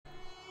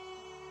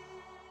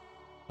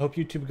Hope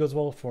YouTube goes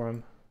well for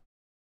him.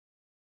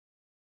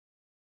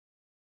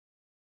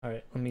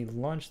 Alright, let me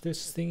launch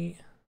this thingy.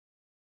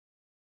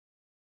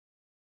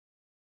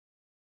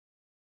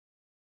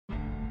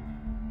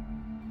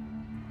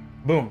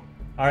 Boom.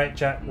 Alright,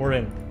 chat, we're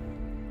in.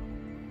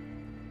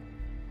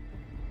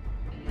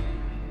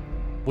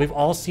 We've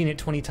all seen it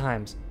 20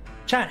 times.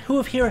 Chat, who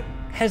of here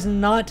has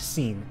not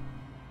seen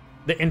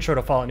the intro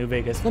to Fallout New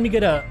Vegas? Let me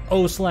get a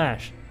O/.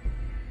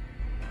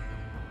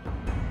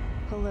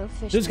 Hello,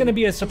 There's going to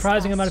be a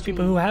surprising amount of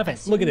people who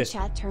haven't. Look at this.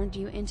 Chat turned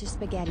you into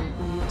spaghetti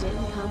when you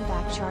didn't come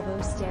back.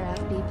 Charbo stare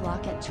FB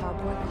block at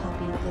Charborg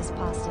copying this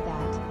pasta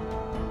that.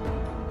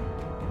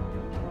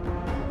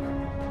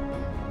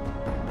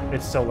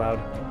 It's so loud.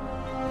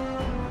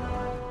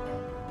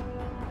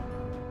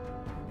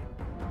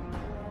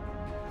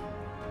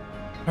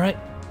 Alright.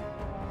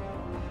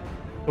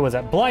 What was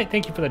that? Blight,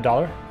 thank you for the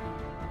 $1.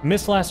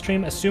 Missed last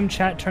stream. Assume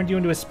chat turned you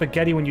into a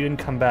spaghetti when you didn't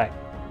come back.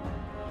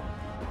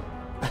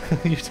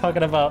 Are you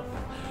talking about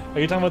the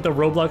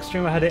Roblox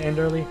stream I had to end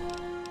early?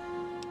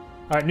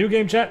 Alright, new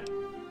game, chat.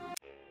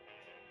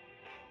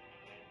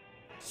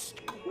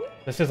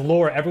 This is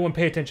lore. Everyone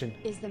pay attention.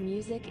 Is the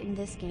music in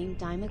this game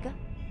Dimiga?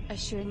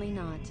 Assuredly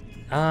not.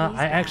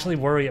 I actually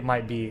worry it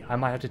might be. I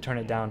might have to turn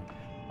it down.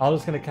 I'm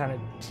just gonna kind of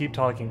keep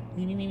talking.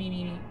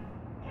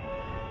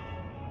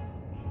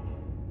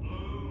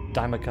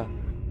 Dimica.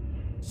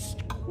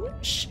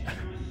 Shh.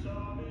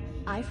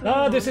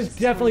 Oh, this is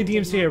definitely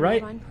DMCA,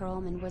 right?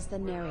 Perlman was the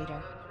narrator.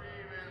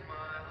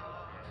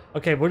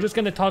 Okay, we're just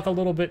gonna talk a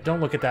little bit. Don't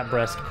look at that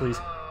breast, please.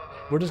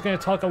 We're just gonna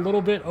talk a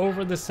little bit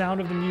over the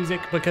sound of the music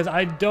because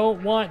I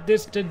don't want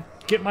this to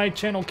get my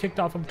channel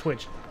kicked off of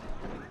Twitch.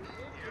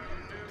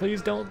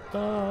 Please don't.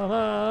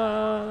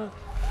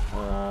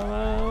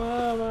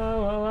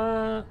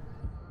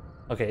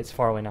 Okay, it's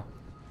far away now.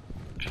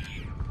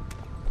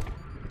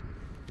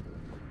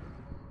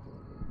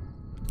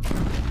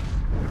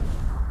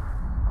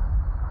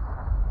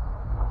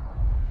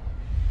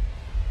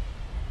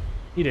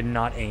 He did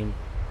not aim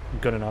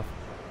good enough.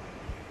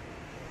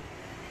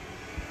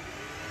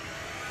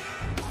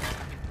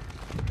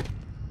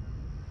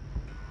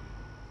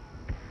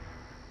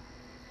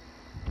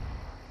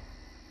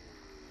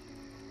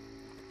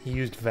 He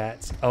used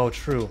VATS. Oh,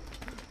 true.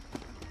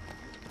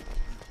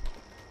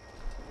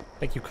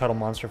 Thank you, Cuddle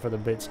Monster, for the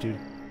bits, dude.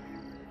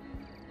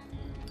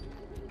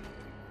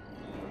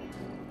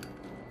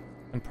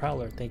 And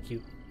Prowler, thank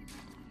you.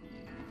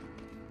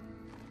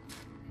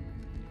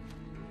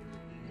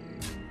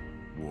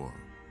 War.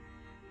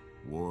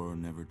 War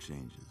never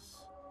changes.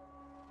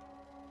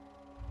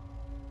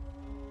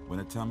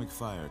 When atomic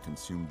fire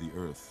consumed the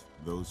Earth,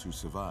 those who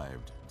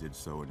survived did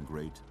so in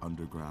great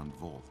underground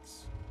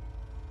vaults.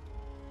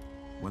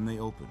 When they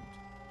opened,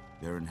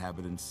 their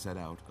inhabitants set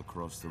out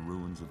across the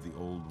ruins of the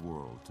old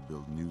world to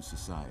build new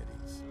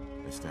societies,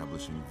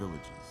 establishing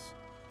villages,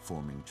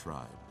 forming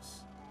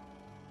tribes.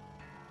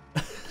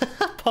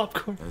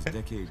 Popcorn. As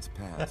decades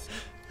passed,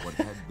 what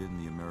had been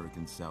the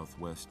American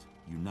Southwest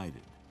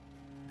united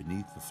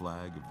beneath the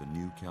flag of the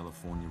new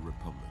California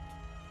Republic,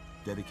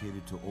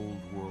 dedicated to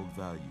old world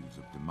values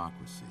of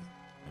democracy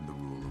and the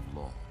rule of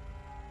law.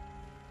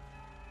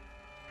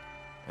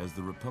 As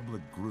the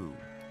Republic grew,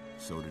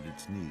 so did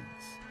its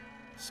needs.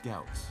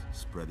 Scouts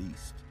spread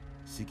east,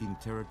 seeking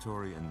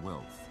territory and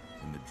wealth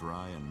in the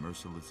dry and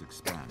merciless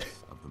expanse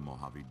of the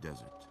Mojave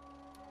Desert.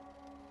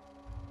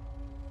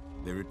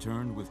 They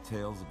returned with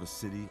tales of a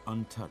city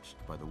untouched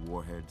by the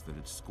warheads that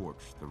had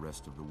scorched the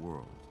rest of the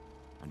world,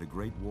 and a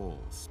great wall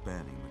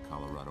spanning the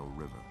Colorado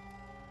River.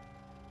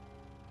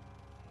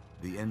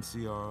 The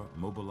NCR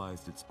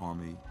mobilized its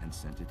army and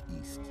sent it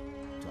east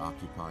to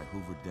occupy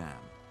Hoover Dam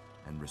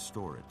and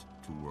restore it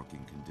to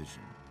working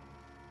condition.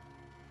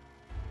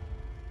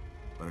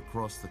 But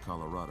across the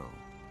Colorado,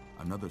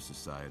 another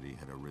society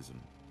had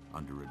arisen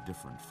under a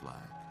different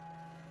flag.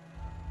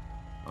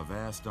 A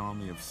vast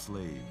army of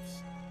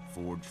slaves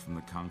forged from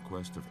the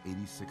conquest of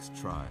 86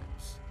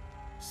 tribes,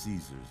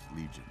 Caesar's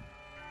Legion.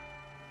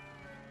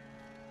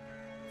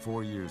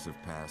 4 years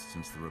have passed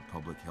since the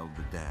Republic held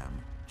the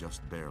dam,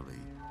 just barely,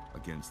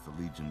 against the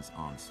Legion's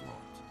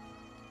onslaught.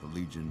 The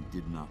Legion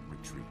did not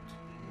retreat.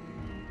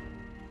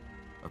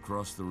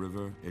 Across the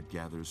river, it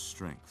gathers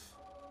strength.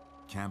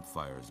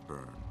 Campfires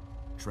burn,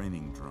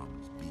 training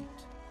drums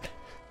beat.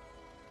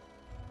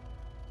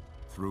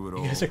 Through it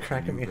all,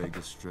 the New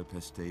Vegas Strip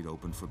has stayed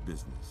open for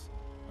business,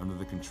 under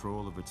the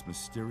control of its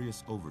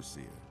mysterious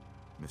overseer,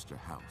 Mr.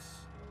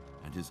 House,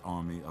 and his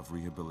army of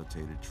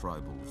rehabilitated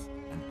tribals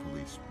and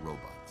police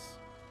robots.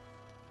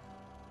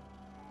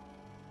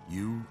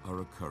 You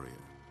are a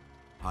courier,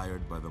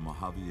 hired by the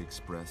Mojave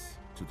Express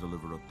to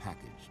deliver a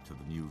package to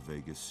the New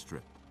Vegas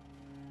Strip.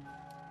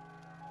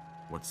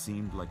 What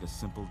seemed like a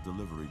simple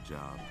delivery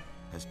job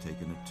has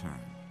taken a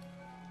turn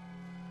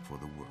for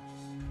the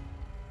worse.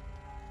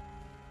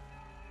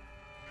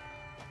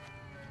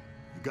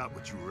 You got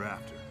what you were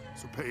after,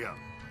 so pay up.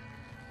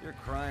 You're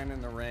crying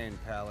in the rain,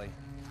 Pally.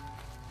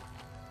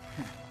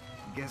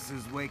 Guess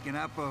who's waking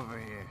up over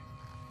here?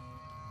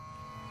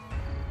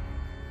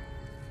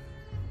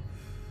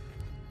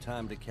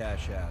 Time to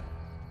cash out.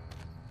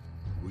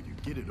 Will you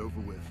get it over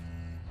with?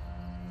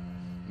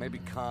 Maybe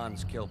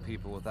cons kill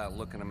people without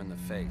looking them in the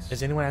face.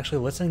 Is anyone actually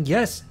listening?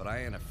 Yes! But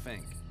I ain't a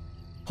fink.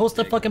 Post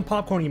the fucking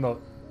popcorn emote.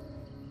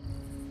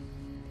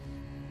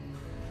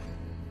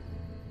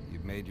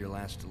 You've made your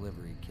last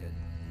delivery, kid.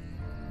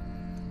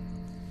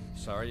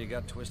 Sorry you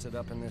got twisted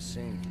up in this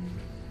scene.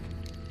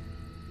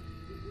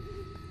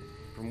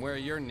 From where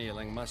you're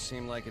kneeling must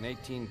seem like an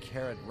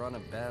 18-carat run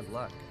of bad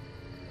luck.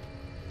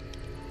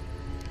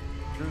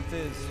 Truth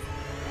is,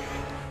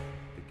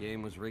 the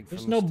game was rigged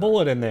There's from the no start.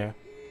 bullet in there.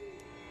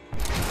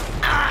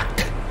 Fuck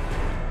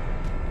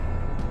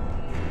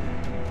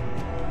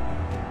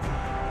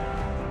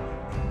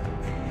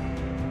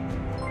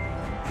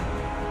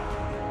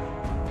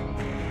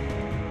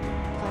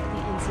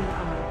the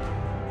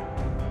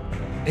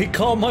NCR. He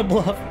called my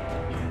bluff.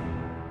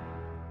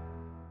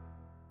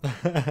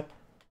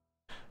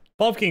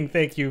 Bob King,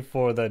 thank you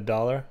for the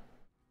 $1.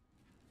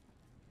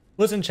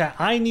 Listen, chat,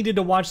 I needed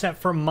to watch that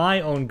for my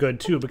own good,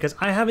 too, because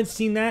I haven't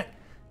seen that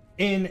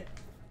in...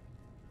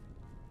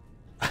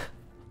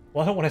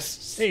 Well, I don't want to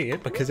say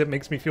it because it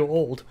makes me feel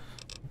old.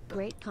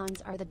 Great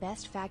cons are the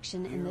best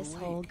faction in this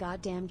whole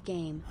goddamn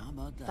game.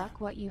 Fuck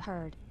what you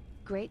heard.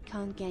 Great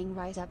Con Gang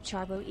rise up,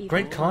 Charbo Evil.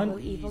 Great Con?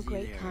 Charbo Evil,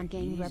 Great Con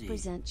Gang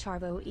represent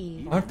Charbo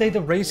Evil. Aren't they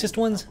the racist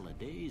ones? Couple of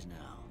days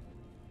now.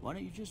 Why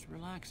don't you just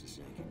relax a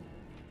second?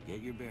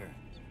 Get your bearings.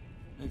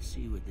 Let's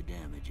see what the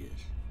damage is.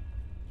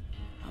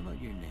 How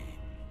about your name?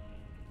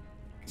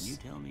 Can you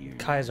tell me your name?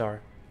 Kaisar.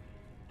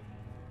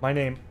 My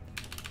name.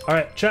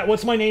 Alright, chat,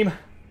 what's my name?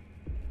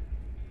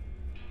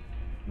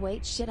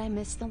 Wait, shit, I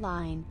missed the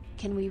line.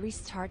 Can we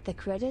restart the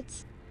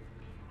credits?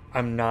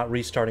 I'm not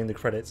restarting the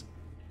credits.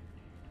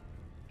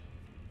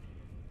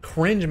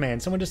 Cringe man.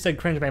 Someone just said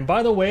cringe man.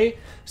 By the way,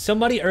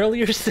 somebody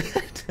earlier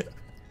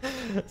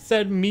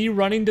said me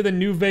running to the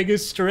New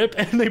Vegas Strip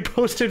and they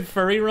posted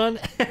furry run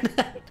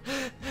and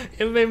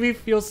it made me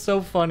feel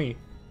so funny.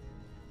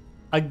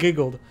 I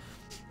giggled.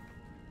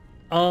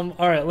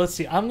 Alright, let's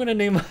see. I'm gonna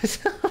name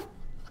myself.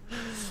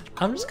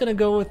 I'm just gonna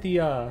go with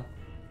the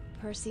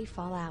Percy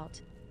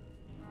Fallout.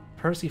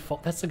 Percy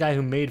Fall. That's the guy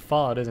who made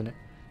Fallout, isn't it?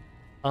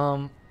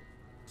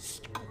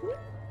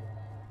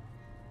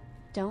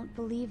 Don't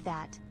believe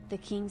that. The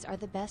Kings are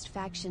the best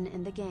faction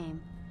in the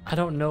game. I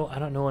don't know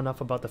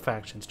enough about the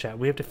factions, chat.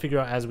 We have to figure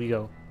out as we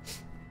go.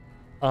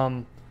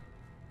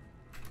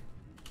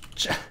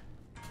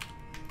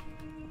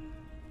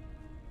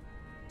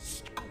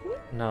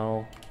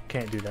 No,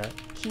 can't do that.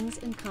 Kings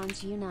and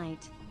cons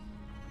unite.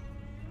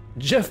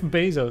 Jeff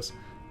Bezos.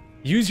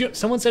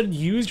 Someone said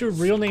use your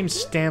real name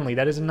Stanley.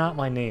 That is not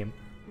my name.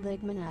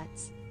 Ligma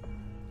nuts.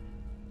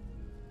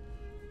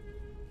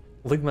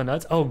 Ligma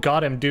nuts? Oh,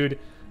 got him, dude.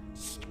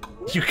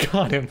 You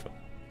got him.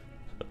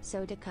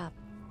 Soda cup.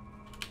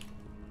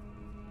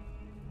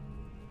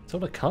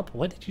 Soda cup?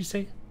 What did you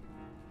say?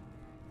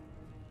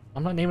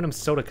 I'm not naming him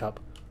Soda Cup.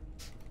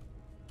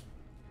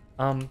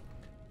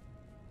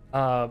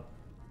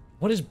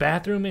 What is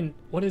bathroom and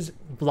what is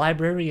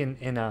library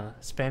in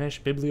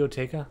Spanish?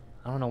 Biblioteca?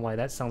 I don't know why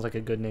that sounds like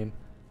a good name.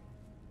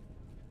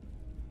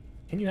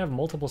 Can you have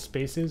multiple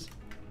spaces?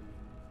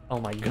 Oh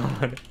my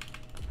god.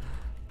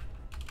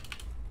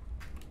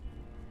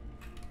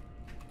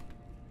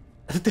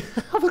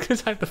 I'm gonna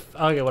type the.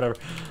 Okay, whatever.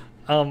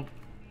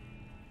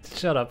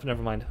 Shut up.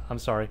 Never mind. I'm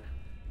sorry.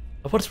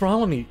 What's wrong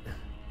with me?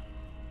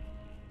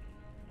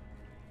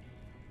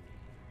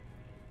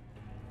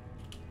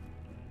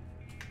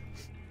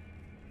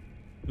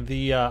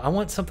 I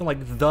want something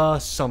like the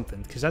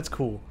something, because that's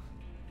cool.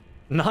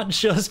 Not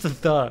just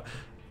the.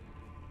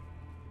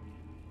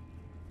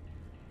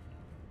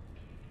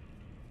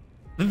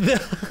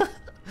 I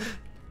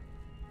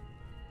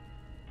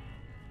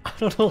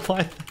don't know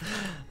why.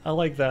 I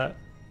like that.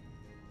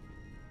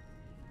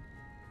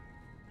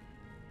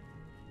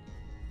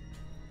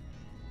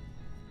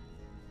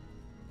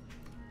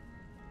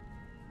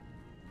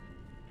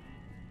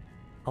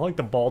 I like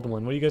the bald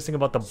one. What do you guys think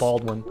about the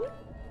bald one?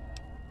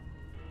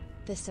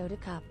 The soda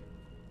cup.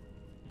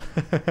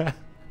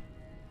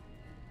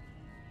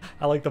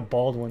 I like the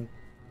bald one.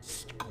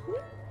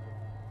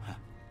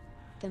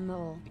 The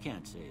mole. I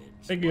can't say it.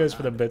 Thank you guys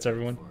for the bits,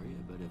 everyone. For you,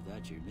 but if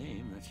that's your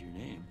name, that's your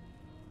name.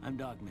 I'm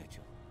Doc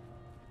Mitchell.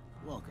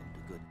 Welcome to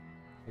Good.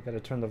 I gotta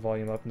turn the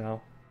volume up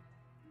now.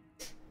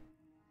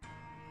 I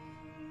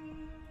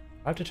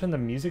have to turn the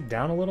music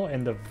down a little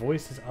and the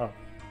voice is up.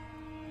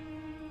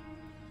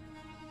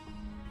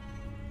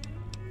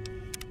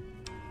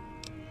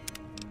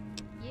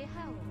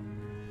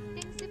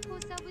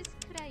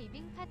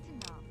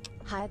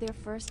 Hi there,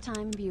 first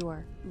time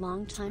viewer,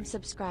 long time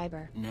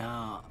subscriber.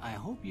 Now, I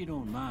hope you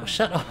don't mind.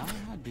 Shut up. but I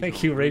had to Thank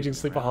go you, Raging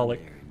rooting around Sleepaholic.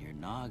 there in your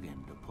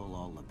noggin to pull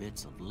all the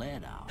bits of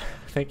lead out.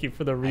 Thank you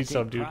for the I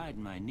resub, take dude. pride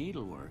in my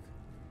needlework,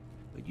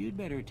 but you'd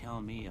better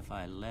tell me if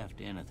I left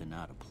anything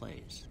out of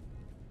place.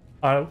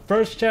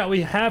 First chat,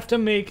 we have to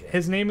make,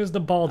 his name is the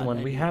bald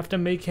one. We you- have to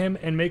make him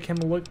and make him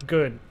look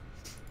good.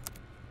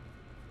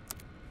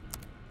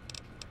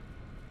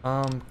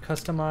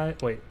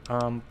 Customize, wait,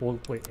 well,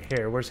 wait,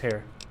 hair, where's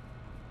hair?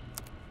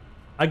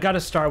 I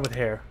gotta start with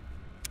hair.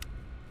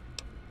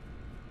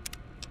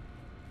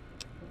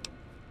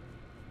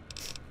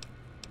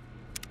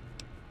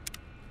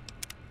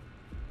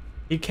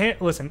 You can't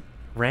listen.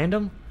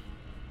 Random?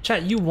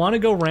 Chat, you want to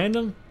go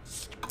random?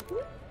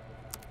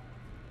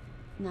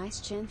 Nice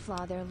chin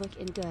flaw there,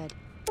 looking good.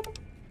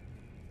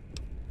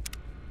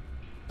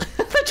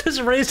 That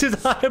just raised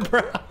his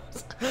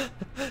eyebrows.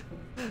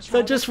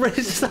 That just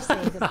raised his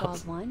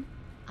eyebrows. One?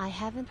 I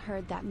haven't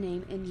heard that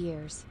name in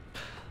years.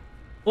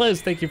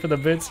 Les, thank you for the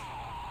bits.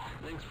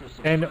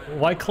 And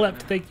Wyclef,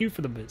 thank you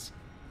for the bits.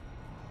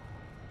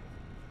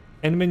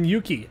 And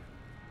Minyuki,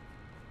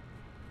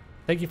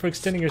 thank you for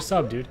extending your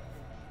sub, dude.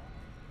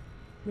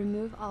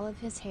 Remove all of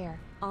his hair,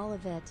 all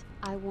of it.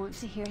 I want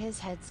to hear his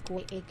head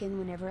squeaking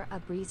whenever a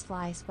breeze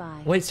flies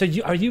by. Wait, so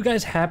are you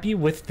guys happy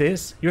with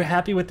this? You're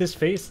happy with this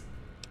face?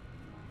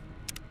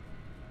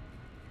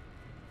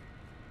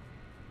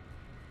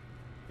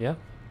 Yeah.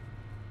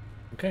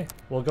 Okay,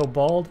 we'll go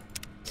bald.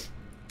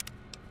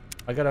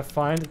 I gotta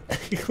find.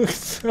 He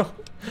looks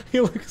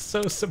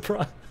so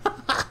surprised.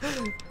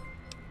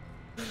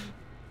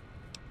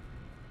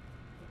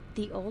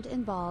 The old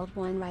and bald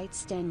one, writes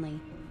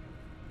Stanley.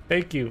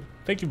 Thank you,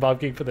 Bob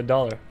King, for the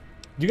 $1. Do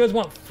you guys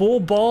want full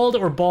bald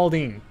or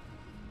balding?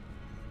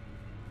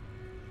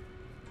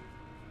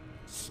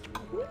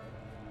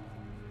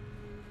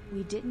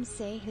 We didn't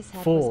say his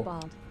head Full. was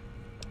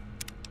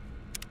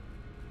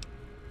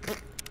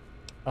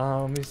Let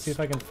bald. me see if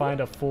I can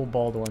find a full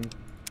bald one.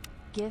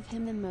 Give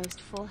him the most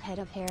full head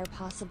of hair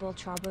possible,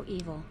 Charbo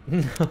Evil.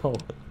 No,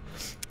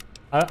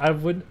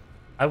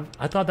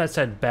 I thought that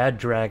said bad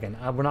dragon.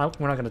 We're not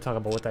gonna talk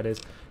about what that is.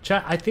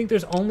 Chat, I think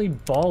there's only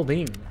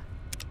balding.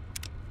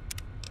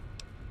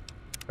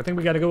 I think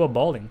we gotta go with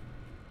balding.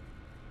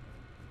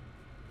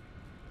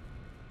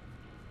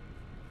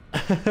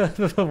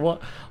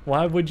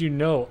 Why would you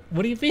know?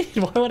 What do you mean?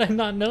 Why would I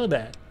not know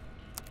that?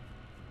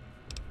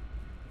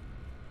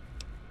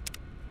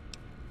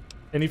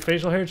 Any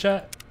facial hair,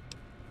 chat?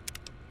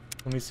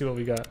 Let me see what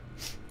we got.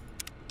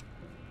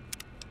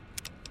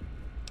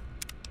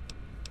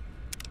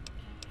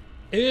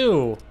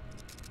 Ew.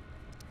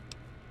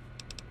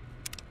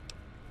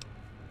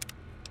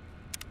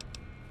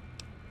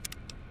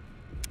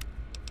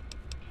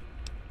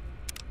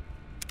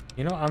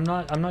 You know, I'm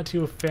not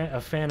too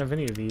a fan of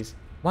any of these.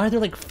 Why are there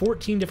like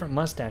 14 different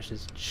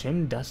mustaches?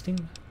 Chin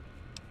dusting?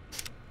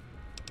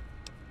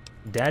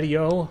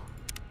 Daddy-o,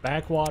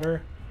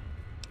 backwater,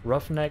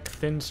 roughneck,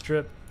 thin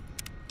strip.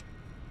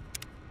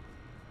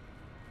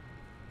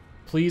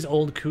 Please,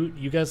 old coot.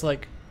 You guys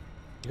like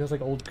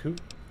old coot?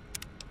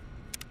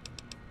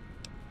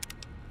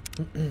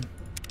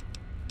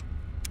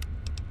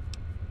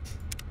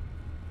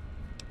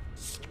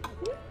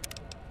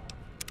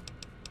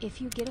 If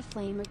you get a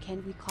flamer,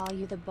 can we call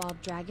you the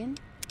Bald Dragon?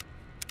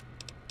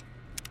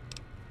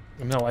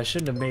 No, I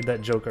shouldn't have made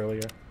that joke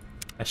earlier.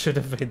 I should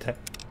have made that.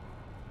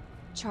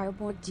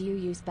 Charborg, do you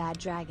use Bad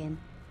Dragon?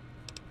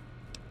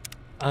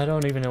 I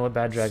don't even know what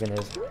bad dragon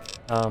is.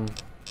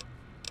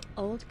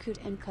 Old Coot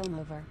and Comb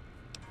Over.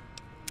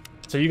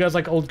 So you guys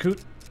like old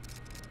coot?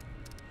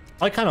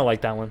 I kind of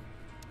like that one.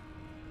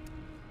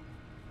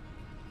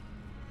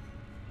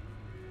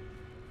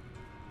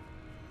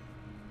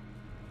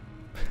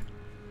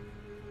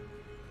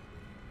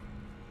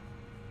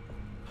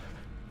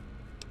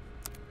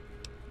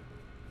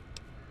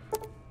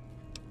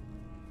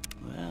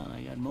 Well,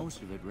 I got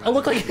most of it right. I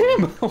look like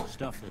him!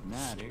 Stuff that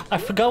matters. I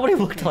forgot what he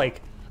looked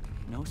like.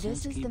 No This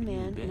sense is the keeping you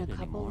in man and a bed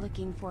couple anymore.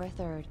 looking for a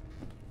third.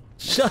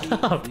 Shut See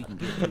if up. we can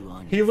get you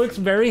on He your looks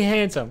feet. very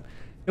handsome.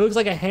 He looks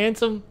like a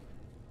handsome...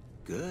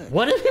 Good.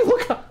 What did he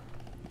look up?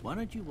 Why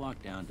don't you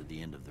walk down to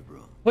the end of the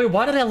room? Wait,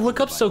 why did I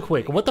look up so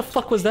quick? What the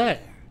fuck was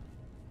that?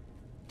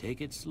 Take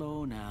it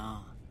slow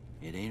now.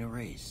 It ain't a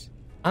race.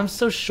 I'm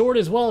so short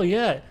as well,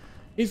 yeah.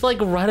 He's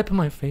like right up in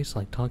my face,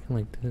 like talking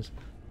like this.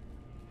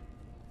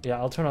 Yeah,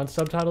 I'll turn on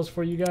subtitles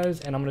for you guys,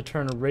 and I'm gonna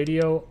turn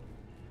radio.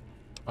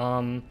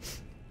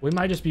 We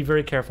might just be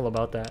very careful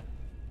about that.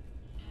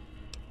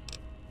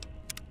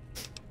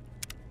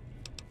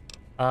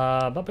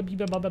 Where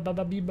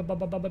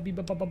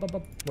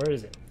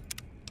is it?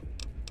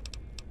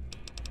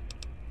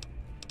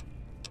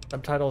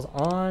 Subtitles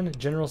on,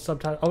 general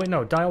subtitle. Oh wait,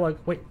 no, dialogue.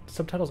 Wait,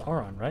 subtitles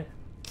are on, right?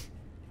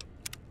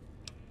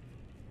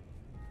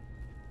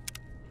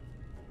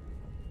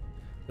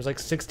 There's like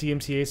 60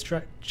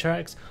 MCA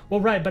tracks.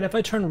 Well, right, but if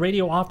I turn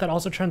radio off, that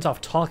also turns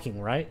off talking,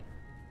 right?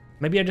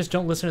 Maybe I just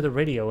don't listen to the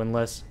radio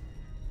unless...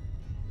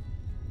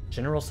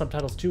 General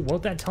subtitles too?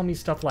 Won't that tell me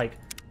stuff like...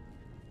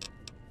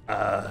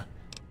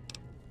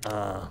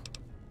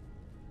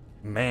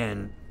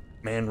 Man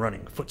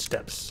running,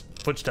 footsteps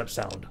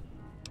sound.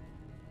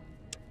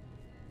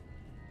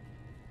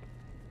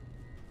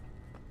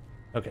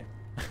 Okay.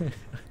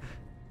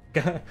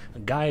 A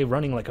guy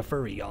running like a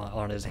furry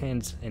on his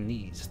hands and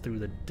knees through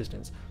the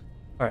distance.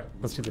 Alright,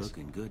 let's do this.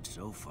 Looking good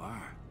so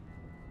far.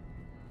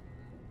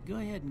 Go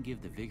ahead and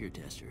give the vigor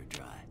tester a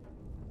try.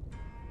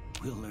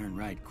 We'll learn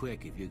right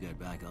quick if you got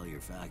back all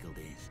your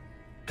faculties.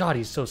 God,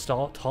 he's so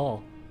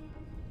tall.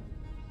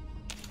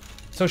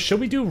 So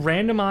should we do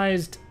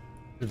randomized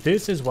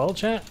this as well,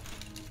 chat?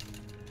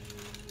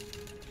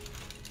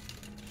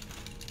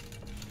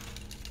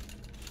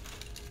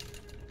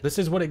 This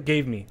is what it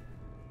gave me.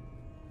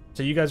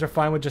 So you guys are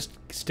fine with just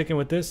sticking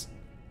with this?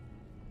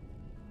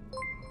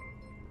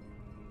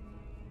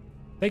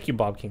 Thank you,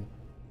 Bob King.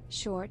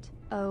 Short,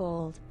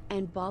 old,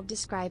 and Bob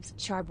describes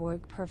Charborg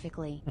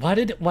perfectly. Why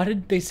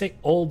did they say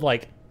old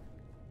like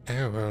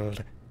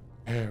old?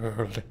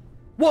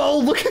 Whoa,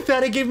 look at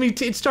that! It gave me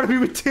it started me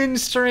with 10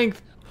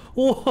 strength.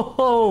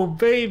 Whoa,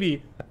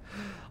 baby.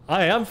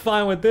 I'm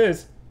fine with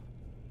this.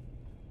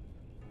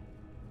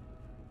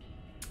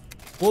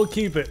 We'll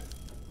keep it.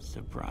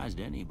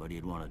 Surprised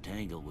anybody'd want to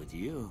tangle with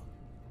you.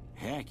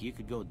 Heck, you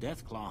could go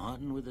Deathclaw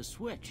hunting with a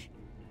switch.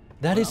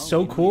 That is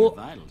so cool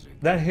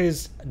that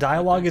his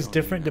dialogue is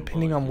different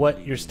depending on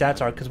what your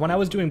stats are. Because when I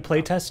was doing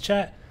playtest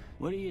chat,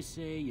 what do you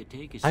say you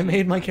take a I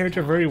made my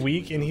character very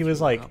weak, and he was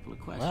like,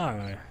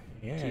 "Ah,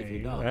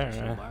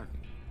 yeah."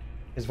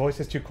 His voice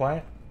is too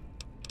quiet.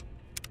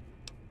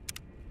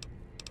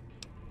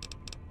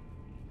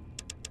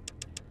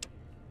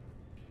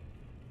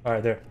 All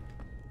right, there.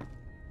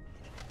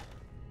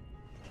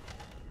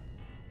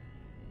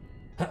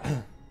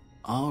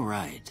 All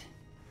right.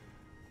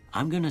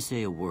 I'm gonna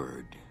say a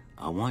word.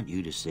 I want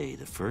you to say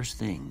the first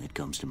thing that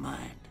comes to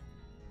mind.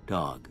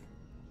 Dog.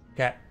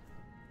 Cat.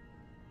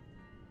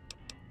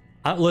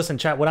 Listen,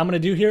 chat, what I'm gonna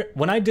do here,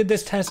 when I did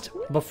this test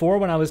before,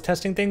 when I was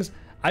testing things,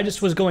 I was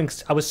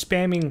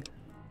spamming,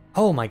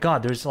 oh my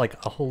god, there's like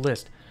a whole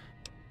list.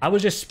 I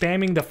was just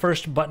spamming the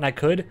first button I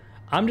could.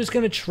 I'm just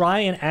gonna try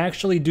and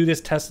actually do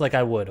this test like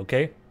I would,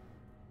 okay?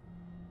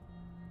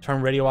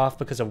 Turn radio off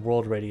because of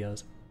world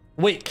radios.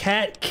 Wait,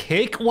 cat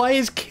kick? Why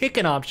is kick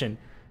an option?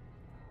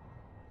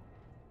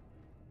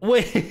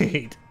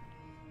 Wait.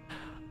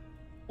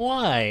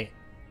 Why?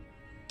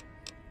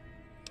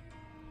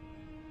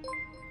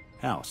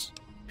 House.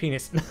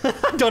 Penis.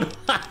 I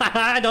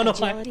don't know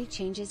why. Agility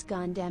changes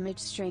gun damage,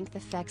 strength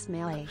affects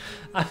melee.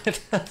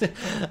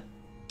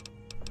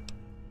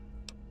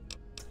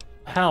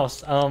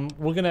 House.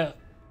 We're gonna.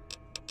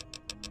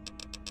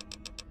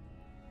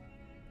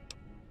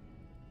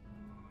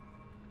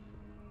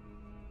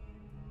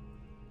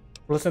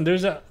 Listen,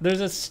 there's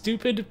a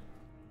stupid.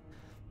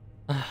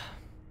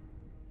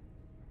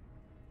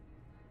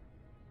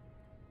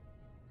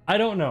 I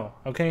don't know.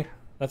 Okay,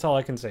 that's all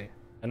I can say.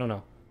 I don't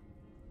know.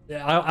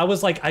 I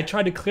was like, I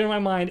tried to clear my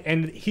mind,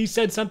 and he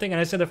said something,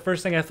 and I said the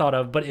first thing I thought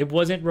of, but it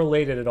wasn't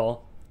related at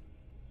all.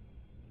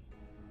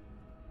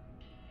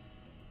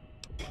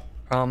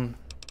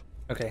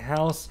 Okay,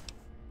 house.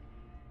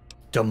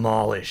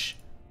 Demolish.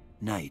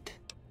 Night.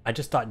 I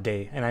just thought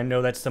day, and I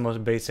know that's the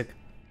most basic.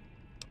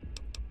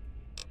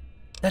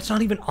 That's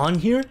not even on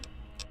here?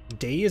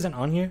 Day isn't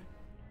on here?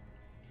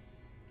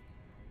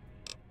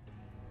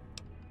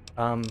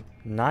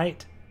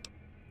 Night.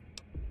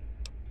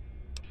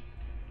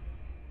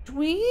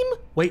 Dream?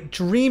 Wait,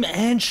 Dream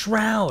and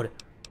Shroud.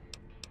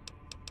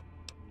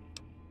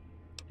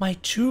 My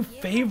two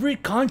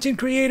favorite content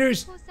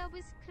creators.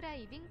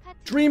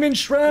 Dream and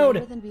Shroud.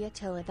 Greater than be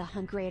Attila the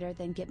Hun, greater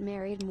than get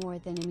married, more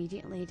than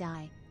immediately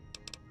die.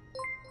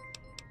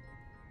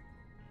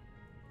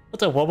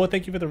 What's up, Wobo?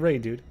 Thank you for the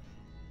raid, dude.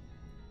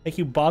 Thank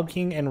you, Bob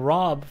King and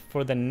Rob,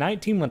 for the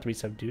 19-month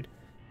resub, dude.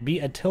 Be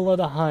Attila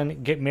the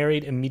Hun, get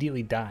married,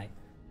 immediately die.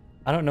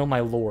 I don't know my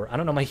lore. I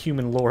don't know my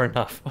human lore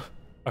enough.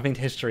 I mean,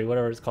 history,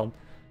 whatever it's called.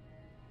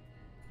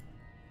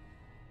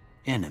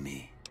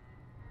 Enemy.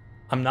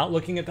 I'm not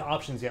looking at the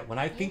options yet. When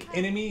I think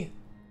enemy,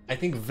 I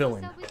think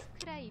villain.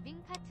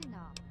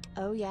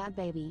 Oh yeah,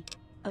 baby.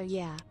 Oh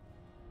yeah.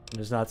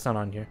 It's not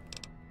on here.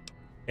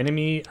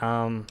 Enemy,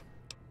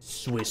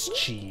 Swiss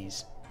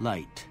cheese.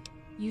 Light.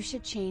 You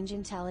should change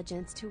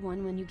intelligence to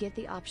 1 when you get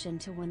the option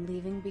to when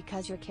leaving,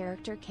 because your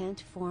character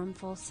can't form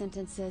full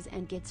sentences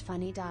and gets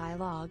funny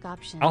dialogue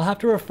options. I'll have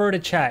to refer to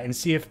chat and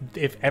see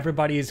if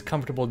everybody is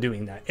comfortable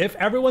doing that. If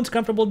everyone's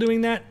comfortable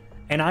doing that,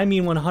 and I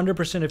mean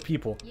 100% of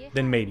people,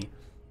 then maybe.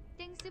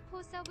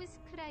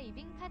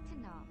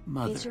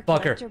 Is your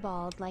character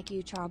bald like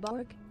you,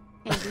 Charborg?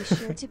 And be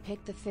sure to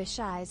pick the fish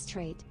eyes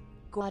trait.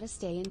 Gotta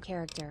stay in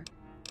character.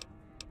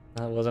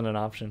 That wasn't an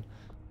option.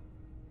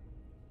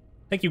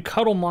 Thank you,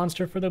 Cuddle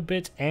Monster, for the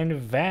bits, and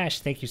Vash,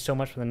 thank you so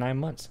much for the 9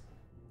 months.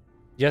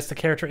 Yes, the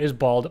character is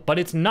bald, but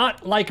it's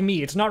not like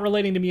me. It's not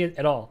relating to me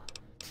at all.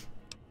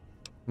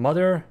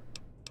 Mother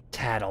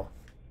Tattle.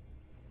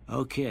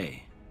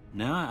 Okay,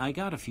 now I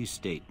got a few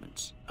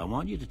statements. I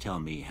want you to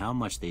tell me how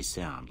much they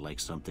sound like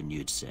something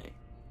you'd say.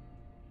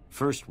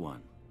 First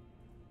one.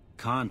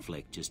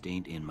 Conflict just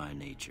ain't in my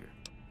nature.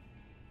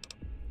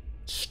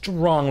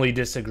 Strongly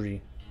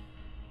disagree.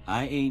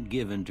 I ain't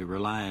given to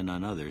relying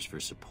on others for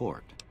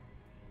support.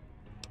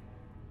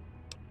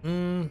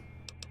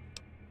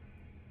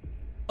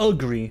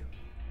 Agree.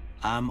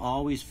 I'm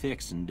always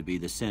fixin' to be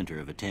the center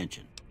of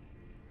attention.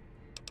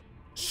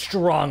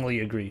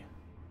 Strongly agree.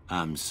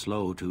 I'm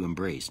slow to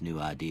embrace new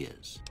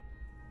ideas.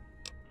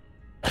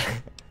 I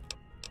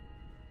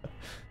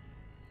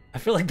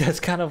feel like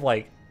that's kind of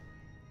like...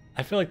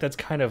 I feel like that's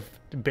kind of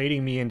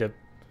baiting me into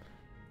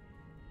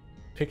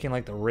picking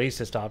like the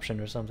racist option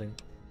or something.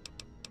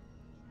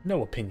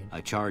 No opinion.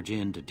 I charge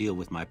in to deal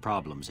with my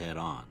problems head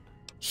on.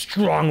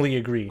 Strongly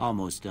agree.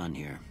 Almost done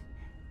here.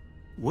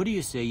 What do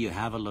you say you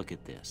have a look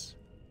at this?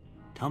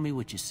 Tell me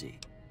what you see.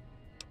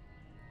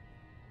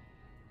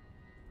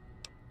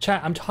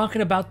 Chat, I'm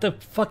talking about the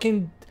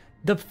fucking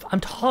I'm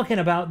talking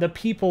about the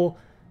people,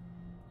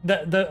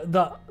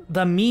 the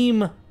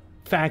meme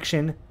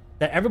faction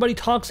that everybody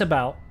talks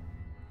about,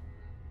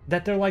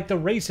 that they're like the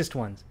racist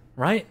ones,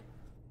 right?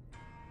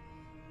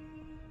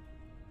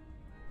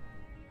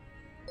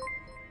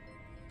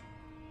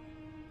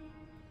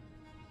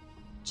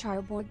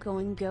 Charborg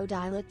going go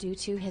dilate due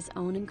to his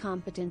own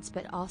incompetence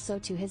but also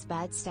to his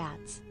bad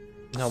stats.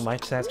 No, my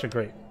stats are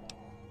great.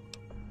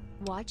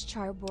 Watch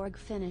Charborg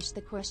finish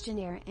the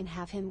questionnaire and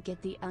have him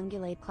get the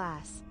ungulate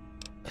class.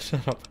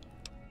 Shut up.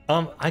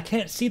 I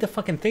can't see the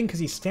fucking thing because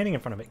he's standing in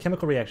front of it.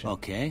 Chemical reaction.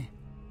 Okay.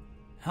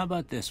 How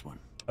about this one?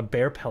 A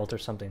bear pelt or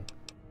something.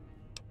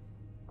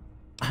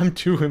 I'm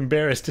too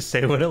embarrassed to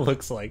say what it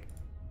looks like.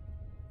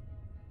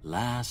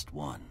 Last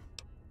one.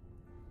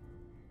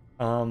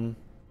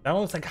 That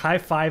looks like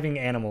high-fiving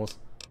animals.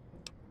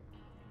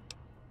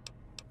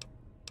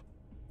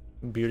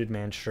 Bearded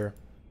man, sure.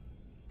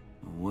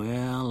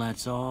 Well,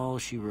 that's all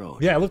she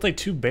wrote. Yeah, it looked like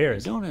two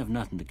bears. I don't have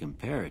nothing to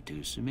compare it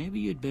to, so maybe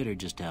you'd better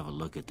just have a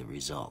look at the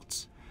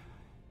results.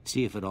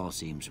 See if it all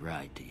seems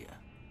right to you.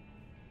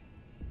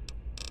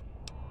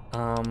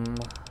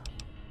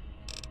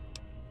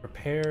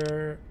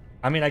 Prepare...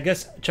 I mean, I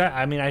guess...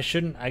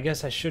 I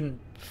guess I shouldn't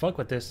fuck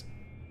with this.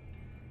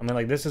 I mean,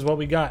 like, this is what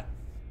we got.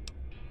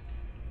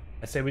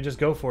 I say we just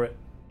go for it.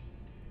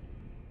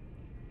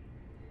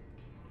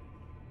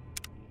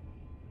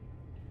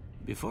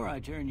 Before I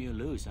turn you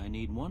loose, I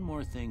need one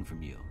more thing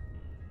from you.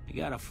 I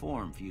got a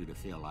form for you to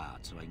fill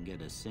out so I can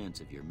get a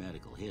sense of your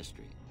medical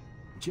history.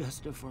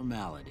 Just a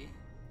formality.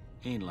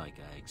 Ain't like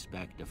I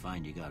expect to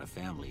find you got a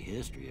family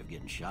history of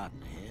getting shot in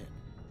the head.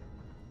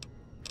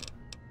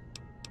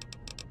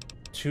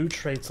 2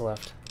 traits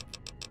left.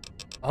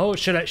 Oh,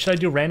 should I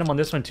do random on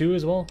this one too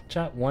as well?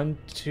 Chat 1,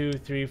 2,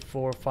 3,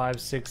 4,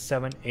 5, 6,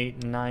 7,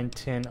 8, 9,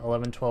 10,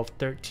 11, 12,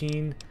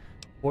 13,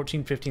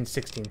 14, 15,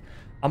 16.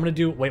 I'm gonna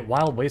do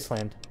Wild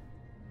Wasteland.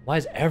 Why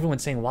is everyone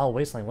saying Wild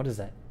Wasteland? What is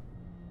that?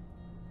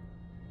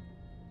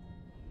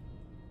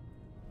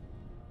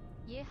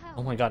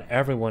 Oh my god,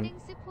 everyone.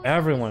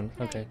 Everyone.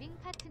 Okay.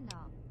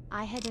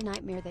 I had a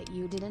nightmare that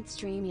you didn't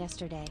stream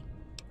yesterday.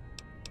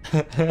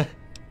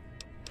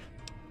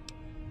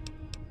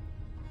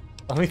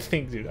 Let me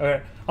think, dude.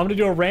 Alright, I'm gonna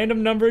do a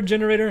random number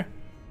generator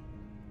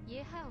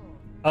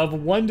of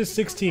 1 to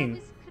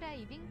 16.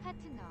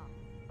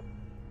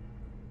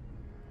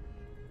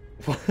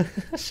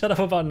 Shut up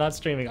about not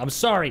streaming. I'm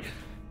sorry.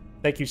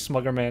 Thank you,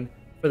 Smuggerman,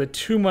 for the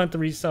 2-month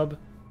resub.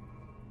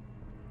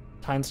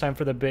 Time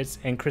for the bits.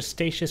 And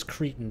Crustaceous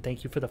Cretin,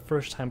 thank you for the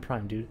first time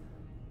prime, dude.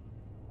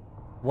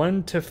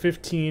 1 to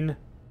 15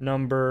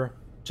 number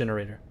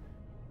generator.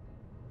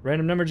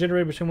 Random number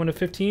generator between 1 to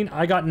 15.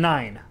 I got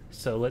 9.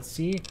 So let's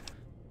see.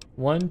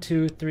 1,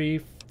 2,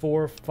 3,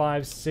 4,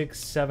 5, 6,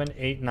 7,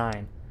 8,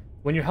 9.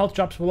 When your health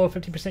drops below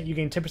 50%, you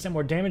gain 10%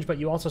 more damage, but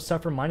you also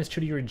suffer -2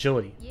 to your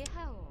agility.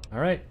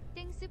 Alright.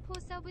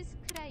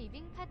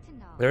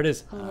 There it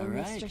is. Hello,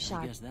 Alright, Mr. I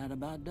Sharp. guess that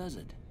about does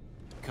it.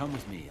 Come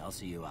with me, I'll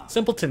see you out.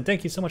 Simpleton,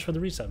 thank you so much for the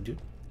resub, dude.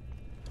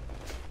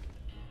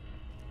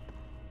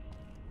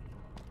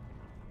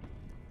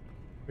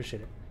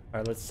 Appreciate it.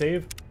 Alright, let's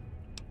save.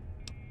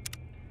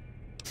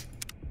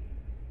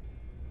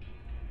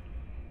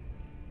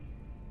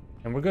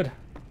 And we're good.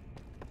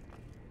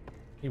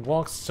 He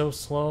walks so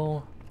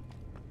slow.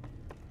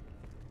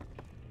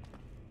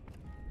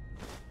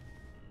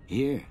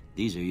 Here,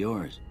 these are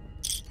yours.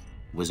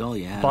 Was all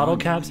you had Bottle on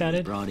you caps when you was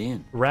added. brought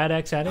in.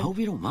 Rad-X I added. hope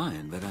you don't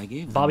mind, but I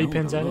gave Bobby the note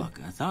pins a added. look.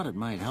 I thought it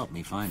might help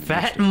me find an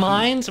Fat extra key.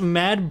 Minds,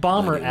 Mad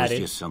Bomber But it was added.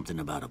 just something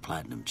about a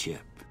platinum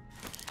chip.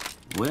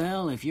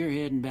 Well, if you're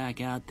heading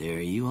back out there,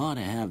 you ought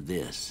to have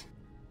this.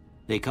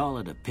 They call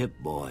it a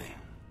Pip-Boy.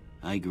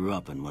 I grew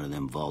up in one of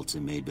them vaults they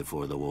made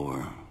before the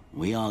war.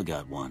 We all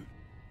got one.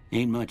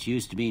 Ain't much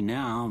use to me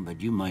now,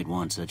 but you might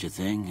want such a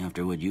thing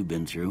after what you've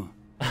been through.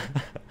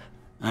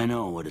 I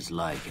know what it's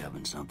like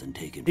having something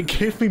taken It from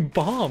gave me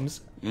bombs.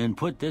 you. And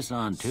put this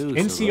on too.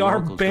 NCR so the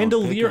locals don't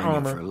bandolier pick on you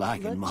armor. for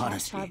lacking Look,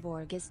 modesty.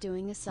 Charborg is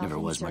doing a Never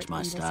was much self-insert my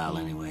in this style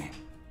game. anyway.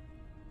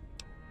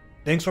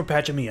 Thanks for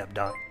patching me up,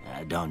 Doc.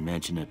 Don't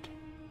mention it.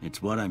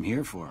 It's what I'm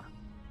here for.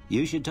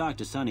 You should talk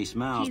to Sunny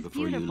Smiles He's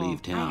before you beautiful.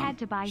 leave town. I had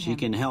to buy She him.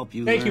 can help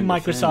you Thank you,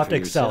 learn to fend Microsoft for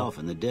Excel. yourself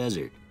in the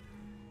desert.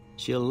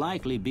 She'll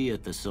likely be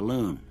at the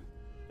saloon.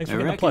 Thanks I for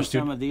getting a reckon plush,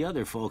 dude. some of the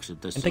other folks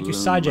at the And saloon thank you,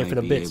 Sajay, might for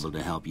the be bits. able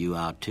to help you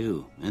out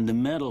too. And the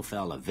metal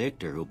fella,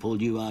 Victor, who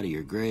pulled you out of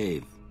your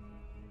grave.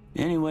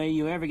 Anyway,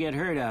 you ever get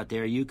hurt out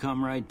there, you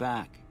come right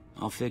back.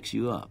 I'll fix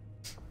you up.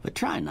 But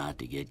try not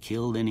to get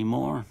killed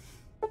anymore.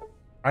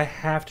 I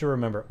have to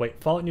remember.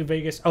 Wait, Fallout New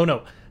Vegas. Oh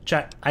no,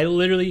 chat. I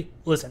literally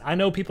listen. I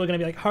know people are gonna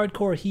be like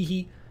hardcore, hee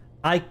hee.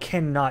 I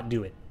cannot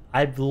do it.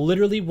 I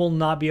literally will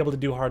not be able to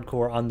do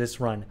hardcore on this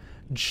run.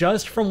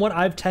 Just from what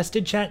I've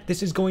tested, chat,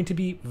 this is going to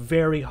be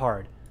very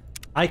hard.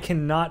 I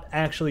cannot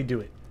actually do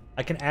it.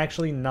 I can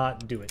actually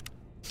not do it.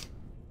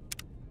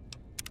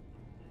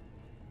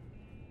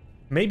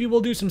 Maybe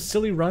we'll do some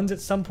silly runs at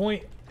some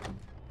point.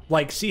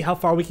 Like, see how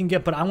far we can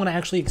get, but I want to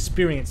actually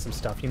experience some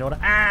stuff, you know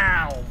what?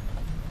 Ow!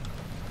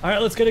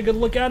 Alright, let's get a good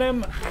look at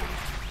him.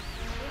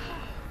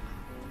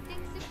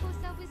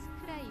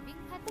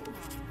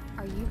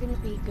 Are you gonna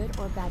be good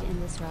or bad in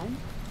this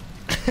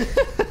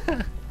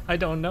run? I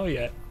don't know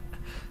yet.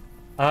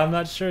 I'm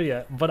not sure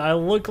yet, but I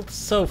look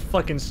so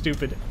fucking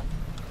stupid.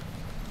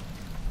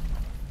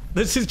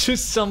 This is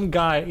just some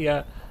guy,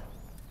 yeah.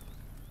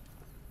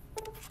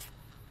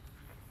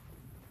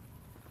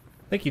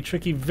 Thank you,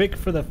 Tricky Vic,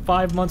 for the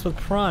 5 months with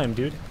Prime,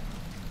 dude.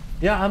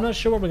 Yeah, I'm not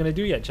sure what we're gonna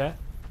do yet, chat.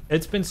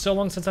 It's been so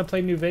long since I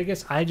played New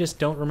Vegas, I just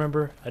don't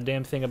remember a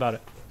damn thing about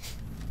it.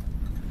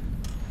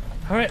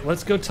 Alright,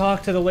 let's go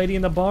talk to the lady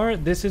in the bar.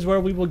 This is where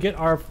we will get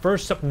our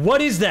first...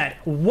 What is that?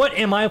 What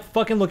am I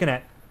fucking looking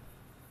at?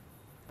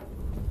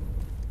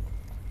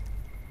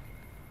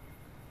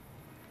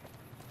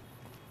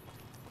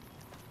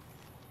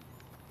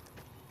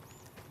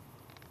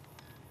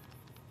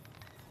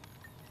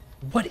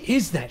 What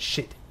is that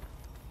shit?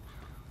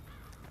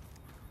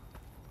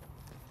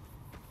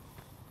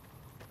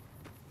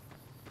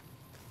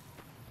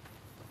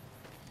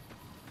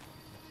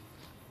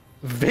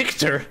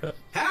 Victor?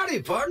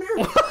 Howdy, partner.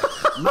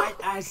 Might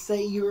I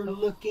say you're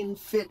looking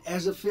fit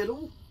as a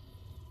fiddle?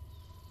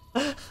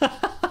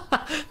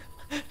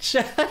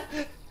 Chat.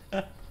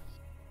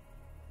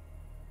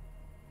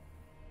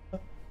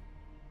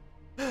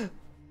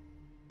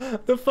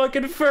 The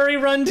fucking furry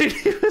run, dude.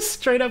 He was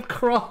straight up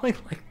crawling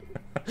like...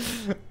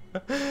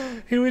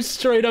 He was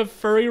straight up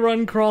furry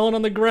run crawling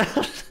on the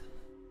ground.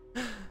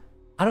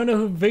 I don't know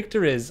who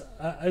Victor is.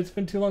 It's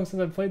been too long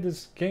since I played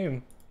this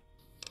game.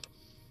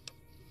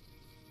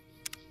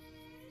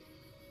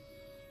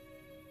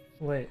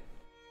 Wait.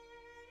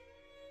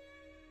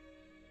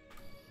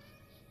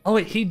 Oh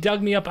wait, he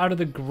dug me up out of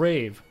the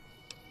grave.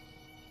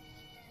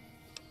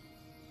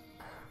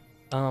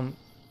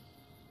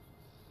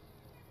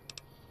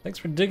 Thanks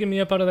for digging me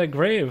up out of that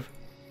grave.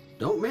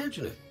 Don't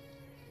mention it.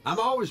 I'm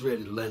always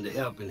ready to lend a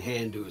helping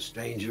hand to a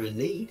stranger in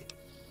need.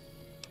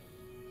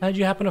 How'd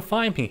you happen to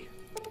find me?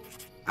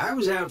 I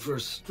was out for a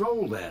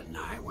stroll that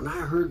night when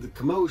I heard the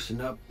commotion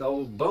up the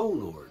old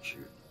bone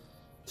orchard.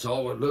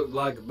 Saw what looked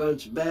like a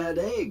bunch of bad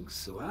eggs,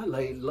 so I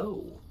laid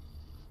low.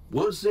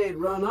 Once they'd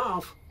run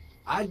off,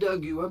 I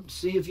dug you up to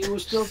see if you were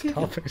still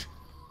kicking.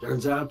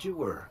 Turns out you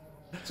were.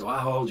 So I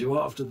hauled you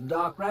off to the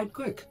dock right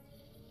quick.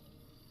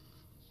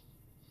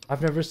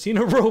 I've never seen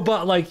a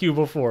robot like you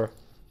before.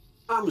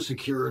 I'm a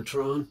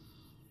Securitron.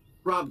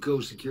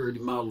 Robco Security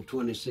Model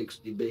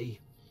 2060B.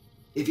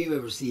 If you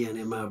ever see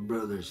any of my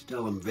brothers,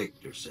 tell them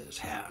Victor says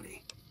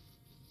howdy.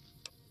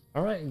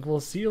 Alright, we'll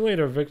see you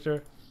later,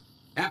 Victor.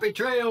 Happy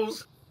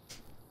trails!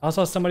 I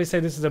saw somebody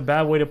say this is a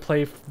bad way to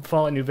play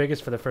Fallout New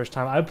Vegas for the first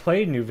time. I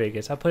played New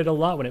Vegas. I played a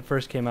lot when it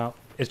first came out.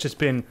 It's just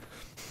been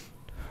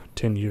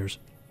 10 years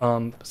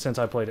since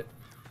I played it.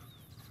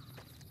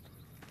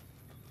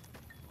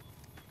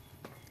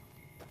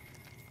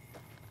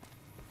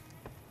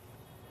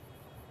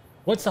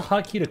 What's the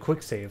hotkey to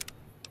quick save?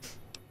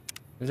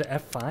 Is it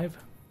F5?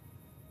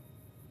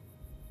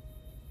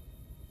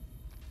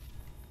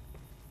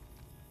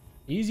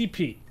 Easy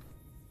Pete.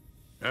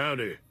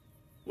 Howdy.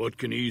 What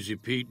can Easy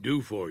Pete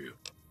do for you?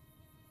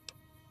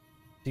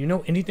 Do you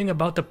know anything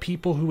about the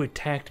people who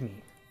attacked me?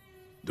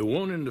 The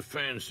one in the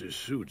fancy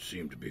suit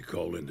seemed to be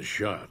calling the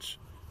shots.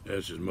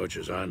 That's as much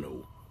as I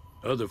know.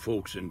 Other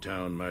folks in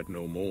town might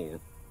know more.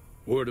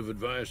 Word of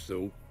advice,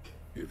 though.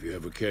 If you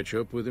ever catch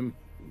up with him,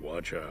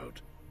 watch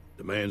out.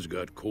 The man's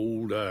got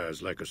cold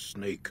eyes like a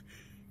snake.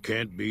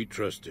 Can't be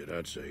trusted,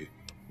 I'd say.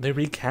 They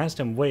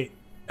recast him. Wait,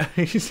 are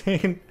you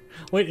saying...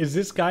 Wait, is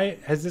this guy...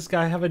 Has this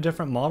guy have a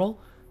different model?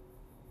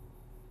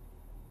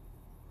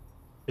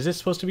 Is this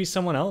supposed to be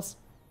someone else?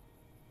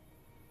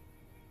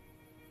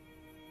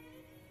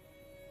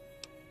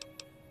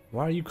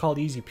 Why are you called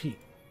Easy Pete?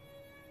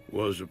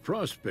 Was a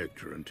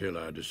prospector until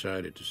I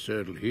decided to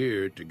settle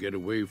here to get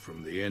away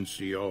from the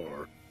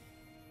NCR.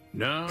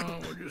 Now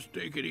we'll just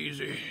take it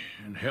easy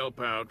and help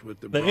out with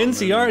the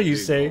NCR, you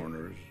say?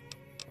 Corners.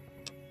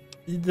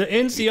 The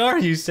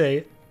NCR, you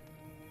say?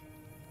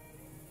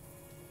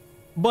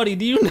 Buddy,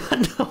 do you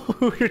not know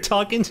who you're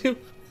talking to?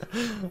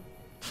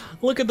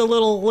 Look at the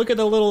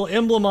little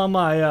emblem on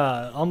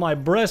my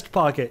breast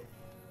pocket.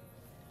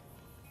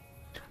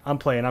 I'm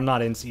playing. I'm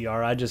not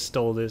NCR. I just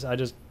stole this.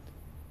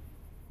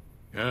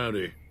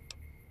 Howdy.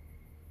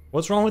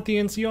 What's wrong with the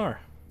NCR?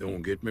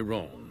 Don't get me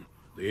wrong.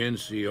 The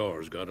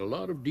NCR's got a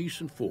lot of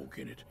decent folk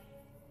in it.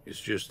 It's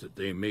just that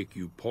they make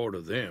you part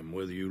of them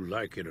whether you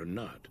like it or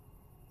not.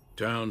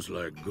 Towns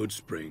like Good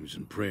Springs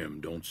and Prim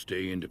don't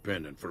stay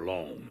independent for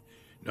long.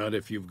 Not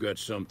if you've got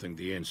something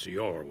the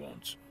NCR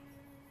wants.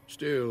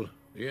 Still,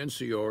 the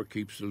NCR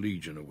keeps the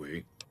Legion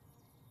away.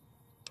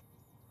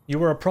 You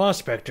were a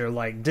prospector,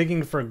 like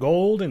digging for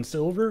gold and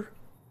silver?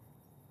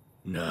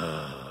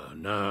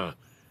 Nah.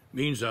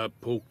 Means I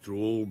poke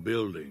through old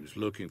buildings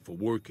looking for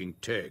working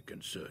tech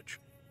and such.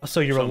 So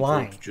you're Some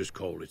lying. folks just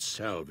call it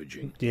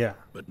salvaging. Yeah.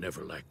 But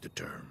never liked the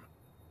term.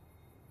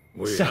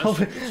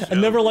 I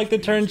never liked the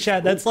term,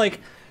 chat. That's like,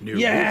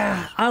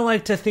 yeah, I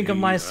like to think of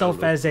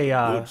myself as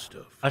a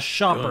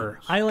shopper.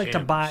 Guns, I like to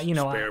buy, you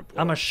know, spare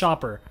I'm a parts.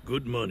 shopper.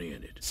 Good money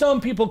in it. Some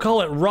people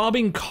call it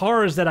robbing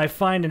cars that I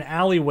find in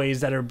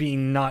alleyways that are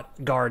being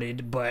not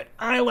guarded, but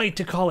I like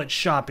to call it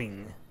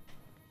shopping.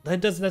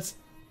 That's... let's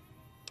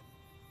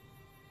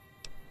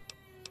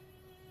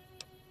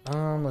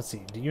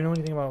see. Do you know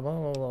anything about blah,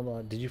 blah, blah,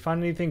 blah? Did you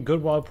find anything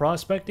good while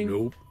prospecting?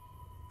 Nope.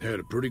 Had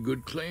a pretty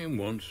good claim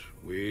once,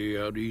 way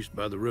out east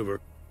by the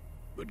river,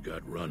 but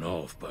got run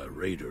off by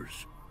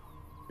raiders.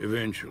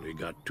 Eventually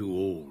got too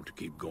old to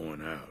keep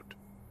going out.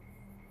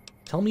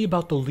 Tell me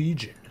about the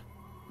Legion.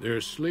 They're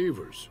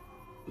slavers,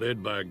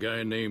 led by a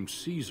guy named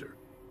Caesar,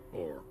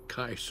 or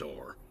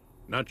Caesar.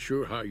 Not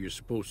sure how you're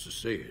supposed to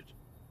say it.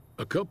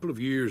 A couple of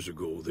years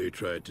ago, they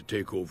tried to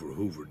take over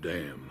Hoover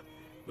Dam,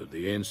 but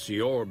the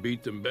NCR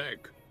beat them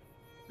back.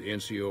 The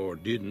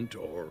NCR didn't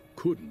or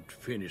couldn't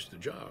finish the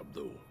job,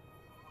 though.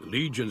 The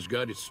Legion's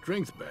got its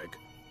strength back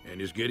and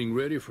is getting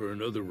ready for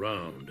another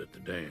round at the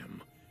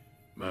dam.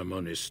 My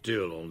money's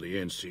still on the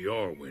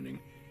NCR winning,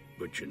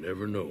 but you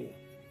never know.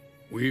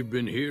 We've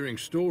been hearing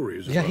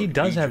stories about he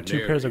does have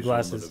 2 pairs of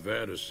glasses. on the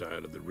Nevada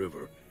side of the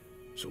river,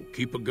 so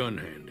keep a gun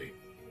handy.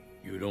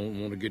 You don't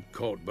want to get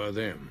caught by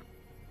them.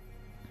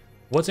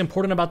 What's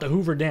important about the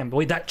Hoover Dam?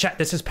 Wait, that chat,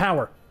 this is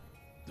power.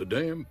 The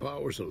dam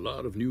powers a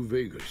lot of New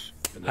Vegas.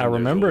 And I then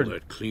remembered.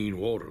 there's all that clean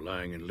water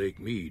lying in Lake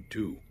Mead,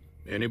 too.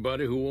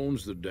 Anybody who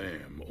owns the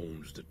dam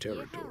owns the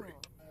territory.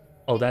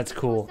 Oh, that's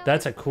cool.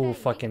 That's a cool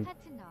fucking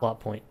plot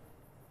point.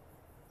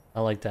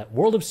 I like that.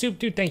 World of Soup,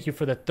 dude, thank you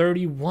for the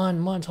 31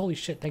 months. Holy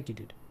shit, thank you,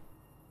 dude.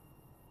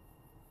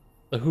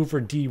 The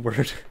Hoover D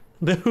word.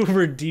 The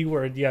Hoover D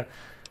word, yeah.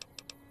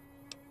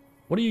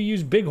 What do you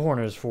use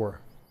bighorners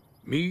for?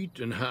 Meat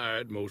and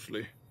hide,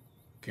 mostly.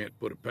 Can't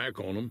put a pack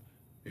on them.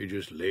 You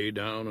just lay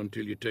down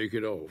until you take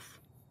it off.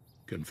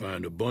 Can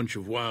find a bunch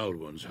of wild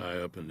ones high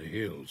up in the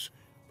hills,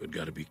 but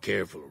gotta be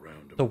careful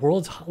around them. The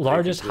world's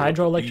largest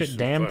hydroelectric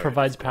dam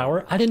provides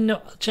power? I didn't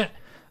know. Chat,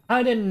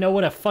 I didn't know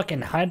what a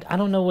fucking I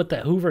don't know what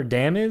the Hoover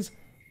Dam is.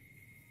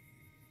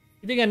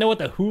 You think I know what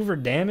the Hoover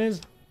Dam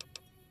is?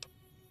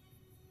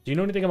 Do you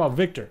know anything about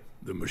Victor?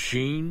 The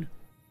machine?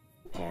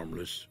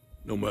 Harmless,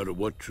 no matter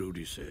what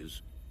Trudy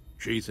says.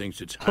 She thinks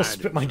it's hiding. I'll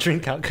spit my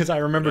drink out because I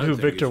remembered But who I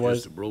think Victor it's was.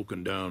 just a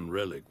broken down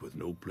relic with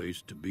no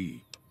place to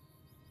be.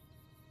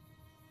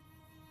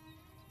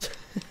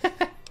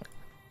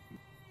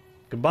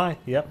 Goodbye.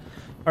 Yep.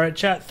 All right,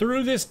 chat.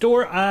 Through this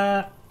door,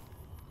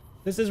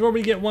 this is where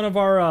we get one of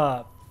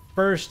our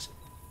first,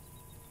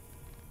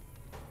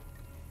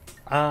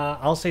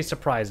 I'll say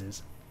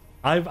surprises.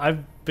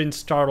 I've been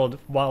startled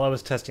while I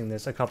was testing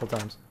this a couple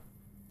times.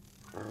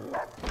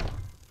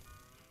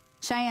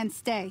 Cheyenne,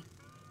 stay.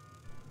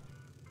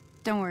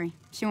 Don't worry,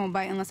 she won't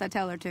bite unless I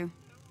tell her to.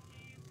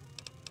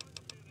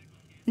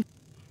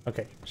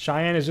 Okay,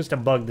 Cheyenne is just a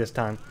bug this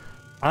time.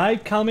 I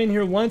come in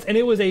here once and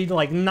it was a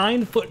like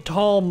 9-foot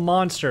tall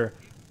monster.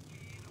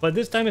 But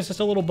this time it's just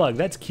a little bug.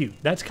 That's cute.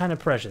 That's kind of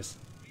precious.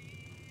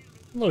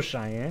 Hello,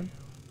 Cheyenne.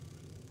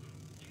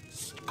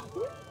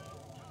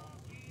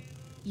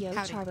 Yo,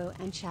 Howdy. Charbo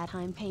and chat,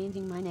 I'm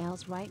painting my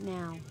nails right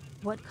now.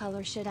 What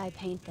color should I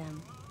paint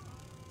them?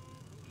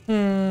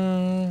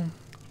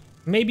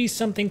 Maybe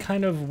something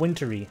kind of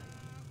wintry.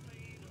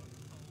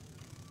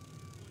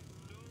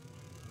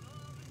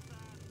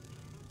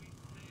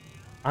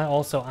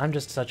 I'm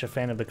just such a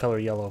fan of the color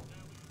yellow.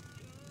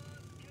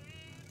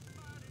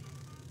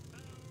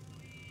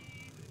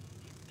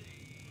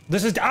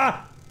 This is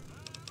I'm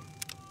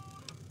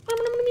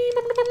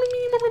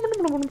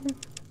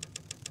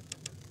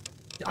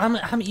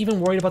even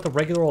worried about the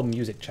regular old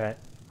music, chat.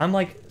 I'm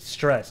like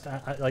stressed.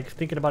 I like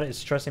thinking about it is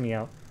stressing me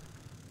out.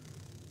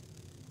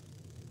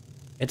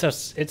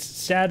 It's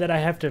sad that I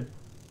have to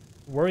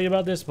worry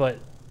about this, but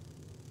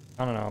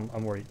I don't know.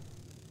 I'm worried.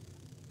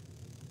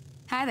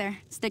 Hi there.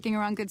 Sticking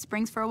around Good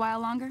Springs for a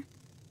while longer?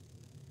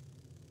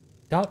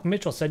 Doc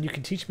Mitchell said you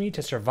could teach me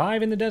to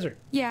survive in the desert.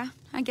 Yeah,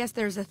 I guess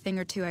there's a thing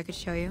or two I could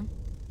show you.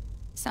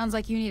 Sounds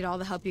like you need all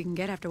the help you can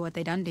get after what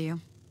they done to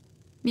you.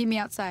 Meet me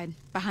outside,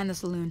 behind the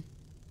saloon.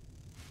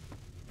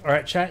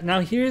 Alright, chat. Now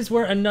here's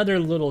where another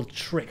little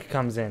trick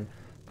comes in.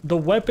 The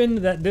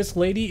weapon that this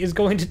lady is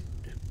going to...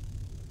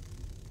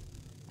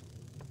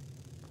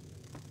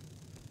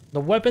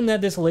 The weapon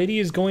that this lady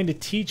is going to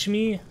teach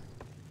me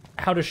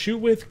how to shoot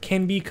with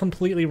can be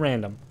completely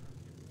random.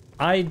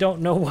 I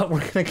don't know what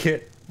we're gonna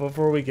get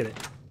before we get it.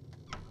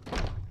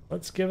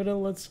 Let's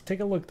take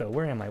a look though.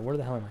 Where am I? Where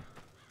the hell am I?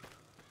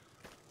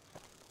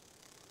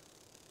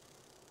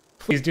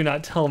 Please do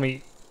not tell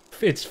me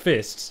it's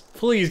fists.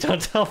 Please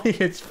don't tell me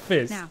it's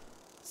fists. Now,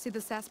 see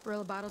the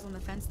sarsaparilla bottles on the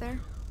fence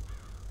there?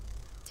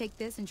 Take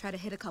this and try to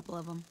hit a couple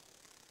of them.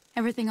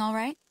 Everything all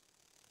right?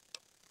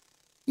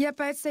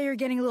 Yep, I'd say you're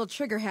getting a little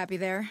trigger happy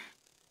there.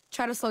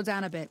 Try to slow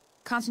down a bit.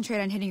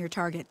 Concentrate on hitting your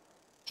target.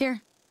 Here.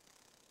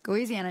 Go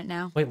easy on it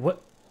now. Wait,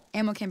 what?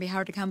 Ammo can be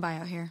hard to come by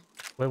out here.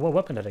 Wait, what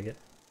weapon did I get?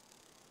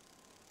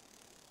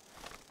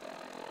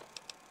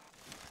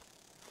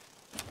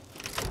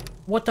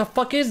 What the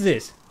fuck is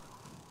this?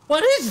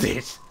 What is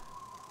this?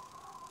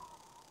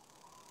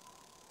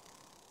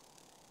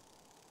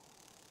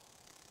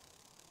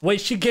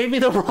 Wait, she gave me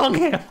the wrong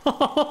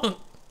ammo.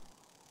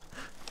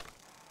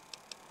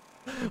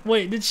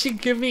 Wait, did she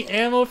give me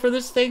ammo for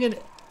this thing? And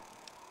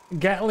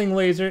Gatling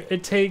laser,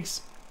 it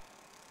takes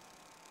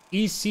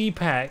EC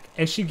pack,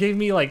 and she gave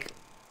me like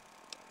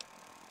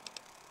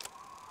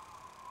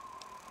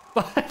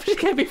she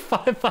gave me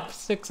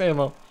 5.56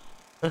 ammo.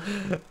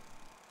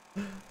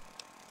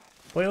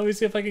 Wait, let me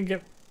see if I can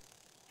get.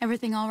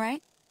 Everything all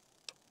right?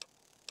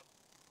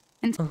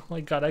 And oh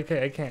my god, I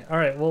can't. All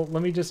right, well,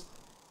 let me just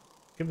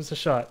give this a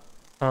shot.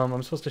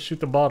 I'm supposed to shoot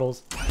the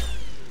bottles.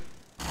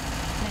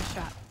 nice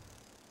shot.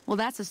 Well,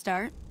 that's a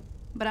start.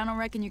 But I don't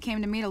reckon you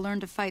came to me to learn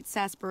to fight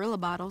sarsaparilla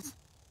bottles.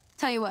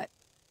 Tell you what,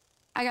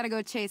 I gotta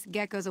go chase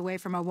geckos away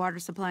from our water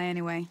supply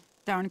anyway.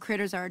 Darn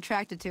critters are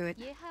attracted to it.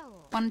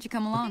 Why don't you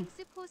come along?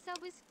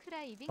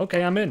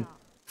 Okay, I'm in.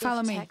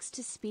 Follow me.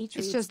 Text-to-speech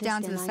It's reads just this,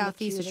 down to then the I'm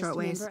southeast a cutest short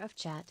ways. member of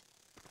chat.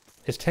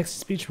 His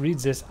text-to-speech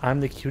reads this. I'm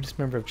the cutest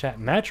member of chat.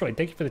 Matroid,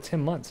 thank you for the 10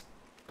 months.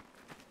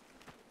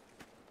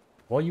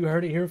 Well, you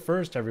heard it here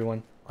first,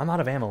 everyone. I'm out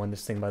of ammo in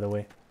this thing, by the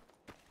way.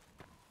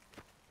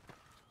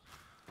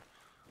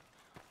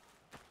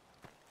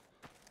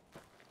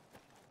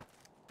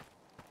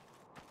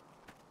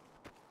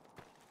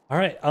 All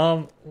right,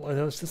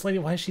 this lady,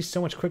 why is she so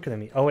much quicker than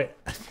me? Oh, wait,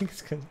 I think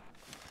it's because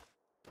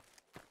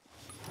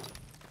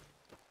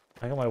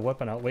I got my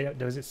weapon out. Wait,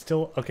 does it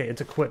still? Okay,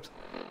 it's equipped.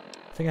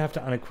 I think I have to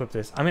unequip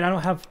this. I mean, I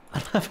don't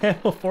have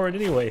ammo for it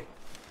anyway.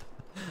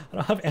 I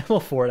don't have ammo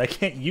for it. I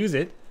can't use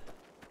it.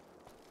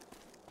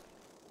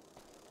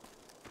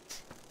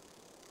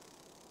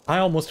 I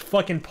almost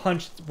fucking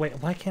punched. Wait,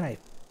 why can't I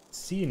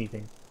see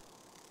anything?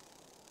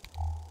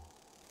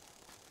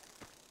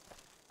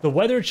 The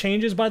weather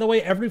changes, by the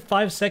way. Every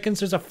 5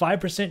 seconds, there's a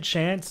 5%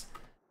 chance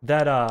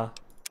that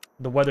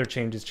the weather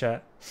changes,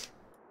 chat.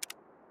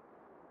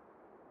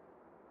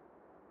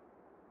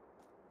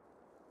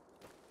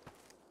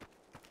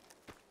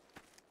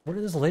 Where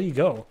did this lady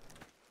go?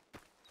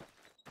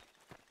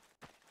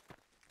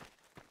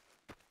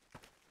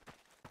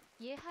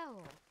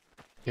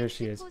 Here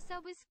she is.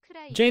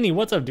 Janie,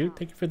 what's up, dude?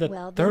 Thank you for the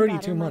Well,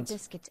 32 months.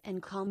 Biscuit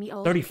and call me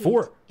old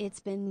 34. Pete.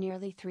 It's been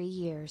nearly 3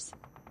 years.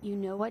 You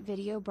know what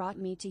video brought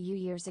me to you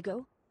years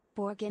ago?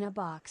 Borg in a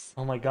Box.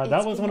 Oh my god,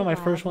 that was one of my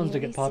first ones to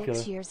get popular.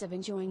 6 years of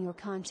enjoying your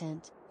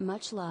content.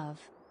 Much love.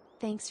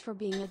 Thanks for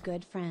being a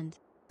good friend.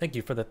 Thank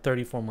you for the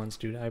 34 months,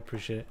 dude. I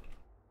appreciate it.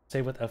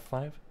 Save with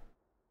F5.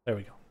 There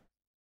we go.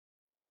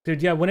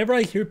 Dude, yeah, whenever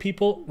I hear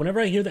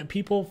that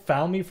people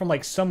found me from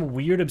like some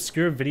weird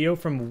obscure video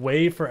from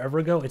way forever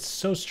ago, it's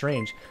so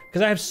strange.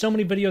 Because I have so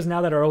many videos now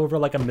that are over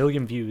like 1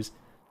 million views.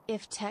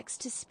 If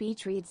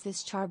text-to-speech reads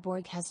this,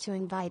 Charborg has to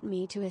invite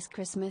me to his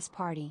Christmas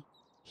party.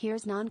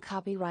 Here's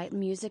non-copyright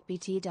music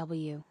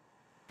BTW.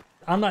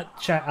 I'm not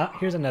chat.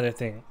 Here's another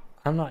thing.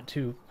 I'm not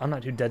too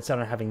dead set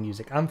on having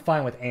music. I'm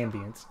fine with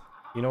ambience.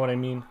 You know what I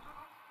mean?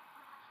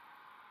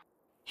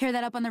 Hear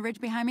that up on the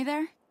ridge behind me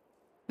there?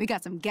 We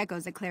got some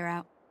geckos to clear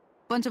out.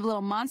 Bunch of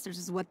little monsters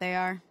is what they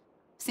are.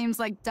 Seems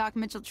like Doc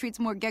Mitchell treats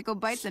more gecko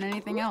bites than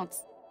anything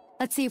else.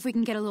 Let's see if we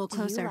can get a little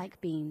closer. Do you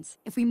like beans?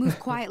 If we move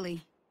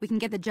quietly, we can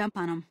get the jump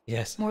on them.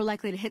 Yes. More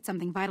likely to hit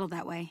something vital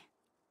that way.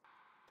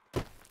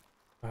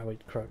 Alright,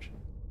 wait, crouch.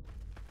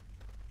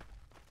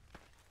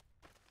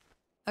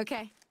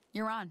 Okay,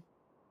 you're on.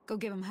 Go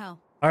give him hell.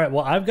 Alright,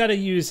 well I've gotta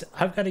use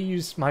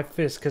my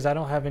fist because I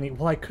don't have any.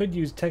 Well, I could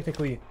use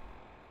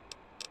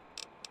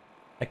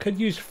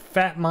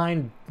Fat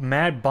Mind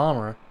Mad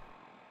Bomber.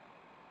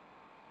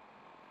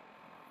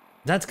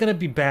 That's gonna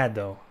be bad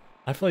though.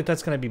 I feel like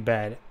that's gonna be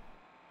bad.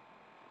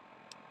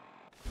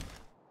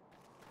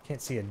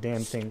 Can't see a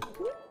damn thing.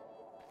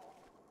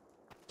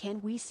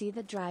 Can we see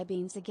the dry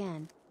beans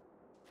again?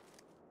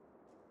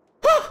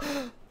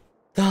 Oh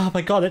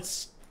my god, that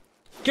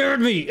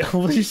scared me!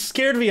 You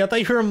scared me, I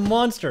thought you were a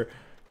monster!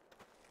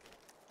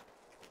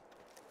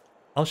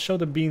 I'll show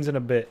the beans in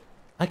a bit.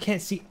 I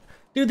can't see.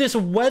 Dude, this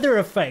weather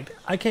effect!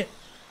 I can't.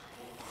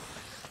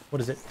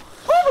 What is it?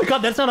 Oh my god,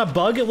 that's not a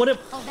bug! What if.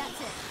 Oh, that's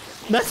it.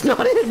 That's not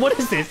it! What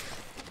is this?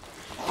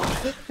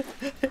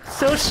 It's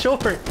so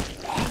short!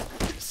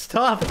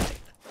 Stop it!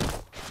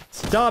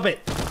 Stop it!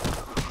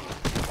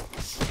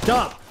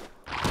 Stop!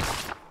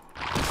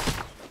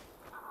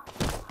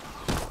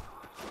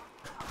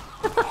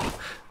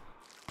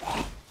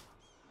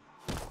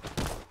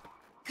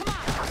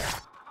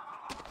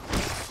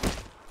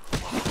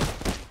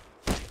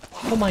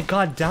 Oh my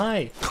god,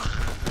 die!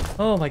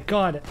 Oh my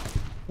god.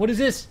 What is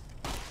this?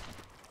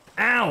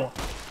 Ow!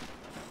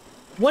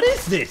 What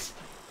is this?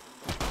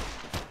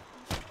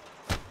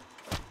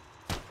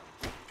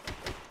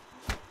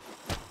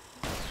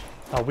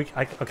 Oh,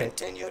 okay.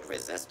 Continued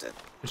resistance.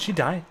 Did she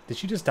die? Did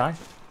she just die?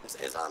 This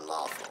is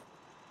unlawful.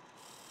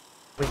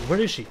 Wait, where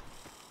is she?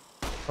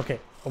 Okay,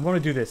 I want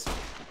to do this.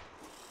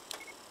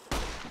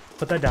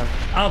 Put that down.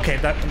 Okay,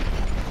 that...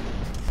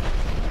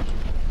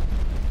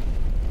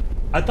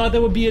 I thought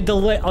there would be a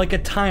delay, like a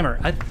timer.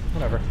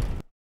 Whatever.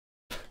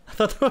 I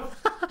thought there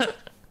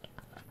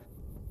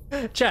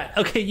would... Chat,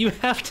 okay, you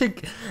have to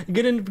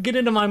get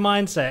into my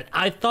mindset.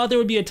 I thought there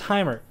would be a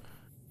timer.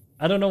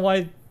 I don't know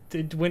why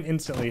it went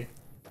instantly.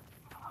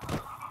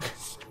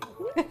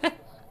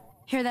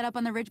 Hear that up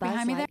on the ridge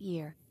behind me there?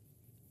 Year.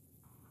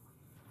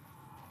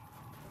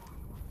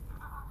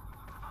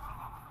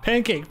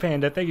 Pancake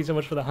Panda, thank you so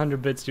much for the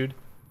 100 bits, dude.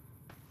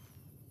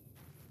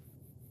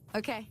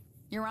 Okay,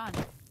 you're on.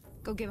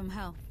 Go give him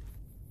hell.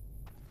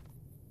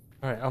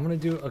 Alright, I'm gonna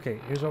do... Okay,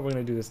 here's what we're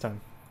gonna do this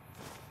time.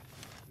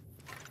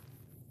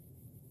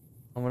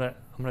 I'm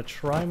gonna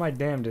try my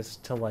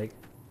damnedest to, like...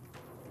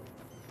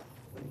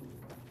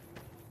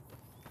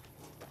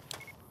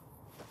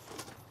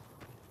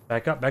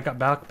 Back up, back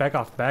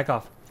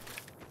off.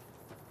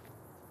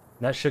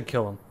 That should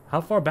kill him.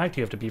 How far back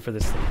do you have to be for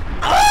this thing?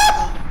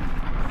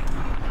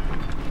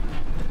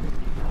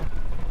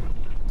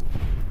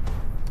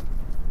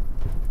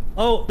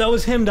 Oh, that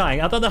was him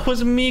dying. I thought that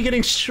was me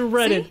getting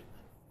shredded. See?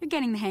 You're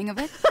getting the hang of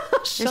it.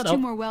 There's 2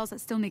 more wells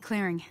that still need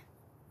clearing.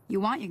 You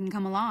want, you can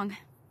come along.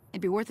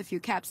 It'd be worth a few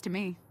caps to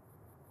me.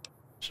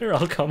 Sure,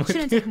 I'll come with you.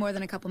 Shouldn't take more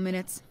than a couple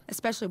minutes,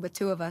 especially with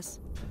 2 of us.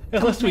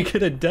 Unless we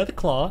get a death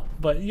claw,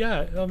 but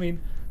yeah, I mean...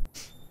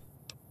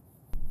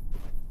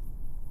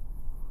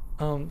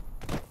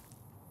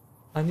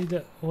 I need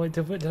to... Wait,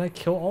 did I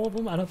kill all of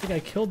them? I don't think I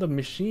killed the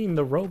machine,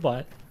 the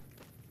robot.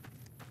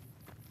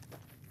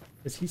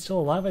 Is he still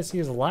alive? I see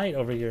his light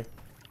over here.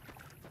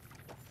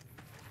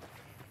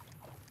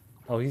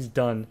 Oh, he's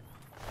done.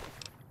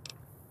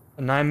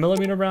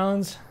 9mm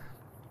rounds.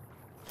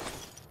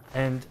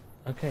 And,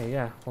 okay,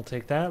 yeah, I'll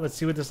take that. Let's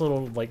see what this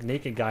little, like,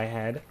 naked guy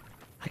had.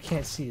 I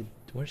can't see it.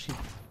 Where's she?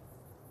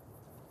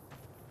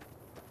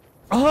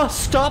 Oh,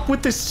 stop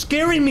with this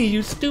scaring me,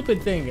 you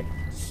stupid thing!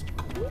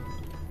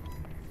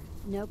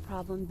 No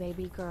problem,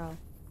 baby girl.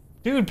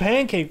 Dude,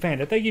 Pancake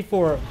Panda, thank you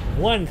for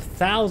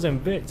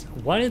 1,000 bits.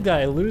 Why did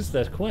I lose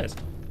that quest?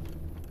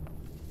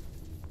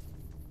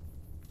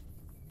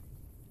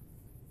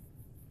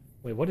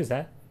 Wait, what is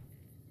that?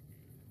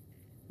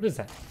 What is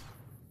that?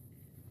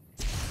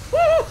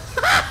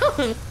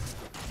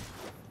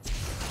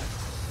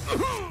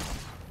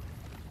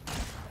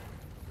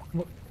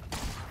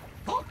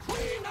 For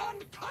queen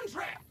and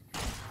country.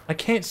 I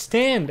can't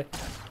stand.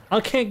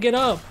 I can't get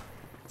up.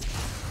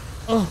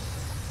 Oh.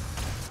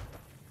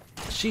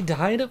 She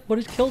died? What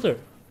had killed her?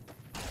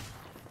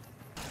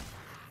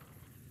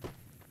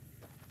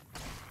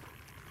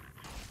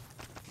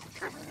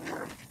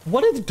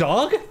 What is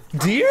dog?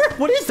 Deer?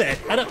 What is that?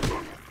 I don't...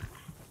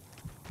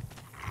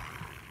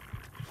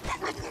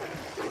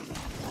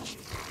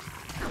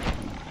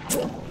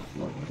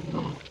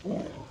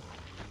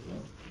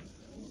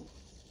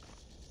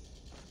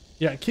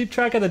 Yeah, keep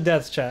track of the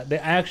deaths, chat.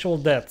 The actual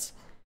deaths.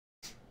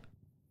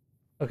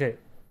 Okay.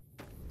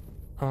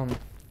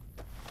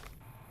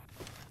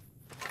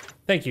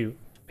 Thank you,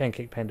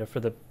 Pancake Panda, for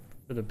the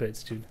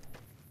bits, dude.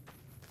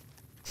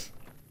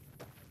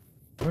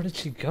 Where did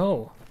she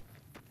go?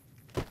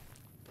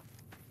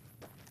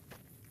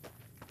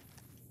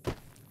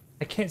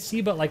 I can't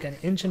see but like an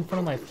inch in front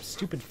of my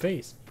stupid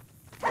face.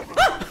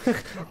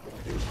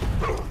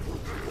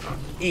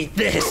 Eat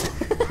this!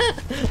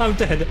 I'm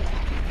dead.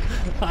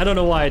 I don't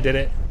know why I did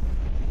it.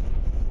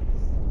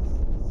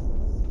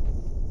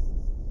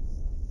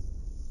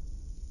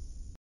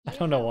 I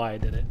don't know why I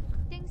did it.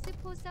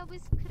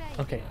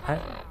 Okay,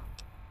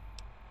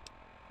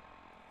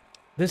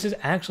 this is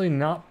actually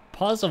not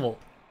possible.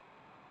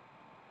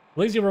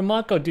 Lazy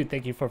Ramako, dude,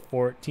 thank you for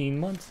 14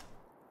 months.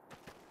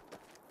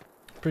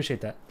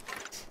 Appreciate that.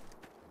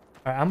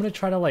 Alright, I'm gonna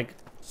try to like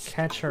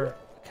catch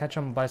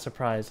him by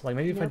surprise. Like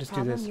maybe if I just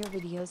do this. Your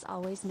videos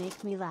always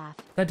make me laugh.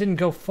 That didn't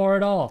go far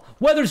at all.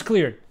 Weather's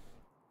cleared.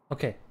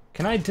 Okay,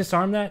 can I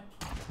disarm that?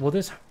 Will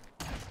this?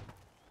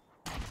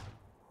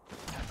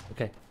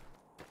 Okay.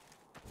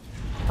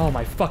 Oh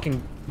my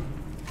fucking.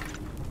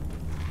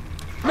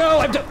 No,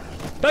 I'm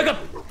back up.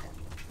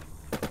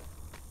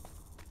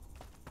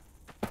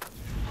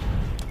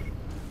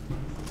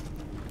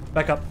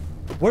 Back up.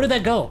 Where did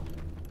that go?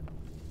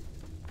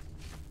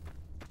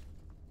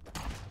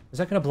 Is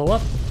that gonna blow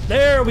up?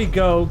 There we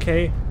go,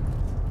 okay.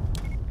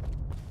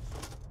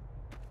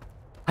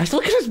 I still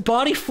look at his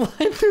body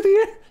flying through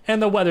the air.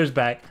 And the weather's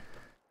back.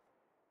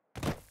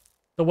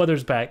 The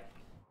weather's back.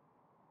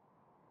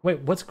 Wait,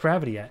 what's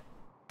gravity at?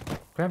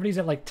 Gravity's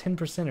at like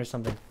 10% or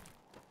something.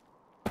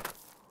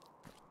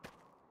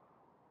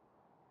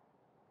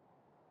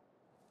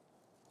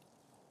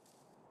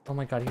 Oh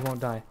my god, he won't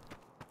die.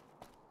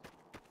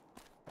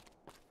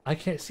 I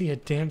can't see a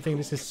damn thing.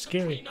 This is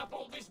scary. Clean up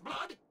all this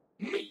blood?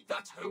 Me,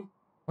 that's who.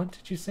 What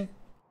did you say?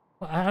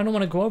 Well, I don't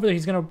want to go over there.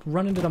 He's gonna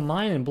run into the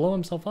mine and blow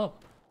himself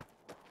up.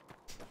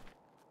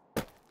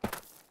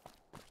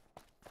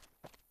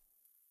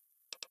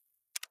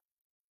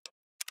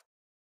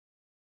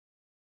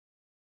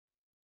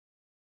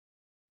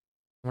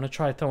 I'm gonna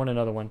try throwing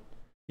another one.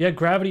 Yeah,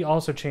 gravity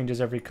also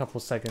changes every couple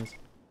seconds.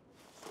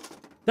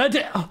 That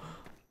did. Oh.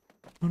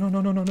 No,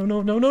 no, no, no, no,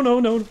 no, no, no, no,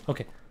 no.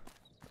 Okay.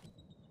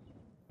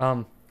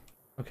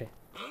 Okay.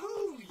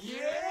 Oh,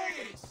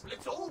 yes!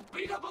 Let's all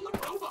beat up on the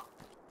robot!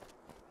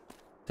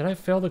 Did I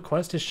fail the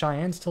quest? Is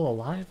Cheyenne still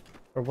alive?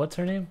 Or what's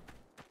her name?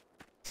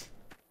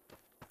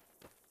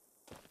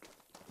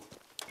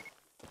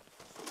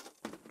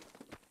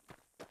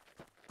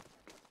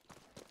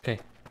 Okay.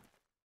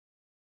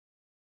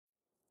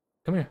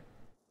 Come here.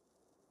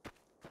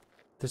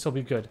 This'll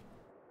be good.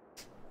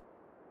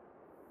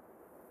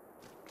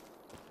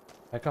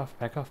 Back off,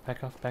 back off,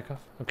 back off, back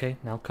off. Okay,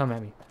 now come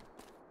at me.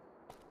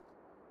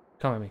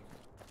 Come at me.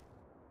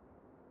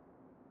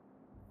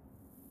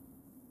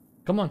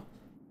 Come on.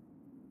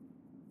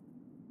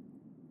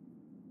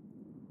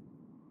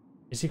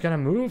 Is he gonna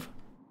move?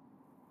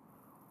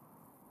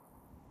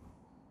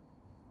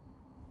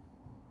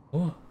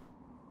 Oh.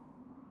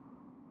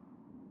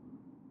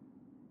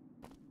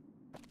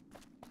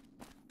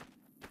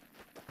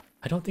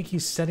 I don't think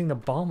he's setting the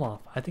bomb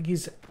off. I think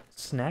he's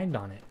snagged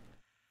on it.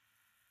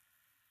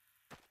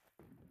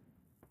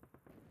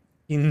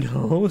 He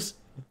knows?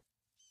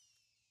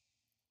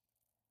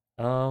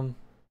 Throw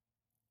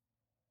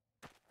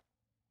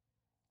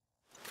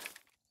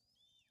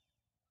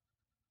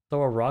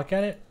a rock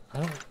at it? I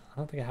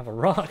don't think I have a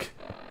rock.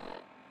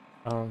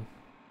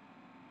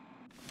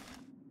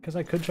 Because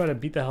I could try to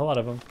beat the hell out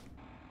of him.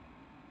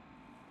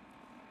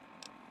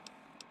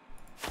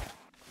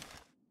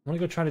 I'm gonna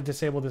go try to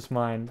disable this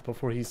mine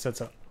before he sets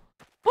up.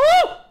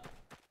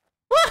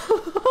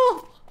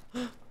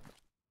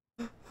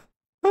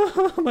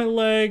 My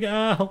leg,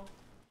 ow.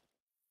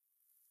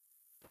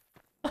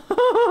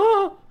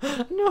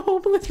 No,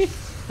 please.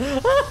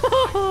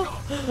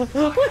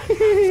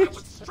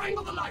 Please.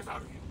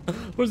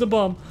 Where's the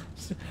bomb?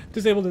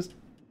 Disable this.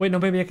 Wait, no,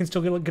 maybe I can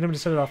still get him to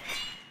set it off.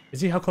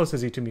 Is he? How close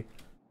is he to me?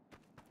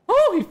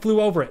 Oh, he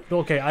flew over it.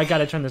 Okay, I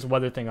gotta turn this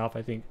weather thing off,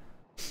 I think.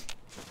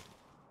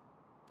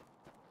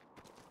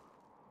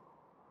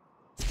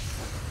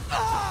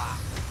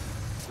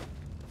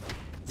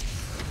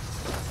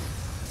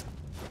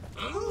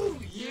 Oh,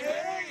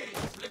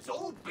 yes! Let's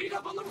all beat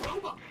up on the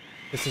robot!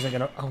 This isn't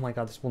gonna. Oh my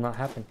god, this will not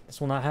happen.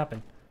 This will not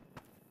happen.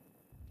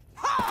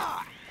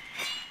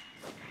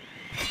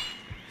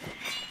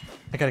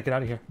 I gotta get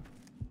out of here.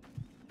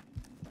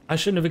 I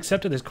shouldn't have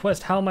accepted this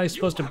quest. How am I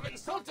supposed to? You have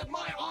insulted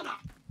my honor,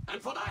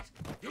 and for that,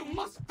 you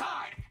must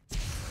die!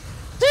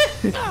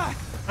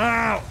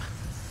 Ow!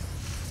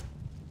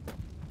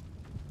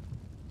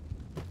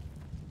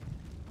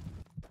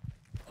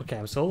 Okay,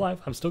 I'm still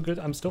alive. I'm still good.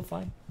 I'm still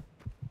fine.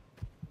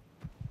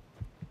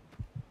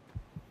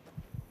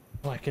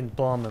 Oh, I can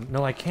bomb him.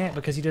 No, I can't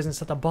because he doesn't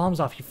set the bombs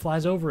off. He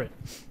flies over it.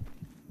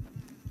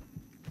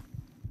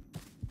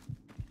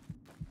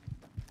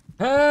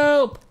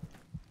 Help!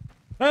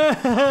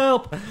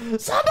 Help!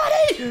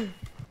 Somebody!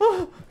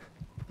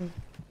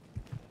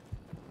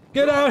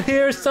 Get out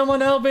here!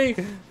 Someone help me!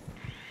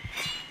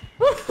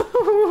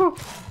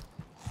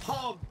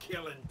 Hog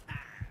killing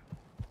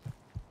time.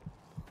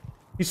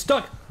 He's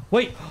stuck.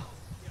 Wait.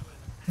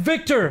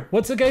 Victor!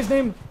 What's the guy's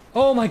name?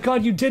 Oh my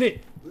god, you did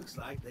it! Looks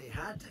like they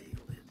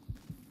hightailed it.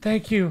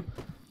 Thank you.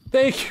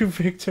 Thank you,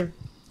 Victor.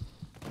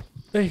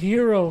 The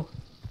hero.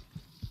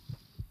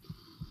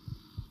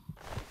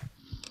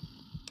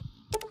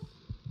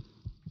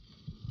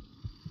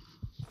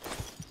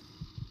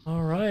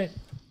 Alright.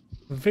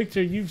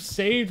 Victor, you've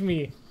saved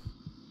me.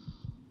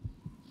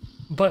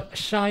 But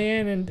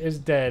Cheyenne is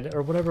dead,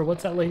 or whatever.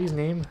 What's that lady's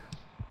name?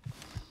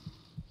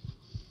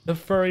 The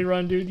furry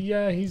run dude.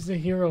 Yeah, he's the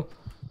hero.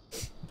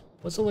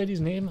 What's the lady's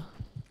name?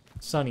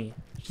 Sunny.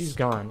 She's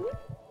gone.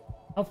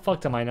 How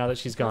fucked am I now that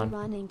she's gone?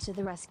 Running to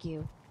the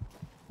rescue.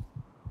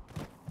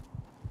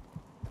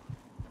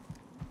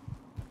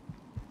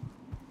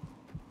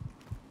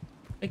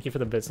 Thank you for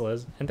the bits,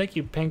 Liz. And thank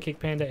you, Pancake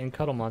Panda and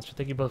Cuddle Monster.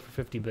 Thank you both for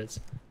 50 bits.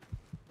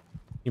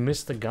 You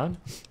missed the gun?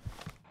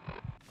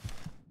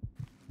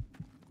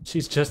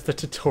 She's just the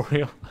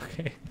tutorial.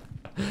 Okay.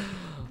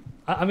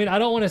 I mean, I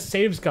don't want to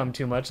save scum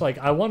too much. Like,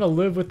 I want to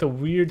live with the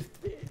weird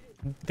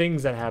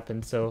things that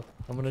happen, so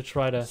I'm going to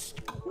try to...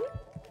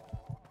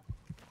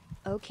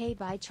 Okay,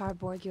 bye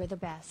Charborg, you're the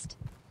best.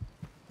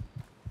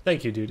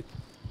 Thank you, dude.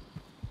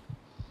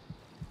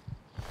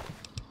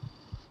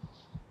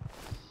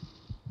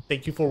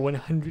 Thank you for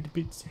 100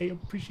 bits. I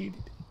appreciate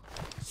it.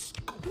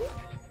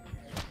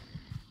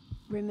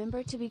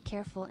 Remember to be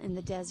careful in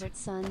the desert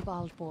sun,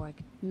 Baldborg.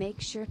 Make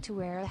sure to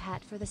wear a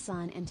hat for the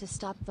sun and to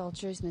stop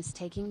vultures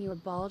mistaking your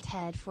bald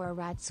head for a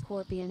rat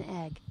scorpion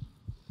egg.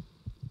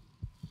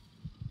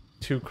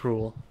 Too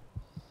cruel.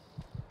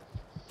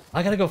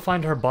 I gotta go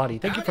find her body.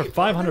 Thank you for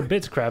 500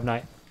 bits, Crab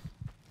Knight.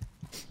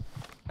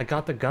 I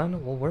got the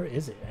gun. Well, where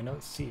is it? I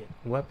don't see it.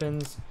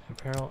 Weapons,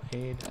 apparel,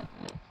 aid.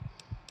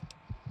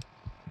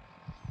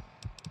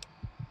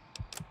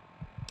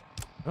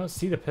 I don't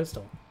see the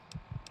pistol.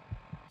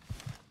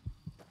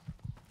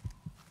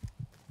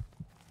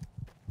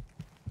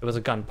 It was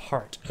a gun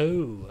part.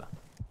 Oh.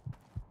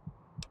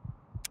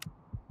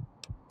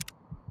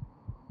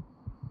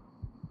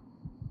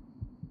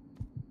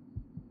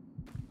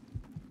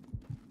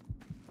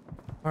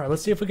 All right,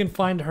 let's see if we can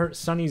find her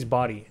Sunny's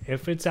body.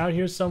 If it's out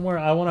here somewhere,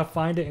 I want to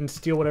find it and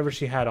steal whatever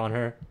she had on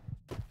her.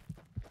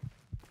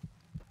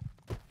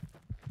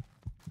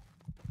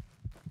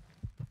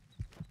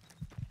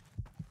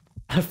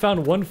 I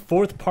found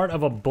 1/4 part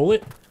of a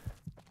bullet.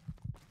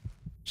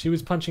 She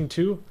was punching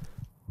too.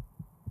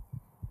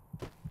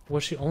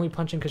 Was she only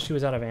punching because she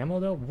was out of ammo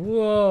though?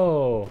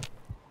 Whoa.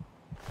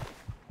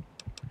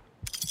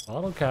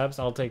 Bottle caps,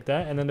 I'll take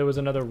that. And then there was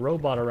another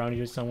robot around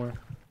here somewhere.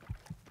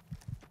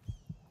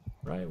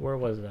 Right, where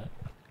was that?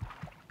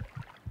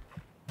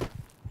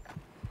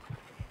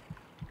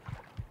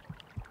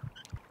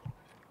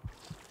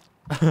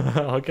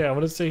 Okay, I'm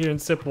gonna sit here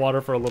and sip water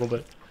for a little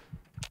bit.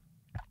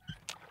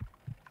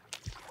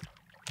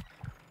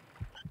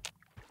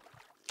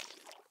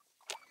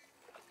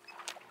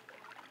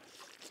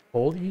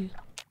 Holy.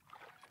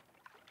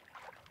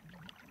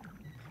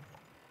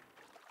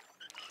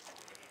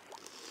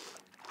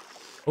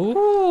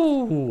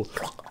 Ooh.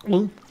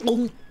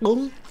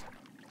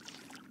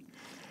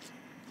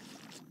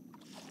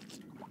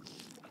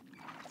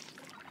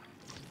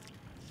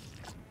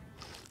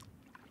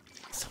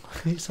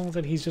 Someone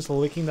said he's just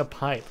licking the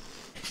pipe.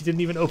 He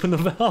didn't even open the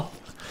valve.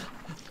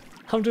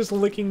 I'm just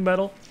licking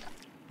metal.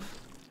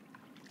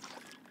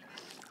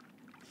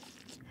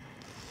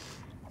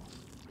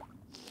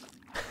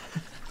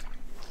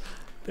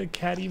 The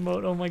cat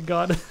emote, oh my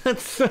god.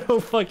 That's so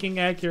fucking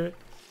accurate.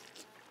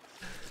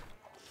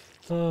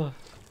 Oh.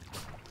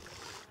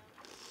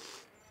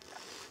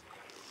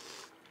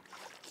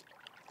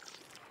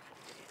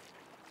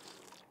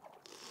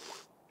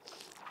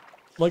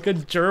 Like a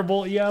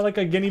gerbil? Yeah, like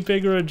a guinea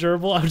pig or a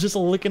gerbil. I'm just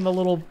licking the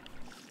little...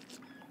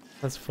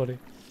 That's funny.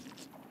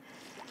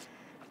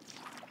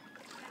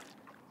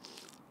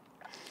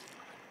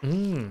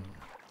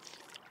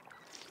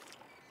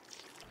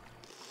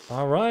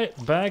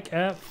 Alright, back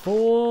at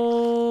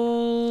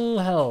full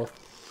health.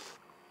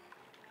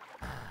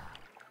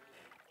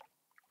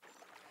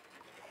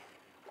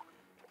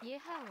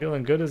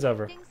 Feeling good as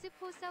ever.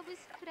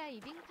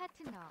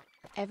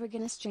 Ever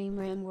gonna stream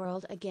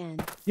RimWorld again?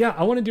 Yeah,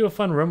 I want to do a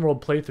fun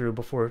RimWorld playthrough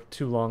before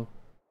too long.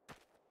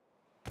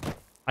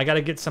 I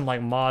gotta get some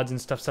like mods and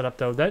stuff set up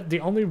though. The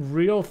only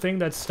real thing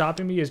that's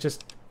stopping me is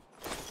just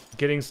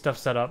getting stuff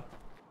set up.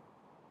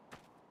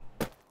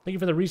 Thank you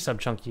for the resub,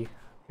 Chunky.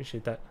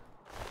 Appreciate that.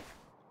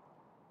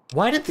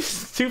 Why did this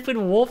stupid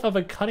wolf have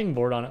a cutting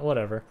board on it?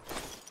 Whatever.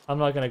 I'm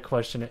not gonna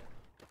question it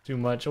too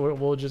much.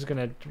 We're just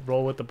gonna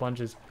roll with the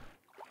punches.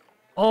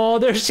 Oh,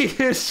 there she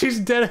is! She's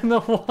dead in the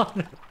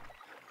water!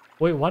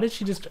 Wait, why did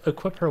she just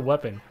equip her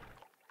weapon?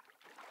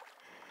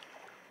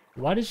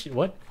 Why did she...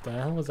 What the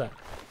hell was that?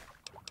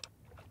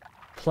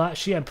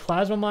 She had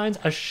plasma mines,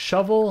 a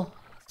shovel,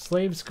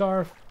 slave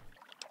scarf.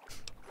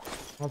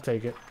 I'll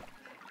take it.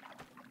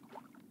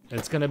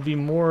 It's gonna be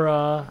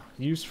more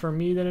use for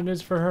me than it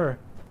is for her.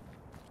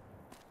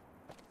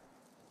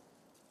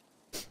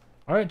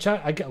 Alright,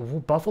 chat, I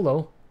got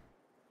buffalo.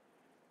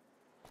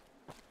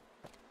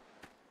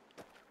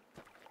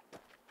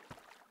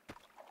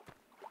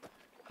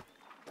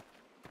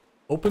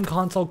 Open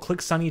console,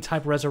 click Sunny,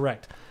 type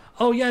resurrect.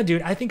 Oh yeah,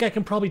 dude, I think I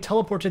can probably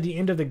teleport to the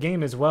end of the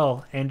game as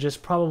well and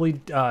just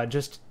probably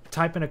just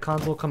type in a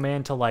console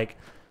command to like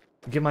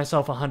give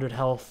myself 100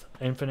 health,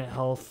 infinite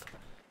health.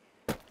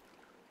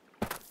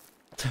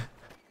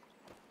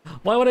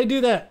 Why would I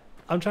do that?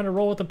 I'm trying to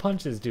roll with the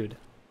punches, dude.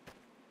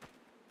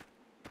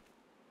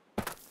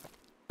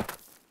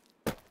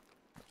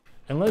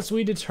 Unless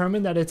we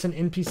determine that it's an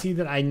NPC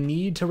that I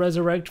need to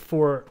resurrect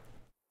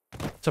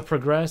to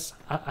progress,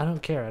 I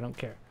don't care, I don't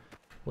care.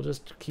 We'll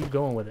just keep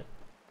going with it.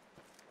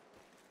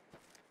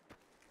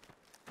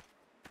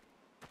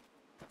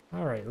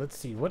 Alright, let's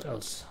see, what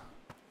else?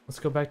 Let's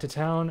go back to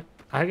town.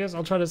 I guess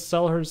I'll try to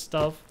sell her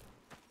stuff.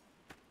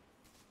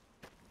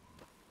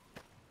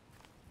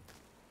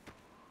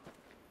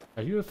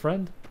 Are you a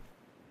friend?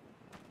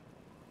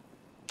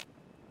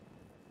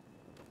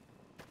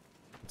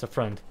 It's a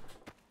friend.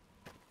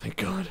 Thank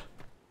God.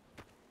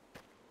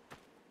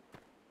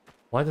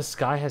 Why the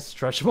sky has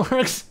stretch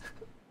marks?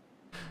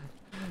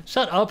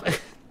 Shut up.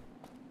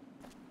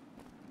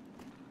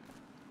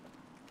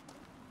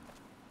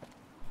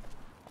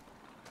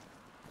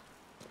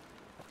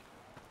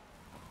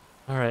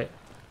 Alright.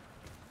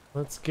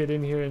 Let's get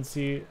in here and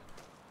see.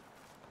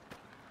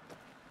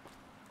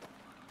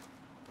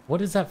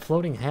 What is that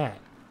floating hat?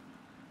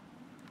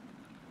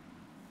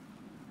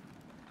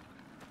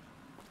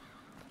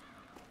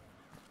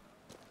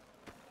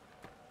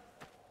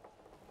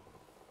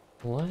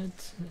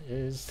 What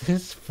is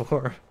this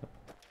for?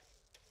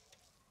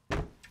 Is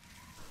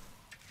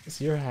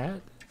this your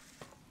hat?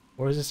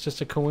 Or is this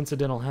just a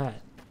coincidental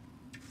hat?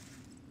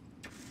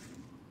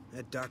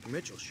 That Doc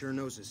Mitchell sure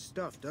knows his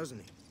stuff, doesn't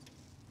he?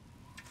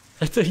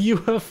 It's a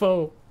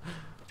UFO.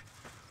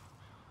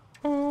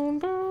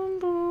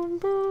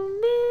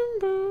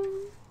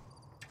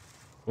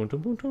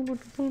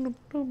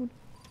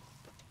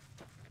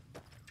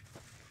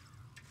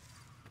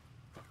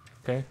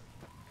 Okay.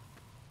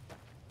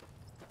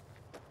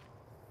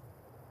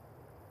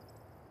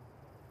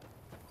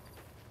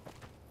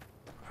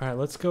 Alright,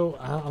 let's go.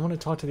 I want to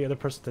talk to the other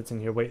person that's in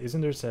here. Wait,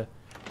 isn't there a...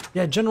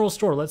 Yeah, general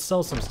store. Let's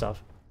sell some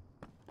stuff.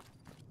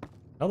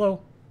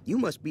 Hello. You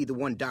must be the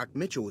one Doc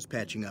Mitchell was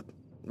patching up.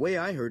 Way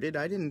I heard it,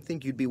 I didn't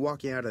think you'd be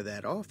walking out of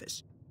that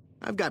office.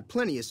 I've got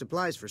plenty of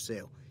supplies for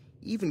sale.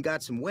 Even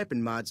got some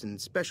weapon mods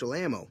and special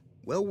ammo.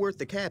 Well worth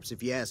the caps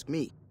if you ask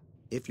me.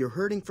 If you're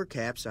hurting for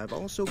caps, I've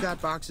also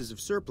got boxes of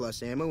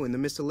surplus ammo in the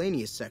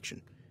miscellaneous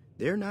section.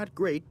 They're not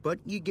great, but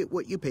you get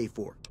what you pay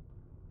for.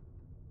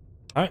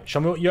 Alright,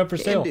 show me what you have for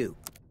sale. Do.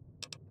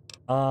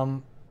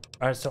 Alright,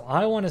 so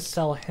I want to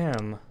sell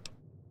him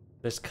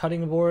this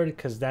cutting board,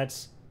 because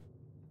that's...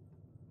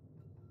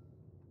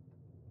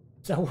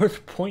 Is that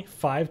worth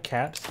 0.5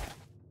 caps?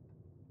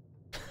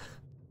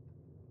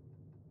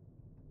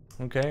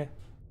 Okay.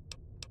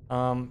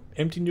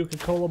 Empty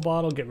Nuka-Cola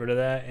bottle, get rid of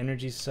that.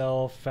 Energy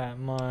cell, fat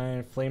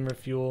mine, flamer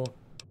fuel.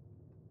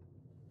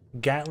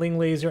 Gatling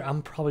laser,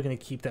 I'm probably going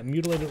to keep that.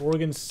 Mutilated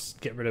organs,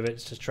 get rid of it,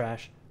 it's just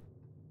trash.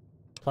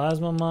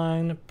 Plasma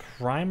mine,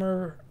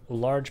 primer,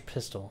 large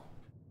pistol.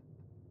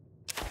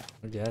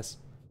 I guess.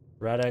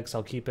 Rad-X,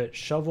 I'll keep it.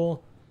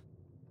 Shovel.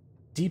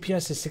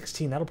 DPS is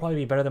 16, that'll probably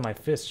be better than my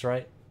fists,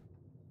 right?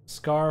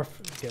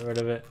 Scarf, get rid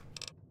of it.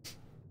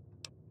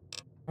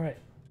 Alright.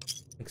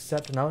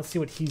 Except, now let's see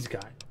what he's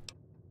got.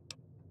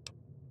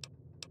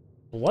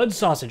 Blood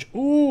sausage.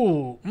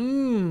 Ooh,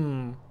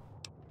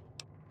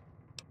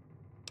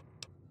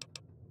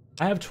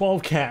 I have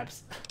 12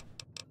 caps.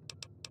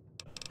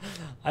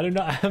 I do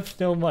not have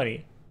no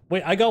money.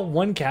 Wait, I got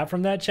 1 cap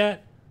from that,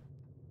 chat?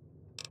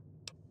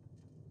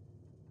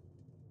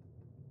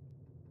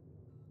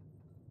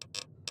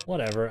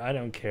 Whatever, I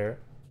don't care.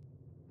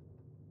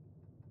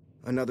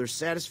 Another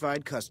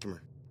satisfied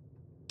customer.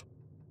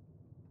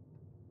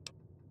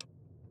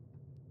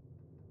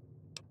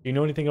 Do you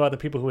know anything about the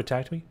people who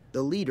attacked me?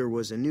 The leader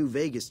was a New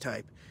Vegas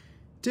type.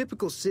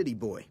 Typical city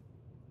boy.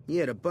 He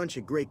had a bunch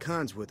of Great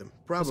Khans with him,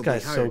 probably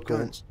hired so cool.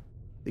 guns.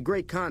 The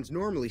Great Khans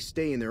normally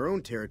stay in their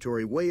own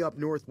territory way up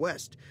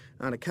northwest,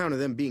 on account of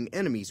them being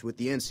enemies with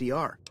the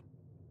NCR.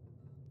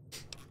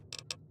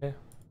 Yeah.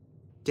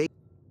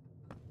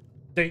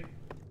 Take.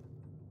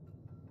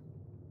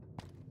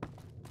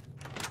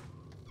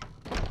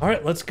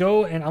 Alright, let's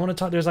go, and I want to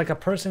talk. There's like a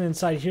person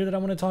inside here that I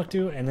want to talk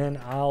to, and then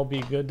I'll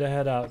be good to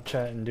head out,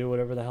 chat, and do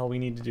whatever the hell we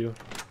need to do.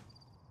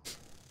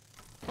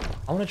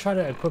 I want to try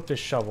to equip this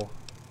shovel.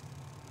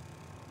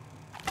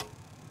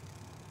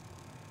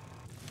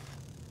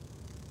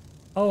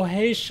 Oh,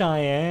 hey,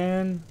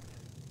 Cheyenne.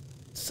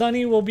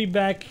 Sunny will be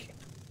back,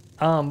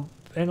 in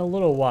a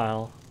little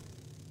while.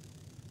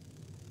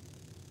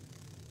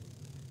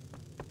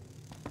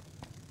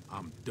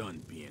 I'm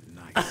done being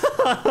nice.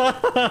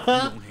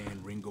 Don't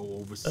hand Ringo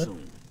over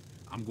soon.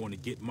 I'm going to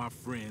get my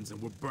friends,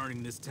 and we're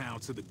burning this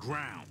town to the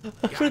ground.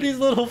 For these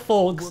little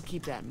folks. We'll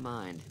keep that in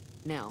mind.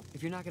 Now,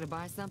 if you're not going to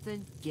buy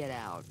something, get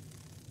out.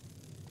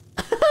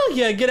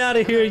 Yeah, get out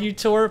of here, you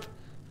twerp.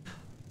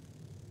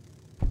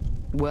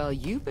 Well,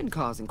 you've been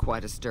causing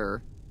quite a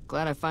stir.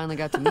 Glad I finally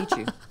got to meet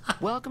you.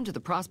 Welcome to the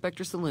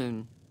Prospector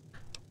Saloon.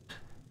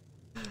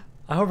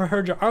 I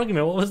overheard your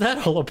argument. What was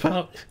that all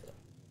about?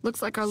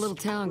 Looks like our little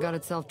town got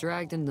itself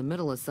dragged into the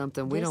middle of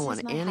something we don't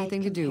want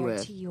anything to do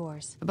with.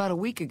 About a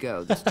week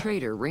ago, this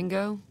traitor,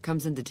 Ringo,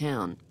 comes into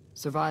town.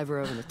 Survivor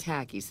of an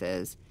attack, he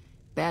says.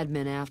 Bad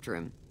men after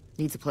him.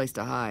 Needs a place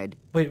to hide.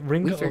 Wait,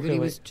 Ringo? We figured he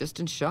was just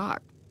in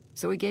shock.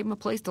 So we gave him a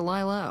place to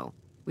lie low.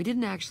 We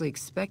didn't actually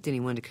expect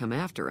anyone to come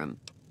after him.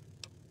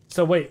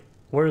 So wait,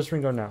 where is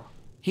Ringo now?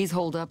 He's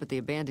holed up at the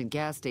abandoned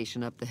gas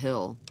station up the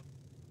hill.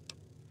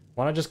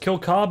 Why not just kill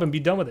Cobb and be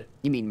done with it?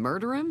 You mean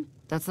murder him?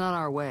 That's not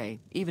our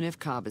way, even if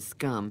Cobb is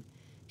scum.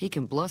 He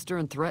can bluster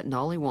and threaten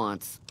all he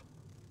wants.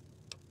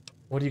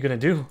 What are you gonna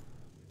do?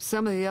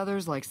 Some of the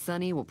others, like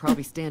Sonny, will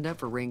probably stand up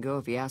for Ringo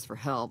if he asks for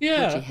help,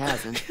 Yeah. which he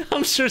hasn't.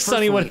 I'm sure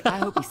Sonny would. I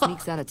hope he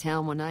sneaks out of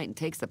town one night and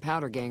takes the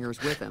powder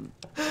gangers with him.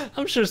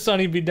 I'm sure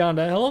Sonny'd be down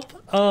to help.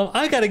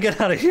 I gotta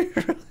get out of here.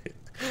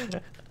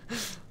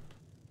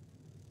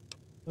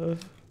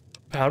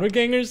 Powder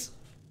gangers?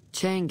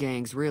 Chain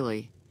gangs,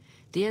 really.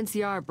 The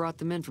NCR brought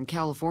them in from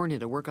California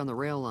to work on the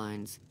rail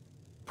lines.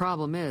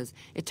 Problem is,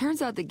 it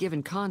turns out that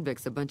giving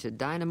convicts a bunch of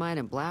dynamite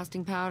and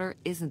blasting powder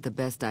isn't the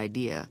best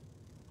idea.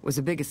 It was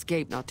a big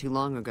escape not too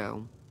long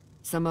ago.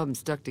 Some of them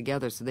stuck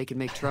together so they could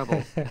make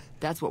trouble.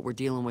 That's what we're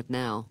dealing with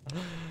now.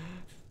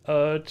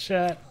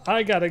 Chat,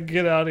 I gotta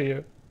get out of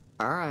here.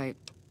 All right.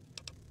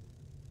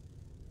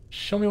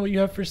 Show me what you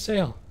have for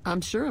sale.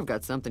 I'm sure I've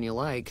got something you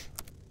like.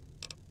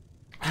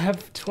 I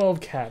have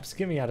 12 caps.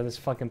 Get me out of this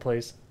fucking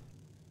place.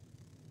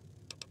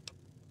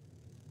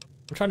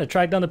 I'm trying to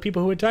track down the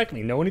people who attacked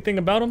me. Know anything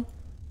about them?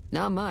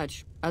 Not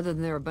much, other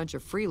than they're a bunch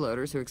of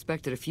freeloaders who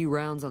expected a few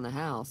rounds on the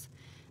house.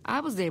 I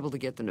was able to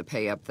get them to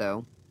pay up,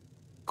 though.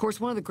 Of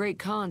course, one of the Great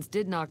Khans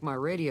did knock my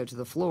radio to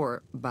the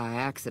floor, by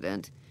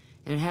accident,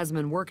 and it hasn't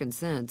been working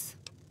since.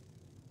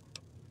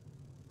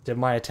 Did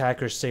my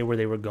attackers say where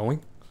they were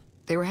going?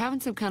 They were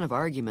having some kind of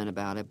argument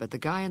about it, but the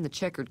guy in the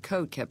checkered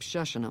coat kept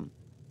shushing them.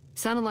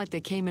 Sounded like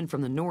they came in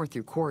from the north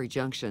through Quarry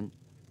Junction.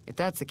 If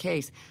that's the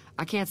case,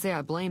 I can't say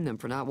I blame them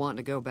for not wanting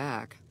to go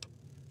back.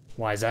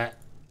 Why is that?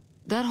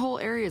 That whole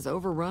area is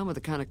overrun with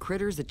the kind of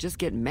critters that just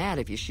get mad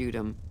if you shoot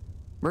them.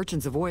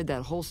 Merchants avoid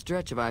that whole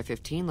stretch of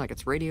I-15 like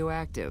it's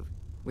radioactive,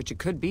 which it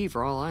could be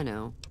for all I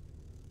know.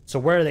 So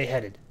where are they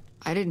headed?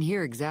 I didn't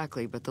hear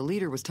exactly, but the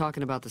leader was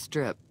talking about the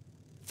strip.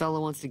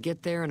 Fellow wants to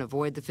get there and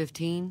avoid the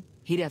 15,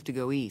 he'd have to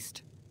go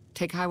east.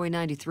 Take Highway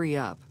 93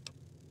 up.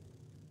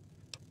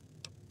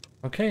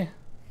 Okay.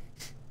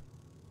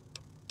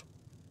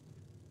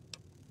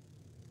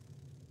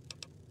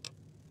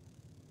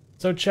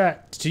 So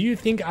chat, do you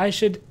think I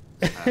should...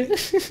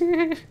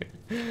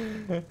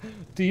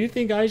 Do you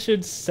think I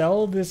should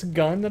sell this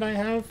gun that I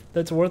have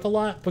that's worth a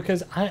lot?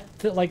 Because I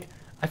feel like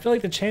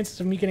the chances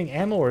of me getting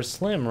ammo are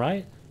slim,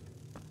 right?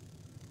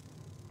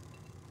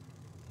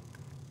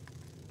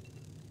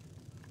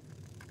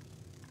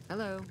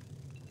 Hello.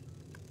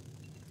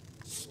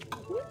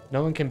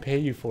 No one can pay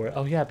you for it.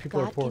 Oh yeah, people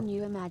are God, poor. can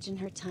you imagine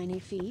her tiny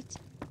feet?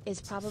 Is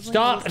probably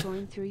Stop! what's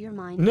going through your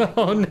mind. No,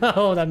 right now.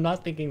 no, I'm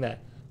not thinking that.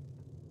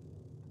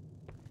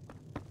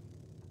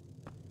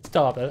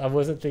 Stop, I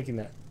wasn't thinking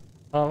that.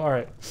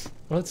 Alright.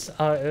 Let's,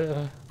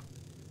 Oh,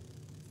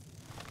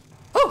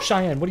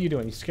 Cheyenne, what are you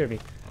doing? You scared me.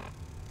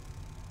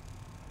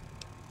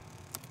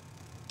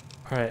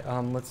 Alright,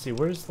 let's see.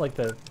 Where's, like,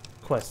 the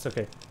quest?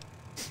 Okay.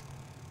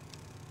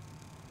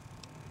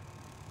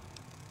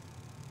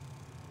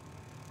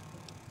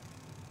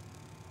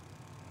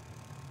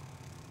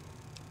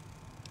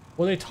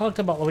 Well, they talked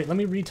about... Wait, let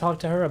me re-talk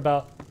to her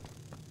about...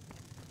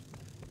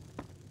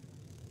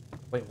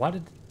 Wait, why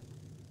did...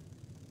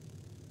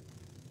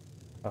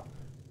 Oh.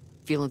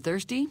 Feeling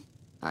thirsty?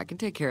 I can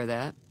take care of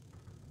that.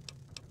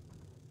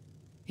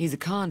 He's a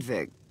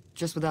convict,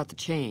 just without the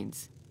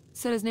chains.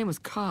 Said his name was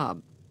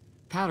Cobb.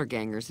 Powder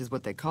gangers is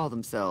what they call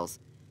themselves.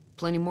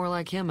 Plenty more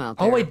like him out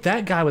there. Oh wait,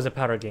 that guy was a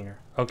powder ganger.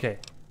 Okay.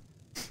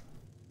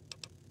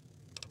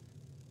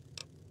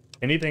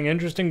 Anything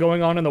interesting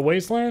going on in the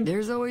wasteland?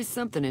 There's always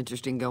something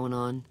interesting going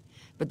on.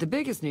 But the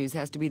biggest news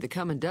has to be the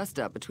coming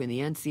dust-up between the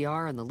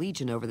NCR and the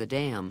Legion over the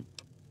dam.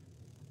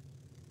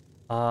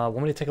 Want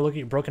me to take a look at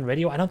your broken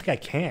radio? I don't think I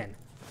can.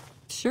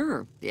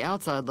 Sure, the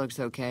outside looks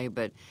okay,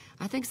 but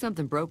I think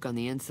something broke on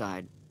the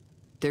inside.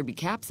 There'd be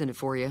caps in it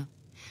for you.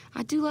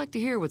 I do like to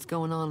hear what's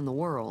going on in the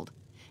world.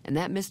 And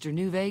that Mr.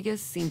 New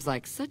Vegas seems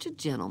like such a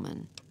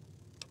gentleman.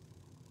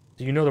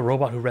 Do you know the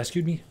robot who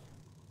rescued me?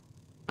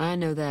 I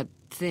know that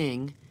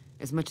thing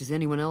as much as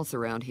anyone else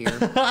around here.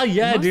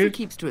 Yeah, it dude.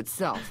 Keeps to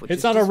itself, which it's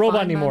is not a just robot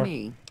fine by anymore.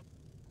 me.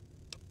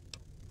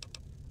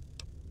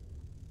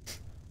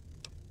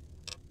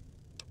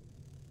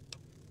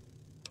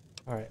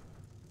 All right.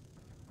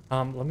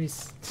 Let me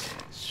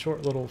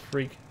short little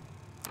freak.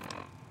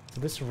 So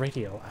this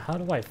radio, how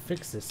do I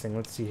fix this thing?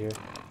 Let's see here.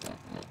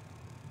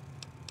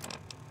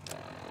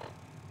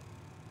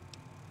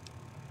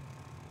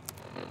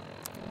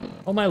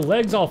 Oh, my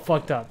leg's all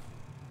fucked up.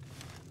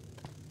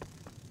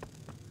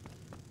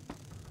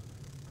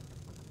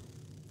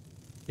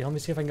 Yeah, let me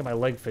see if I can get my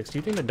leg fixed. Do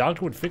you think the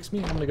doctor would fix me?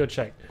 I'm gonna go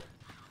check.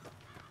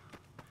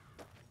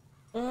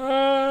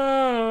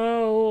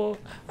 Ow!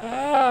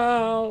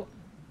 Ow!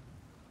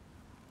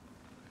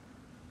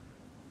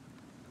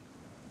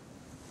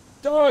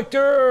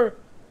 Doctor!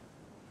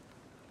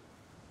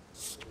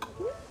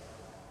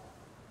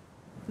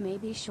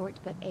 Maybe short,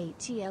 but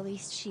at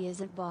least she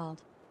isn't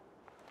bald.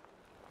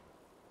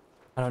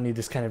 I don't need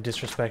this kind of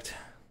disrespect.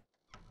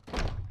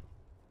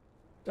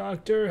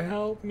 Doctor,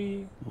 help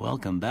me.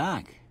 Welcome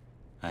back.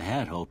 I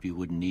had hoped you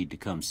wouldn't need to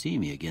come see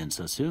me again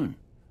so soon.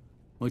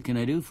 What can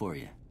I do for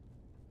you?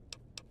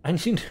 I'm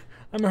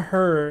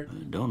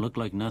hurt. Don't look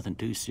like nothing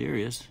too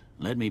serious.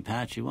 Let me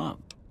patch you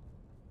up.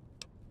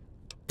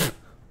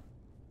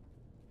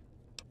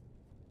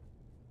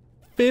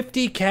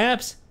 50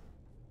 caps?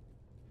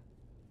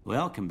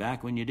 Well, come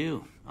back when you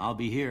do. I'll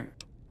be here.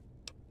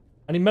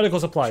 I need medical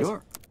supplies.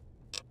 Sure.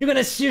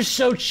 You're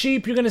so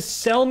cheap. You're gonna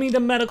sell me the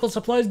medical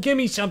supplies? Give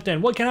me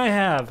something. What can I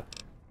have?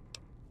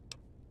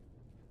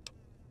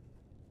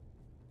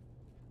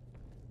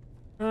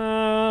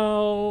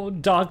 Oh,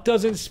 Doc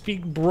doesn't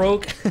speak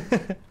broke.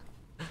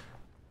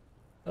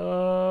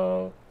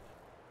 Oh,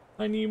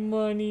 I need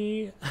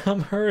money.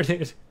 I'm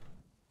hurted.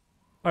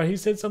 Alright, he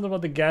said something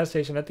about the gas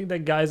station. I think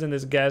that guy's in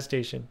this gas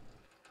station.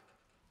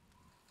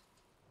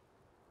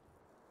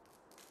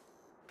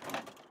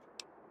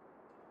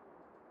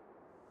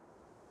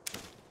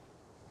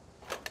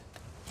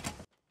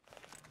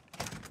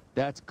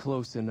 That's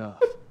close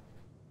enough.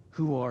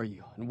 Who are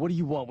you, and what do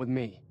you want with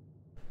me?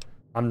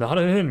 I'm not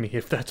an enemy,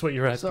 if that's what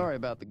you're asking. Sorry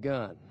about the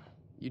gun.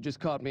 You just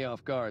caught me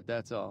off guard,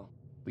 that's all.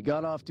 We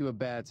got off to a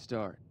bad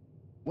start.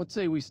 Let's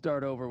say we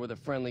start over with a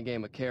friendly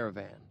game of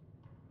Caravan.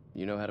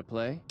 You know how to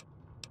play?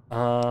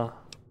 What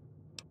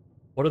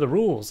are the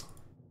rules?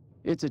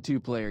 It's a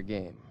two-player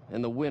game,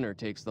 and the winner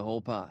takes the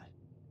whole pot.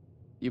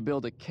 You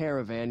build a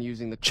caravan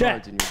using the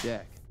cards in your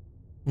deck.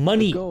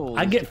 Money.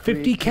 I get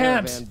 50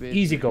 caps.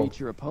 Easy goal. Beat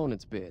your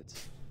opponent's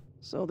bids.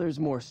 So there's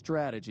more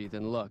strategy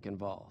than luck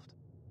involved.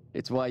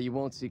 It's why you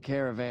won't see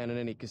Caravan in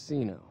any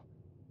casino.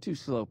 Too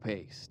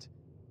slow-paced.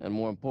 And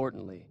more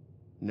importantly,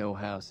 no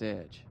house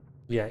edge.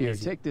 Yeah, Here,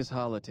 easy. take this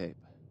holotape.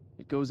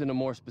 It goes into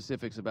more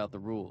specifics about the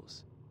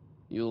rules.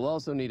 You'll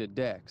also need a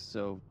deck,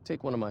 so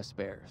take one of my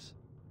spares.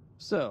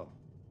 So,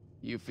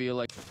 you feel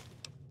like...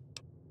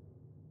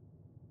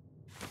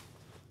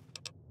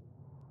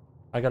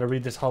 I gotta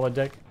read this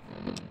holodeck.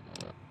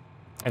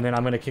 And then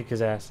I'm gonna kick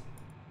his ass.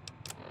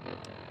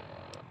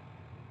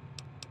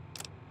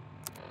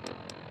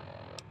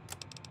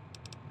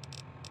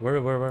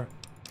 Where?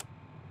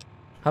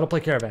 How to play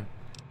Caravan.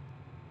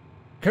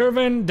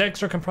 Caravan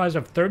decks are comprised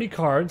of 30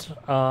 cards.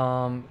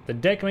 The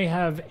deck may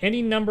have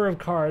any number of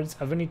cards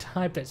of any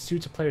type that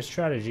suits a player's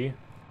strategy.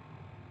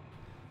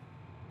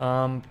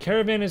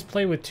 Caravan is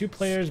played with 2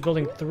 players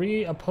building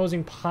 3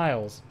 opposing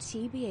piles.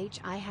 TBH,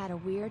 I had a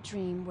weird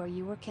dream where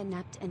you were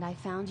kidnapped and I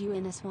found you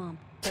in a swamp,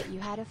 but you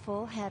had a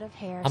full head of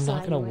hair, I'm so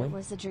not I gonna knew win. it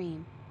was a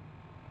dream.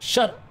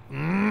 Shut up!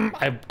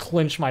 I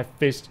clench my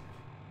fist.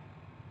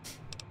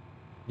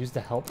 Use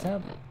the help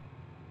tab?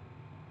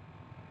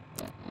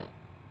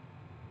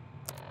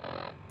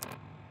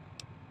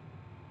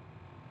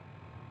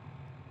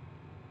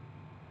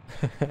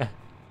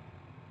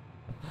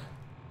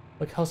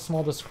 Look how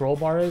small the scroll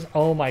bar is.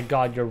 Oh my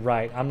god, you're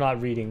right. I'm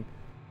not reading.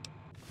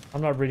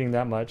 I'm not reading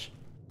that much.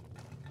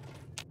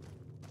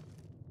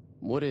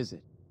 What is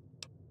it?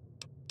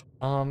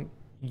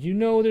 You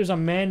know there's a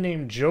man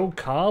named Joe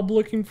Cobb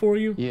looking for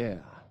you? Yeah.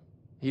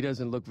 He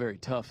doesn't look very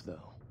tough,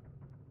 though.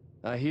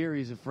 I hear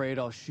he's afraid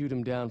I'll shoot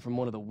him down from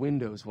one of the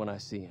windows when I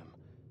see him.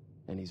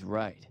 And he's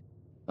right.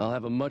 I'll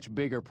have a much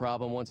bigger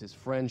problem once his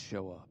friends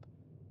show up.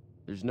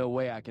 There's no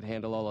way I could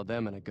handle all of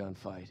them in a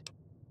gunfight.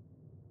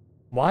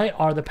 Why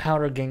are the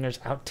powder gangers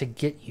out to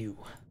get you?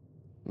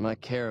 My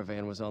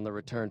caravan was on the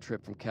return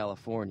trip from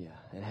California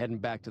and heading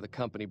back to the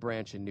company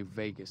branch in New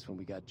Vegas when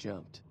we got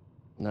jumped.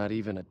 Not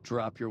even a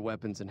drop your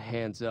weapons and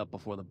hands up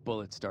before the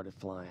bullets started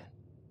flying.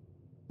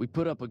 We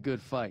put up a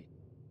good fight,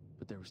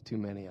 but there was too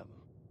many of them.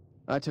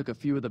 I took a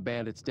few of the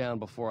bandits down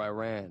before I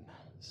ran,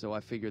 so I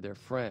figure their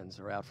friends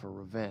are out for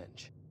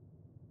revenge.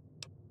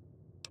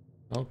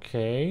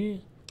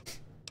 Okay.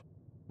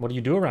 What do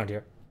you do around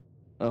here?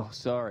 Oh,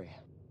 sorry.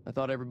 I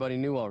thought everybody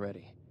knew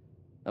already.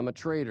 I'm a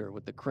trader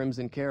with the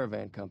Crimson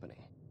Caravan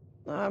Company.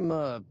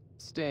 I'm,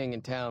 staying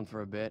in town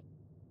for a bit.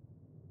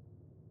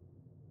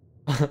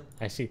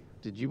 I see.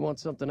 Did you want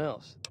something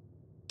else?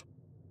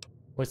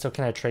 Wait, so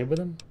can I trade with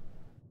him?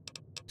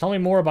 Tell me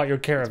more about your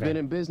caravan. It's been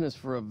in business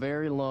for a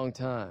very long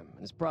time.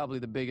 It's probably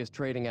the biggest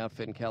trading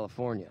outfit in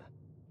California.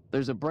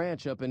 There's a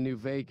branch up in New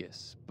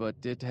Vegas, but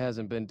it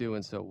hasn't been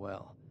doing so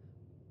well.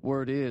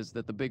 Word is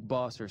that the big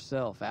boss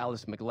herself,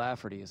 Alice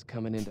McLafferty, is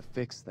coming in to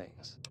fix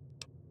things.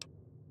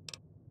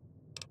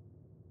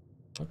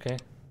 Okay.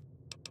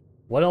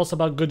 What else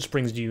about Good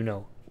Springs do you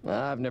know?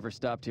 I've never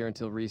stopped here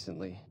until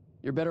recently.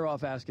 You're better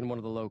off asking one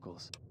of the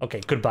locals.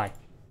 Okay, goodbye.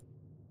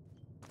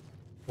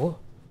 Whoa.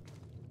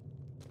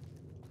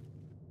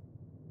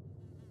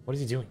 What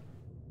is he doing?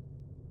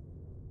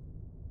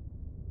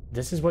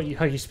 This is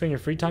how you spend your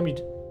free time?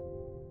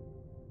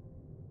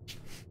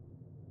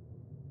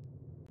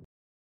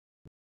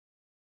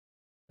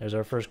 There's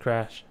our first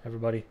crash,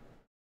 everybody.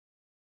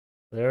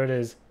 There it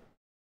is.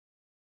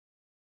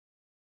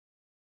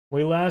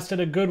 We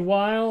lasted a good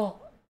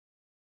while.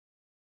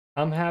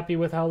 I'm happy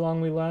with how long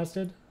we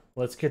lasted.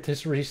 Let's get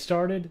this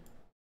restarted.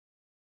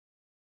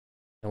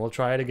 And we'll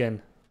try it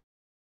again.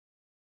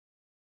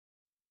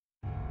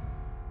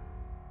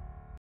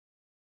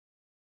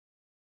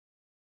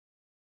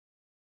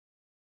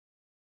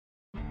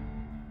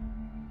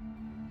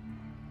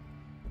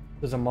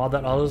 There's a mod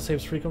that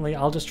autosaves frequently.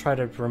 I'll just try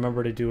to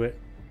remember to do it.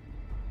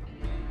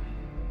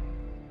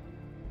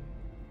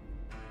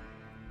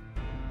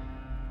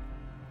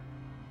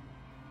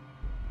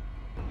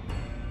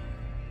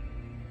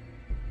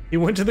 He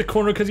went to the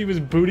corner because he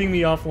was booting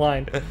me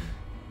offline.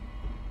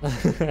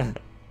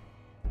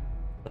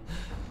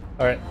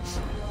 Alright.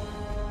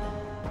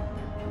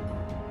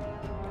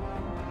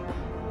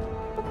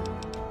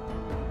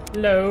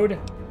 Load.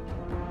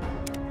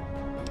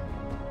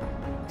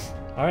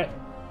 Alright.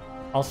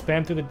 I'll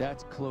spam through the...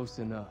 That's close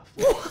enough.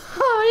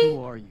 Hi!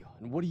 Who are you,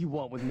 and what do you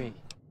want with me?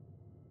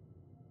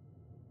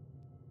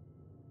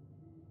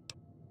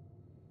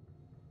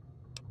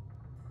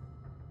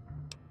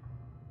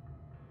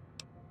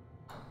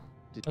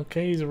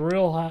 Okay, he's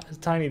real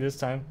tiny this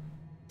time.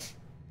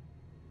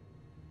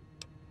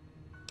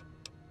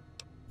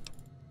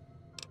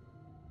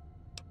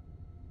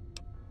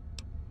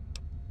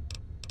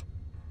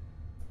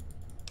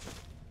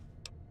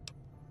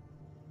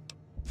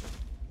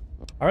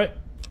 Alright.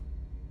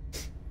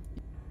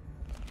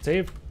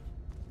 Save.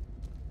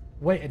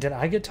 Wait, did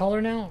I get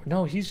taller now?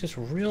 No, he's just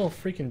real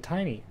freaking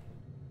tiny.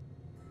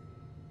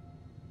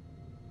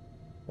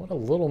 What a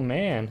little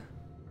man.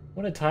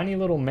 What a tiny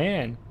little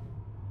man.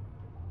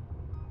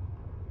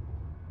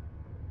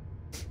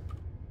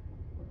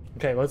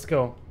 Okay, let's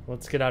go.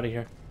 Let's get out of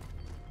here.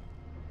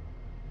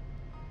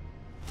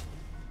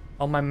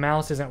 Oh, my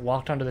mouse isn't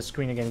locked onto the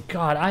screen again.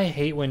 God, I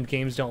hate when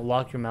games don't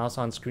lock your mouse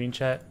on screen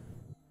chat.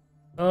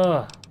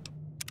 Ugh.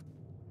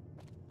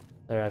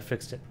 There, I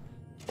fixed it.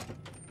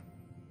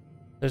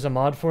 There's a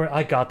mod for it?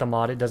 I got the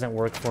mod. It doesn't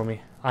work for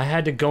me. I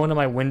had to go into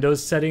my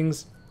Windows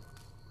settings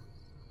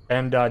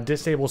and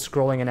disable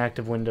scrolling in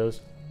active windows.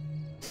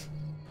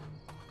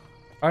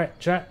 Alright,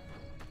 chat.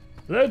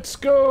 Let's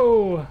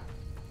go!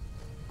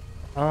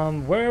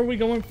 Where are we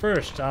going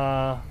first?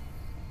 Track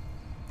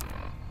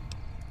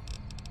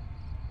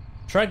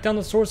down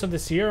the source of the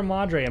Sierra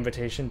Madre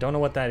invitation. Don't know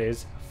what that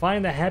is.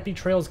 Find the Happy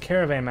Trails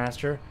Caravan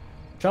Master.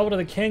 Travel to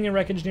the canyon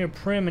wreckage near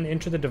Prim and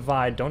enter the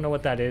Divide. Don't know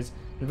what that is.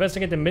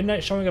 Investigate the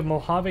midnight showing of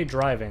Mojave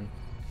Drive-In.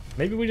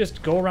 Maybe we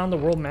just go around the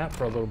world map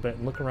for a little bit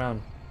and look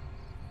around.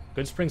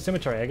 Good Spring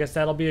Cemetery. I guess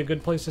that'll be a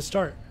good place to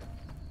start.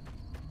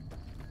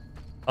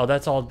 Oh,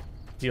 that's all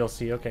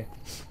DLC. Okay.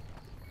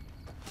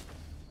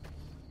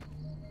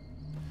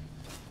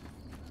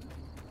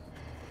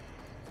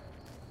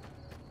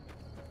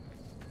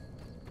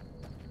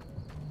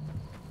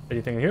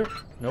 Anything in here?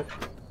 Nope.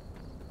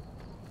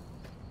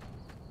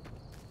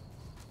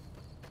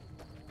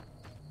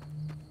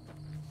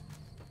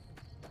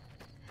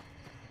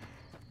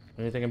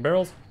 Anything in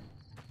barrels?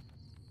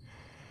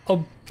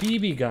 Oh,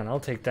 BB gun.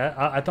 I'll take that.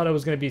 I thought it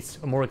was going to be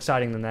more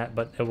exciting than that,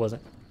 but it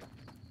wasn't.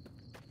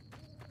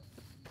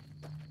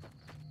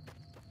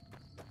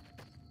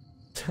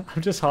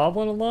 I'm just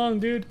hobbling along,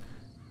 dude.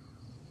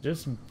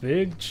 Just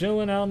big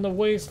chilling out in the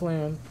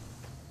wasteland.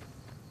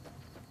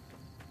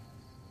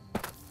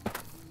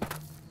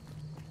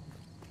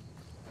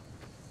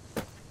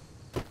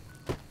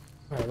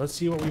 Alright, let's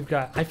see what we've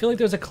got. I feel like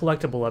there's a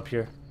collectible up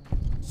here.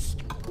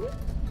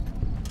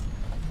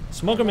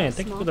 Smoker Man,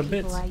 thank you for the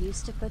bits. I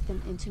used to put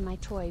them into my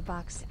toy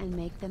box and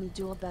make them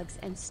dual bugs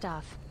and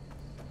stuff.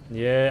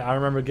 Yeah, I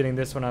remember getting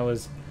this when I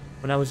was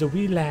a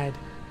wee lad.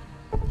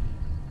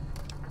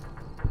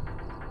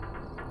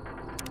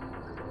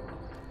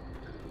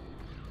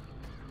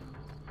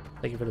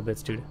 Thank you for the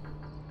bits, dude.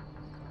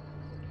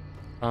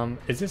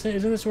 Isn't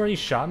this where he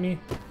shot me?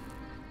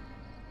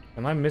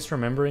 Am I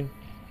misremembering?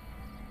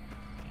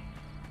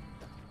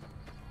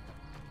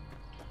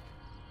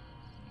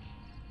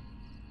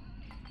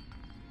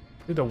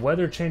 Dude, the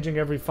weather changing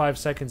every 5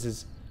 seconds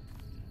is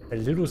a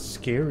little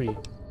scary.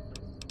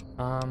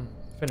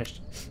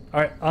 Finished.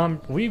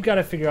 Alright, we've got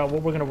to figure out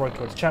what we're gonna work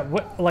towards. Chat,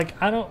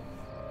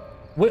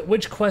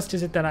 which quest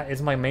is it that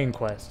is my main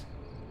quest?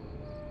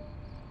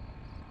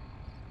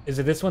 Is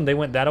it this one? They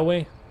went that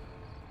away?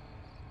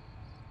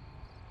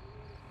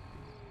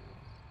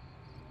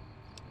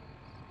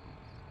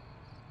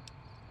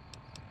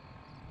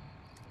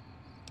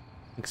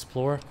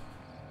 Explore?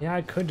 Yeah,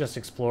 I could just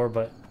explore,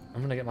 but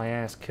I'm gonna get my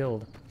ass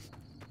killed.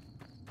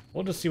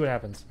 We'll just see what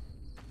happens.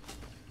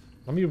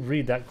 Let me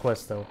read that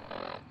quest, though.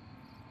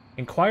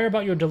 Inquire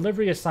about your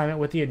delivery assignment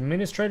with the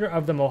administrator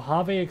of the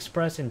Mojave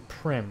Express in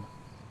Prim.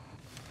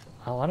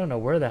 Oh, I don't know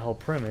where the hell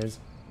Prim is.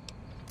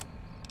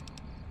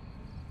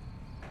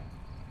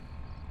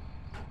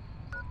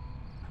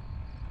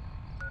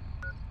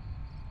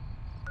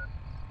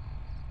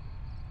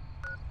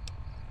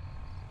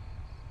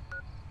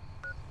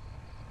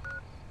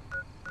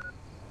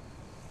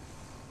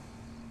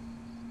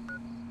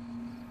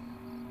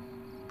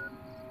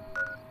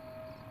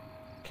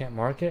 Can't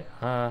mark it?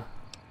 Can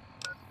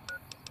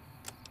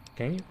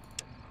you?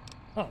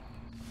 Oh.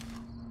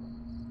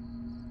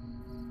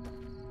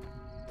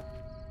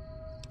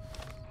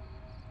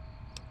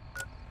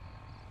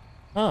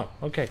 Oh,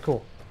 okay,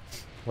 cool.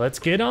 Let's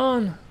get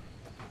on.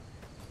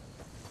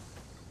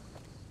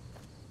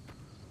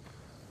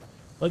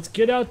 Let's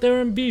get out there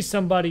and be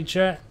somebody,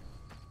 chat.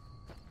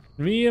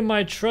 Me and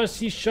my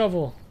trusty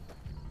shovel.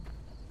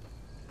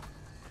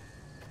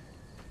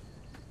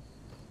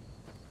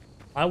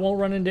 I won't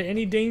run into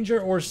any danger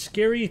or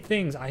scary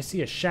things. I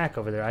see a shack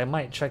over there. I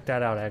might check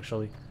that out,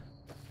 actually.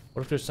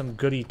 What if there's some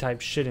goody type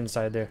shit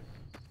inside there?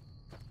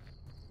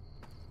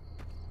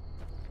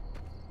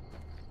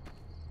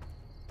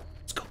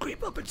 Let's go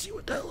creep up and see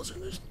what the hell is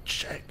in this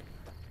shack.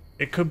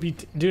 It could be...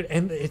 dude,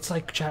 and it's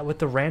like, chat, with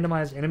the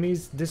randomized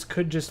enemies, this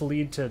could just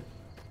lead to...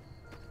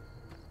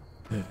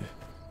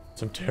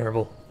 some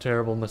terrible,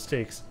 terrible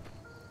mistakes.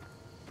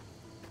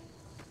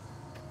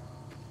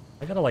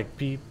 I gotta, like,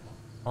 be...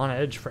 on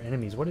edge for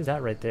enemies. What is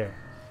that right there?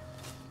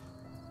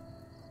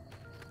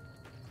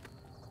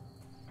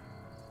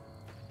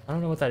 I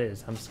don't know what that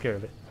is. I'm scared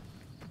of it.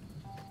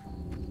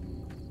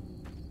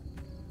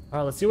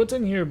 Alright, let's see what's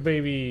in here,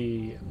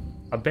 baby.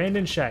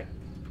 Abandoned shack.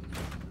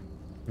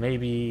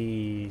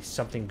 Maybe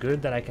something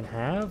good that I can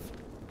have?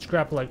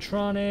 Scrap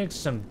electronics,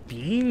 some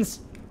beans?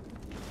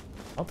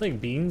 I'll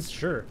take beans,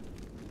 sure.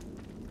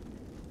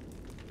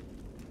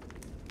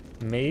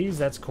 Maize,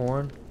 that's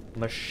corn.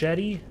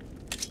 Machete.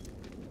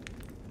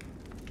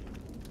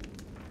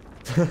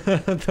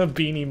 The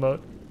beanie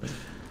emote.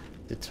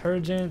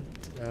 Detergent.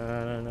 I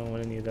don't know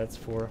what any of that's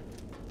for.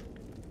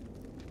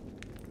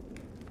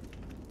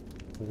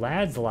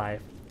 Lad's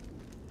life.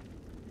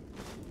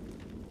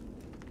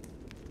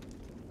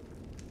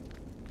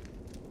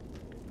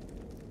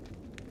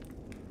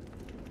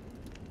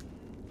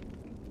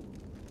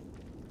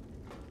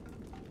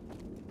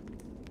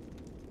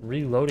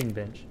 Reloading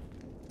bench.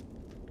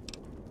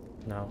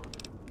 No.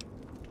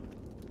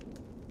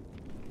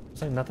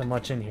 Looks like nothing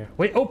much in here.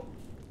 Wait, oh!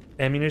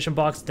 Ammunition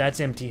box, that's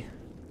empty.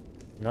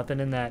 Nothing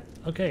in that.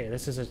 Okay,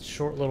 this is a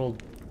short little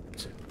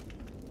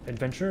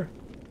adventure.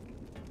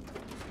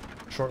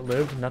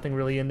 Short-lived, nothing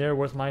really in there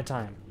worth my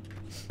time.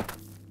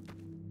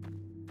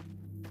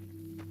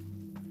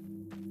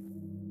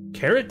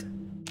 Carrot?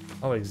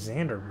 Oh,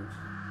 Alexander.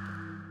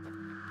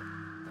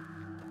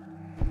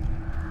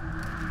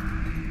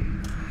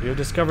 You have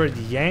discovered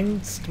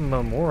Yangtze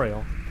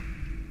Memorial.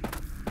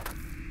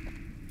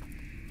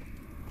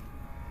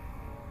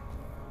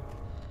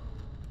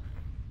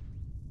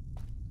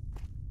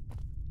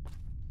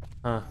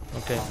 Huh,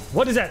 okay.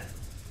 What is that?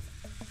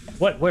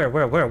 What? Where?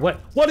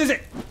 What? What is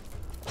it?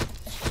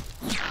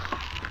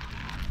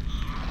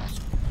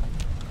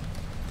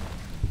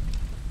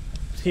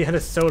 He had a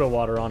soda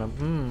water on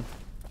him.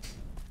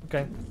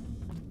 Okay.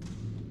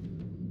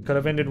 Could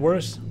have ended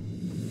worse.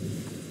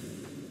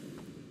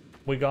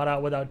 We got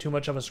out without too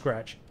much of a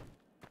scratch.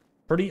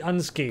 Pretty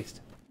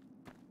unscathed.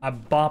 I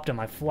bopped him.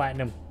 I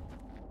flattened him.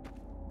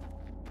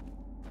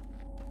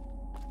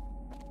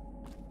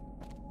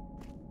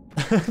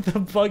 The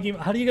bug emote.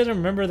 How do you guys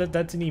remember that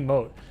that's an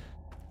emote?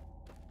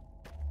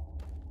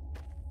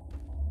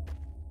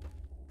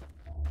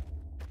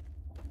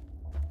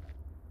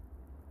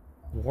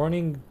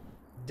 Warning,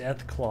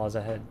 death claws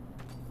ahead.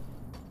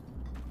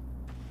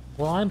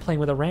 Well, I'm playing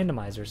with a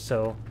randomizer,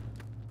 so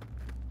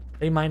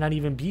they might not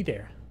even be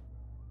there.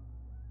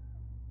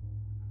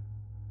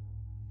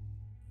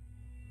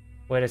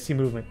 Wait, I see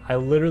movement. I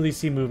literally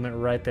see movement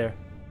right there.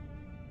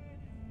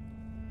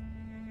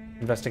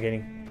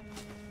 Investigating.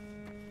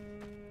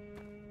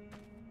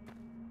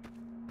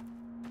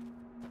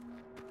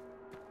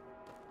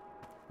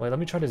 Wait, let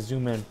me try to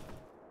zoom in.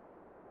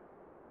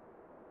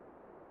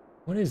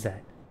 What is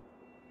that?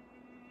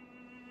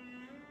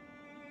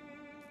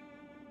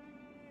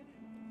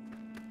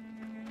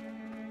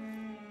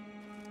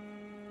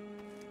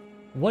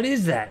 What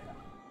is that?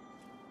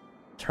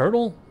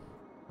 Turtle?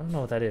 I don't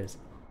know what that is.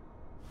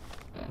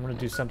 I'm gonna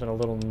do something a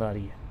little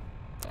nutty.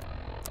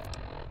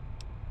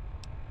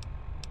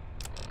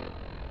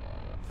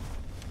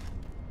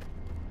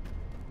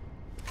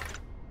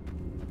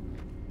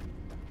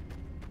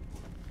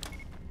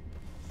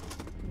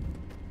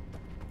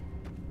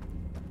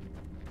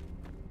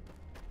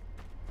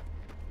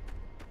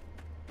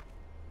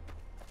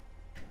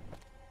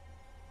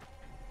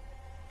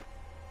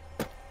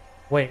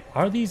 Wait,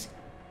 are these...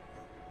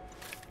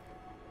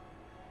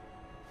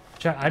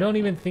 Chat, I don't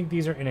even think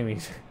these are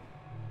enemies.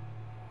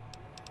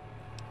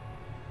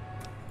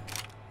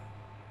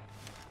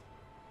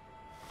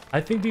 I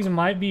think these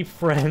might be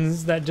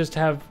friends that just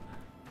have...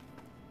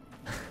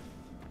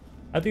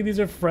 I think these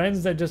are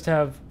friends that just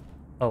have...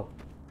 Oh.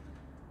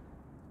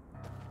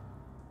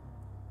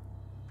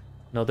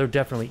 No, they're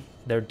definitely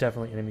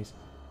enemies.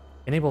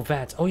 Enable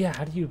VATS. Oh yeah,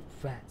 how do you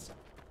VATS?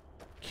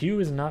 Q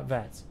is not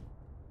VATS.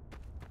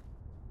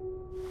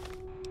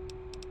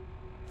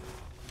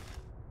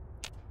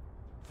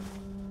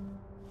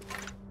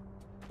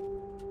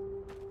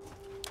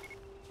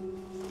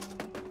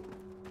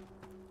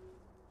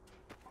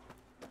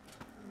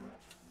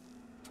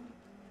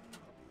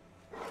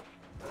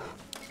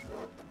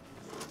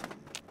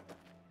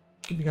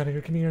 Get me out of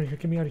here, get me out of here,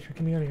 get me out of here,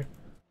 get me out of here.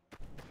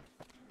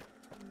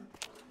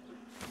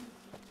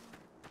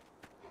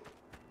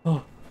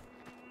 Oh.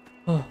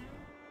 Oh.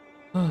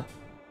 Oh.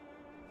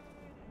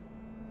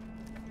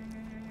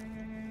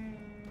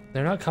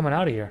 They're not coming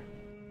out of here.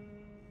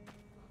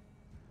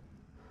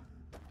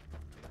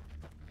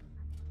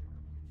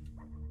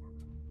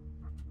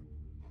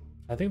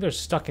 I think they're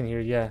stuck in here,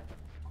 yeah.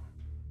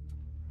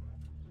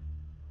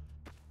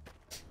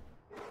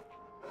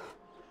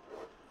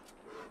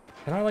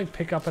 Can I, like,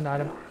 pick up an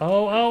item?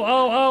 Oh, oh,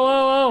 oh,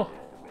 oh, oh,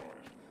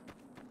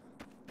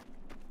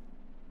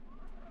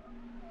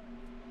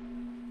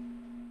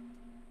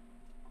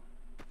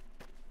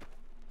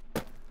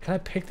 oh! Can I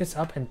pick this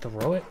up and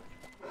throw it?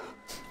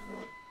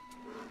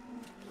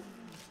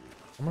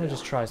 I'm gonna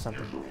just try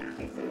something.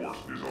 I'm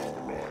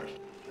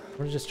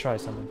gonna just try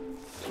something.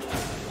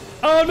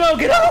 Oh no,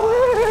 get out!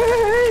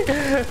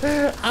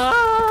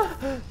 Ah!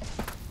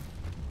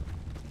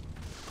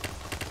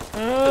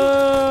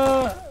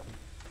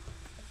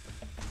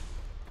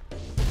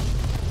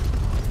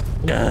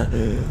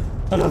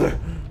 Another.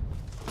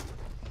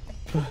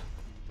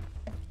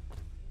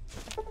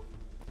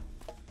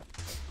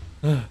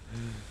 I'm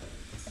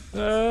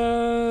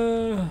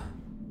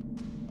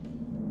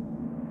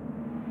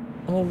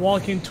a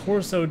walking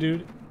torso,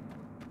 dude.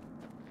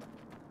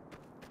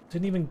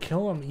 Didn't even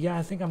kill him. Yeah,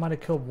 I think I might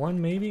have killed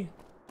one, maybe.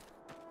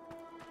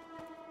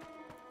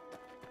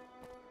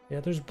 Yeah,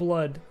 there's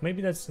blood.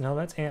 Maybe that's... No,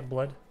 that's ant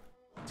blood.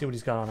 Let's see what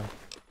he's got on him.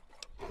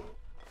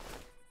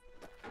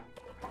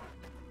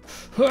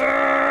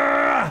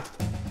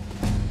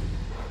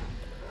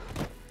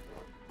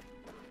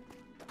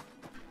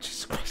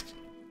 Jesus Christ.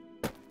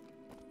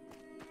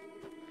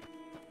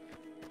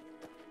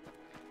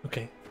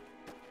 Okay.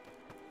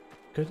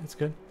 Good, it's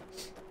good.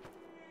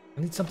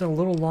 I need something a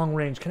little long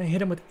range. Can I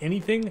hit him with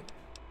anything?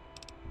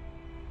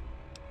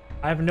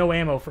 I have no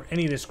ammo for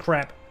any of this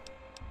crap.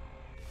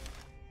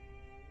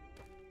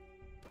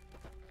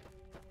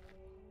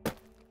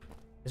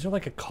 Is there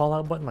like a call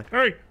out button like,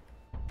 hey!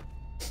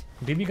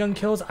 BB gun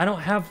kills? I don't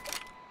have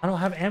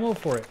ammo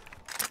for it.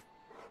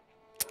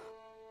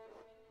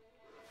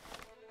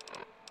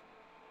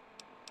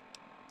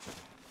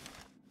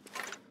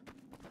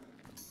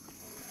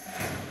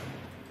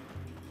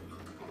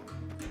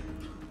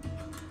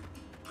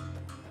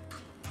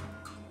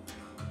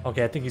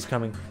 Okay, I think he's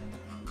coming.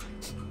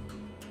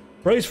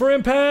 Brace for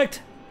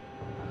impact!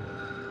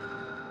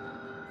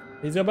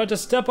 He's about to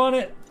step on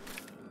it.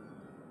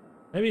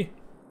 Maybe.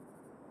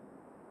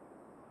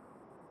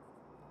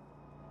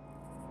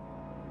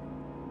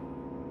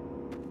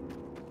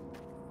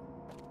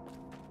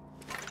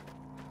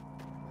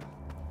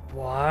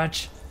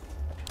 Watch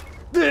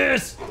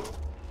this!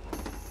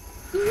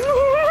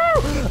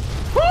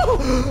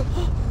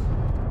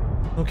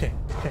 Okay,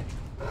 okay.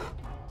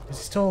 Is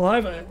he still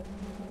alive?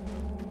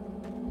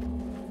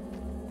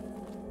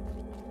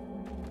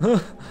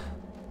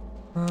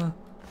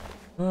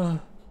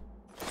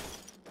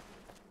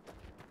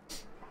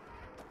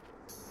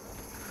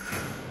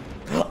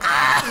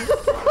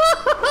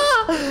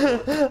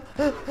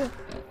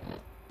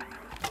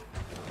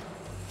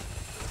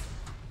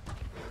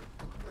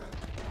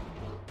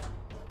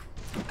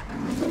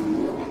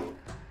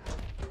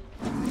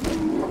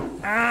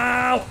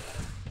 Ow!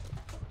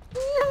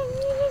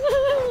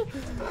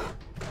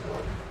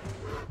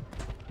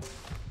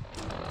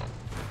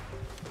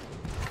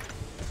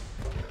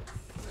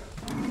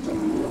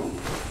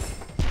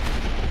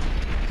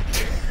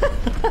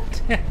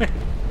 Damn it.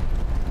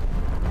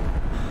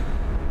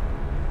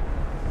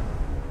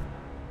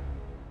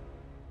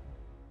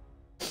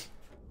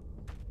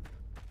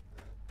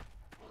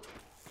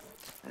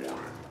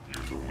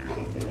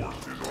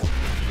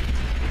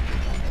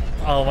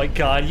 Oh my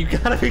god, you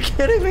gotta be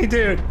kidding me,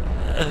 dude!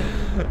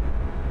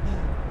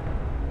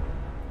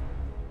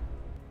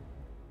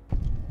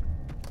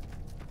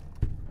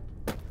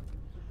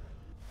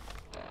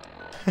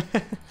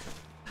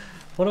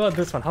 What about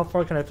this one? How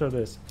far can I throw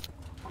this?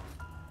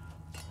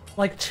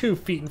 Like 2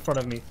 feet in front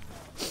of me.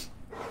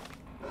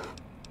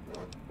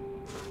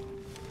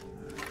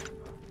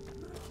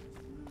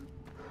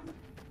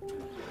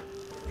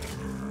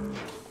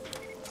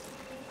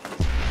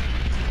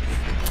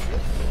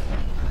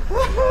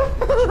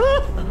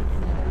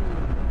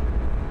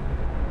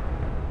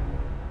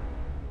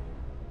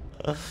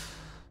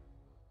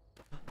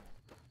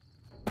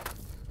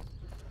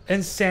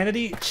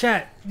 Insanity?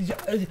 Chat,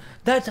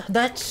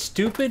 that's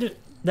stupid.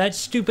 That's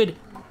stupid.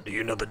 Do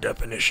you know the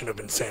definition of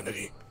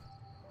insanity?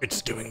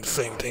 It's doing the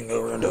same thing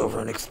over and over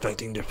and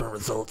expecting different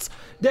results.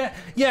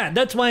 Yeah,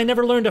 that's why I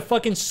never learned to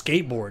fucking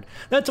skateboard.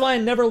 That's why I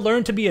never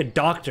learned to be a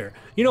doctor.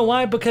 You know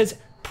why? Because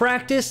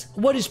practice,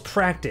 what is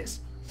practice?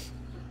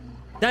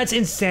 That's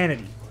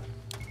insanity.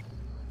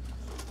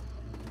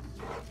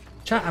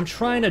 Chat, I'm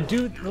trying to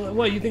do,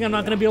 what, you think I'm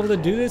not gonna be able to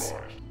do this?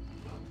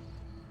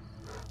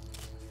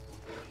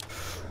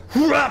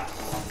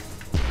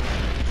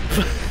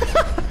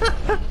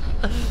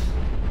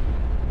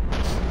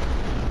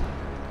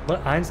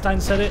 What, Einstein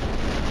said it?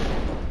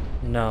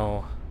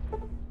 No.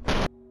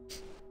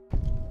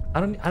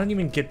 I don't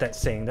even get that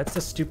saying. That's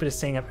the stupidest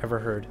saying I've ever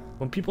heard.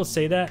 When people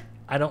say that,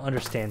 I don't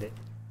understand it.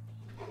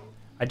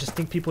 I just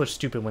think people are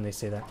stupid when they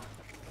say that.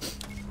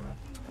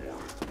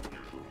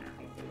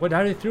 What,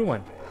 how did they throw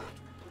one?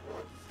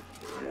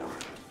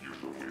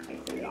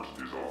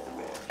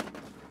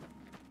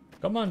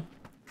 Come on.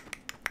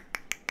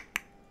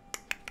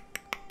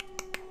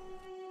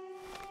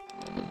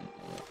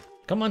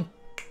 Come on.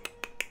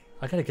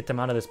 I gotta get them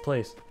out of this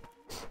place.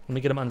 Let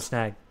me get them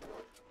unsnagged.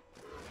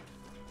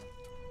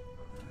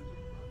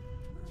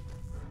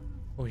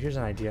 Oh, here's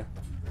an idea.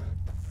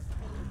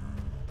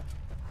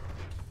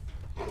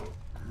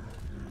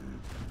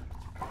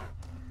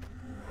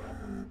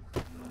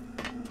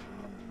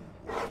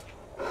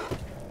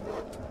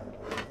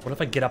 What if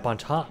I get up on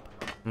top?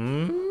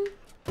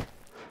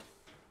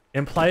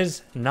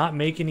 Implies not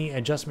make any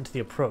adjustment to the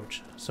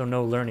approach, so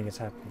no learning is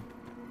happening.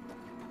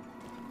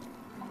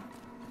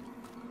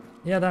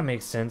 Yeah, that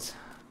makes sense.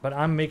 But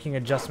I'm making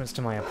adjustments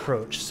to my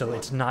approach, so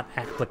it's not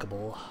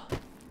applicable.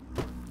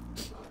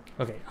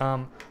 Okay,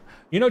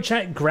 you know,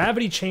 chat,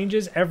 gravity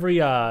changes every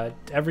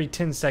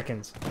 10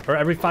 seconds. Or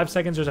every 5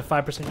 seconds, there's a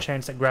 5%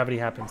 chance that gravity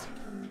happens.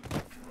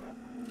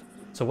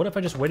 So what if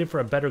I just waited for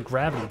a better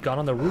gravity, got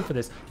on the roof of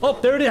this? Oh,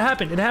 there it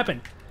happened, it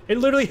happened. It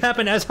literally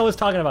happened as I was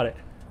talking about it.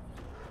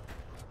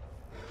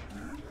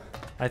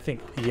 I think,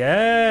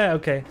 yeah,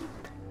 okay.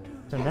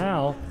 So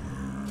now...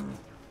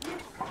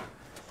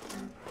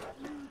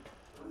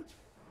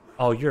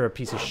 Oh, you're a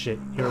piece of shit.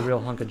 You're a real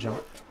hunk of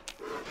junk.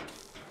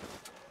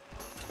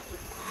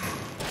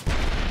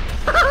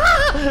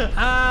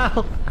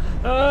 Ow!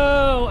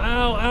 Oh,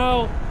 ow,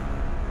 ow!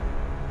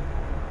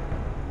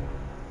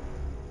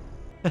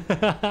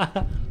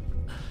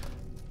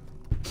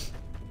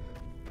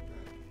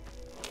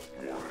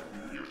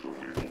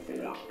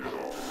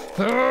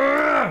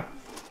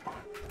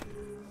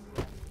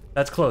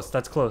 That's close,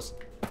 that's close.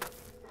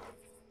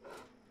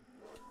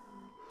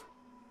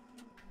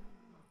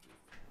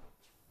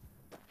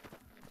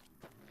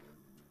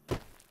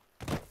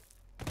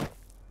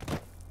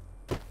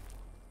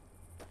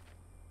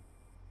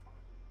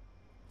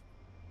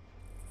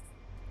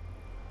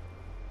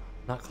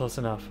 Not close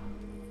enough.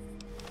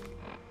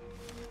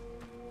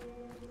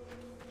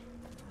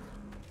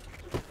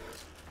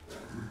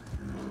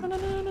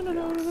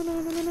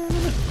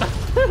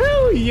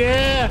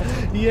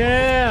 Yeah!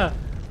 Yeah!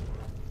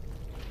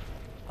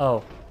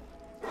 Oh.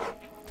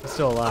 He's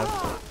still alive.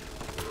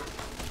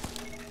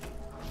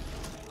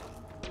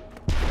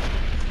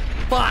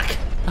 Fuck!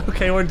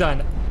 Okay, we're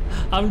done.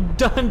 I'm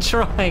done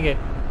trying it.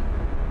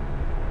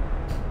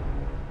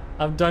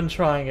 I'm done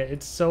trying it.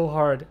 It's so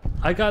hard.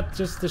 I got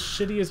just the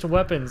shittiest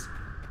weapons.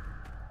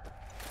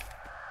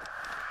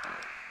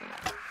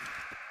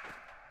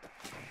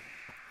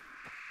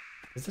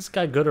 Is this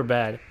guy good or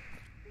bad?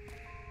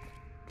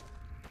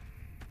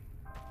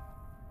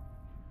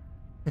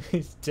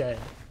 He's dead.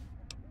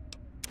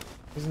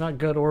 He's not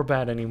good or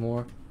bad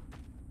anymore.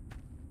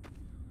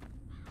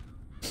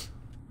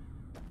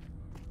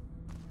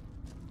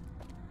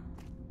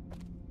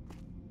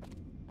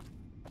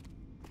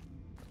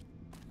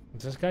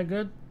 Is this guy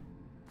good?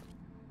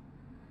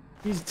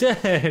 He's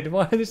dead!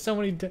 Why are there so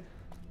many dead?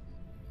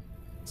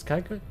 This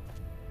guy good?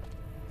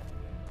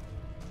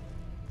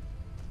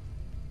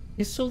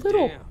 He's so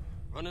little! Damn,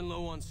 running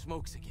low on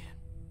smokes again.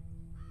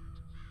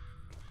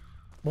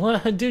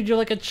 What? Dude, you're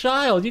like a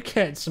child. You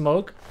can't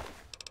smoke.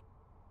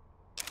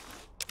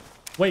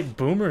 Wait,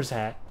 Boomer's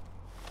hat.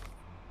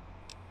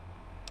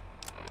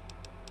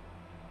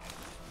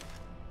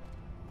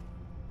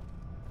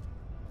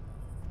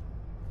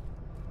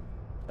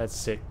 That's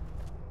sick.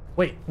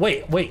 Wait.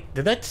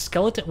 Did that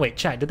skeleton... Wait,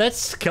 chat. Did that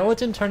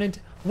skeleton turn into...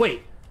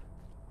 Wait.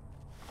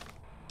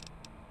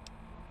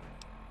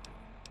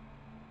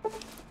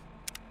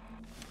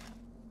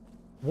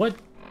 What?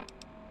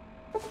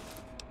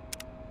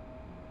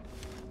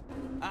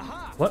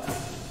 What?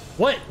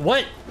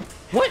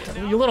 What?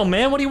 You little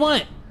man, what do you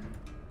want?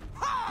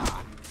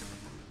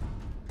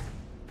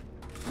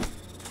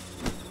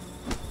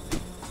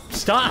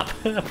 Stop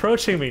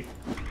approaching me.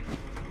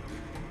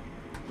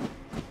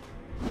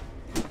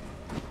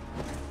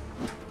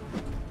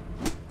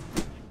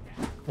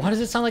 Why does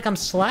it sound like I'm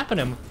slapping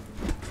him?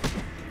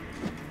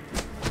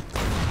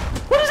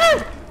 What is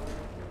that?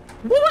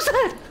 What was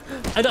that?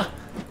 I don't...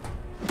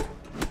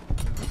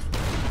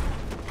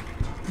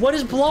 What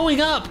is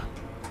blowing up?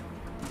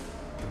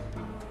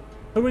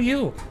 Who are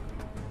you?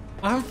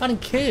 Why am I fighting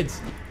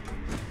kids?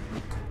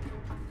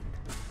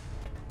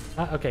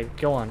 Okay,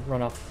 go on,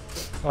 run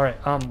off. All right,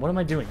 what am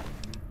I doing?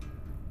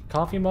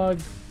 Coffee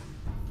mug,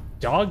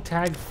 dog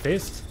tag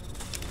fist,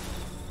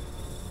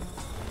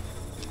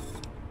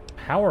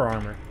 power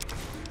armor.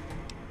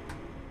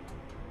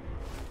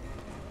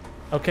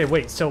 Okay,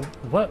 wait, so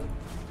what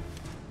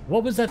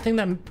was that thing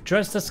that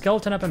dressed the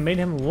skeleton up and made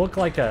him look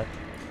like a...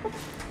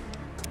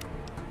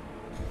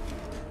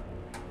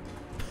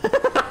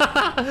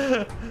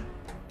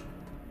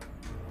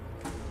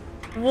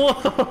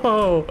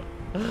 Whoa!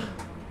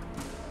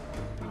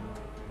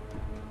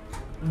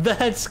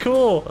 That's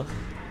cool.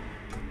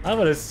 I'm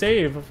gonna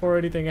save before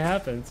anything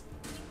happens.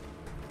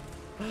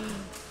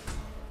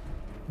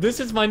 This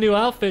is my new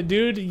outfit,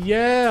 dude.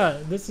 Yeah,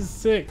 this is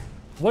sick.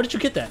 Where did you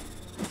get that?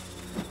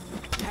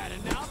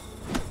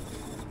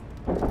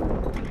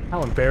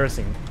 How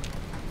embarrassing.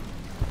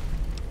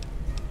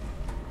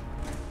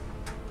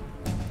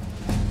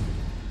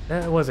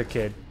 That was a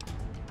kid.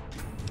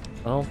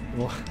 Oh,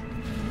 well.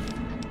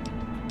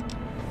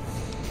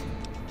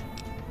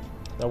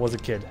 That was a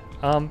kid.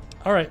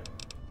 Alright.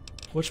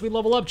 What should we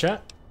level up,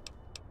 chat?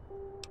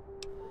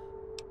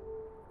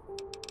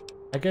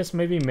 I guess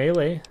maybe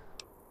melee.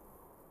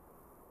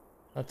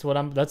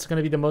 That's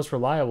gonna be the most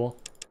reliable.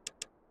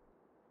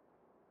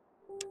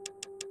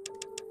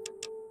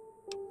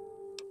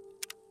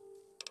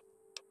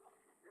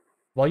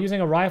 While using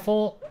a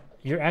rifle,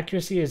 your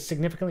accuracy is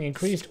significantly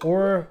increased,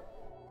 or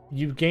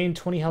you gain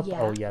 20 health.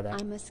 Yeah, oh yeah,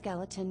 that. I'm a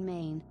skeleton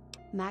main.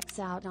 Max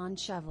out on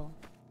shovel.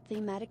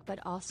 Thematic but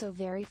also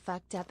very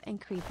fucked up and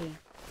creepy.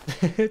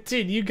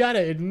 Dude, you gotta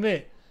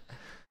admit.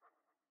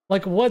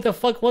 Like, what the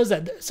fuck was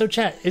that? So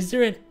chat, is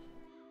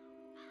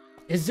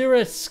there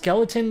a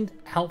skeleton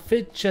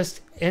outfit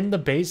just in the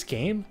base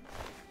game?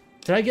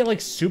 Did I get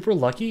like super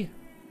lucky?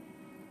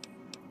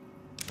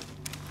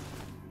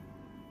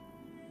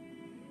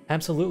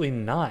 Absolutely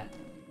not.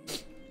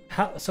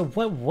 How? So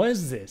what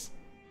was this?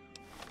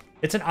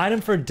 It's an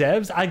item for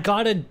devs? I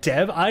got a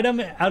dev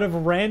item out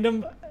of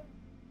random...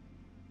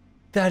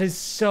 That is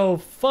so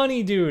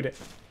funny, dude.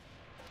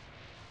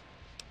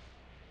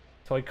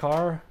 Toy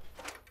car.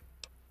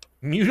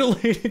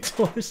 Mutilated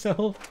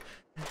torso.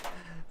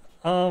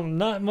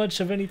 Not much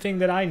of anything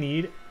that I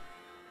need.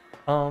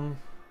 Can't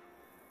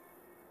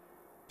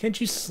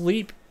you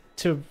sleep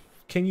to...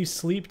 Can you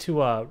sleep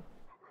to,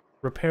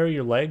 repair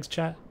your legs,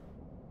 chat?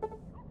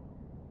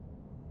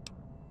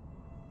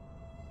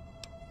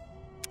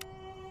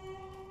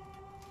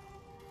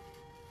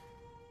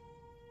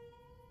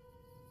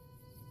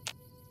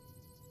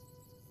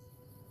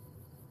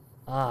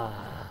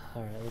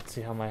 Alright, let's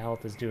see how my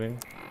health is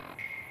doing.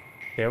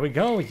 There we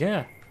go,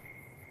 yeah.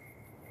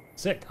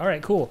 Sick,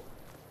 alright, cool.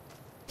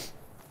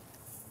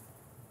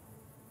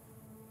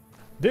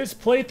 This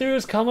playthrough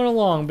is coming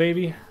along,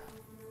 baby.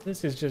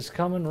 This is just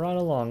coming right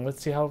along.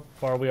 Let's see how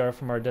far we are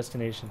from our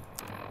destination.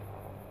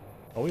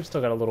 Oh, we've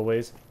still got a little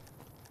ways.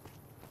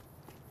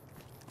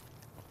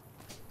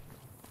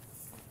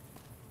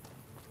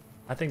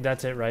 I think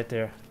that's it right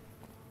there.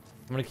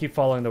 I'm gonna keep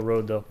following the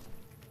road though.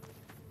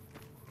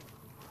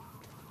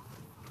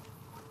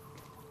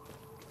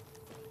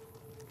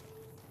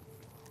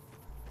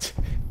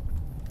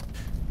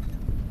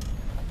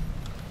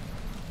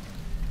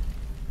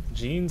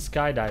 Gene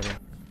skydiving.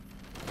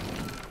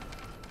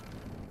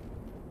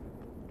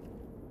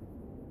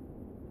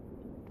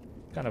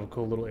 Kind of a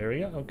cool little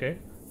area. Okay. Is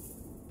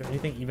there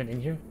anything even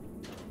in here?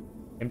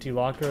 Empty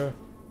locker.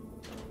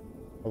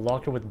 A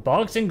locker with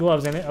boxing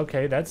gloves in it.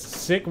 Okay, that's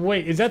sick.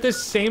 Wait, is that the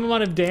same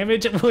amount of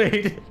damage?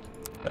 Wait.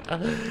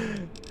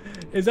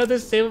 Is that the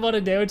same amount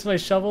of damage to my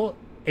shovel?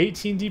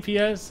 18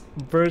 DPS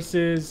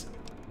versus...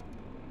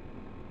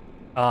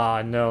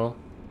 Ah, no.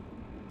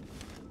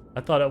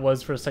 I thought it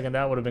was for a second.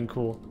 That would have been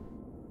cool.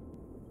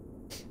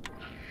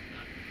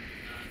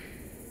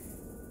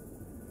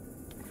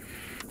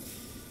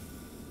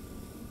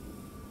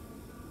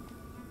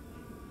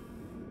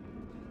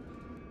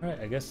 Alright,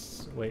 I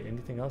guess... Wait,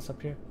 anything else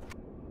up here?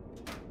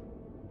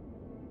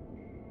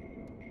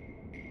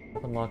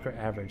 Unlocker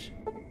average.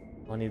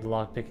 I need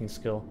lock-picking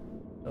skill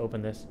to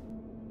open this.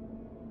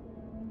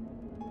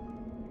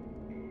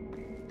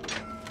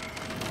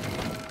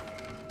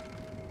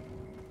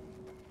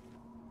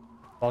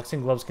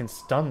 Boxing gloves can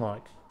stun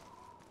lock.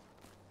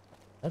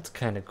 That's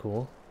kind of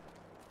cool.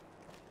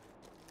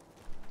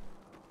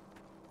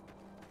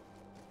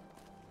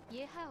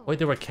 Wait,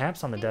 there were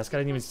caps on the desk. I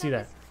didn't even see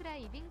that.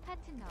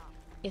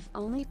 If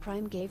only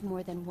Prime gave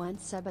more than one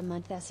sub a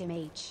month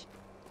SMH.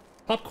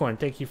 Popcorn,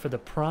 thank you for the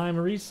Prime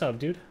resub,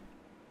 dude.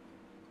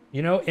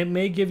 You know, it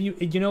may give you,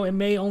 it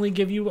may only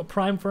give you a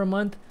Prime for a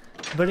month,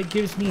 but it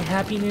gives me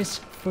happiness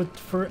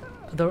for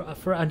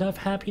enough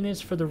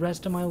happiness for the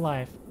rest of my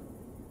life.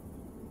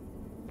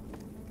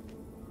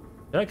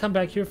 Did I come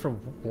back here for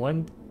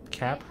one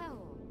cap?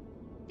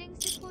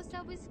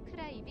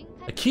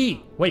 A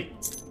key! Wait!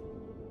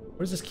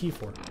 What is this key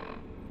for?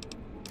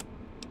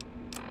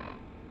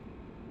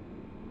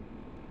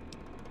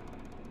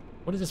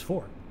 What is this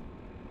for?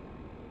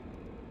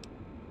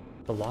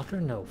 The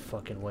locker? No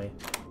fucking way.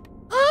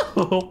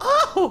 Oh!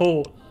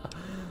 Oh!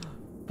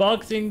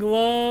 Boxing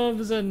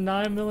gloves, a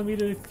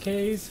 9mm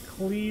case,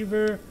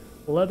 cleaver,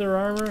 leather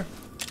armor.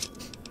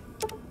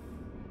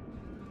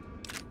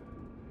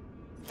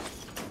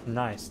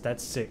 Nice,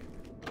 that's sick.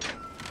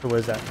 So what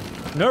is that?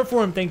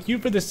 Nerform, thank you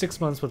for the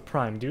 6 months with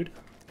Prime, dude.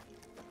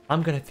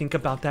 I'm gonna think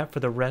about that for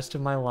the rest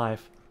of my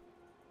life.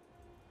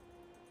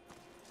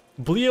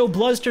 Bleo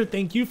Bluster,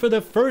 thank you for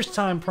the first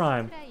time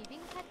Prime.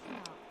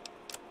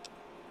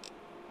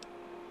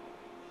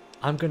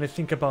 I'm gonna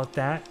think about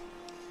that.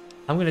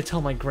 I'm gonna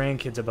tell my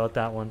grandkids about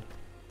that one.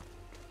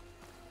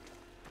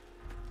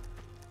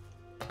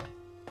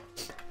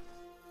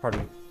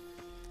 Pardon me.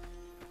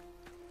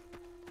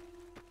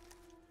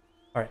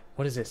 Alright,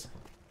 what is this?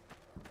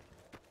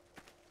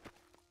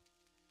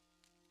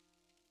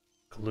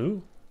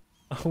 Glue?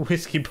 A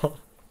whiskey bottle.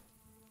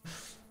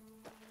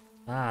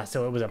 Ah,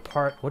 so it was a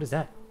part. What is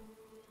that?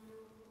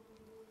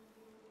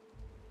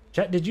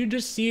 Chat, did you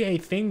just see a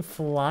thing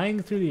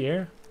flying through the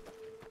air?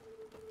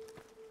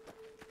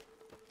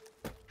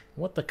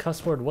 What the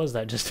cuss word was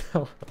that just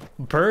now?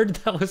 Bird?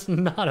 That was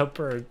not a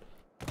bird.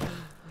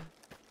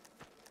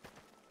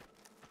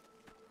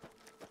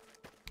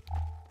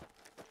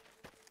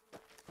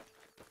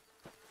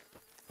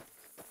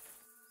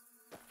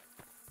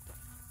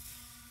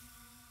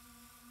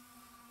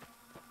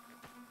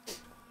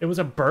 It was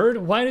a bird?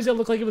 Why does it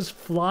look like it was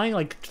flying,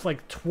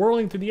 like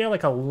twirling through the air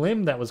like a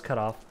limb that was cut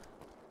off?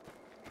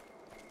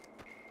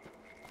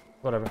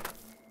 Whatever.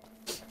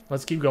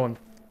 Let's keep going.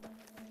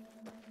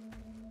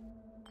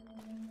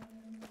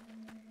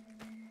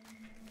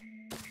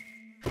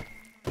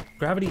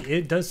 Gravity,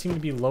 it does seem to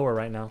be lower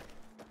right now.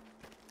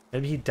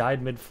 Maybe he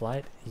died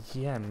mid-flight?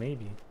 Yeah,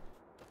 maybe.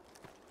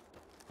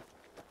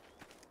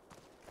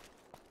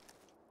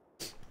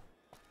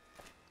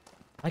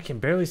 I can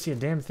barely see a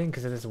damn thing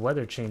because of this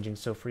weather changing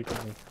so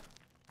frequently.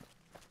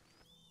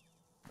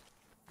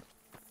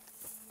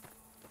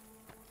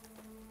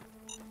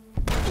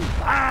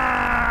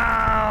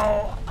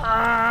 Ow!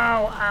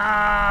 Ow!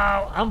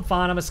 Ow! I'm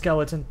fine, I'm a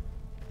skeleton.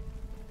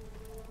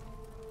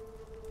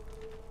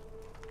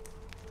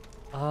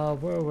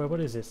 What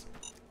is this?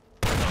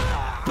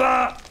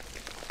 Bah!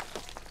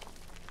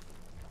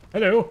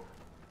 Hello?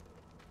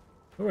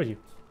 Who are you?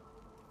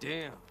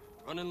 Damn,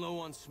 running low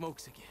on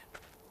smokes again.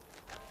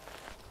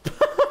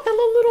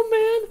 Hello, little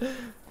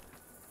man.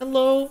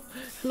 Hello.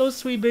 Hello,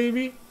 sweet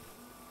baby.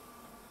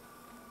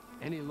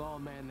 Any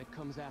lawman that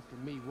comes after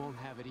me won't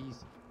have it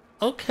easy.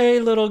 Okay,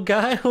 little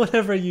guy,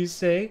 whatever you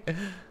say.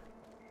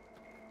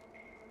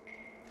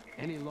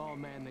 Any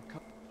lawman that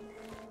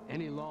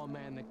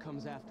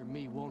comes after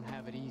me won't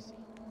have it easy.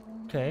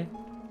 Okay.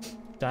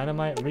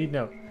 Dynamite, read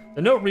note.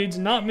 The note reads,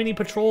 not many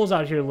patrols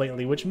out here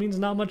lately, which means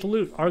not much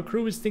loot. Our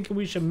crew is thinking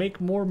we should make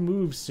more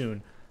moves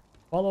soon.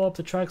 Follow up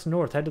the tracks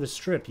north, head to the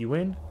strip. You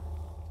in?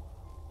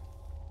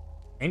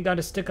 Ain't got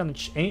to stick on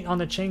the ain't on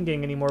the chain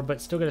gang anymore,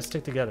 but still got to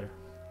stick together.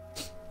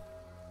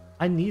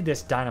 I need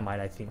this dynamite,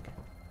 I think.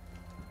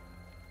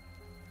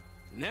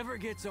 Never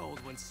gets old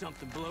when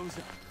something blows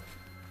up.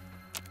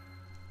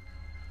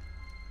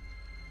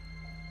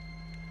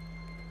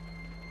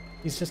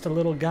 He's just a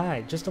little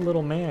guy, just a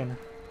little man.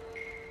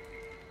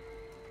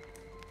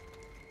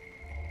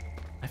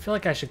 I feel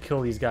like I should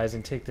kill these guys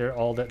and take their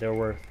all that they're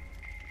worth.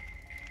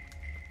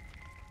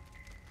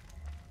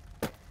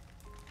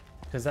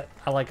 Because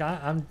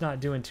I'm not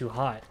doing too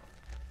hot.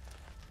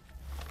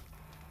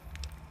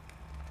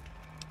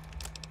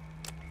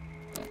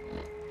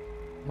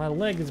 My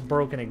leg is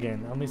broken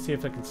again. Let me see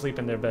if I can sleep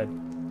in their bed.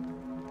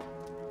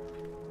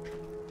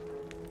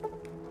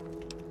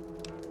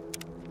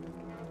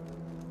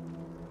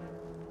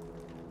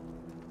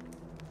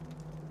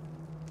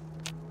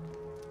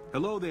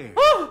 Hello there.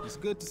 It's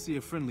good to see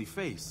a friendly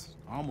face.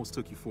 I almost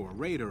took you for a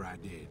raider, I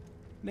did.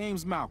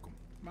 Name's Malcolm.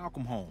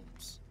 Malcolm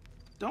Holmes.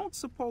 Don't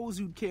suppose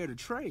you'd care to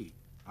trade.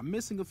 I'm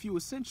missing a few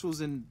essentials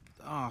and...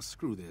 ah,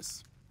 screw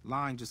this.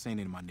 Lying just ain't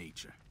in my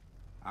nature.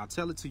 I'll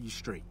tell it to you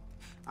straight.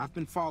 I've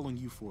been following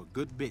you for a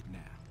good bit now.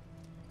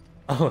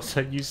 Oh,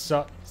 so you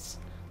saw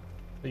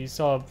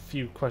a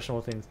few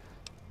questionable things.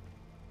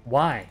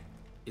 Why?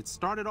 It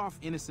started off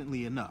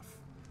innocently enough.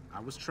 I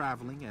was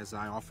traveling, as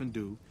I often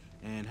do,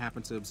 and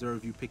happened to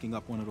observe you picking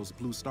up one of those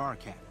Blue Star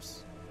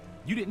caps.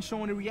 You didn't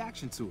show any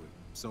reaction to it,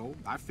 so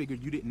I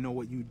figured you didn't know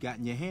what you'd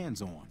gotten your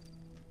hands on.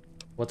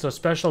 What's so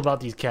special about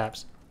these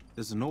caps?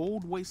 There's an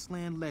old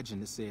wasteland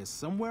legend that says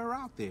somewhere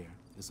out there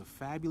is a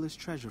fabulous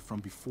treasure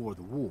from before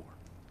the war.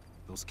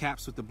 Those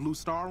caps with the blue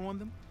star on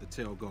them, the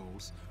tale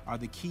goes, are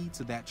the key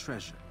to that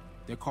treasure.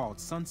 They're called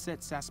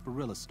sunset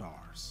sarsaparilla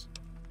stars.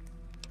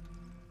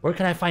 Where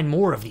can I find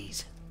more of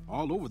these?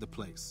 All over the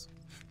place.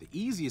 The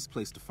easiest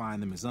place to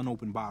find them is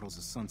unopened bottles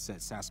of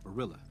sunset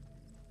sarsaparilla.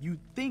 You'd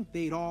think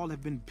they'd all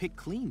have been picked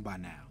clean by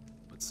now,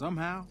 but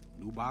somehow,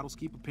 new bottles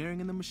keep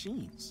appearing in the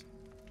machines.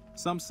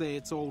 Some say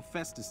it's old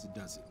Festus that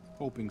does it,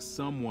 hoping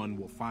someone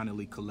will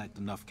finally collect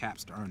enough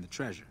caps to earn the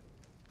treasure.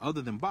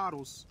 Other than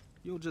bottles,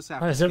 you'll just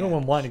have Why does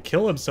everyone want to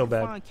kill him so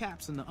bad? Find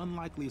caps in the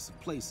unlikeliest of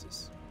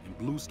places, and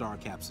Blue Star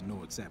caps are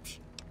no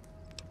exception.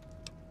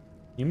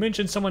 You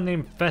mentioned someone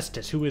named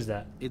Festus. Who is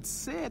that? It's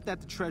said that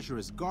the treasure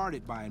is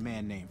guarded by a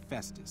man named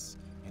Festus,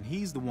 and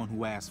he's the one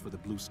who asked for the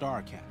Blue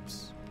Star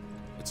caps.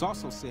 It's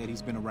also said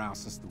he's been around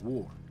since the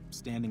war,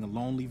 standing a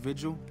lonely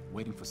vigil,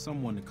 waiting for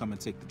someone to come and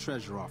take the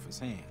treasure off his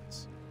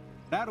hands.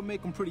 That'll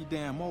make him pretty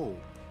damn old,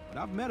 but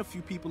I've met a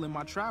few people in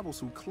my travels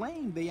who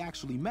claim they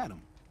actually met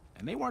him,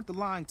 and they weren't the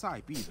lying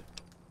type either.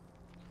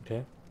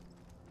 Okay.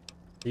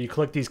 Do you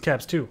collect these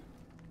caps too?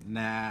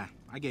 Nah,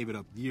 I gave it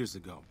up years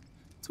ago.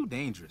 Too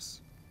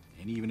dangerous.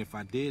 And even if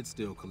I did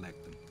still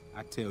collect them,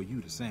 I'd tell you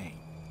the same.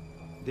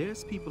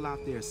 There's people out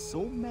there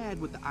so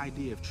mad with the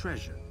idea of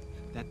treasure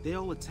that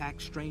they'll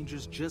attack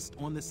strangers just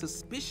on the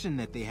suspicion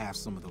that they have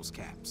some of those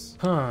caps.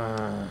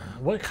 Huh.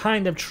 What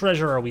kind of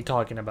treasure are we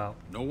talking about?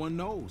 No one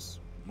knows.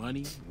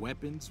 Money,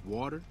 weapons,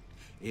 water.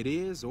 It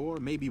is, or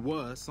maybe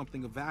was,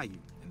 something of value,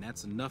 and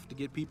that's enough to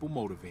get people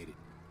motivated.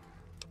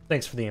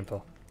 Thanks for the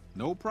info.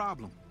 No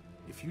problem.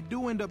 If you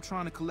do end up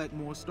trying to collect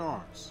more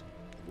stars,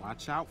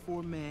 watch out for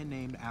a man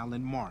named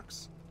Alan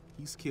Marks.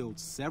 He's killed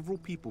several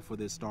people for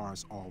their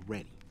stars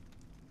already.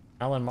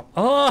 Alan Marks.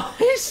 Oh,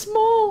 he's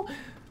small!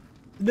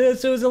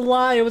 This was a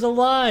lie. It was a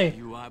lie.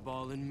 You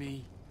eyeballing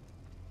me?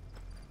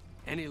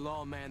 Any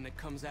lawman that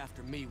comes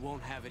after me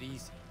won't have it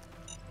easy.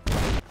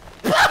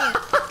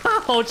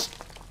 Ouch.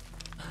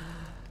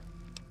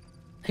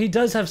 He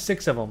does have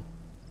 6 of them.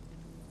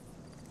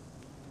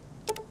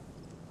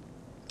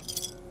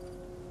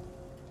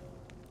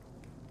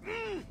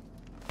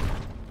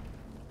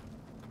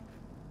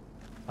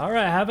 All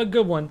right, have a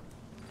good one.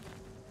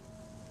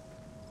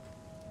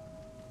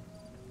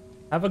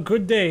 Have a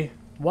good day.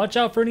 Watch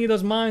out for any of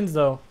those mines,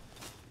 though.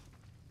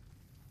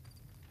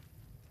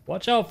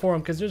 Watch out for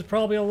them, because there's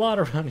probably a lot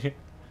around here.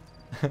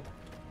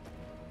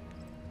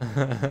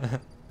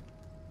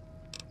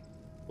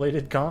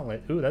 Bladed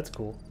gauntlet. Ooh, that's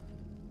cool.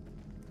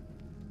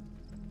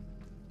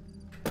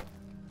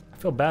 I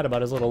feel bad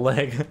about his little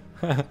leg.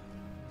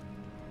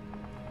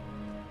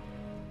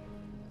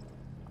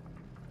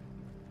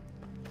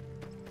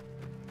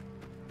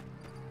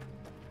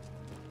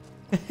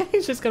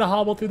 He's just gonna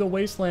hobble through the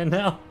wasteland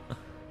now.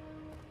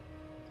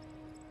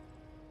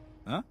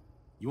 Huh?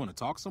 You want to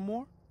talk some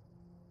more?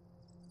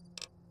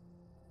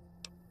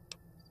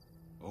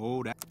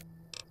 Oh, that...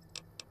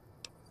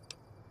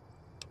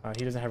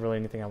 He doesn't have really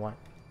anything I want.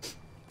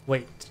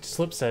 Wait,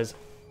 Slip says,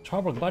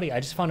 Charborg, buddy, I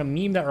just found a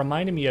meme that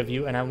reminded me of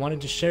you and I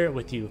wanted to share it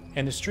with you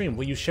and the stream.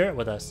 Will you share it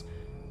with us?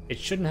 It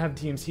shouldn't have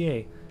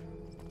DMCA.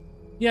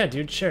 Yeah,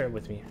 dude, share it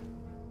with me.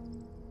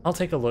 I'll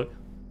take a look.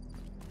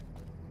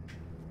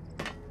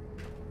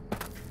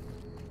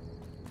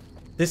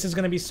 This is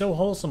gonna be so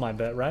wholesome, I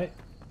bet, right?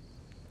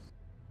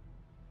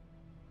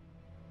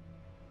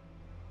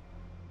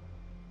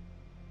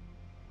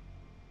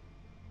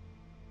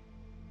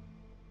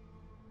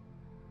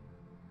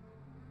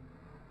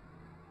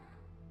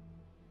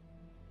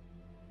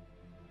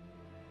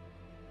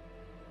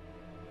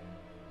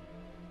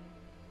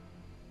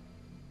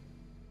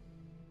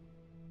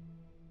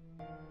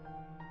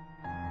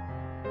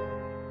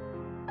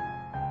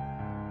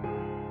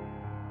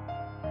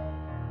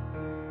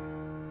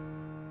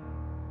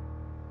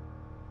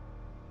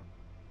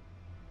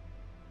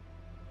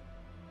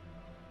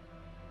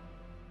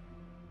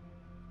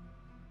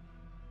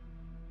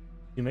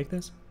 You make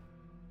this?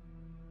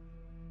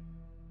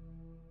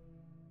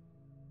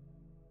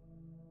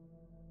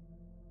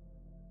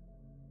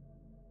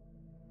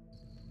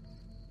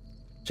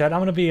 Chad,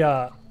 I'm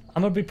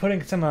gonna be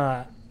putting some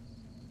I'm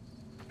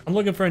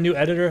looking for a new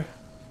editor.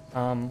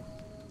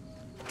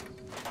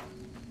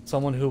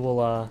 Someone who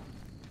will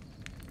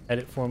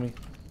edit for me.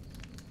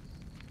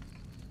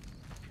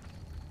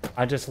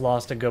 I just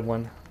lost a good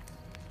one.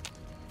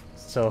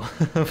 So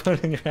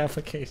put in your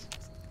applications.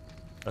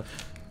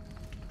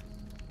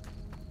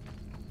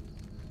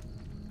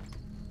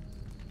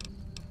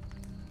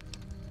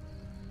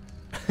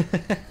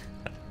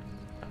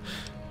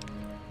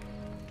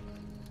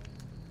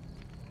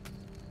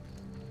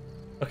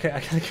 Okay, I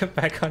gotta get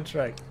back on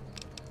track.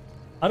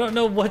 I don't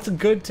know what's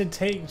good to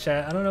take,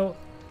 chat. I don't know.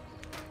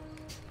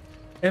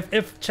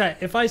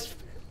 If I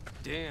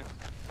Damn,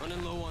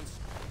 running low on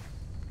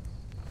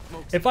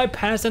smokes. if I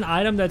pass an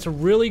item that's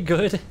really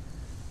good,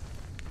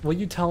 will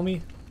you tell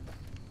me?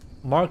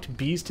 Marked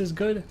Beast is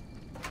good?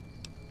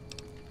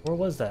 Where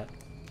was that?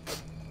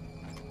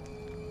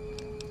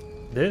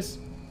 This?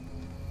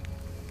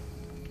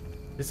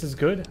 This is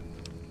good? It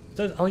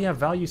says, oh yeah,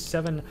 value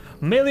 7.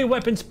 Melee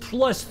weapons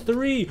plus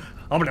 3!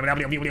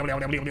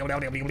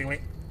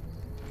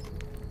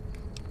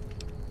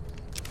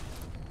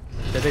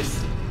 Did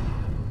this?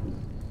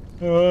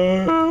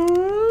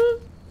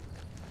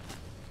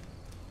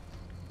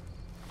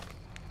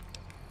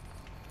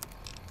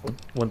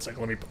 1 second,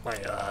 let me put my,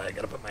 I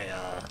gotta put my,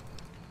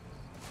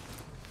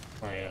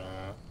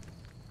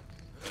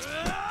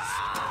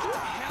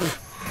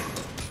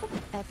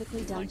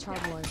 Epically done,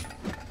 Charborg.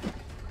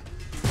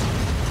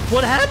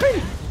 What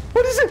happened?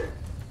 What is it?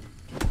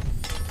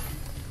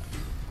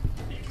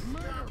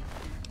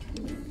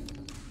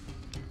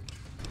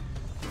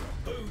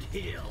 Boot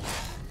Hill.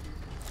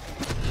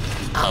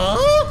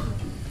 Huh?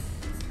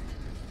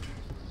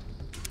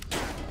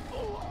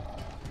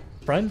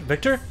 Friend?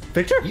 Victor?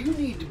 Victor? You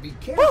need to be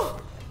careful.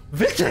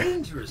 Victor! It's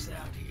dangerous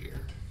out here.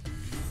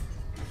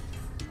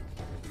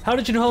 How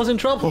did you know I was in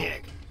trouble?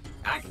 Heck,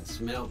 I can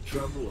smell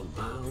trouble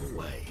a mile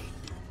away.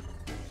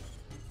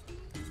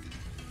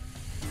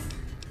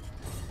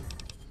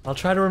 I'll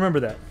try to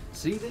remember that.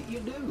 See that you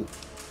do.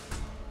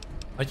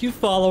 Are you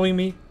following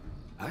me?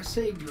 I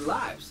saved your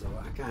life, so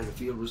I kind of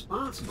feel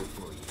responsible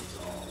for you, is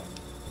all.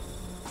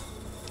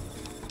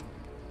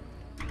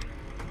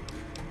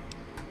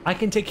 I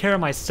can take care of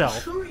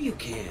myself. Sure you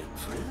can,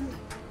 friend.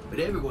 But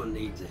everyone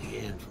needs a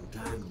hand from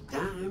time to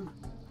time.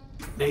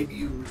 Maybe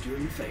you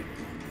return the favor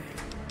one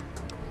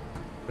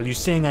day. Are you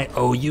saying I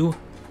owe you?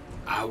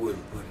 I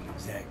wouldn't put it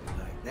exactly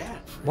like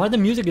that, friend. Why the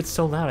music gets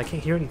so loud? I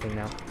can't hear anything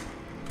now.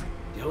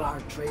 Till our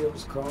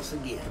trails cross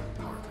again,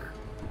 partner.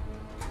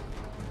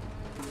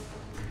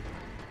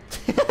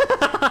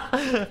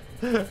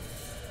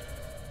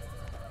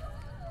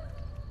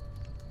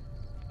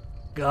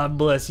 God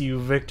bless you,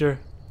 Victor.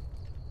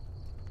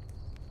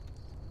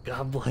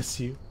 God bless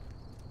you.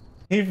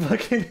 He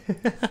fucking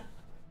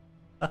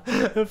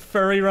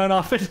furry run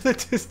off into the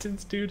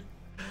distance, dude.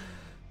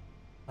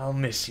 I'll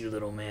miss you,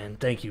 little man.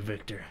 Thank you,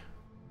 Victor.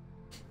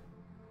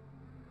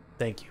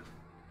 Thank you.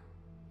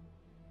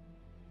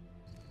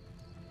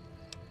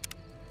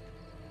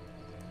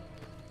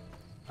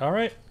 All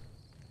right.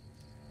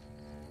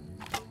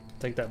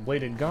 Take that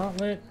bladed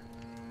gauntlet.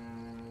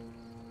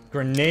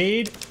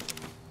 Grenade.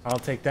 I'll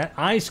take that.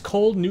 Ice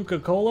cold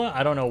Nuka-Cola.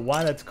 I don't know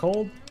why that's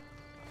cold.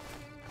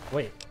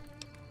 Wait.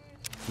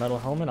 Metal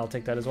helmet. I'll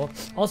take that as well.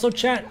 Also,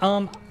 chat.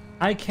 I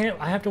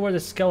have to wear the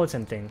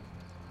skeleton thing.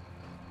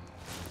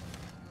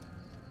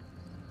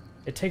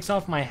 It takes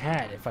off my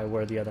hat if I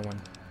wear the other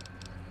one.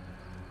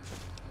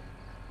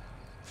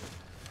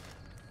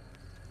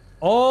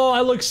 Oh, I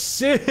look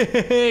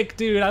sick,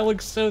 dude. I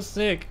look so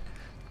sick.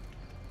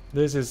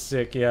 This is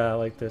sick. Yeah, I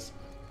like this.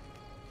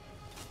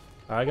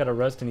 I gotta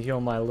rest and heal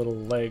my little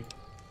leg.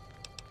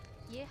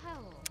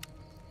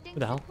 Who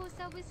the hell?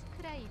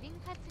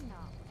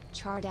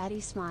 Char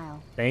Daddy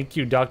smile. Thank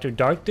you, Dr.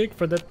 Darkdick,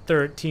 for the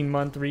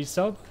 13-month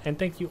resub. And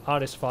thank you,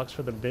 Otis Fox,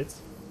 for the bits.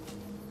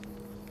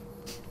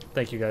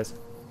 Thank you, guys.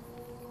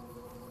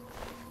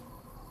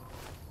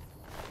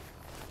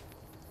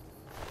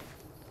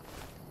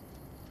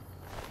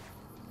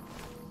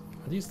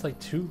 Are these like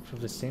two of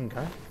the same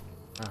guy?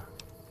 Ah.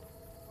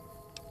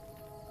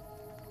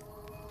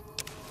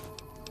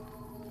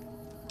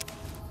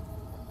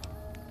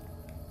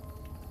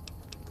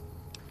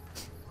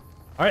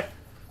 Alright.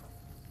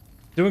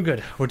 Doing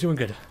good. We're doing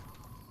good.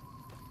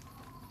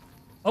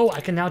 Oh, I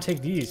can now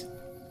take these.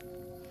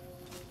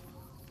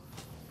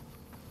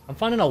 I'm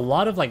finding a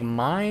lot of like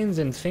mines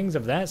and things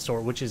of that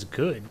sort, which is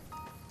good.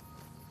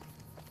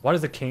 Why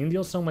does the cane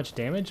deal so much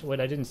damage? Wait,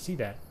 I didn't see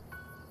that.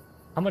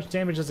 How much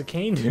damage does a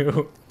cane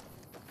do?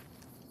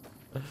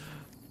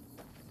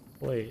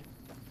 Wait.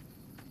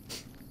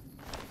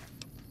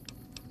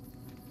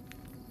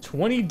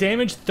 20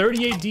 damage,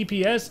 38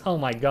 DPS? Oh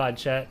my god,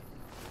 chat.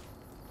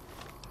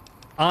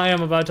 I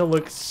am about to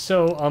look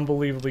so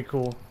unbelievably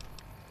cool.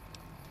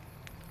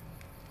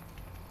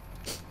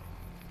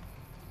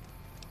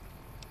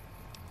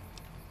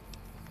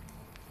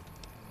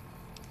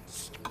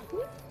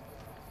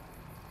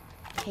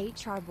 Hey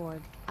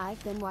Charborg,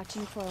 I've been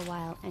watching for a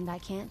while and I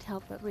can't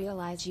help but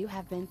realize you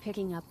have been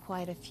picking up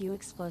quite a few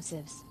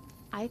explosives.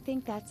 I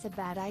think that's a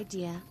bad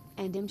idea,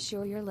 and I'm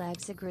sure your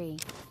legs agree.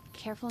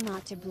 Careful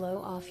not to blow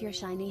off your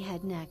shiny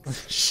head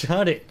next.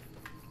 Shut it.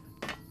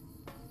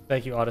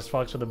 Thank you, Otis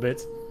Fox, for the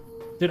bits.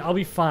 Dude, I'll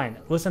be fine.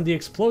 Listen, the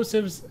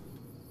explosives...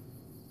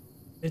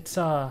 It's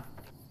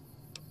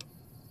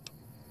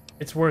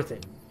worth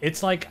it.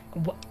 It's like...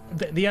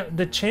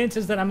 The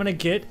chances that I'm gonna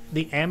get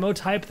the ammo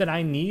type that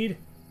I need...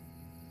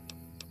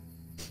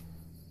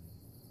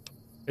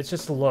 It's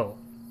just low.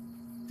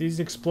 These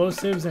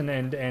explosives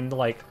and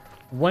like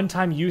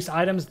one-time use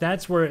items,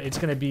 that's where it's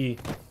gonna be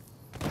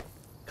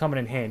coming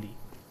in handy.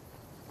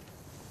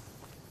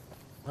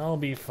 I'll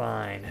be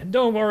fine.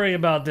 Don't worry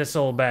about this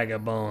old bag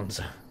of bones.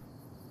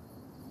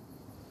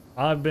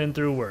 I've been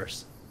through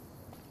worse.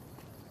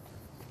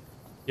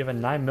 You have a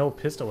 9mm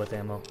pistol with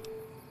ammo.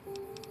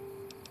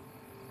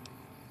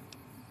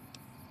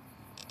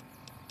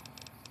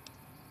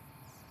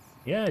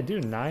 Yeah, I do.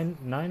 9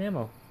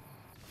 ammo.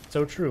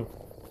 So true.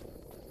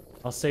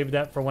 I'll save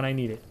that for when I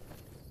need it.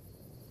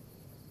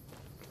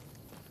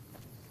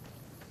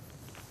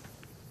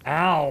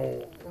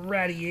 Ow!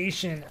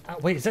 Radiation.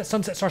 Wait, is that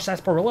Sunset Star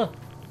Sarsaparilla?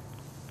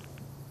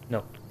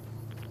 No.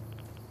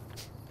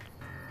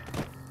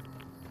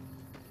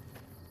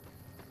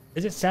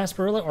 Is it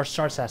sarsaparilla or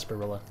Star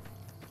Sarsaparilla?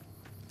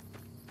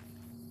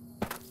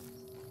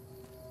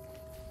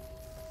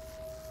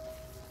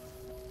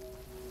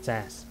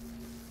 Sass.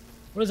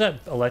 What is that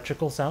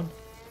electrical sound?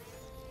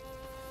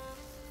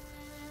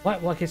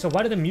 What? Well, okay, so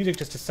why did the music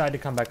just decide to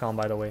come back on,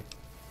 by the way?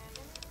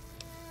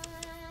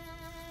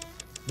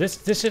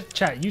 This shit,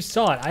 chat, you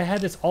saw it. I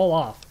had this all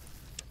off.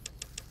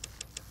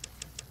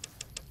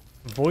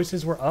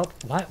 Voices were up.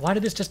 Why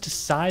did this just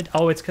decide?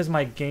 Oh, it's because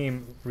my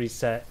game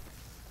reset.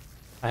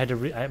 I had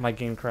to my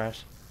game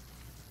crashed.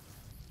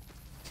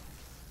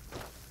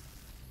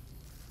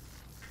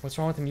 What's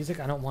wrong with the music?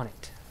 I don't want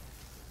it.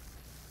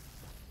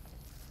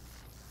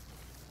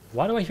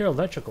 Why do I hear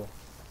electrical?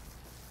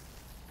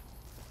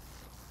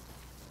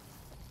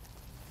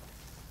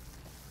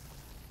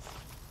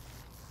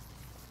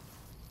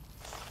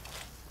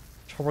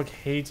 Charborg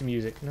hates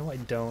music. No, I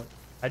don't.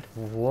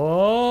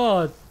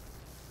 What?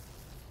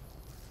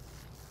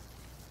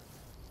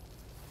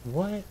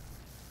 What?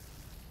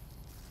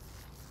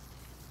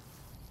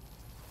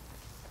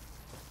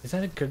 Is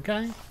that a good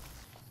guy?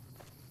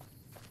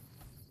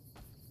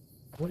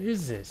 What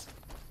is this?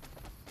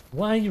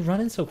 Why are you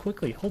running so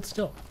quickly? Hold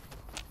still.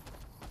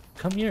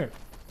 Come here.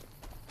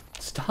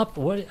 Stop.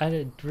 What?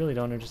 I really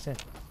don't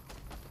understand.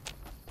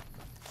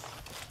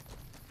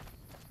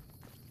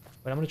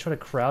 Wait, I'm gonna try to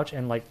crouch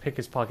and like pick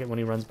his pocket when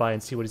he runs by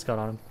and see what he's got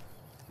on him.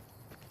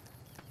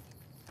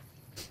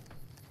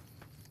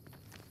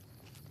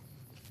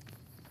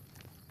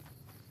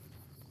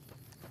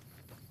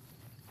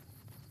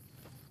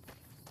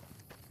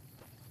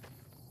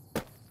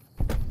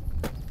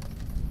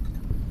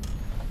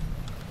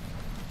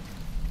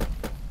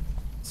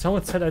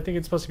 Someone said I think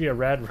it's supposed to be a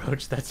rad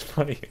roach. That's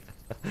funny.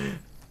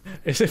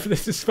 As if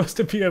this is supposed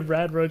to be a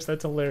rad roach,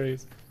 that's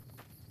hilarious.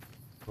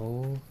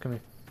 Oh, come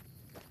here.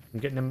 I'm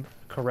getting him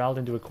corralled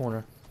into a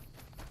corner.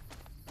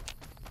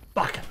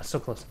 Fuck! That's so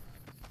close.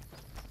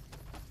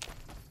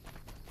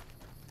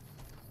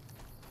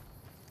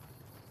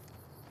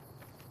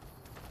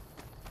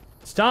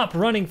 Stop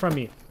running from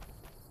me!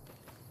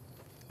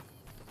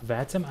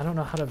 Vats him? I don't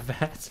know how to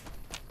vats.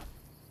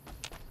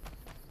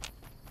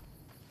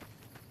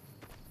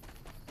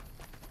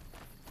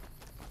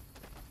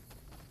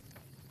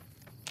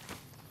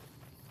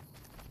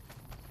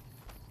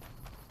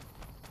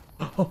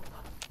 Oh!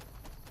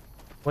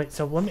 Wait,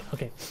 so let me...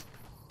 Okay.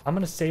 I'm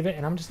gonna save it,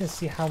 and I'm just gonna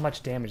see how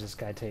much damage this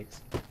guy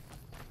takes.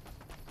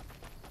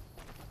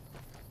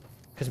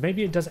 Because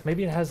maybe it doesn't...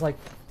 Maybe it has, like,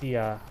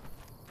 the,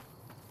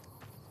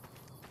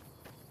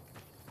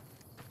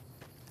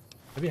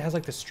 Maybe it has,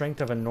 like, the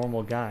strength of a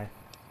normal guy.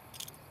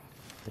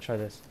 Let me try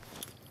this.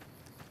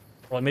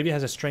 Well, maybe it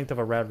has the strength of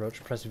a rad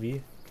roach. Press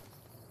V.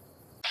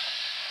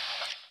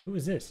 Who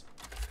is this?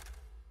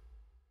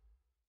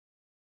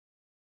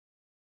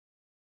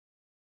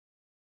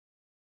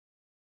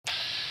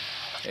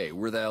 Hey,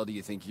 where the hell do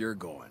you think you're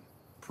going?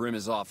 Prim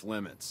is off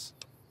limits.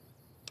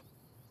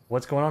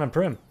 What's going on in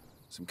Prim?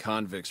 Some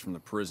convicts from the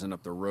prison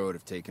up the road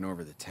have taken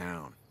over the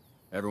town.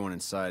 Everyone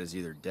inside is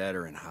either dead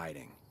or in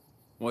hiding.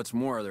 What's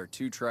more, there are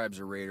 2 tribes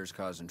of raiders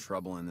causing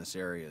trouble in this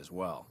area as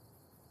well.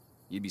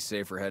 You'd be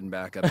safer heading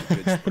back up to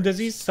Good Springs. Does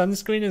he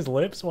sunscreen his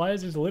lips? Why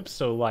is his lips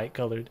so light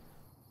colored?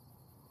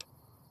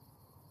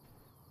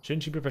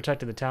 Shouldn't you be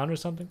protecting the town or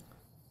something?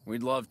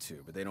 We'd love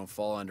to, but they don't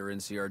fall under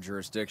NCR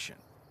jurisdiction.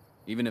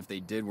 Even if they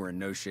did, we're in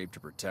no shape to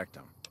protect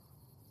them.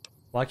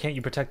 Why can't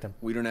you protect them?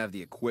 We don't have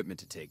the equipment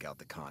to take out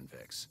the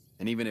convicts.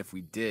 And even if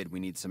we did,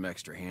 we need some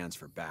extra hands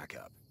for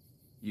backup.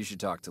 You should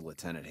talk to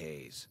Lieutenant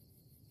Hayes.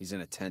 He's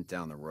in a tent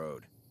down the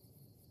road.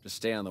 Just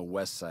stay on the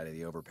west side of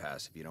the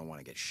overpass if you don't want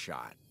to get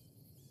shot.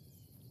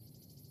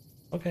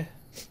 Okay.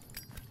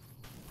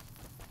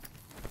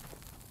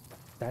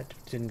 That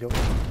didn't go...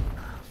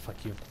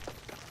 Fuck you.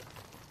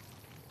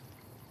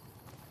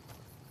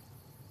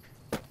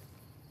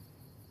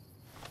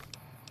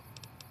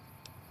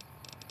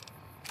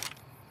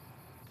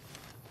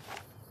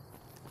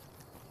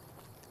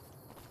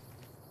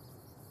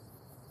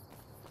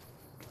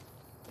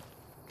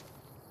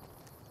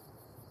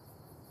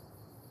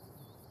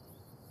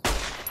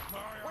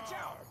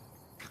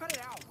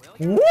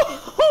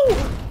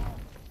 Whoa!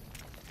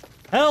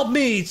 Help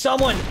me,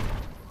 someone!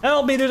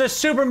 Help me, there's a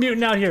super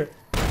mutant out here.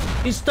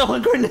 He's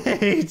throwing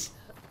grenades.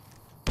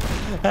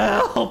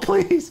 Help,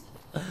 please.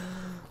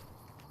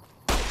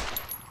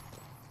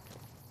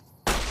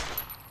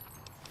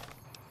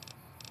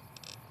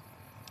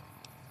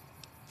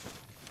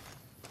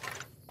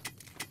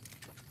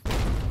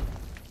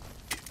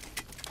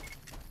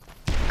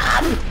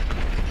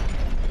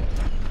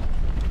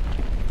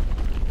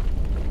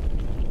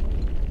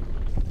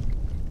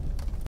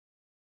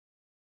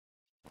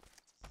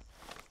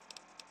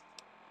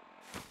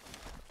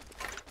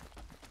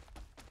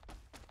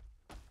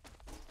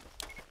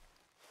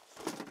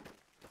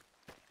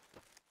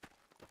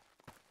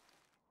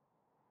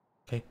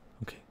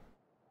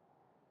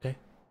 Okay.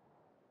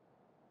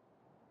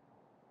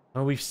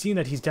 Well, we've seen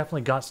that he's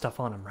definitely got stuff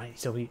on him, right?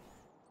 So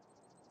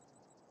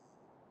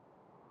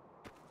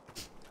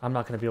I'm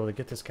not gonna be able to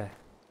get this guy.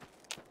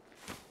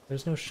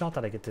 There's no shot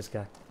that I get this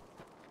guy.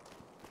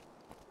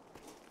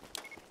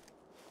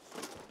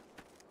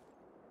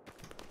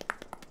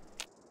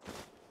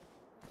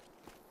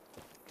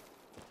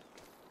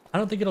 I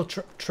don't think it'll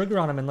trigger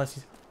on him unless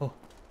he's... Oh.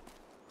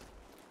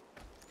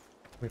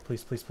 Wait,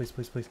 please, please, please,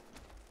 please, please.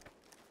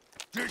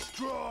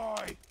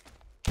 Destroy!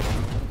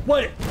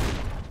 What are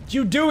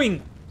you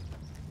doing?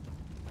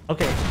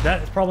 Okay,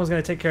 that problem's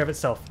gonna take care of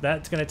itself.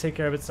 That's gonna take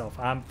care of itself.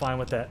 I'm fine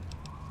with that.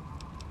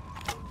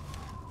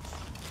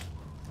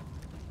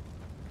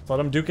 Let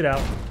him duke it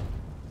out.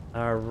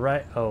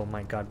 Alright. Oh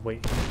my god,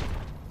 wait.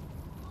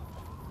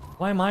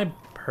 Why am I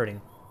hurting?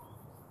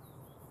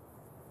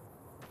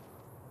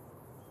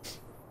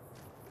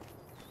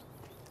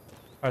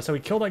 Alright, so we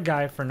killed that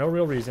guy for no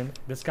real reason.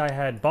 This guy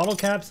had bottle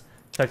caps,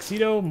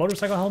 tuxedo,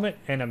 motorcycle helmet,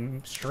 and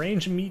a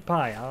strange meat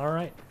pie.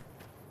 Alright.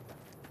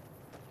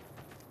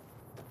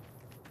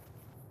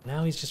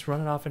 Now he's just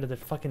running off into the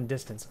fucking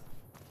distance.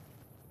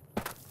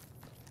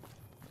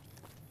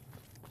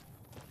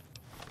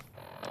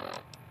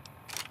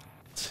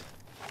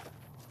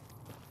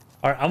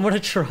 Alright, I'm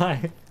gonna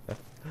try.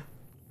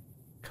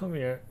 Come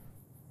here.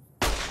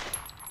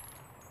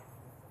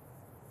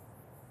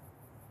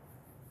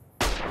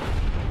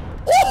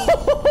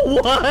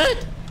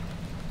 What?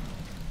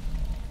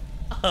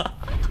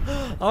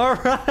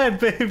 Alright,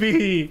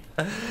 baby.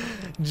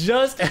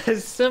 Just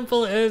as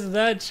simple as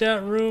that,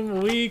 chat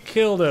room. We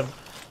killed him.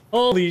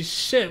 Holy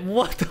shit,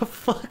 what the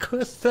fuck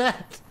was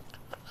that?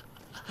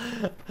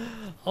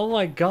 Oh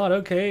my god,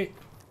 okay.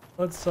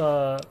 Let's, he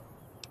had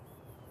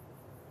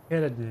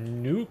a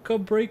nuka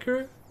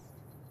breaker?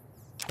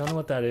 Don't know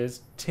what that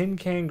is. Tin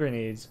can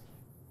grenades.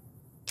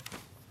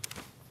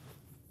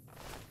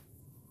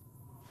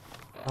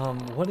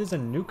 What is a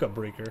nuka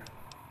breaker?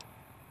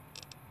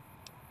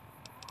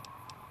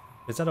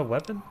 Is that a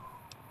weapon?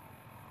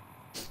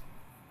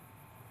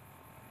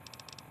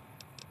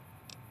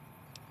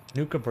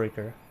 Nuka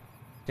breaker.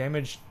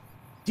 Damage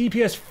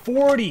DPS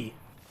 40!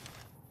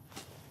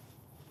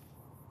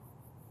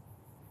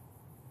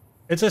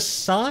 It's a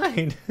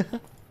sign!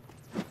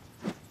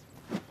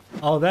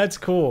 Oh, that's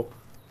cool.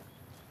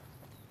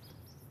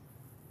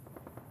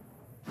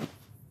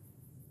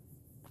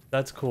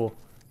 That's cool.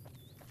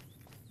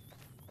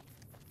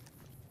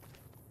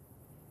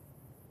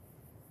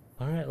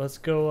 Alright, let's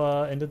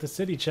go into the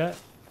city, chat.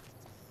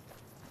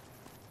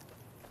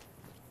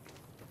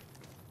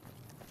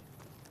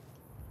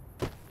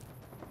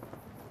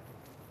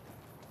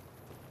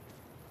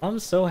 I'm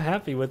so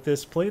happy with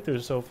this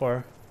playthrough so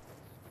far.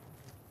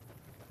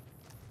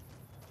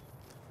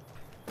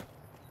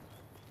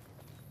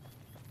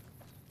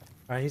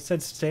 Alright, he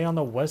said stay on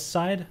the west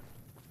side.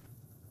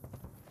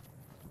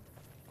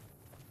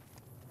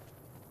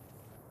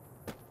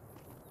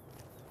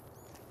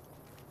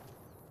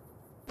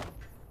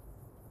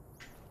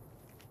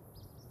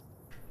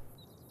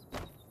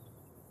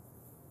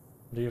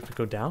 Do you have to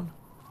go down?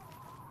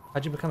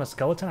 How'd you become a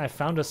skeleton? I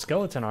found a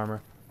skeleton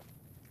armor.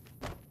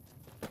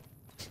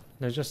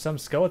 There's just some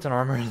skeleton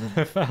armor that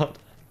I found.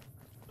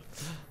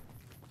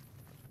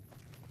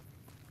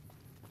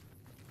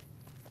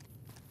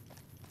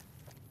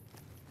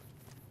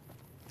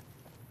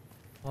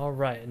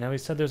 Alright, now he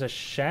said there's a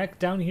shack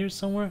down here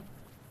somewhere.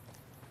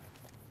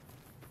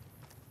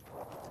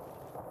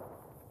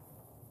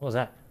 What was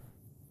that?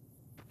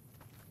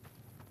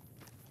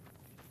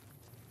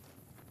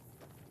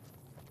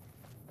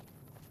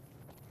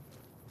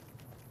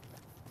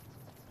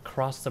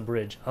 Cross the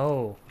bridge.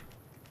 Oh.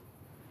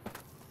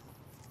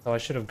 So I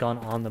should have gone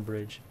on the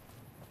bridge.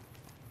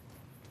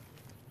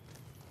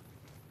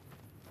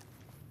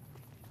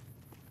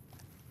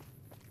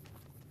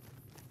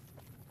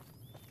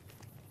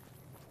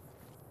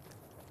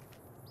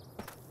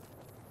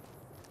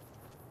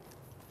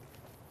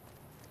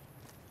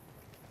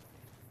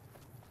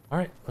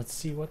 Alright, let's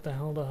see what the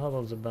hell the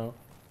hubbub's about.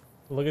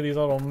 Look at these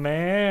little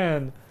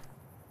man.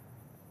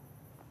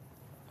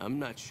 I'm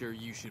not sure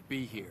you should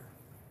be here.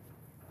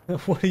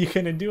 What are you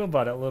gonna do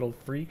about it, little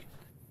freak?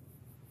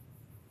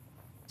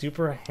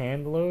 Super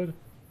hand load?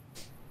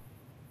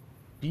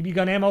 BB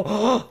gun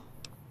ammo.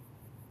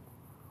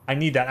 I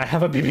need that. I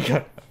have a BB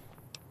gun.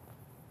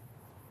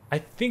 I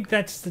think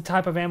that's the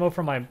type of ammo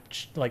for my,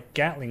 like,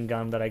 Gatling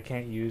gun that I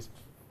can't use.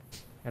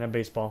 And a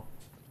baseball.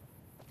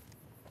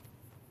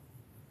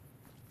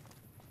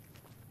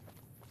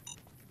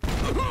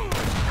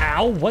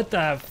 Ow, what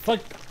the fuck?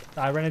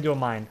 I ran into a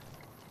mine.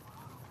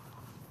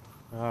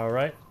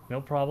 Alright,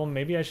 no problem.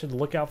 Maybe I should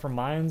look out for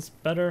mines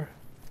better.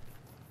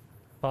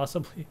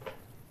 Possibly.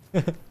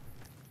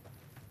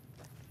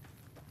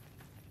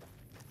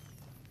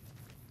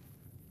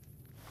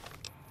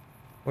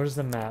 Where's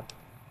the map?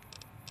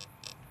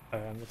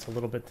 Alright, it's a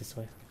little bit this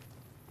way.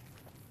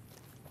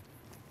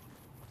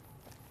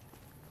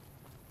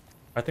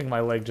 I think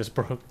my leg just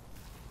broke.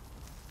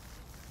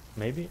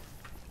 Maybe?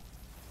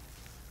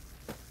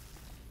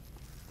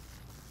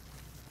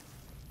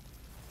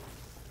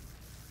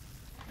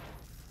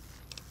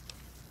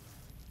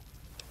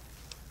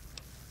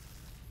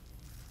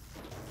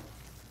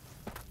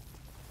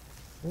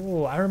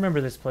 Oh, I remember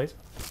this place.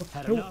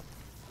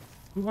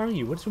 Who are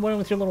you? What's going on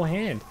with your little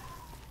hand?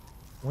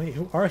 Wait,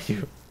 who are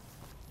you?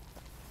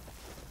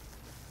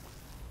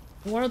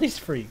 Who are these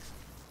freaks?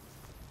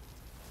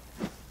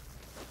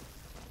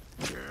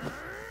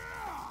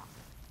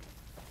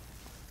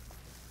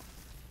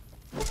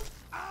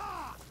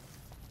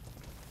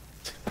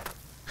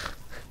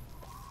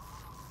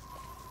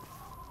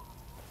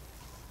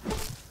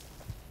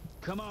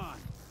 Come on.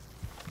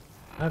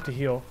 I have to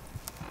heal.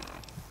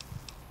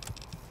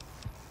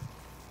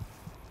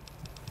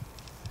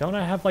 Don't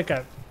I have like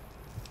a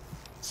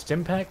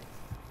stim pack?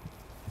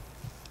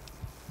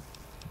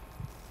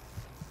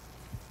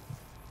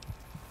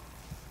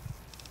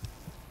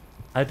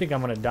 I think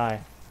I'm gonna die.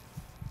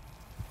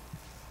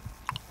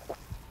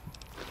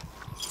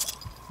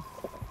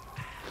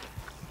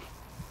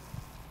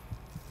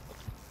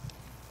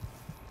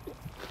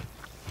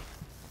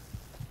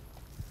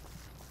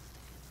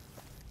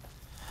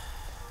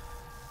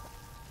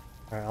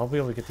 Alright, I'll be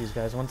able to get these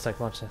guys. One sec,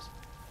 watch this.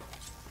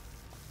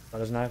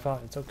 Got his knife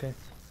out, it's okay.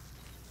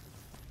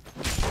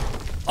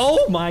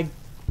 Oh my!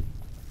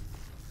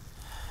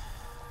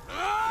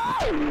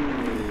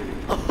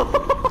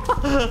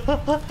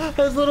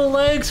 His little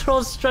legs are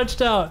all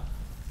stretched out.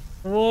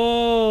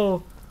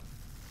 Whoa.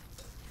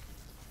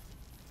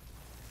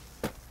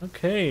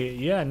 Okay,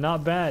 yeah,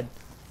 not bad.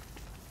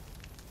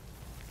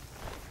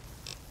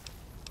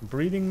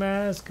 Breathing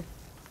mask.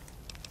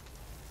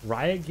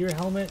 Riot gear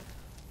helmet.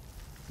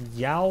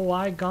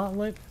 Yao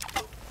gauntlet.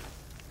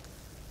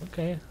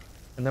 Okay.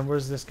 And then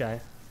where's this guy?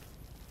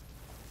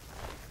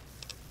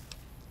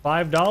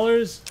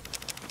 $5?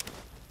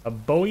 A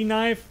Bowie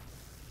knife?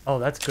 Oh,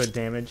 that's good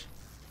damage.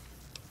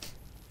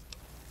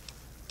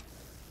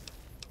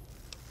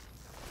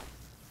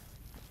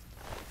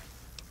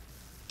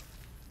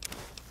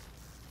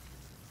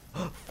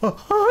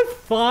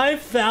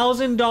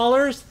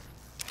 $5,000?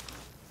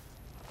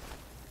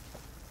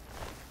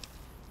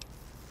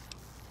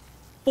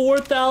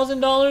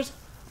 $4,000?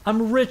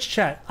 I'm rich,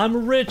 chat.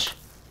 I'm rich.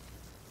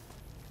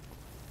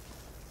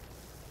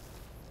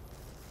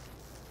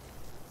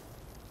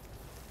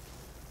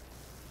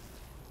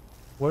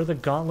 Wear the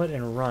gauntlet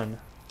and run.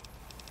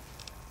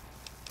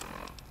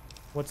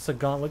 What's the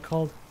gauntlet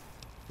called?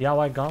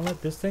 Yawai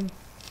gauntlet? This thing?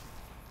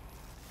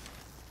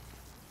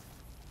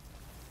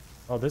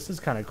 Oh, this is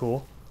kind of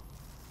cool.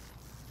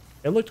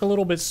 It looked a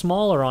little bit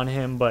smaller on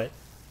him, but...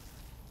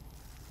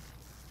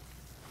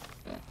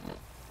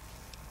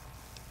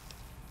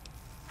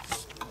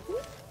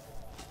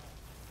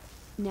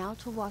 Now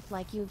to walk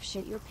like you've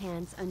shit your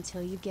pants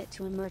until you get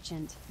to a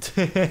merchant.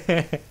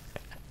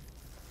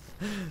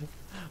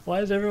 Why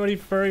is everybody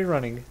furry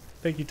running?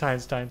 Thank you, Time.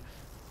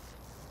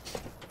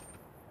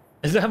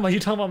 Is that you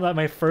talking about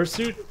my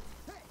fursuit?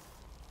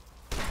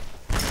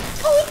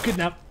 Oh, good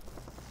nap.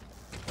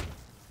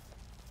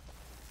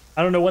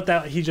 I don't know what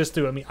that he just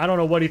threw at me. I don't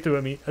know what he threw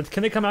at me.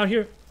 Can they come out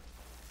here?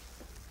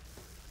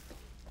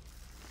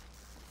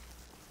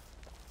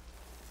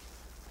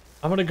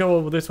 I'm gonna go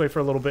over this way for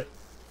a little bit.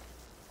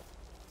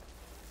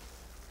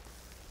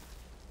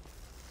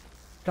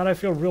 God, I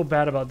feel real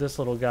bad about this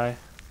little guy.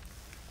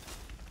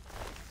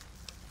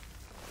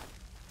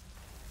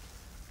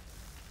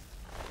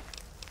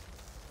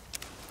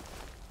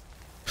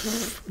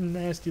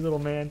 Nasty little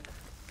man.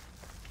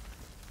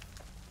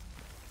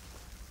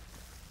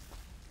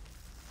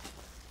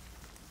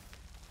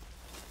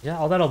 Yeah,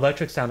 all that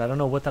electric sound. I don't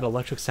know what that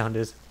electric sound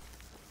is.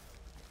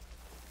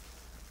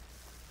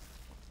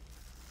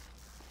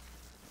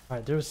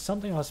 Alright, there was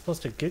something I was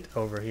supposed to get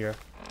over here.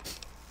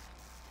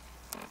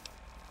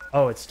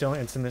 Oh, it's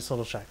in this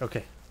little shack.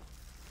 Okay.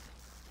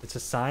 It's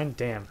a sign?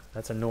 Damn,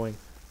 that's annoying.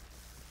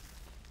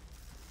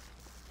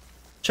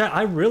 Chat,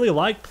 I really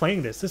like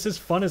playing this. This is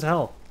fun as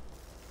hell.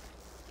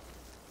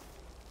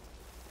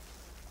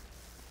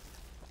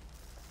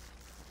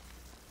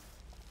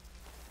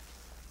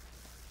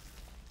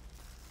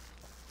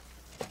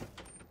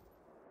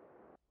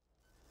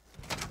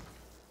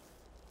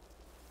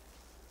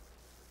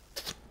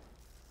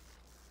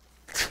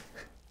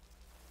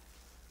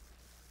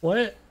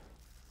 What?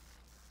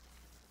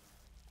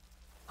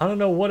 I don't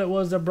know what it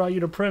was that brought you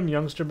to Prim,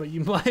 youngster, but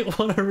you might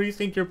want to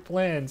rethink your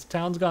plans.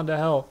 Town's gone to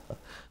hell.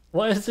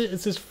 Why is it?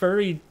 It's this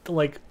furry,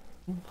 like,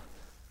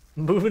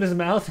 moving his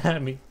mouth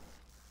at me.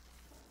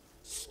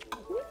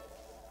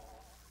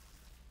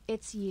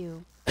 It's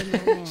you, the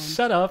man.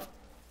 Shut up.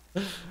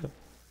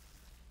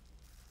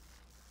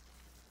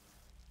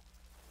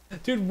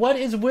 Dude, what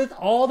is with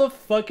all the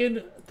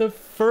fucking, the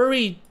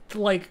furry,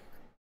 like,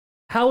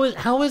 how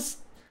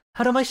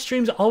do my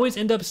streams always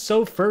end up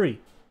so furry?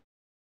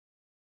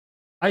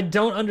 I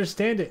don't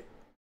understand it.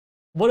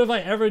 What have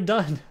I ever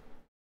done?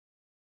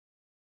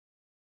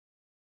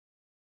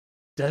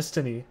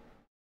 Destiny.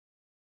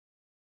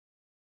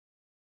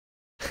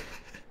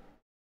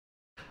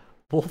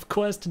 Wolf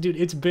Quest? Dude,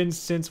 it's been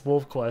since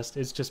Wolf Quest.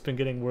 It's just been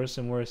getting worse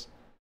and worse.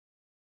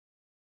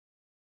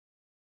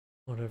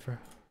 Whatever.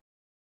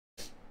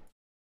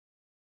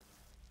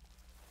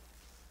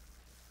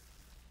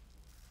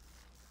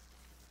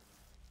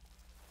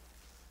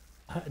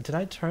 Did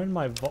I turn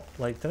my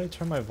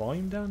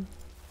volume down?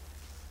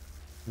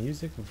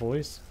 Music,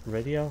 voice,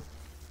 radio.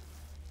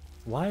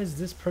 Why is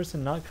this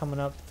person not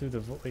coming up through the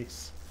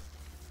voice?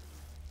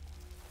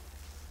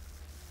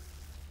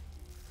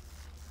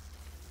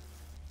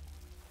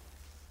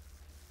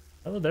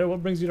 Hello there,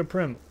 what brings you to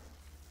Prim?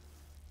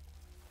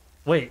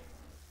 Wait.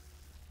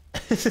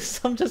 Is this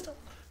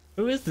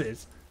who is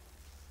this?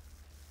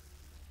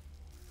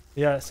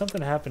 Yeah,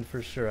 something happened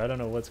for sure. I don't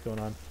know what's going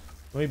on.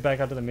 Let me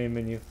back out to the main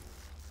menu.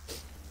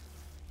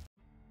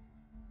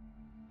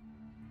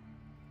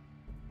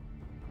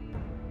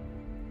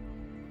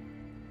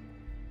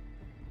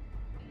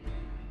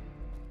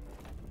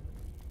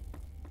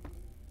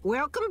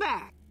 Welcome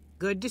back.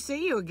 Good to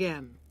see you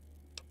again.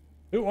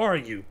 Who are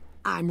you?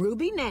 I'm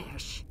Ruby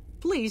Nash.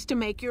 Pleased to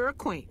make your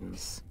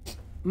acquaintance.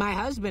 My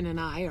husband and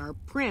I are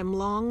Prim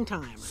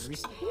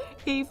long-timers.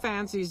 He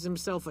fancies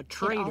himself a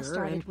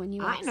traitor,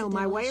 and I know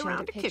my way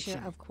around a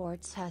kitchen. Of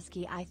Quartz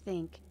Husky, I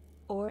think.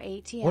 Or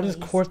ATLs. What is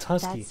Quartz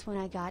Husky? That's when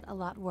I got a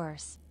lot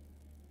worse.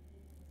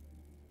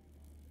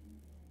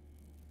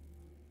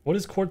 What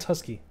is Quartz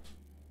Husky?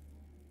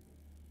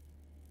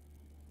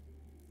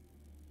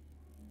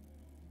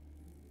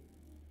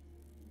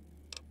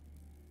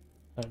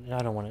 I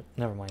don't want it.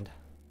 Never mind.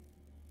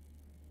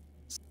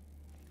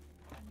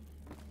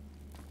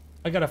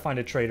 I gotta find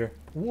a trader.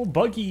 Whoa,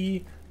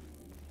 Buggy!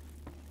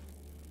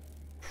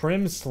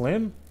 Prim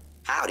Slim?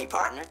 Howdy,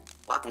 partner.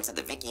 Welcome to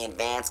the Vicky and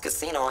Vance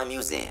Casino and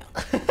Museum.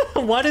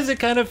 Why does it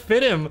kind of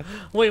fit him?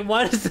 Wait,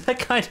 why does that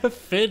kind of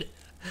fit?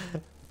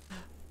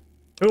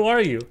 Who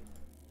are you?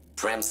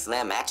 Prim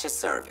Slim at your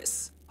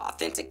service.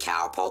 Authentic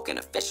cowpoke and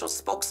official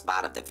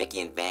spokesspot of the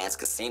Vicky and Vance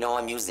Casino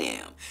and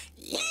Museum.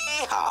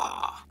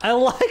 Yeehaw! I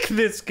like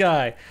this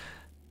guy.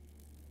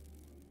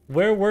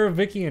 Where were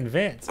Vicky and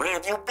Vance? Where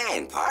have you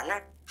been,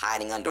 partner?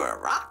 Hiding under a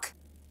rock?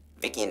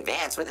 Vicky and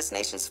Vance were this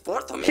nation's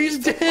fourth or maybe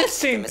fifth most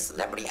famous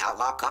celebrity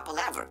outlaw couple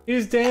ever.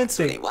 He's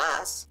dancing. That's who he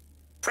was.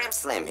 Prim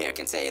Slim here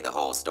can tell you the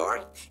whole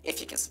story, if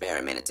you can spare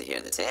a minute to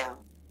hear the tale.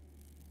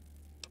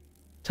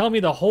 Tell me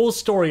the whole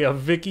story of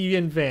Vicky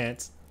and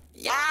Vance.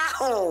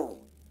 Yahoo!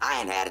 I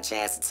ain't had a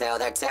chance to tell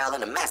their tale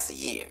in a mess of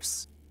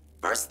years.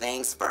 First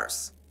things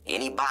first,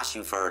 any boss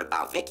you've heard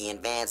about Vicky and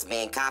Vance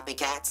being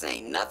copycats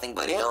ain't nothing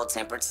but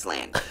ill-tempered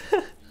slander.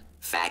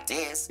 Fact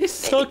is, they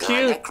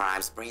begun their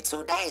crime spree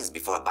 2 days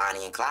before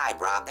Bonnie and Clyde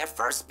robbed their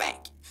first bank.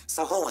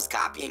 So who was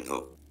copying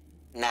who?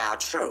 Now,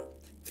 true,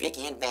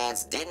 Vicky and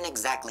Vance didn't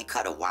exactly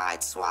cut a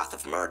wide swath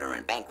of murder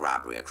and bank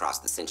robbery across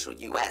the central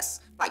U.S.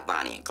 like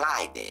Bonnie and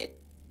Clyde did.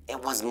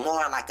 It was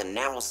more like a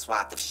narrow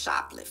swath of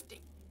shoplifting,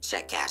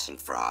 check cashing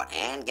fraud,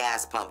 and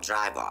gas pump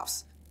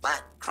drive-offs.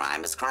 But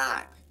crime is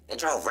crime. They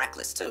drove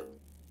reckless, too.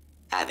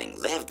 Having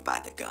lived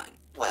by the gun,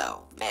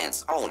 well,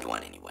 Vance owned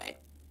one anyway,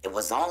 it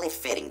was only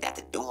fitting that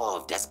the duo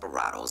of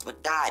desperados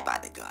would die by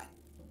the gun.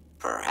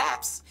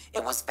 Perhaps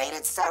it was fate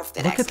itself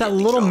that Look at that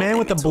little man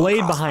with the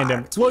blade behind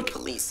him. Look.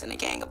 Police and a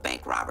gang of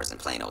bank robbers in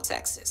Plano,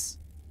 Texas.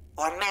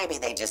 Or maybe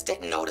they just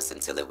didn't notice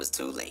until it was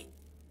too late.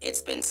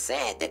 It's been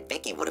said that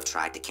Vicky would have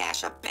tried to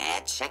cash a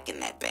bad check in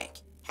that bank,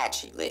 had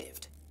she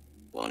lived.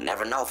 We'll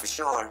never know for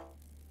sure.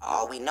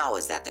 All we know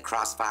is that the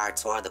crossfire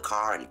tore the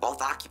car and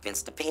both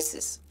occupants to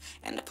pieces,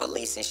 and the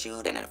police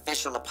issued an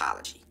official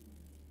apology.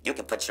 You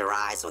can put your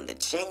eyes on the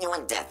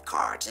genuine death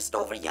car just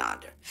over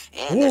yonder,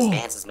 and there's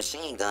Vance's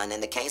machine gun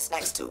in the case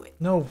next to it.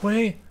 No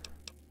way.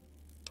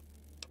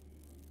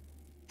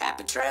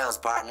 Happy trails,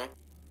 partner.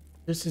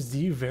 This is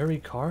the very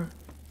car?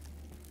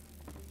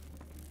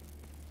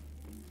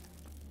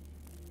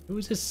 Who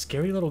is this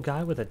scary little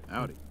guy with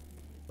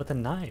a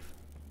knife?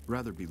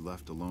 Rather be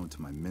left alone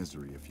to my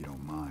misery if you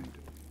don't mind.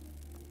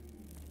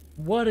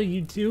 What are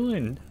you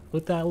doing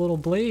with that little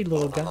blade,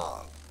 little guy?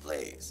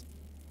 Please.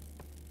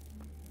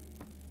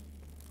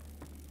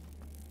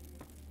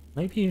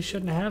 Maybe you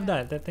shouldn't have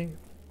that thing.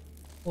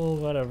 Well,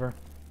 whatever.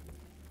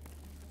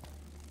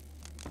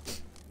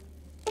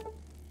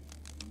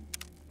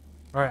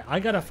 Alright, I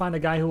gotta find a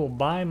guy who will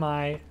buy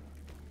my...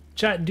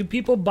 Chat, do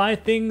people buy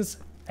things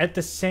at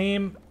the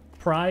same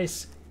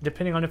price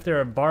depending on if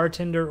they're a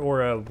bartender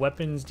or a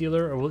weapons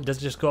dealer, or does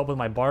it just go up with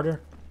my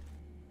barter?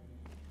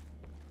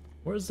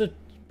 Where's the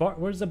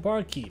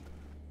barkeep?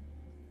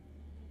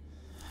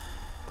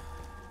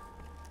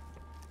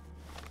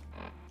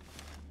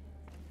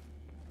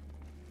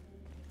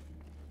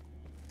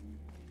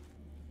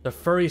 The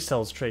furry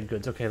sells trade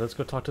goods. Okay, let's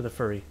go talk to the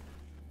furry.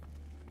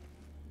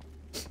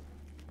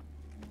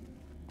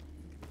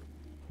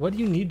 What do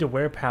you need to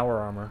wear power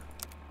armor?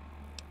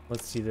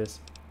 Let's see this.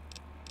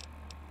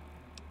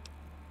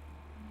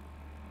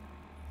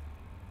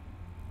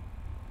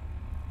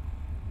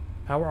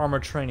 Power armor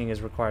training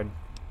is required.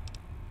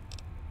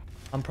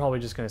 I'm probably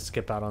just gonna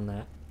skip out on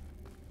that.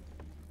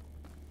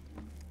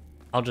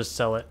 I'll just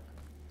sell it.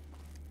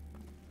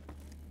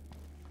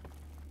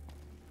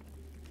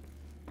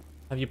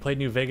 Have you played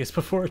New Vegas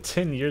before?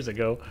 10 years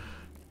ago.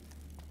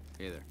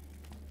 Either.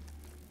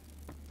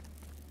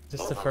 Is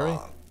this the furry?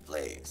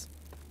 Please.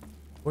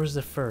 Where's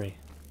the furry?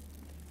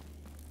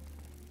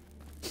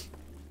 Is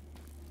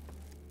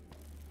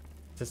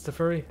this the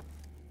furry?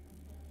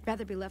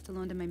 Rather be left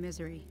alone to my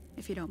misery,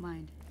 if you don't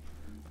mind.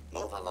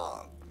 Move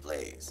along,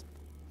 please.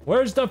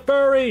 Where's the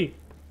furry?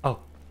 Oh.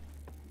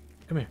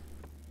 Come here.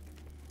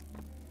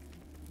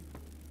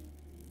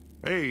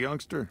 Hey,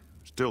 youngster.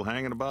 Still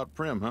hanging about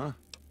Prim, huh?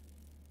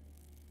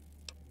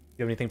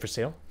 You have anything for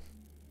sale?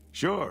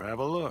 Sure, have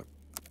a look.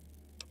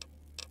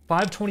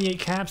 528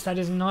 caps, that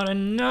is not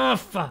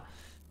enough!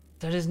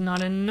 That is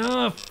not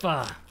enough!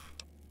 I'm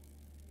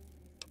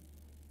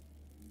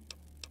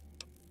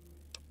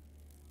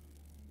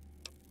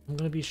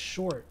gonna be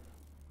short.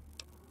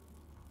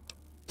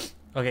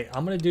 Okay,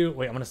 I'm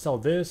gonna sell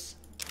this.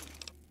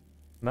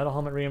 Metal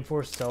helmet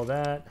reinforced, sell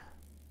that.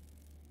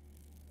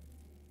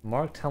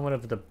 Marked helmet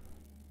of the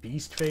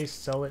beast face,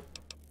 sell it.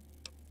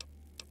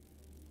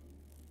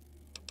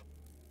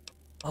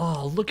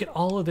 Oh, look at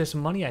all of this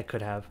money I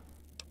could have.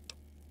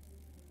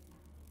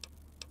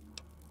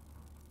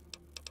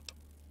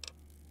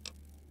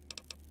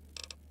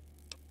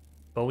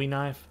 Bowie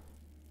knife.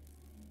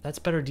 That's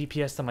better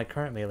DPS than my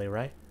current melee,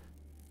 right?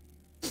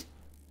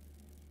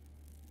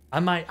 I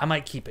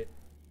might keep it.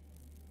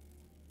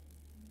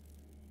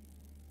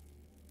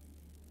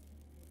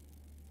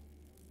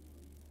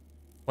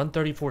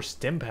 $134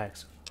 stim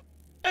packs.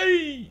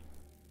 Hey!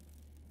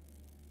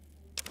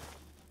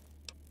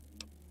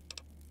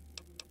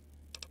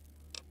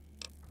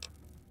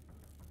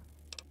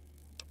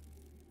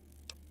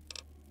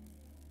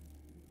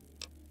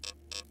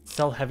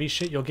 Sell heavy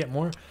shit, you'll get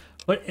more.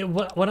 But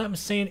what I'm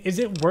saying, is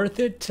it worth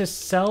it to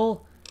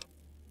sell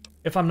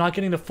if I'm not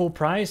getting the full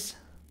price?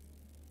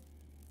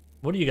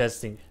 What do you guys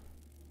think?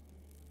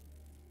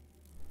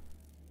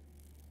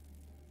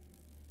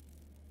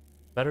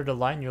 Better to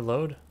lighten your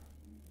load?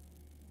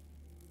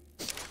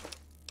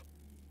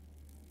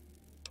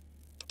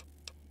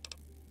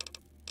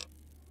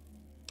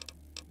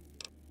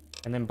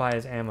 And then buy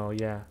his ammo,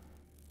 yeah.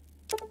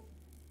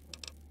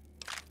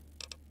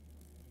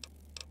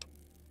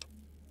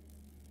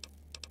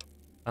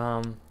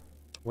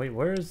 Wait,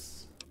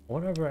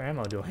 whatever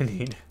ammo do I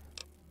need?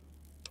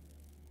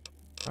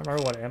 I don't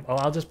remember what ammo. Oh,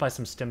 I'll just buy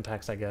some stim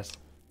packs, I guess.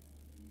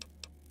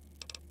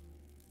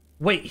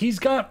 Wait, he's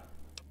got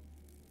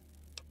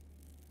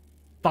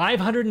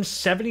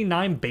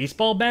 579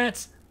 baseball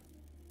bats?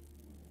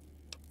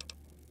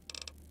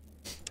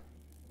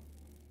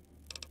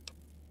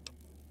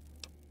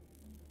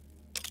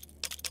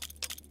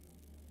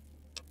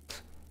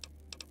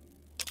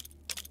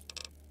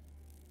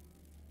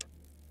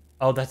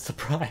 Oh, that's the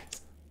prize.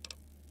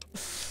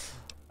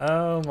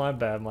 Oh, my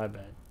bad, my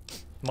bad.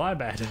 My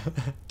bad.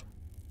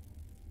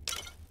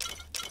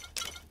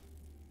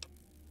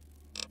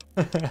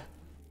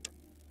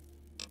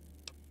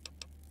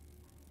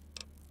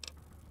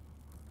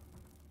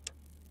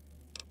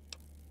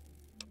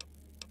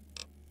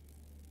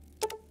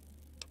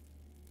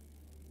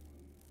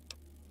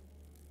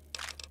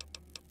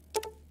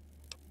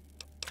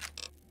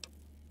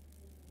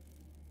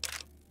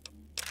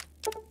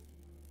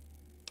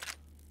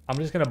 I'm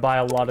just gonna buy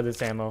a lot of this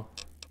ammo.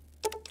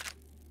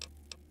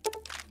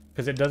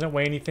 Because it doesn't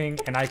weigh anything,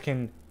 and I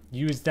can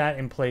use that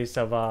in place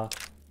of,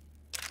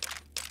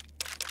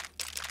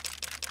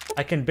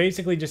 I can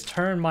basically just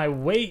turn my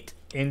weight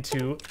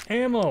into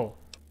ammo.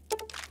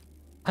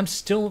 I'm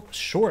still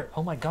short.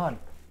 Oh my god.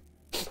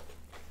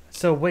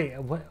 So wait,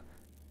 what?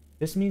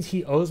 This means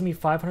he owes me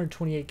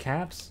 528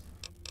 caps?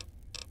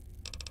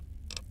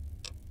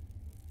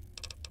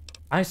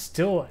 I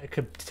still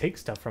could take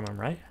stuff from him,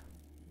 right?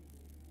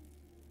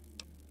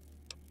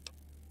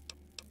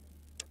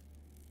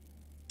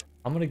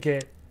 I'm gonna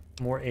get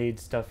more aid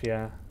stuff,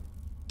 yeah.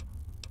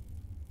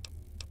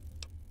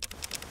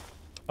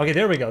 Okay,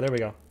 there we go, there we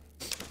go.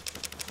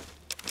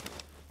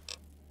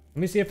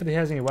 Let me see if he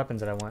has any weapons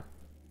that I want.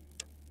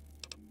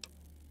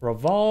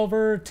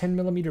 Revolver,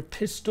 10mm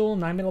pistol,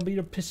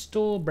 9mm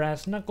pistol,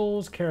 brass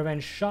knuckles,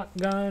 caravan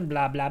shotgun,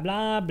 blah blah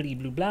blah, blee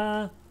blue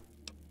blah.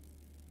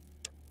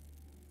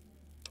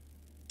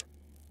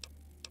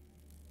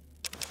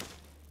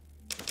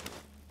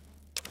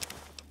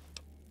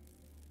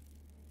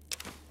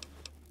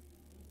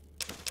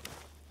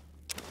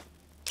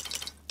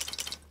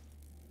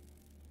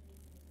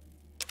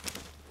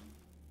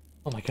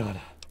 Oh my god.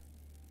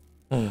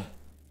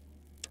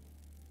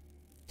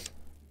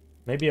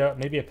 Maybe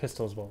a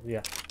pistol as well.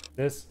 Yeah.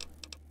 This.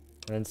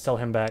 And then sell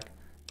him back.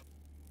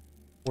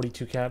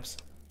 42 caps.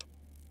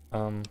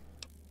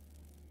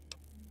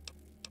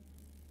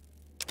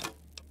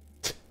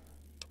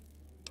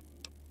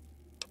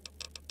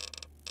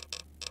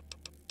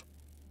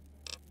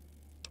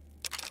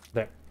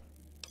 There.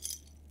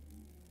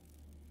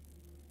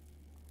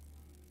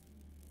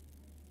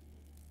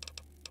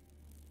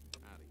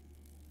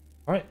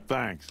 All right.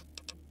 Thanks.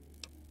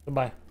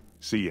 Goodbye.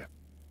 See ya.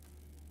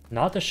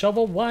 Not the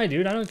shovel? Why,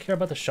 dude? I don't care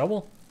about the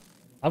shovel.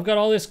 I've got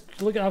all this.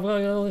 Look, I've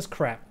got all this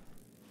crap.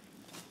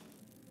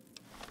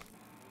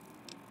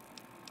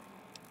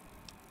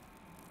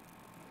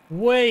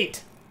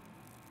 Wait.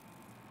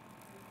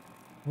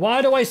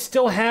 Why do I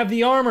still have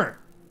the armor?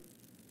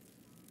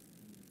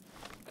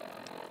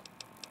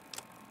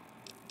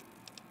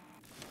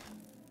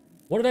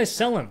 What did I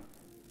sell him?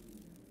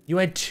 You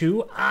had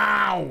 2?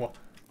 Ow!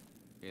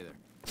 Hey there.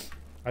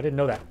 I didn't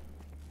know that.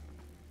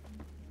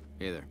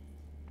 Hey there.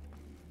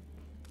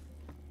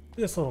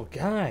 This little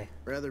guy.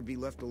 Rather be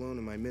left alone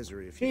in my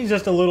misery if you He's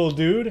just a little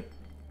dude.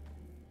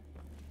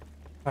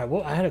 Alright,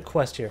 well, I had a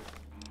quest here.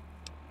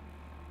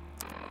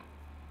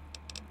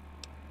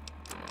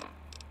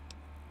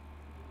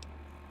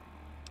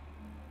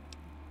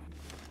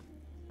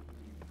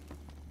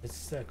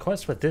 It's a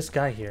quest with this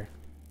guy here.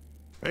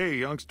 Hey,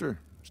 youngster.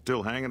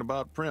 Still hanging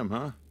about Prim,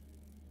 huh?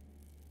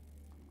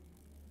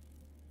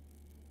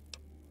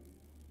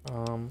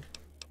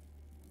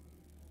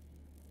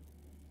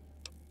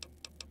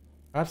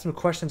 I have some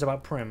questions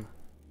about Prim.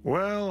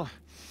 Well,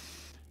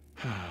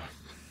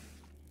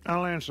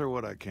 I'll answer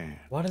what I can.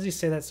 Why does he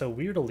say that so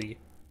weirdly?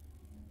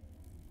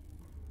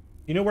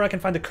 You know where I can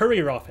find the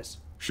courier office?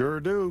 Sure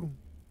do.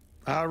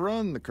 I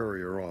run the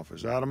courier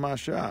office out of my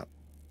shop.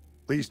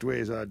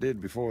 Leastways I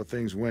did before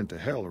things went to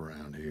hell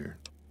around here.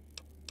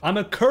 I'm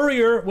a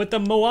courier with the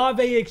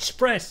Mojave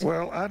Express.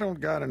 Well, I don't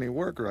got any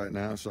work right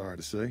now, sorry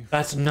to say.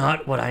 That's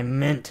not what I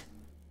meant.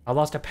 I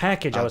lost a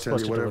package I was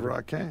supposed to deliver. deliver.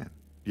 I'll tell you whatever I can.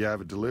 You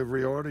have a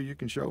delivery order you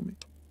can show me?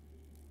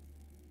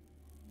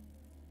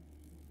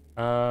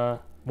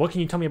 What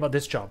can you tell me about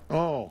this job?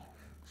 Oh,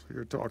 so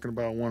you're talking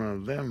about one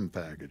of them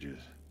packages.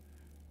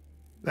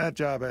 That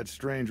job had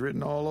strange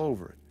written all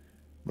over it,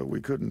 but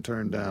we couldn't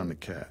turn down the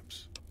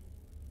caps.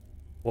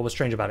 What was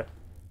strange about it?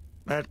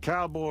 That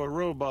cowboy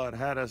robot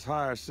had us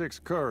hire 6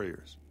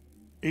 couriers.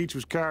 Each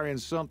was carrying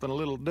something a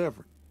little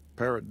different.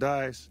 Pair of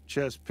dice,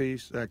 chess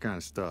piece, that kind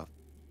of stuff.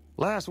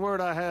 Last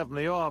word I have from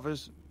the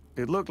office,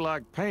 it looked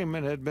like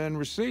payment had been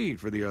received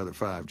for the other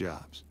 5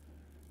 jobs.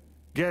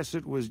 Guess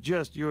it was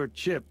just your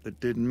chip that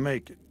didn't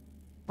make it.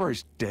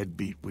 First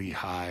deadbeat we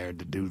hired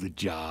to do the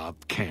job,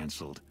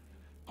 canceled.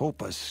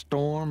 Hope a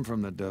storm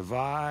from the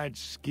divide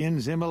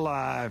skins him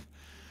alive.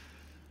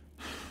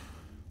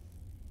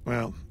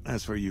 Well,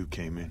 that's where you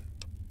came in.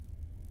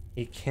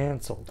 He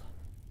canceled.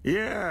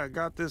 Yeah, I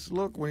got this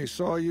look when he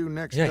saw you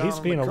next Yeah, down he's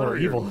on being the a little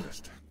courier evil.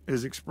 list.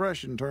 His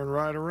expression turned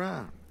right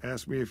around.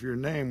 Asked me if your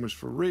name was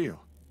for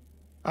real.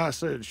 I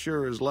said,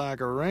 sure as like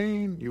a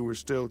rain, you were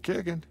still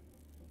kicking.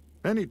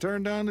 Then he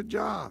turned down the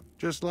job,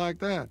 just like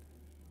that.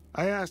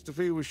 I asked if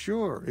he was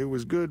sure it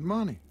was good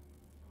money.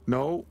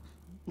 No,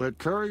 let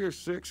Courier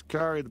 6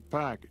 carry the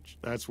package.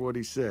 That's what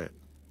he said.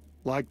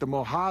 Like the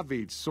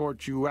Mojave'd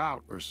sort you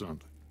out or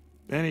something.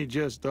 Then he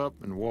just up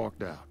and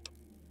walked out.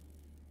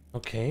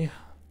 Okay.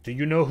 Do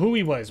you know who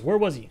he was? Where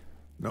was he?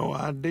 No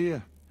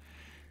idea.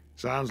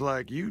 Sounds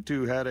like you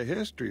two had a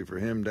history for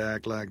him to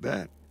act like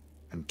that.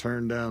 And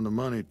turn down the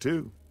money,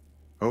 too.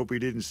 Hope he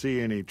didn't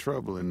see any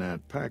trouble in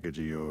that package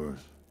of yours.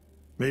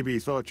 Maybe he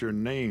thought your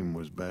name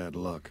was bad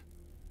luck.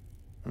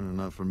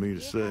 Enough for me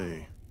to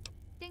say.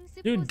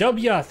 Dude,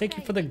 W, thank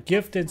you for the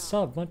gifted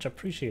sub. Much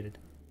appreciated.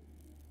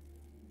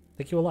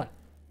 Thank you a lot.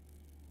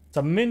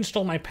 Some men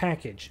stole my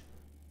package.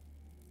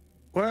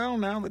 Well,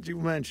 now that you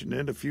mentioned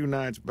it, a few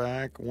nights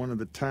back, one of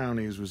the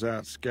townies was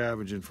out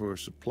scavenging for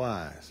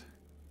supplies.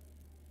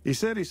 He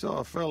said he saw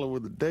a fellow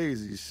with a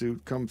daisy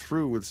suit come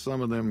through with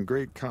some of them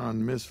Great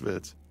Con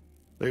misfits.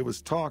 They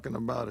was talking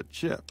about a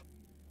chip.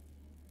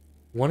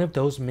 One of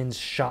those men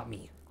shot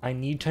me. I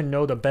need to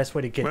know the best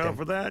way to get them. Well,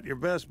 for that, your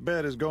best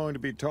bet is going to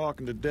be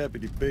talking to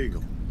Deputy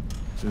Beagle.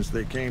 Since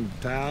they came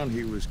to town,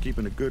 he was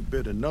keeping a good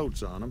bit of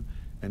notes on them,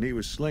 and he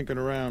was slinking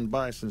around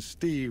Bison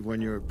Steve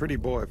when your pretty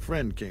boy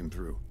friend came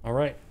through. All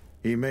right.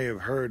 He may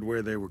have heard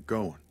where they were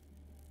going.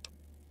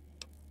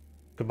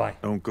 Goodbye.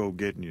 Don't go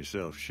getting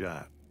yourself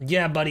shot.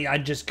 Yeah, buddy,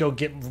 I'd just go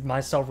get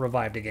myself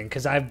revived again,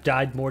 because I've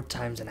died more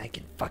times than I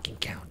can fucking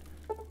count.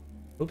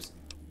 Oops.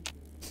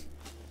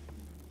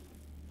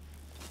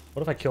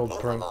 What if I killed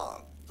Prim? Move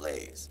along,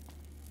 please.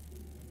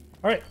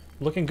 Alright,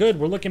 looking good.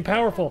 We're looking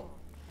powerful.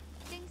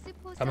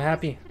 I'm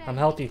happy. I'm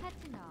healthy.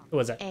 Who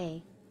was that?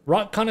 A.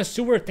 Rock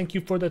Connoisseur, thank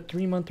you for the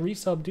 3-month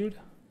resub, dude.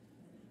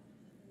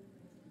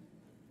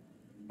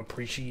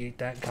 Appreciate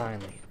that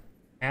kindly.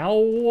 Ow,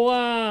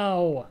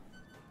 wow.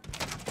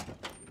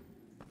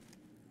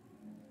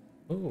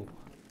 Ooh.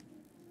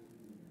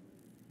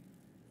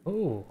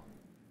 Ooh.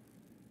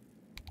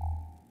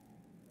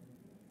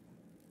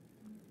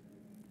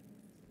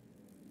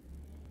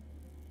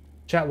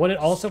 Chat,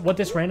 what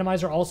this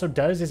randomizer also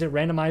does is it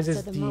randomizes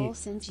So the mole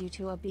sends you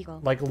to a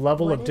beagle. like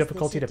level What of is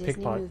difficulty to this, a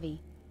Disney pickpocket.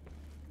 movie?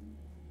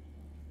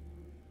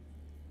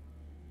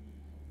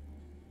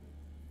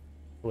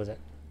 What was it?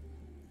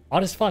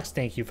 Honest Fox,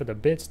 thank you for the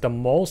bits. The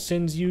mole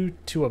sends you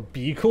to a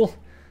beagle?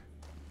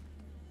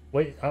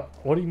 Wait,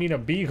 what do you mean a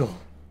beagle?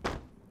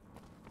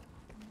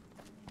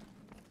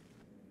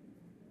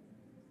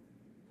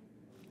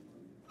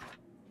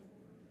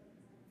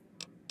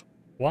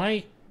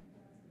 Why?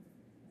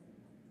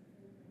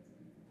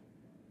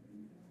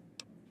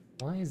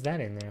 Why is that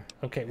in there?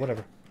 Okay,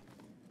 whatever.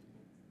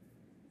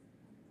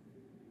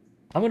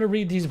 I'm gonna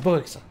read these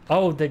books.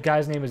 Oh, the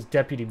guy's name is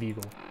Deputy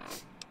Beagle.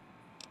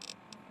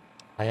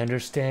 I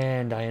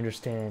understand, I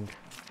understand.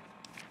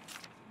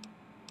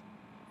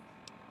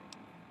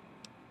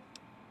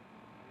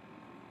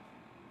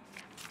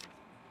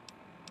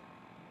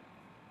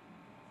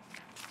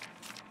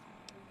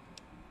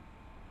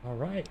 All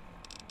right.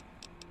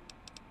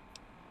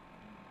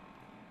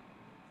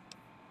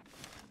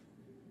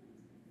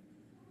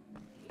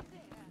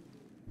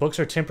 Books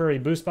are temporary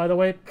boost, by the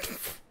way.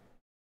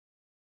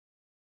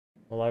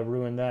 Well, I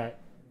ruined that.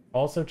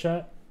 Also,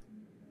 chat.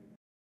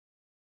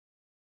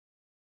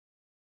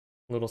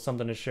 Little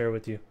something to share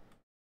with you.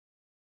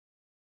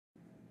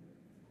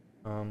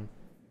 One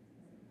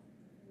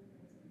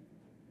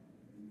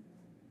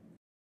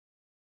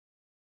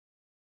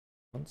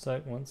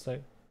sec.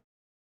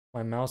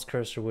 My mouse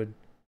cursor would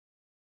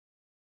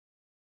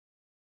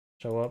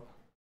show up.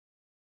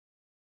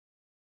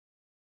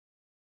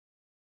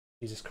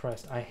 Jesus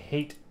Christ, I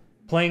hate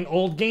playing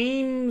old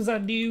games,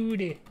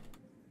 dude.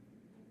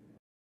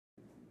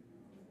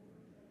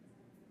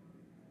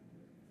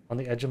 On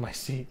the edge of my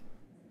seat.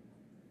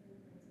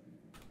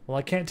 Well,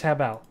 I can't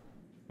tab out.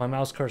 My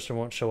mouse cursor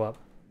won't show up.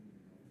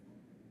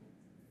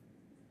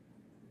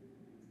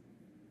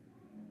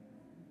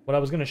 What I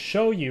was going to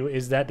show you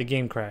is that the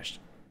game crashed.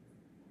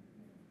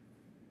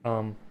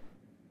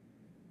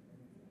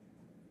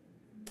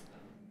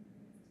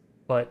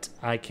 But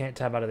I can't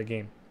tab out of the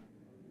game.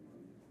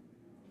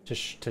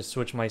 To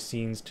switch my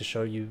scenes to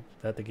show you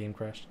that the game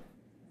crashed.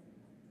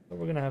 So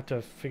we're going to have to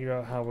figure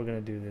out how we're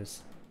going to do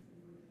this.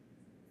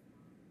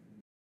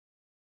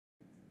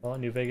 Well,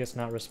 New Vegas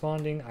not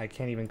responding. I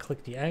can't even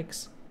click the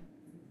X.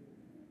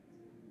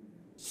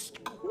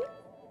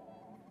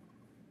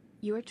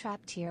 You are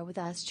trapped here with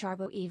us,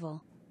 Charbo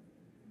Evil.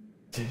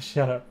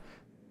 Shut up.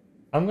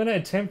 I'm gonna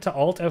attempt to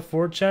Alt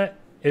F4 chat.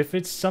 If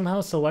it's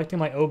somehow selecting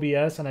my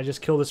OBS and I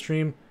just kill the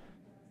stream,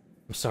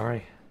 I'm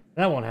sorry.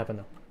 That won't happen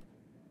though.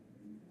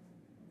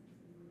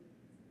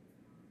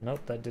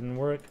 Nope, that didn't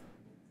work.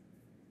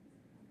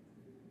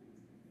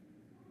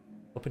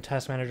 Open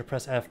Task Manager,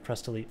 press F,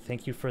 press delete.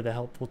 Thank you for the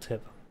helpful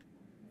tip.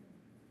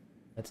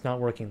 That's not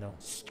working though.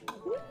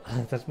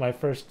 That was my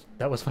first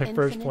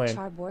plan.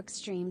 Charborg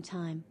stream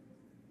time.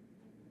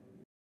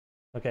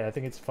 Okay, I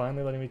think it's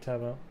finally letting me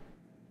tab out.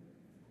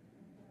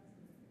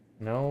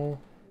 No.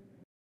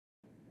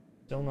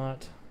 Still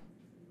not.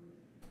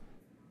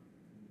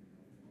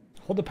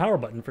 Hold the power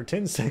button for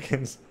 10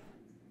 seconds.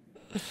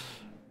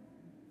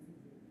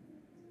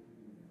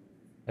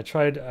 I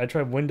tried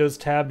Windows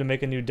tab to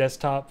make a new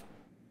desktop.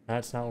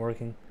 That's not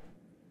working.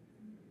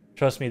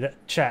 Trust me,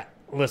 that chat.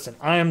 Listen,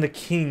 I am the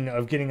king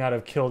of getting out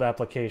of killed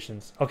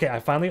applications. Okay, I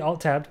finally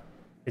alt-tabbed.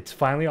 It's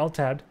finally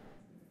alt-tabbed.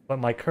 But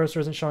my cursor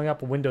isn't showing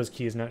up. Windows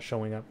key is not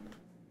showing up.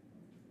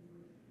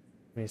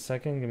 Give me a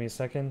second, give me a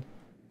second.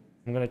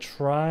 I'm going to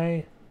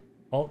try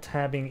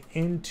alt-tabbing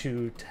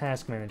into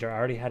Task Manager. I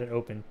already had it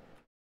open.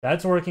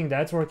 That's working,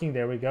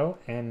 there we go.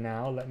 And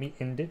now let me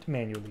end it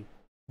manually.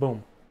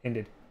 Boom,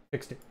 ended.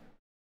 Fixed it.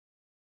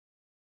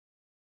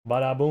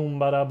 Bada boom,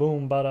 bada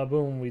boom, bada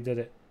boom. We did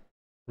it.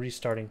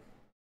 Restarting.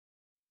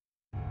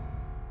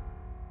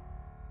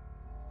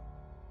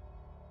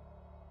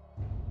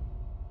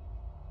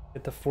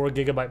 Get the 4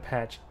 GB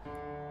patch.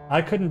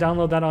 I couldn't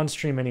download that on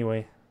stream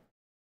anyway.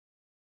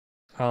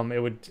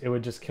 It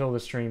would just kill the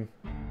stream.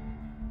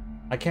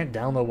 I can't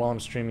download while I'm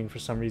streaming for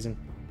some reason.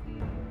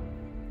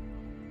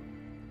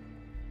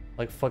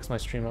 Like fucks my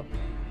stream up.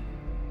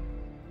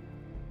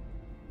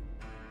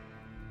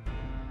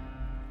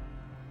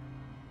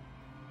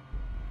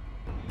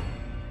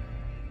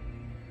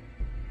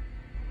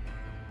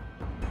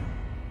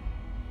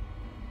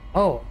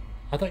 Oh,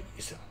 I thought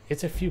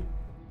it's a few.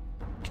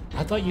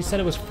 I thought you said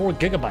it was 4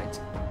 GB.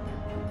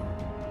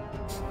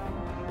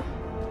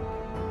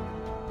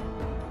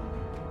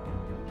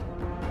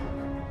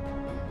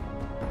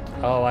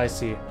 Oh, I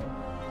see.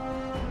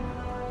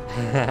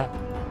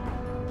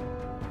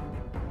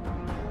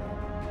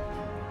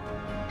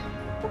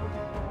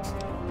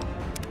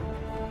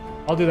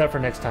 I'll do that for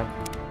next time.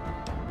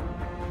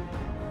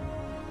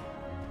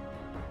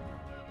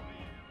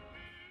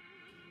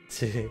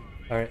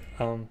 Alright,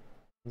 one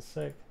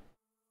sec.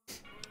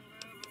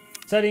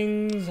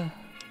 Settings,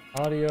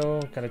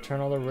 audio, gotta turn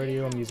all the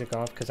radio and music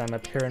off because I'm a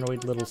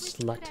paranoid little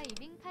slut.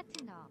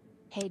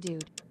 Hey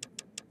dude.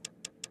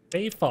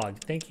 Bayfog,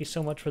 thank you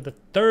so much for the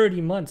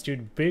 30 months,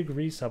 dude. Big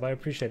resub, I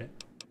appreciate it.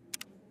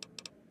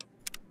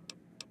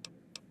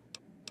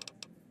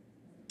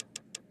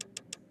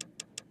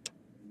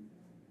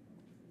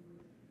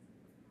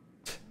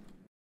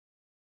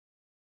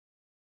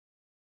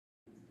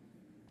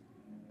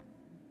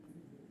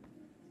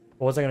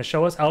 What was I going to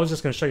show us? I was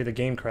just going to show you the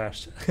game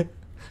crashed.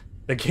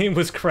 The game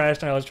was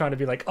crashed, and I was trying to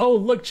be like, oh,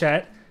 look,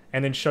 chat,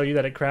 and then show you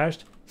that it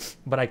crashed.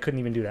 But I couldn't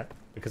even do that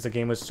because the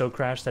game was so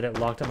crashed that it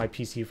locked up my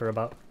PC for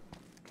about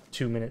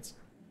 2 minutes.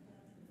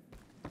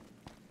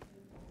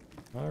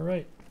 All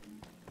right.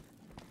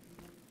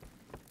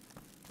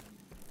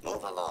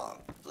 Move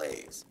along,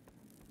 please.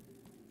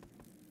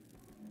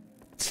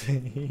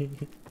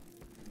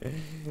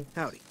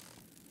 Howdy.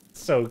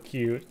 So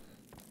cute.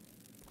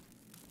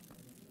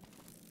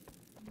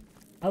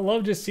 I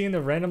love just seeing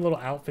the random little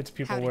outfits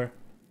people wear.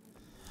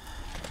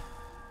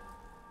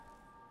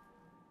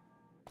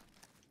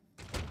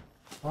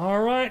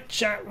 All right,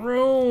 chat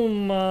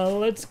room.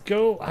 Let's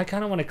go. I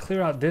kind of want to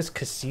clear out this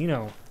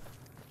casino.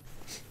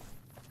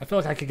 I feel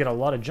like I could get a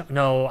lot of junk.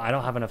 No, I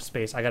don't have enough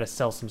space. I gotta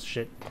sell some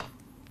shit.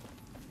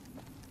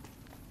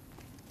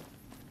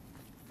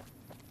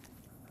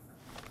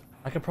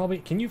 I could probably...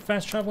 Can you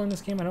fast travel in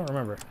this game? I don't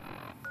remember.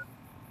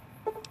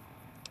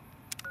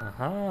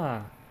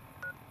 Aha.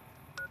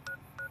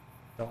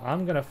 So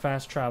I'm gonna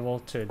fast travel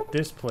to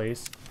this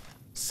place,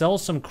 sell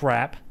some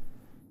crap,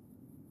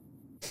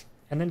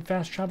 and then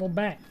fast travel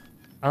back.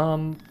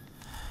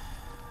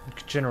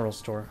 General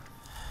store.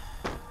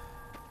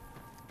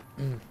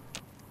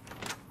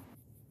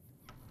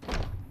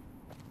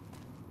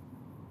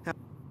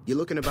 You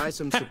looking to buy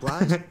some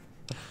supplies? What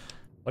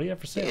do you have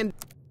for sale?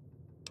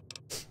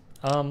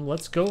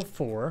 Let's go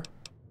for...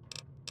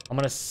 I'm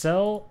gonna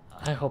sell...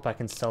 I hope I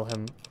can sell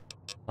him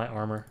my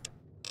armor.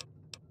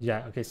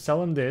 Yeah, okay,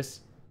 sell him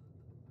this.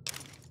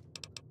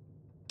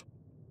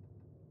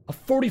 A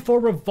 44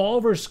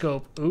 revolver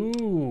scope.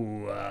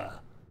 Ooh.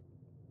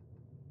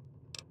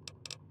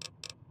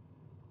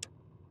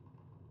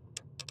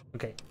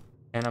 Okay,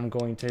 and I'm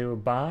going to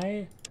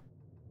buy...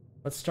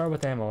 Let's start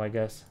with ammo, I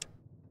guess.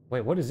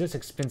 Wait, what is this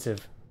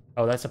expensive?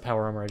 Oh, that's a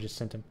power armor I just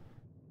sent him.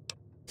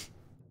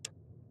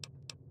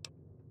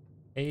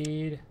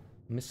 Aid,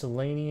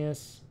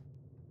 miscellaneous,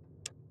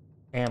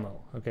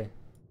 ammo. Okay.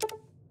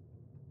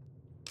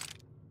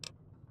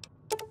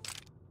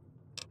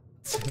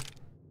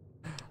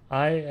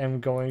 I am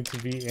going to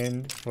be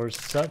in for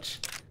such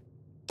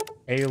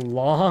a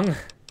long...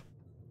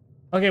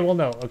 Okay, well,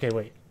 no. Okay,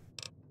 wait.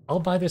 I'll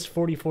buy this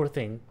 44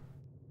 thing.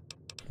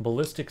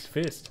 Ballistics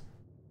fist.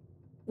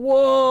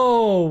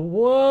 Whoa!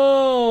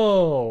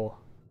 Whoa!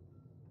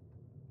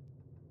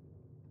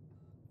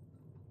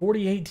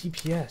 48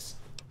 DPS.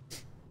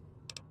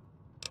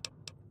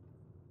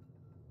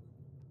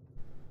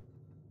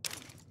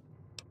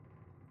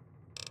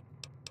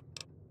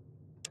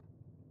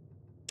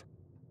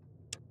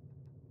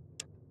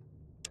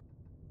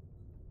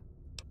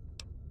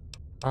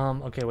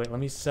 Okay, wait, let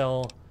me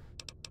sell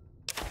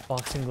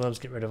boxing gloves,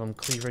 get rid of them.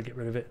 Cleaver, get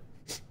rid of it.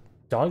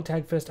 Dog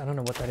tag fist, I don't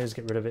know what that is,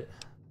 get rid of it.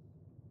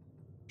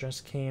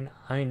 Dress cane,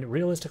 I mean,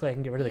 realistically, I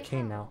can get rid of the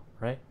cane now,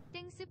 right?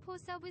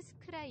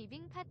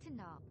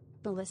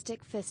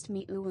 Ballistic fist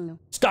me uwu.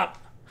 Stop!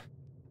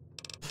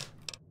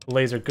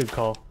 Laser, good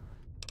call.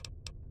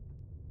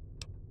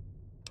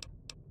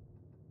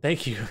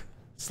 Thank you,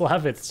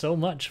 Slavit, so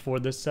much for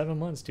the 7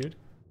 months, dude.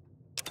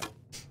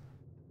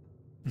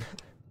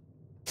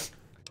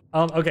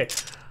 Okay.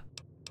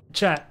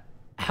 Chat,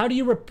 how do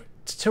you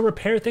to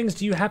repair things,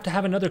 do you have to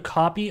have another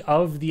copy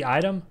of the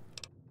item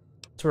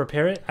to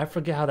repair it? I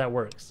forget how that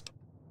works.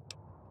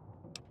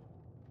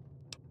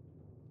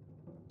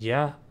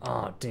 Yeah?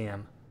 Oh,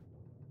 damn.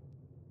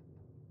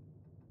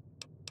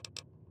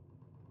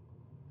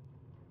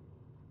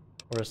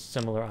 Or a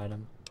similar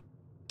item.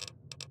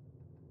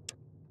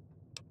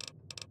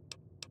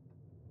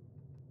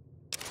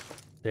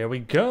 There we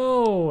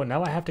go!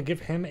 Now I have to give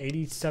him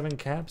 87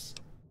 caps.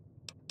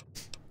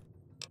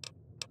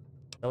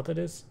 Is that what that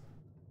is?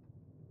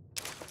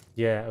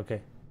 Yeah,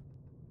 okay.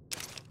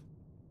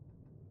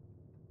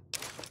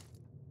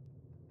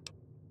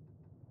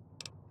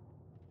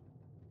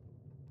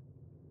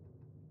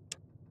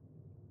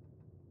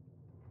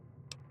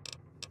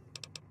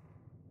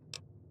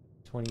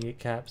 $28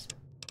 caps.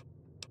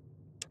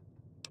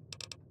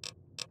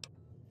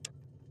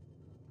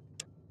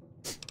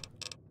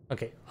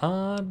 Okay,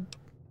 I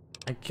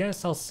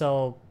guess I'll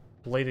sell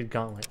bladed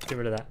gauntlet. Get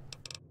rid of that.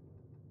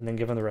 And then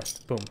give him the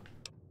rest. Boom.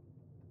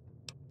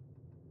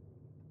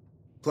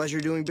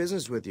 Pleasure doing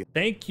business with you.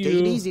 Thank you. Take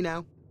it easy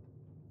now.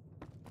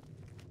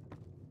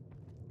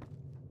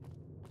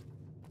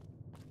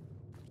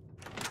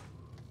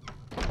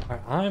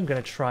 Alright, I'm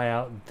gonna try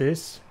out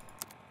this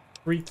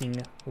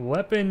freaking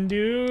weapon,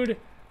 dude.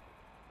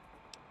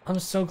 I'm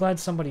so glad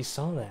somebody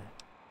saw that.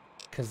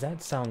 Because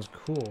that sounds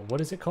cool.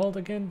 What is it called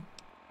again?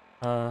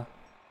 Nuka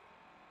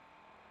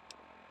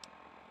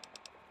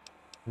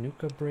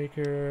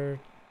Breaker.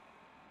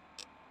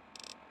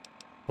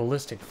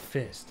 Ballistic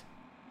Fist.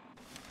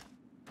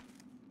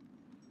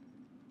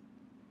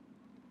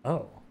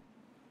 Oh.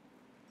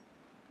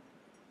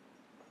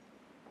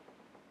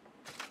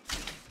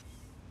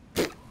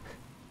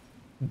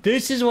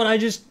 This is what I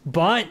just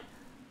bought?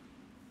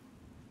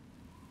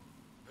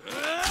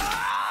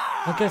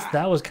 I guess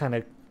that was kind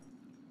of...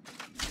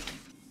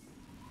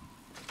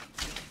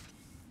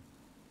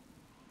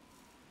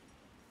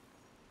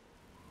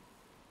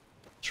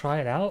 try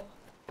it out.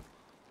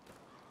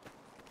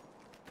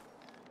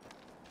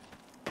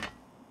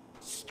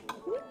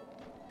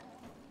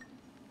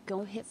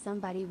 Go hit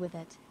somebody with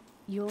it.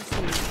 You'll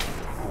see.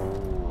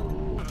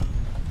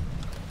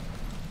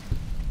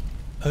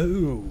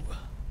 Oh.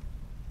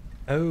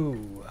 Oh.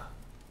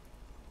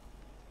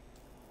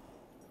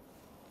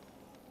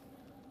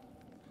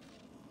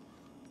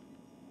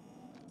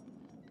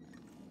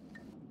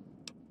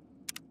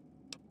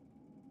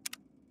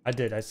 I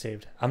did, I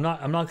saved. I'm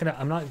not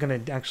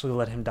gonna actually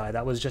let him die.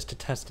 That was just to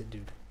test it,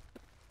 dude.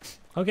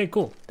 Okay,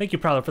 cool. Thank you,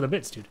 Prowler, for the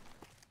bits, dude.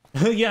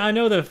 Yeah, I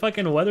know, the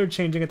fucking weather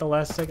changing at the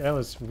last second. That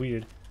was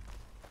weird.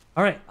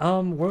 Alright,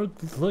 we're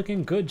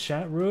looking good,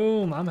 chat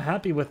room. I'm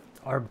happy with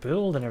our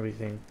build and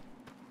everything.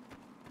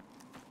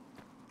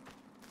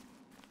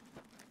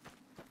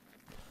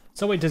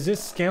 So wait, does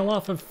this scale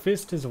off of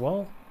fist as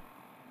well?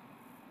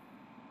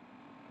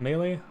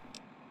 Melee?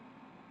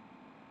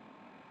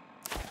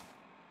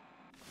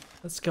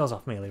 That scales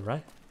off melee,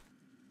 right?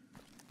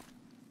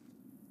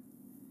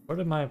 Where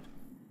did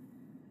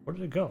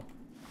it go?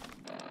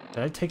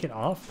 Did I take it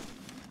off?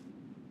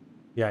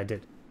 Yeah, I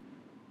did.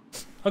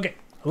 Okay,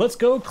 let's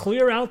go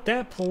clear out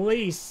that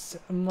place,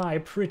 my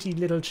pretty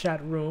little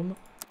chat room.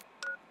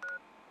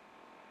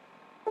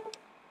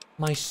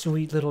 My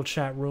sweet little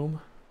chat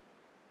room.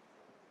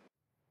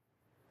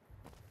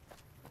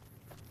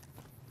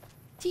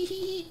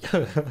 Tee.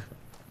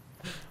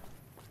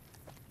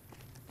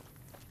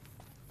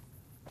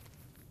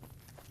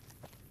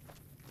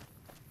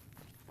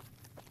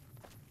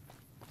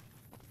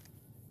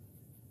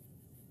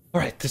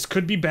 Alright, this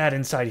could be bad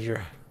inside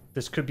here.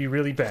 This could be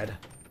really bad.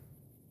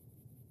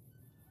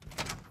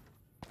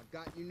 I've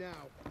got you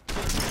now.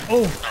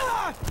 Oh!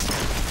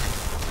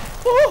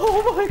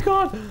 Oh my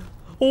god!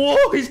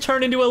 Whoa, he's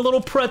turned into a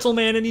little pretzel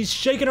man and he's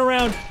shaking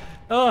around.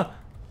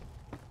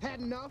 Had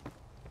enough?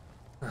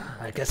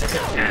 I guess I could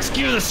ask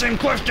you the same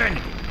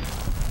question!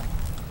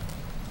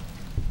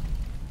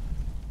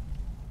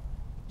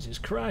 Jesus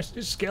Christ,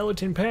 this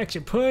skeleton packs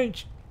a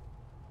punch.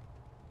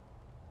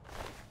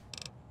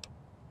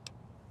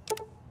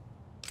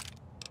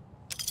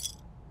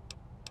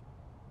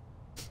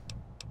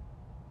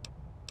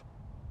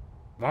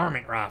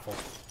 Varmint rifle.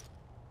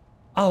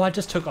 Oh, I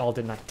just took all,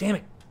 didn't I? Damn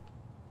it.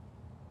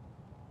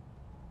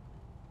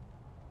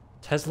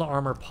 Tesla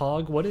armor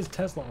pog? What is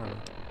Tesla armor?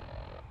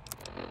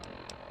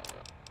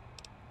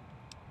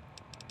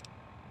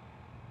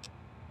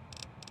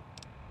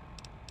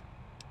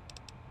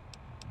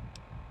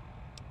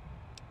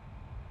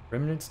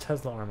 Remnants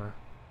Tesla armor.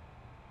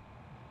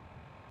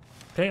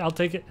 Okay, I'll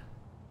take it.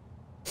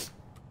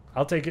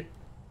 I'll take it.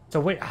 So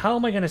wait, how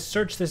am I gonna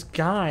search this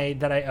guy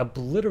that I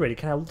obliterated?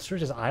 Can I search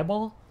his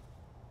eyeball?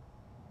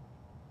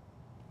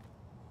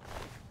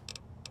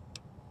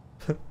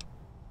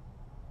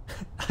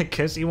 I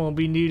guess he won't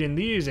be needing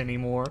these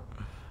anymore.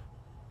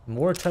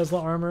 More Tesla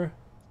armor,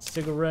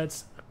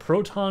 cigarettes,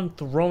 proton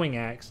throwing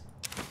axe.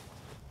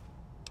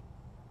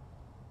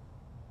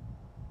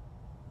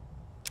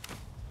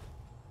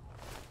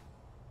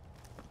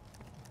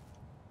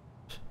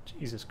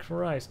 Jesus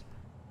Christ.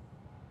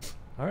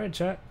 Alright,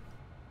 chat.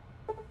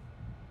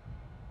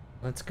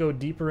 Let's go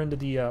deeper into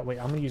the, wait,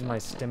 I'm gonna use my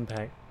stim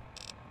pack.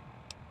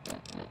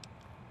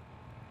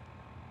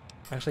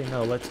 Actually,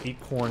 no, let's eat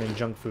corn and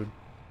junk food.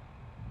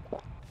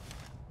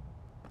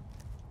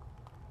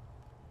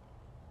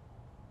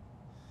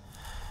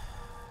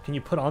 Can you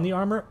put on the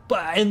armor?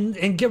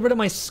 And get rid of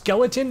my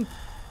skeleton?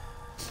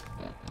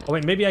 Oh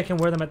wait, maybe I can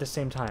wear them at the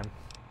same time.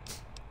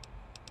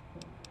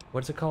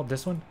 What's it called?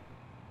 This one?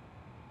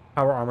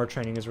 Power armor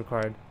training is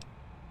required.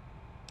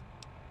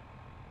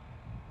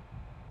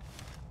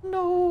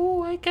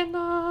 No, I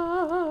cannot.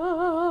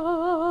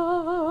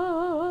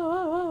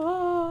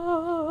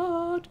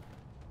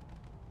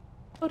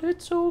 But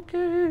it's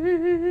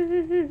okay.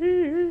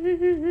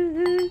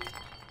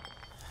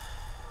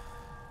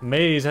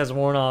 Maze has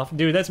worn off.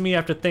 Dude, that's me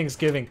after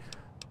Thanksgiving.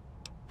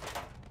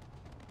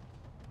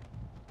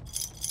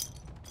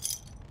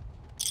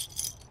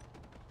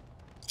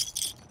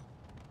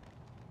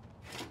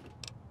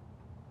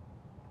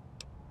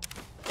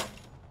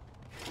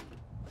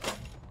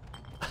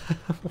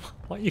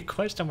 Why are you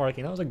question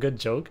marking? That was a good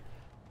joke.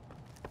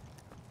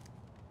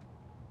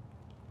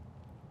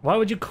 Why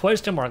would you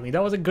question mark me?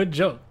 That was a good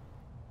joke.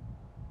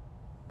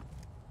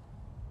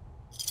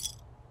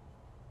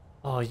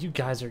 Oh, you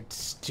guys are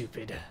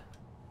stupid.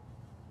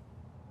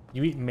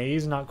 You eat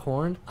maize, not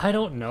corn? I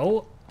don't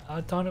know.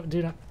 I thought it,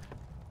 dude.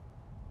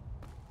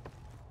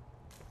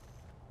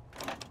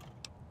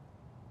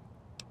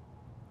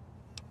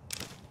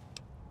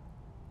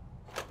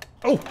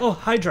 Oh,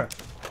 Hydra.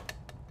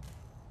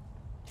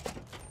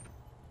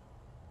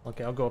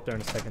 Okay, I'll go up there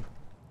in a second.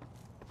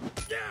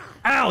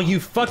 Ow, you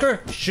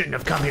fucker! Shouldn't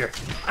have come here.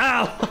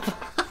 Ow!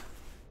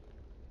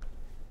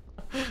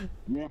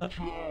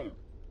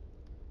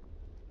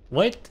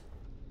 What?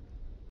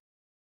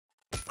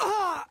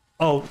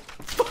 Oh,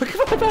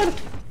 fuck, my bad.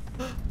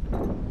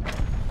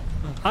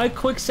 I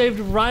quick saved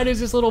right as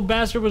this little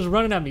bastard was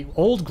running at me.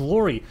 Old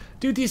Glory.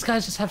 Dude, these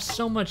guys just have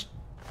so much...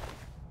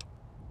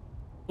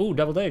 Ooh,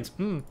 deviled eggs.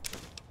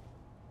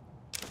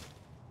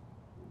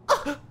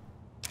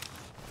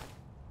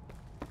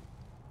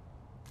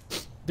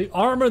 The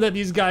armor that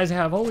these guys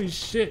have, holy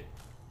shit.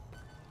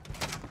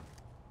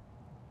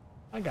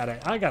 I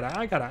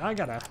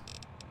gotta.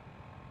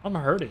 I'm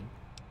hurting.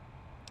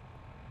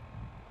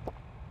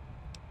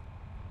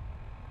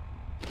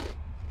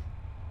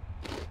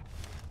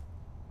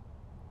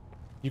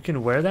 You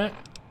can wear that?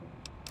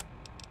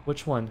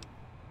 Which one?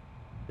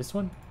 This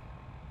one?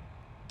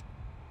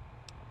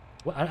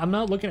 Well, I'm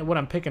not looking at what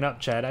I'm picking up,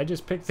 Chad. I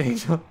just picked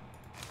things up.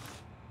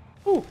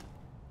 Ooh.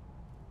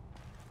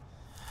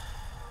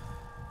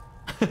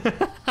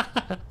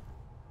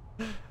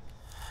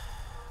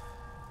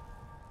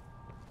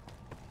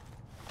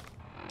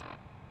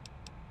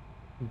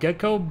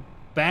 Gecko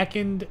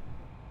back-end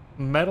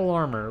metal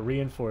armor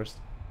reinforced.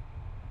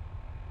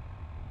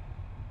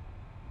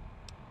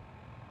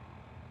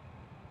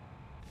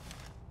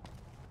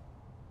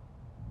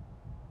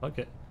 Fuck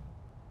it.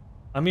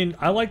 I mean,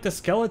 I like the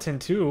skeleton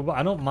too, but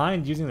I don't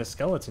mind using the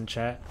skeleton,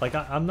 chat. Like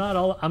I'm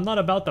not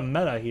about the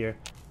meta here.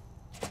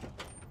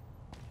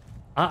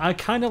 I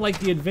kind of like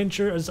the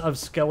adventures of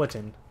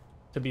skeleton,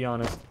 to be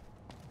honest.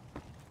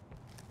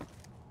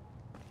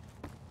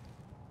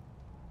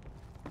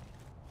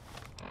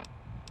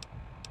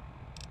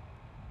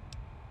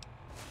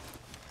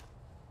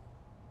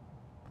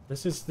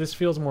 This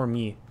feels more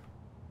me.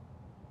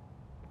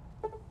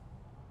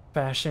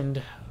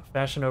 Fashion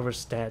over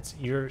stats.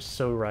 You're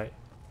so right.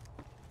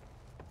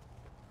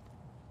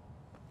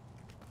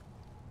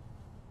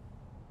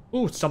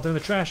 Ooh, something in the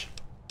trash.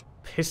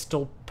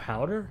 Pistol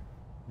powder?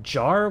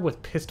 Jar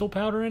with pistol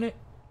powder in it?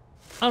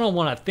 I don't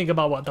want to think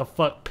about what the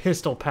fuck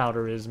pistol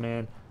powder is,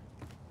 man.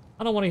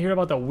 I don't want to hear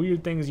about the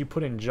weird things you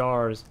put in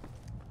jars.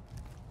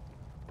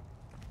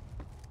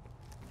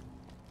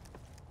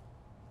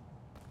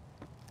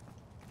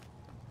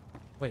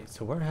 Wait,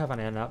 so where have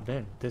I not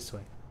been? This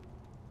way.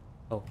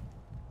 Oh.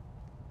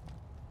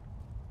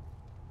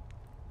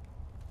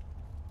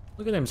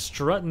 Look at them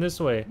strutting this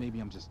way. Maybe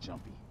I'm just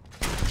jumpy.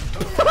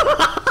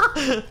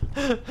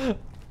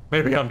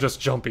 Maybe I'm just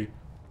jumpy.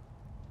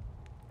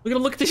 Look at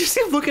him, did you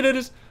see him looking at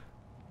us?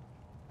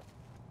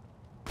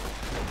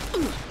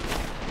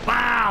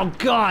 Wow,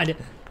 God!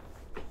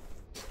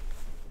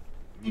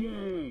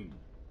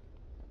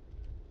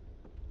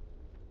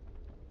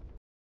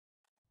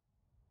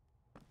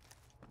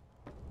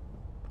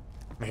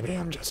 Maybe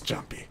I'm just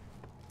jumpy.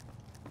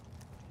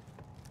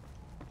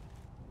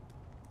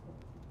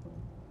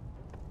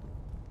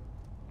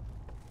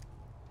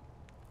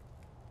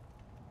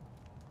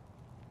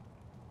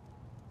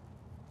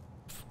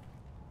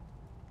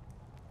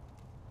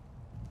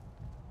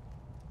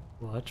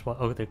 Watch, what?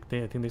 Oh, I think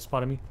they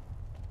spotted me.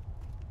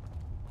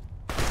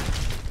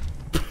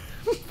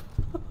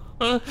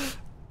 Oh,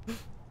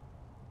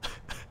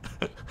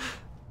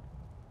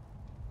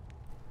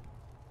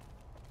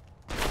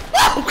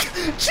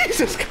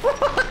 Jesus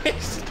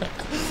Christ!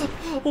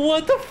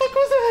 What the fuck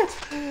was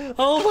that?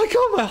 Oh my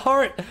God, my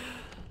heart!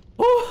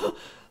 Oh,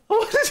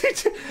 what did he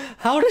do?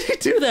 How did he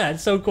do that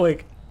so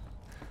quick?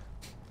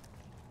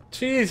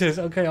 Jesus.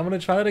 Okay, I'm gonna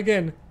try it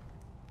again.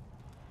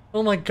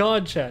 Oh my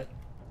God, chat.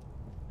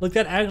 Look,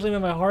 that actually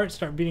made my heart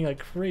start beating like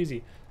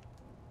crazy.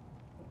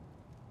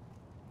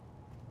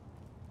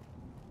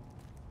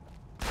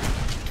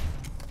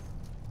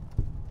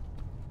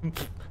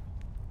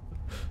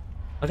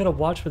 I gotta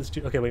watch for this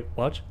dude. Okay, wait,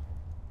 watch.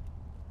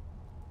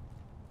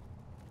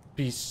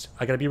 Beast.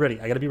 I gotta be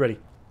ready. I gotta be ready.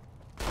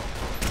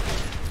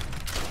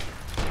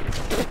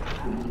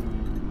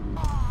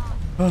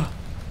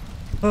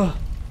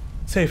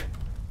 Save.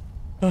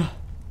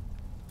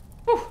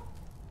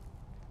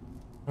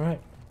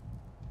 Alright.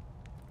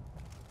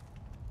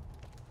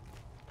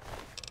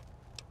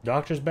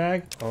 Doctor's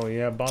bag. Oh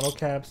yeah, bottle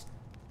caps.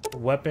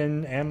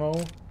 Weapon,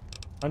 ammo.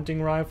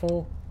 Hunting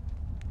rifle.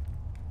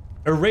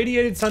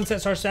 Irradiated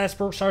sunset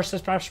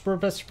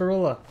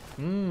sarsaparilla.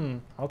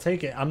 I'll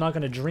take it. I'm not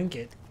gonna drink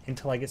it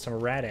until I get some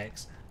rat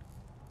eggs.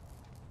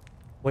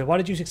 Wait, why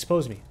did you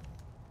expose me?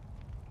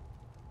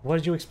 Why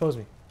did you expose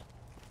me?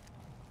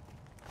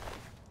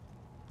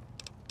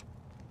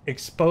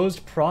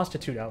 Exposed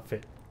prostitute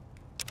outfit.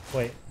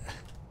 Wait.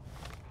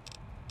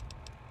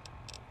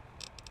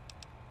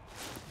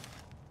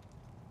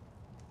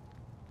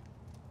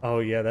 Oh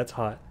yeah, that's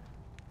hot.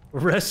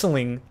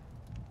 Wrestling.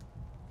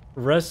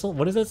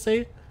 What does that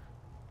say?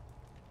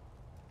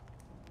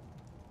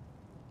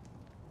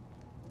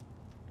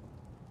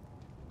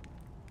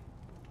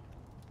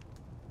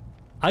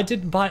 I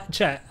didn't buy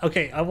chat.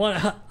 Okay, I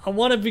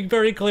want to be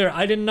very clear.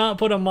 I did not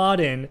put a mod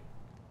in.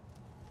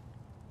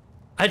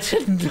 I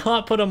did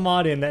not put a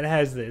mod in that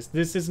has this.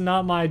 This is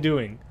not my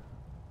doing.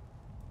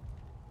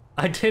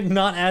 I did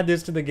not add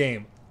this to the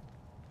game.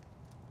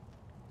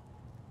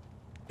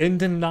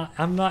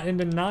 I'm not in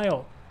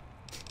denial.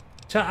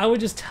 Chat, I would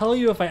just tell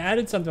you if I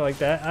added something like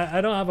that.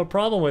 I don't have a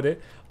problem with it.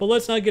 But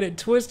let's not get it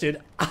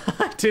twisted.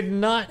 I did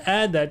not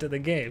add that to the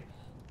game.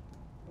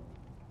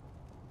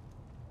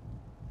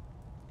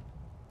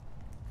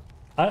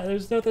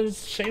 There's nothing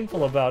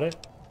shameful about it.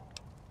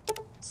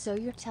 So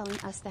you're telling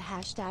us the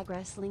hashtag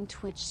wrestling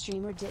Twitch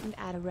streamer didn't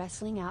add a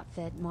wrestling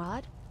outfit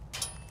mod?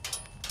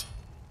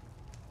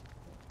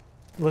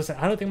 Listen,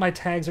 I don't think my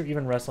tags are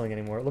even wrestling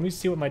anymore. Let me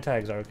see what my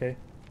tags are, okay?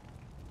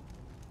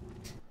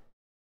 Let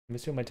me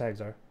see what my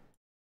tags are.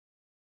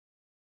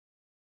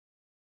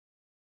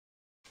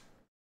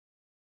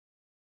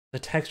 The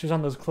textures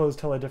on those clothes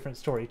tell a different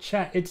story.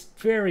 Chat, it's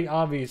very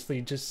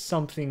obviously just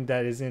something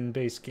that is in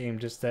base game,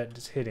 just that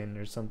is hidden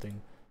or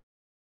something.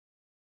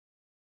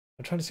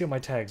 I'm trying to see what my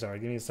tags are.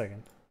 Give me a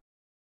second.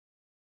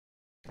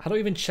 How do I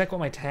even check what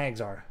my tags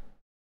are?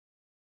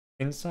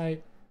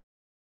 Insight?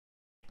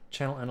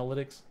 Channel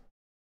analytics?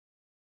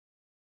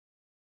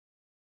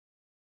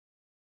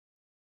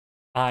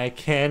 I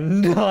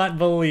cannot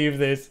believe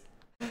this.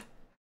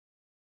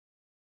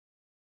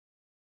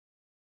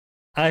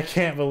 I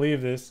can't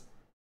believe this.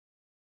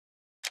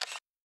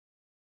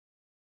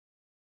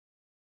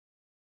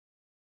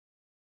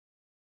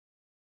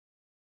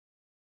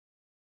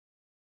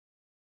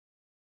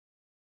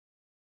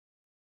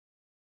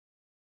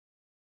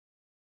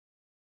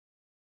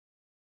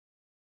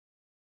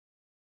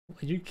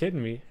 Are you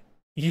kidding me?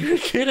 You're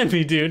kidding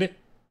me, dude.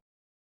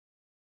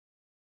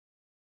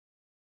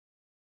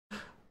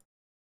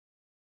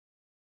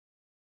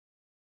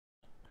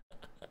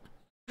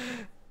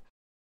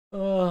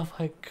 Oh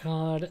my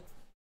god.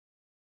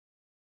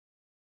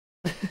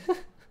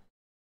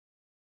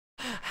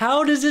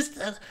 How does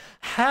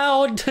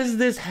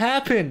this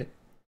happen?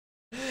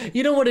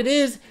 You know what it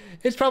is?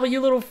 It's probably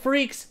you little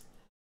freaks.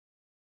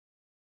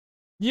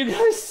 You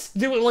guys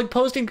do it like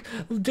posting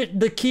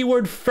the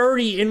keyword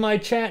furry in my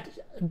chat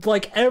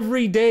like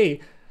every day.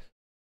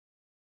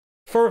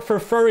 For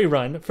furry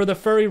run, for the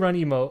furry run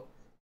emote.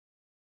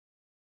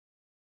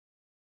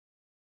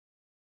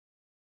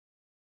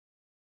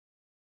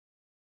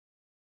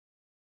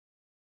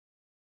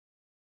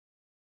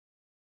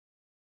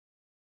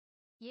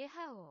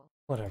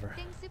 Whatever.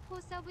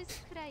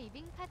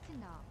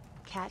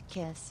 Cat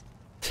kiss.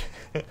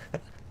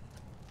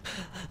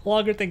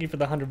 Logger, thank you for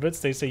the 100 bits.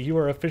 They say you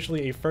are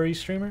officially a furry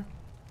streamer.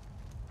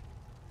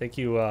 Thank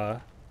you,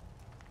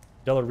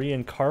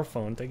 Delarian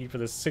Carphone. Thank you for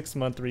the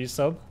 6-month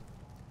resub.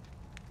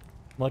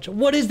 Much.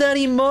 What is that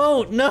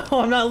emote? No,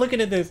 I'm not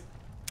looking at this.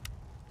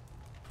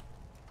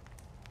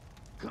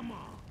 Come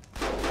on.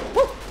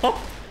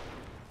 Oh.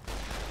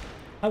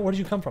 Where did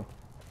you come from?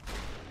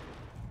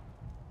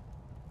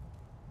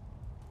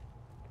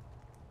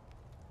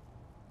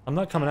 I'm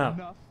not coming out.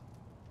 Enough.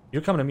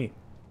 You're coming to me.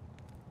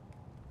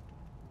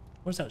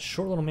 Where's that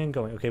short little man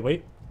going? Okay,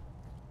 wait.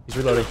 He's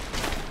reloading.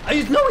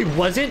 No, he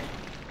wasn't!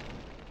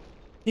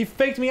 He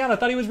faked me out. I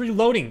thought he was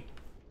reloading.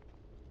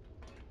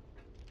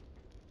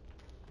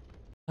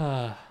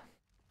 Okay,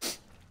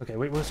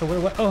 wait, so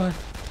what? Oh.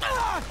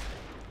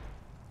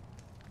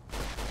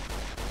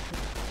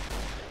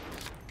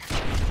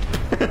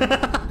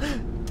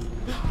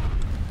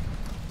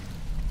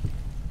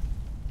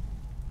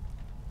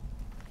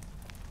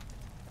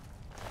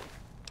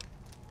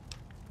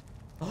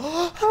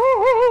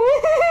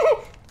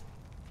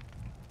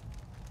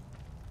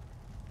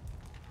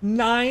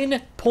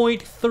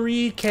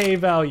 $9.3K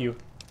value.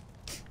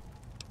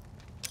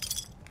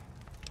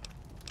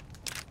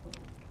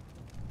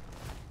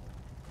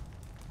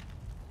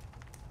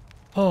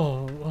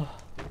 Oh.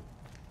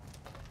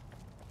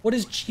 What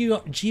does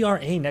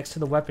GRA next to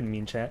the weapon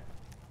mean, chat?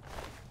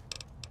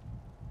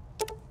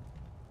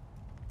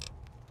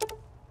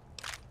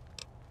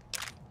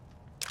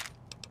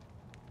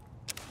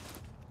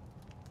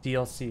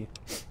 DLC.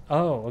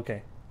 Oh,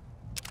 okay.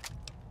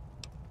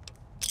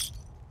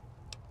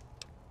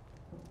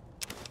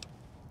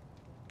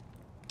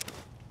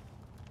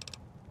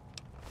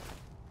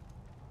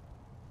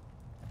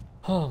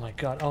 Oh my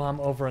god. Oh, I'm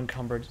over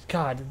encumbered.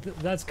 God,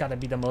 that's gotta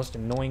be the most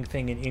annoying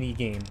thing in any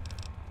game.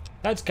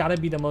 That's gotta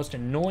be the most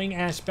annoying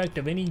aspect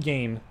of any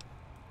game.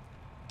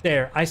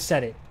 There, I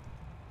said it.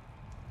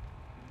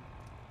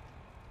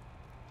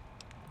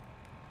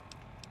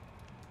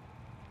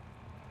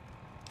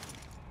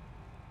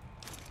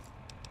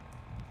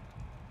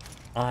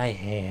 I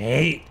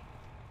hate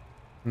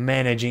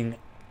managing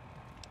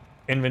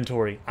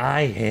inventory.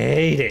 I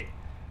hate it.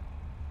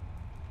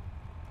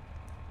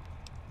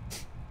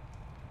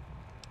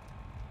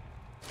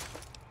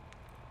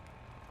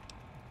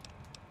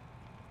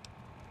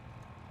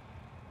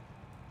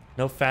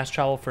 No fast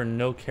travel for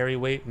no carry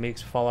weight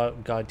makes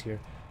Fallout God tier.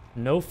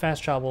 No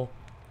fast travel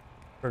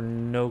for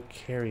no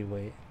carry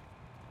weight.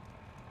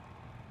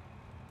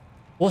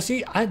 Well,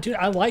 see, I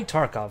like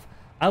Tarkov.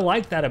 I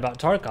like that about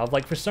Tarkov.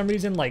 Like, for some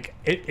reason, like,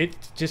 it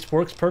just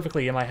works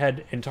perfectly in my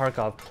head in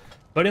Tarkov.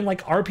 But in,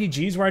 like,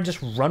 RPGs where I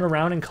just run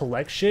around and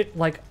collect shit,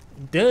 like,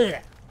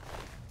 bleh,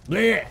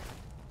 bleh,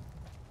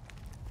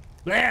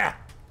 bleh.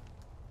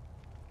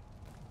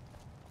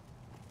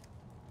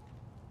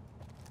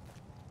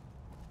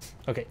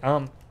 Okay,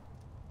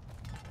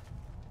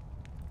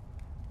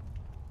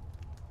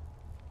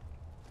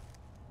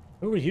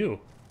 who are you?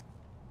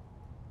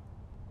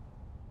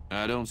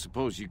 I don't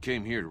suppose you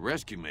came here to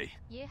rescue me.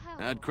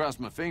 I'd cross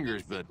my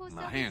fingers, but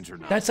my hands are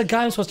not. That's the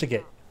guy I'm supposed to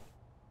get.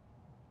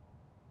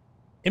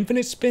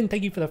 Infinite Spin,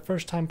 thank you for the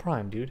first time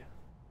Prime, dude.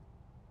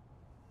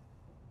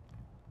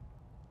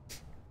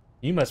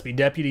 You must be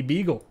Deputy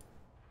Beagle.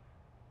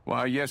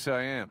 Why, yes,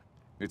 I am.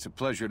 It's a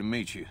pleasure to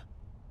meet you.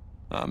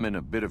 I'm in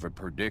a bit of a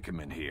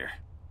predicament here.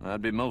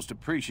 I'd be most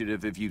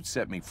appreciative if you'd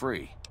set me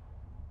free.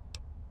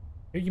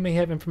 Here you may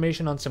have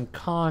information on some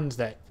cons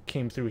that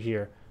came through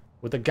here,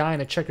 with a guy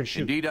in a checkered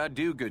suit. Indeed I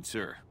do, good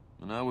sir.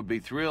 And I would be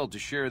thrilled to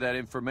share that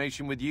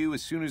information with you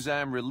as soon as I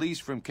am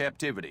released from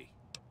captivity.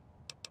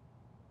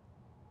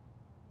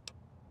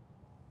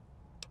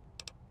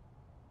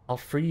 I'll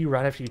free you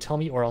right after you tell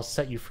me, or I'll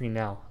set you free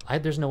now.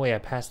 There's no way I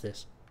pass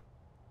this.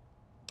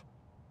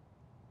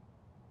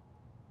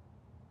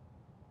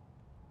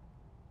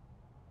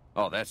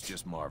 Oh, that's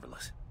just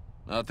marvelous.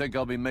 I think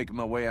I'll be making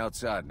my way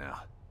outside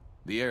now.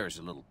 The air's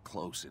a little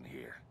close in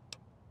here.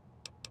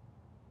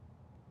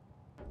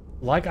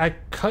 Like I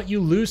cut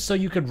you loose so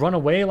you could run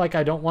away like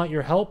I don't want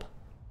your help?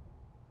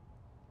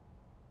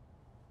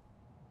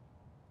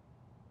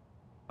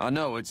 I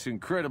know, it's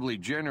incredibly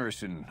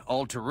generous and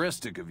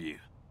altruistic of you.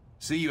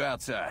 See you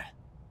outside.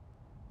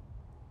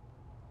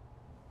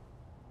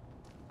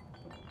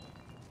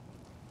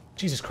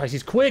 Jesus Christ,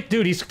 he's quick,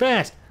 dude, he's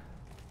fast.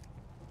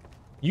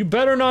 You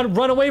better not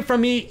run away from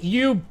me.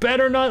 You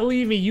better not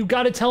leave me. You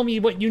gotta tell me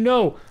what you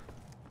know.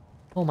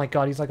 Oh my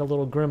god, he's like a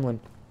little gremlin.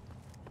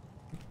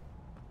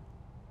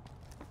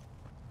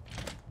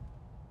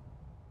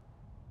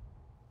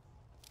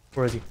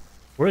 Where is he?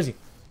 Where is he?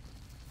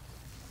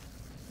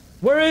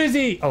 Where is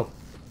he? Oh.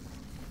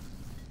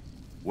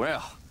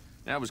 Well,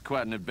 that was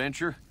quite an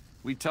adventure.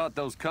 We taught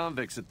those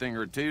convicts a thing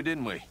or two,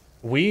 didn't we?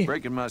 We?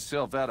 Breaking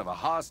myself out of a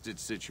hostage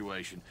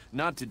situation.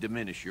 Not to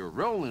diminish your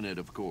role in it,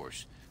 of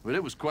course, but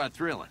it was quite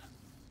thrilling.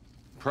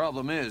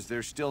 Problem is,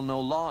 there's still no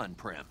law in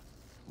Prim.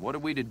 What are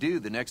we to do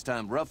the next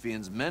time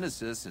ruffians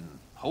menace us and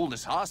hold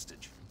us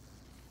hostage?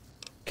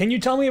 Can you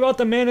tell me about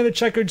the man in the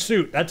checkered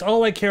suit? That's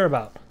all I care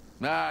about.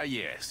 Ah,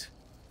 yes.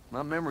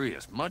 My memory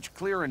is much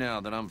clearer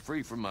now that I'm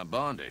free from my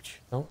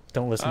bondage. No,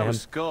 don't listen to I him.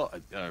 was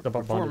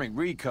performing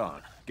bondage.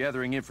 recon,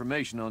 gathering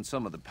information on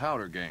some of the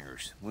powder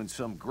gangers, when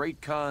some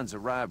great cons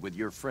arrived with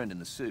your friend in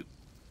the suit.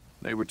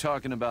 They were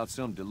talking about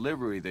some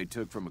delivery they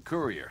took from a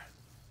courier.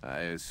 I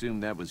assume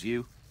that was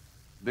you?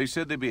 They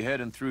said they'd be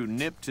heading through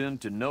Nipton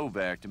to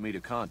Novak to meet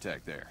a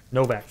contact there.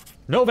 Novak.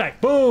 Novak!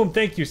 Boom!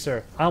 Thank you,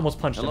 sir. I almost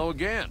punched him. Hello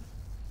again.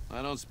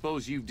 I don't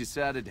suppose you've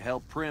decided to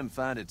help Prim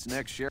find its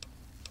next sheriff?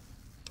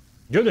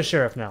 You're the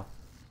sheriff now.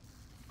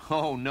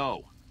 Oh,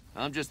 no.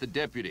 I'm just the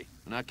deputy,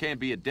 and I can't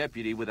be a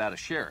deputy without a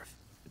sheriff.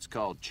 It's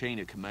called chain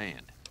of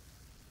command.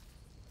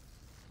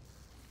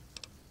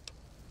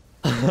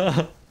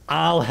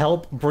 I'll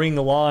help bring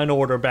law and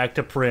order back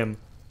to Prim.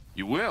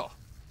 You will?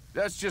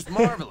 That's just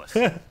marvelous.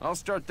 I'll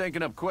start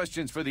thinking up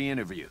questions for the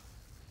interview.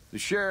 The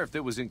sheriff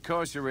that was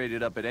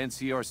incarcerated up at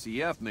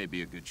NCRCF may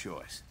be a good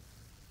choice.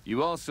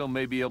 You also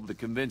may be able to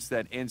convince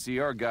that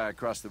NCR guy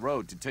across the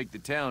road to take the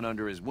town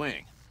under his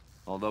wing.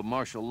 Although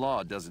martial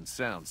law doesn't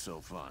sound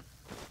so fun.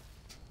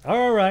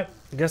 Alright.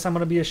 I guess I'm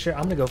gonna be a sheriff.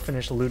 I'm gonna go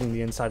finish looting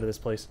the inside of this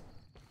place.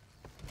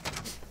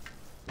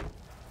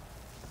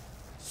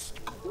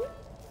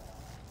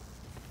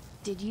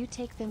 Did you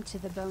take them to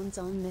the Bone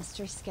Zone,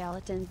 Mr.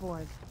 Skeleton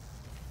Borg?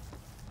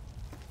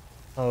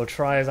 Oh,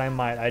 try as I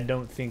might, I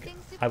don't think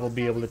I will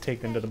be able to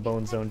take them to the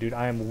Bone Zone, dude.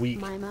 I am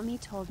weak. My mummy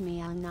told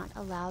me I'm not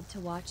allowed to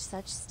watch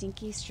such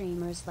stinky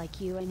streamers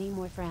like you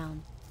anymore.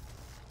 Frown.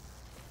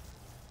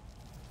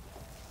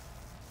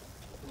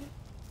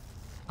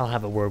 I'll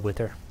have a word with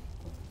her.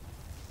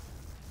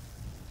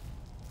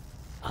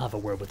 I'll have a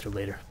word with her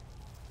later.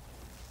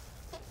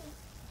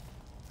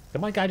 Did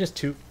my guy just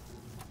toot?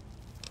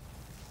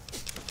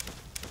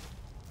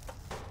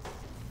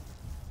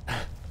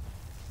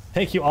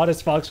 Thank you,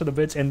 Otis Fox, for the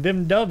bits. And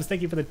them dubs,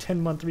 thank you for the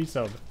 10-month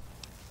resub.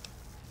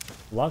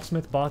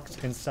 Locksmith box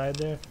inside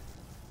there.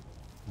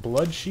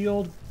 Blood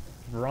shield.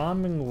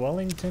 Ramen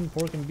Wellington,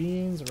 pork and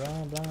beans.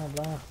 Blah, blah,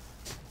 blah.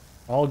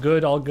 All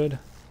good, all good.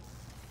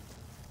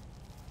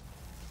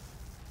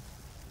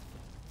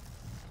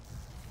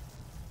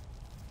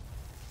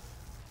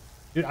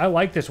 Dude, I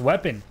like this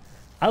weapon.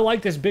 I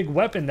like this big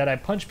weapon that I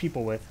punch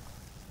people with.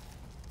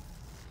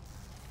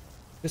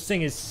 This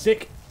thing is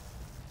sick.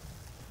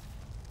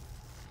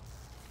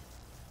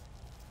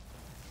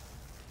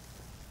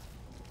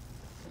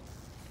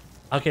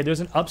 Okay, there's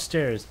an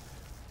upstairs.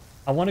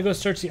 I want to go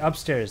search the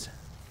upstairs.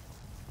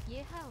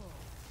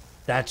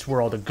 That's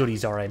where all the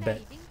goodies are, I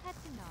bet.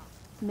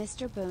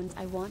 Mr. Bones,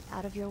 I want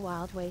out of your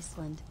wild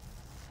wasteland.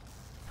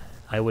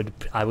 I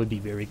would be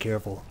very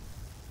careful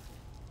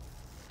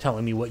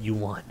telling me what you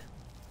want.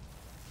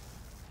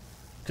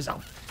 Cause I'll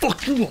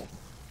fuck you up.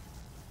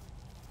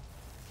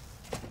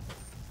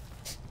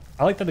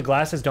 I like that the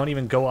glasses don't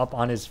even go up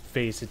on his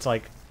face. It's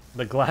like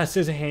the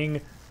glasses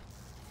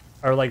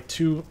are like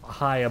too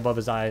high above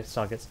his eye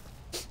sockets.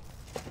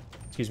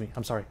 Excuse me,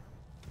 I'm sorry.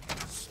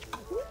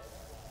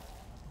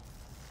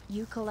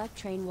 You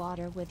collect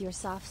rainwater with your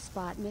soft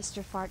spot,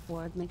 Mr.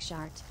 Fartboard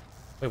McShart.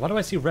 Wait, why do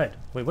I see red?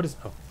 Wait, what is...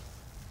 Oh.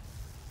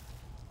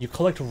 You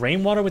collect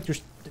rainwater with your...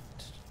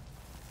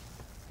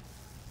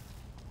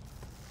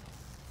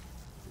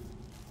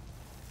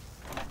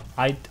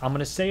 I'm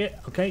gonna say it,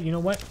 okay? You know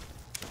what?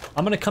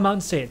 I'm gonna come out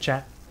and say it,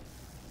 chat.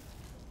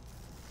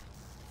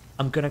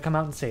 I'm gonna come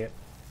out and say it.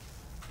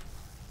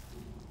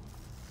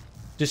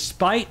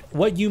 Despite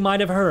what you might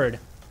have heard,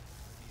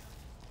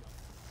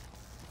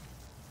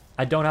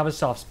 I don't have a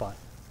soft spot.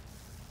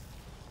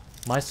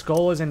 My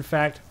skull is in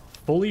fact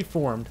fully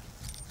formed.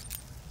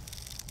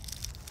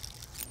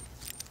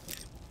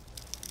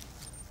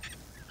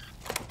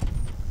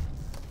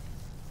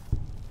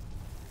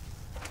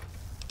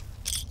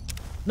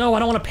 No, I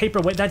don't want a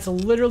paperweight. That's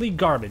literally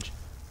garbage.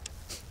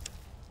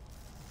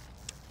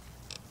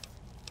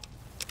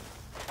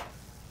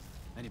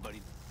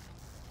 Anybody?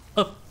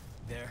 Oh.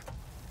 There.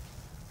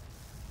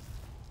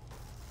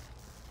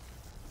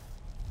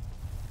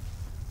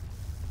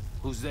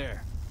 Who's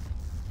there?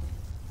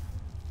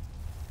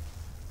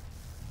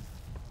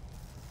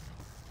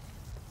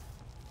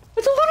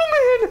 It's a little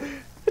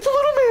man! It's a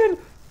little man!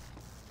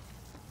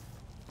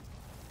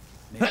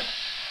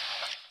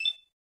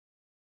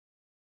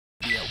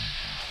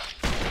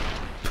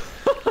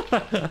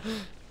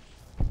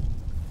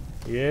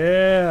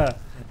 Yeah.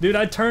 Dude,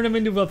 I turned him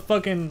into a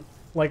fucking,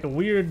 like a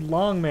weird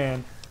long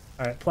man.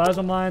 Alright,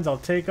 plasma mines, I'll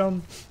take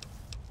them.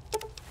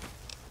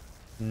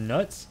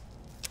 Nuts.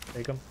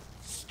 Take them.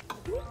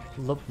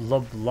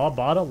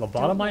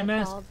 Lobotomite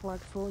mask? Baldborg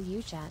fool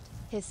you, chat.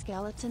 His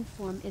skeleton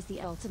form is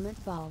the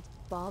ultimate bald.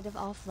 Bald of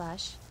all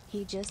flesh.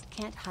 He just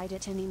can't hide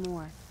it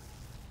anymore.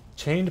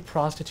 Chained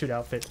prostitute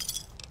outfit.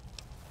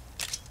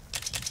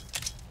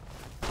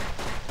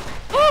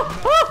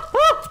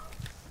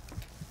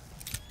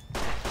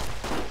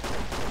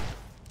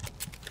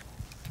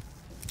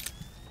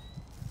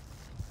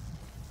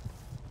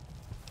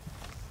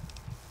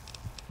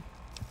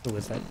 Who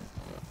was that?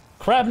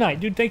 Crab Knight,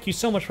 dude, thank you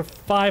so much for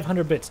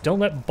 500 bits. Don't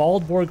let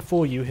Baldborg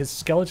fool you. His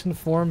skeleton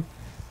form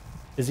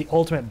is the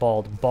ultimate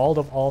bald. Bald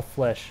of all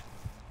flesh.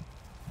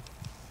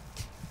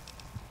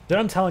 Dude,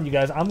 I'm telling you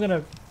guys, I'm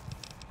gonna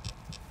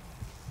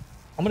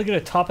get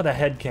a top of the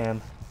head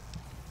cam.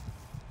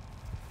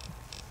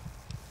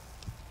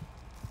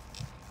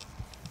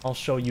 I'll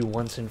show you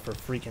once and for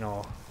freaking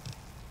all.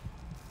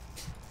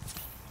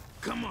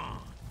 Come on.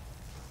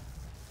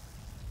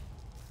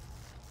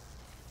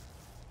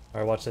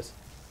 Alright, watch this.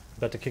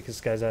 About to kick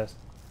this guy's ass.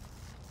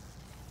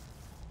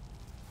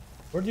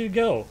 Where did you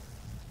go?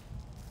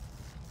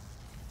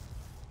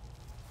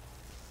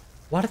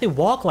 Why do they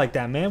walk like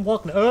that, man?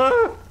 Walk.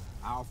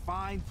 I'll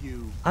find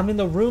you. I'm in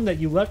the room that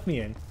you left me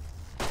in.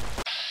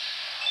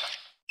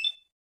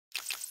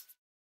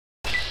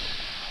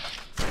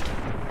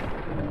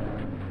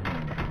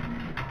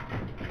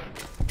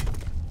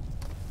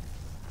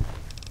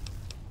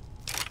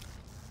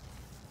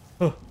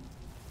 Oh.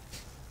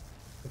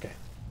 Okay.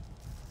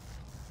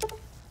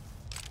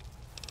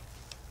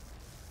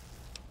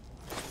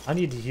 I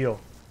need to heal.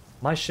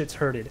 My shit's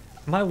hurted.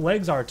 My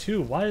legs are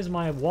too. Why is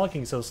my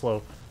walking so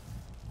slow?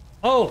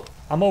 Oh,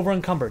 I'm over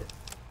encumbered.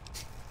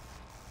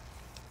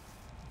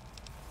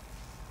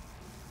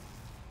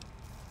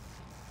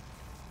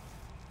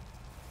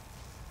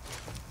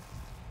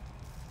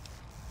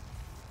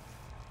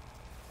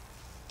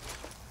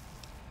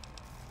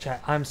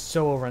 Chat, I'm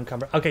so over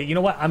encumbered. Okay, you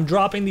know what? I'm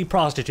dropping the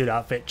prostitute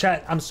outfit.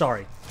 Chat, I'm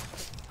sorry.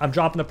 I'm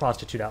dropping the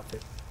prostitute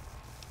outfit.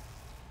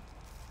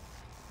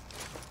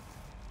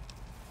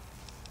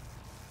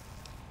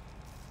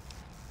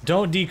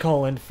 Don't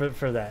decolon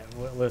for that.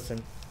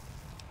 Listen,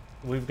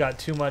 we've got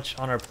too much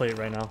on our plate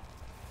right now.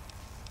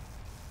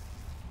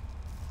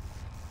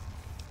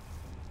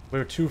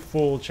 We're too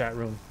full, chat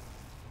room.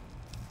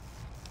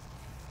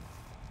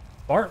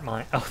 Fart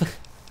mine. Oh.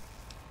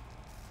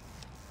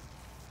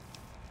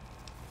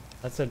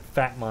 That said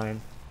fat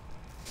mine.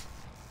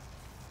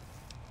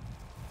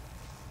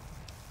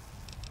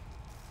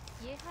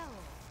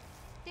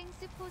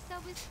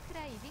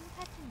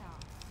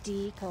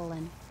 D:.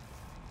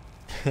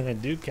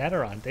 Dude,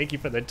 Cataron, thank you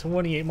for the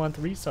 28-month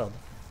resub.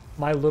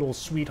 My little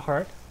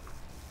sweetheart.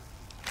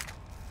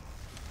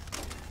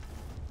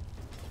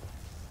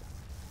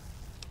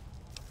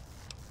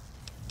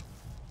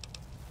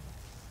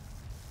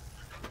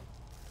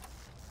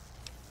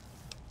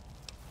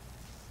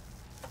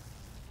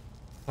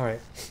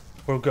 Alright,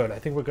 we're good. I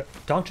think we're good.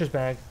 Doctor's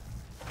bag.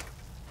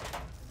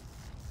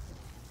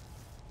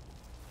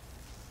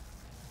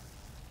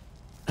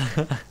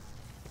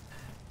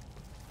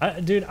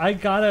 Dude, I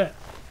gotta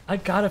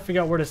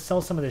figure out where to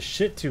sell some of this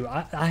shit to.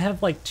 I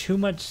have like too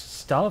much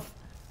stuff,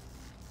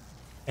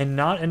 and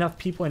not enough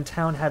people in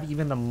town have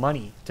even the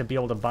money to be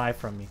able to buy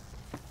from me.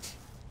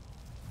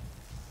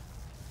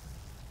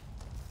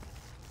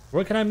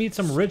 Where can I meet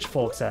some rich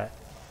folks at?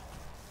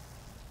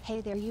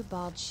 Hey there, you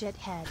bald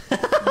shithead.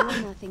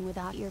 You're nothing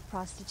without your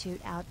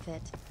prostitute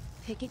outfit.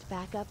 Pick it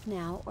back up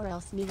now or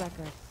else me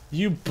record.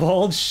 You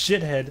bald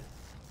shithead.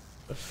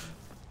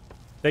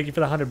 Thank you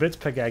for the 100 bits,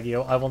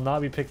 Pegagio. I will not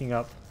be picking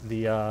up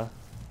the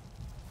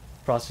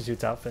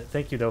prostitute's outfit.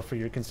 Thank you, though, for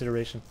your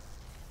consideration.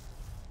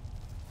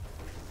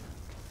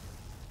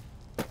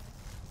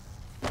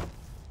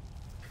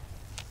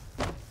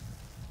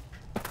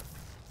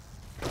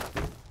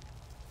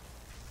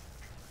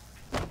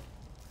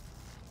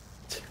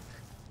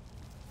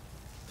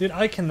 Dude,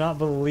 I cannot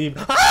believe...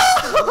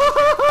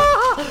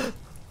 I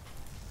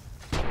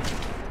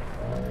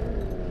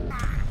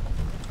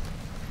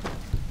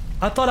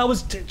thought I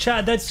was...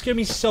 Chad, that scared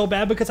me so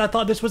bad because I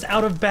thought this was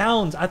out of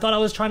bounds. I thought I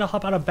was trying to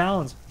hop out of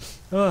bounds.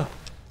 Ugh.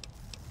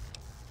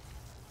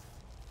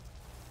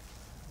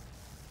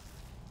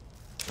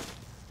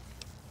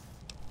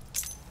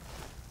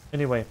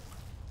 Anyway,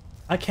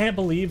 I can't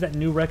believe that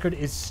new record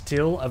is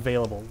still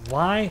available.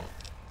 Why?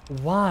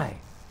 Why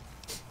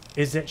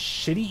is that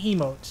shitty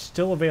emote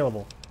still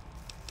available?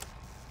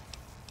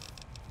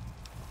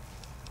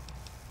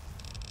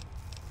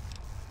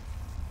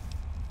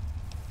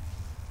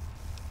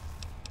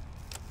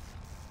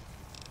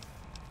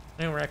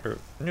 New record.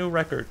 New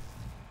record.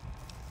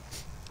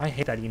 I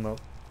hate that emote.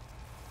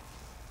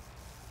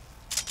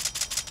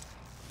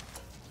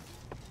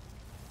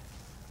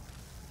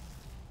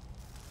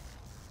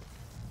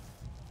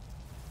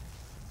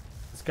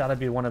 It's gotta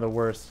be one of the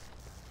worst.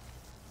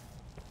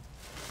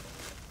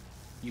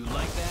 You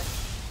like that?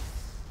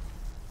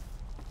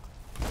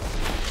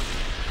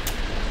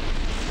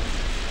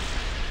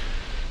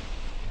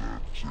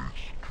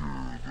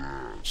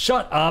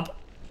 Shut up!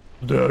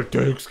 That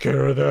takes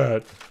care of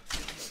that.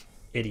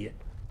 Idiot.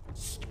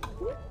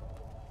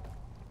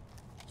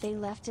 They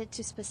left it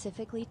to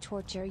specifically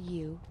torture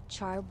you,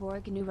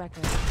 Charborg new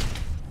record.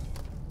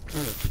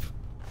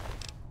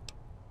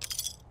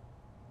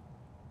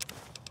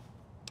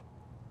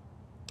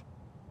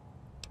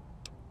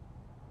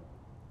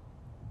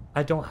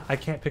 I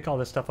can't pick all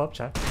this stuff up,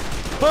 chat.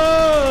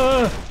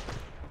 Ah!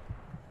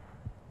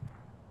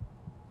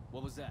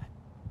 What was that?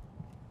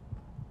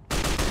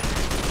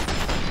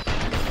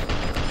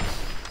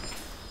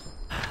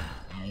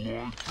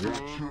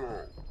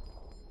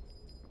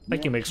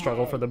 Thank you, make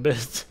struggle for the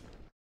bits.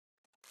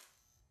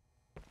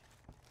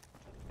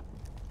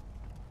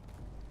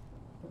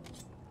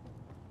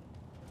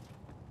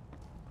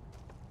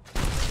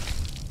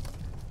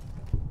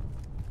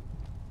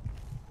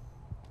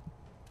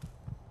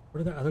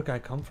 Where did that other guy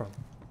come from?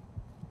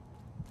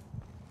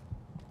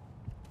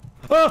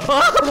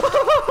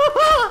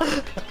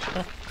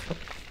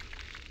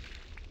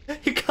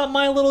 He cut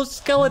my little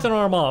skeleton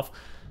arm off.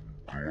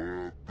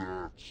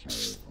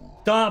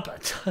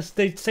 Stop!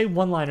 They say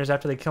one-liners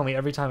after they kill me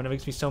every time and it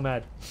makes me so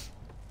mad.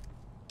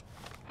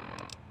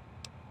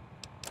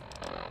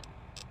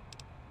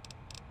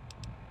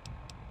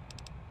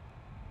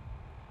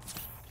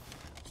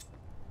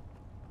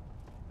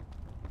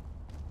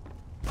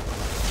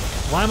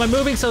 Why am I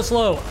moving so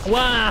slow?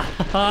 Wah!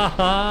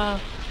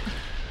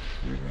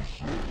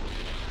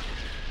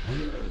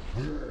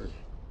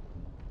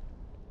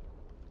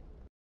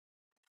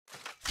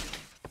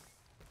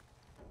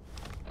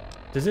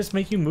 Does this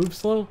make you move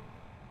slow?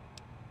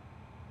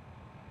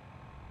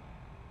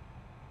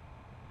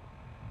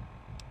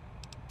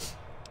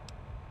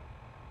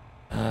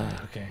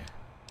 Okay.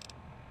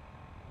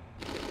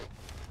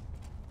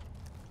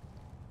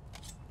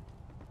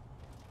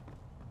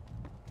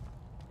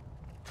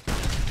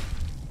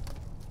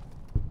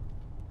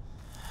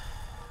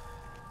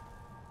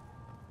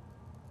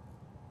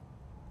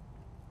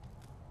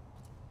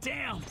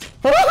 Damn!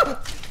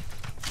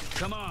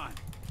 Come on.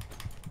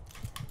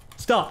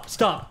 Stop,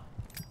 stop.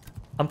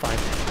 I'm fine.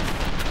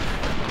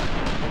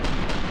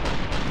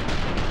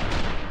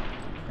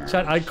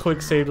 Chat, I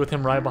quick saved with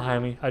him right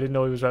behind me. I didn't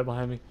know he was right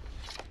behind me.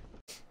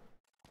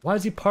 Why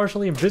is he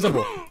partially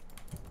invisible?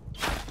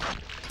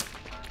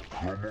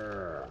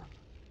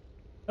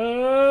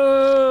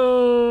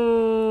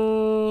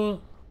 Oh!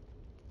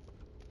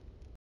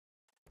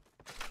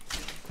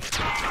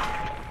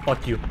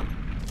 Fuck you.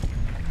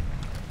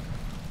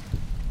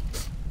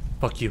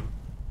 Fuck you.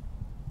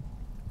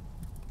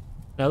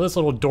 Now this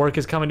little dork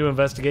is coming to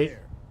investigate.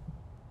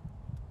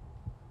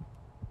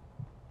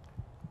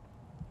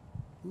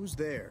 Who's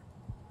there?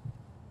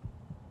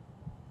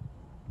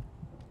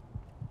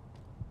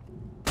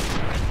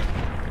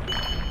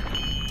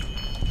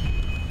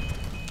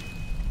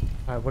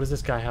 Alright, what does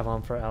this guy have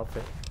on for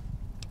outfit?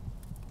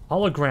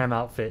 Hologram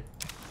outfit.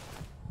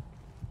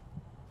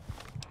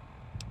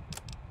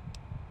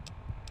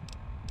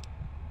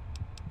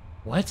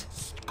 What?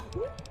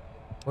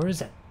 Where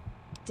is it?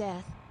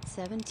 Death,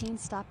 17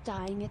 stop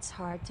dying, it's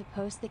hard to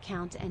post the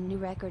count and new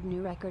record,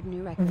 new record,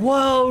 new record.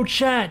 Whoa,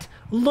 chat!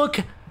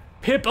 Look!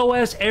 Pip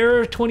OS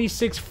error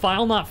 26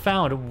 file not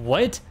found.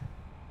 What?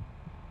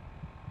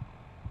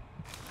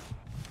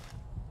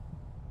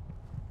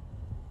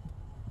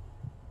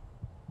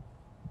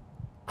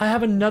 I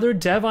have another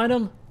dev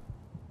item?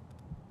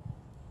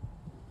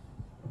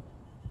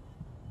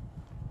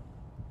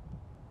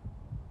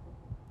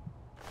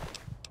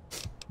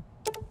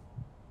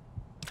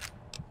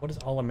 What is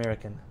All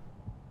American?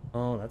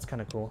 Oh, that's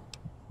kind of cool.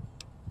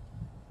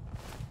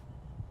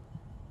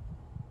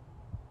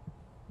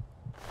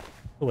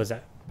 Who was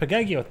that?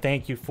 Pagagio,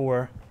 thank you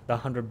for the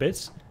 100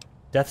 bits.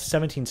 Death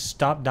 17,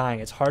 stop dying.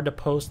 It's hard to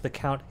post the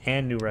count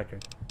and new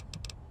record.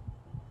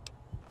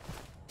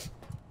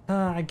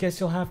 I guess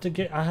you'll have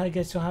to I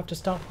guess you'll have to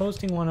stop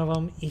posting one of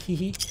them.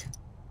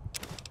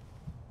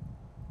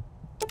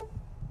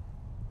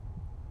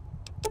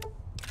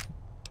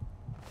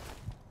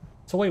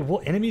 So wait,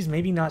 will enemies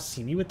maybe not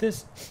see me with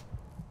this?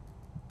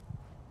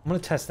 I'm gonna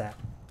test that.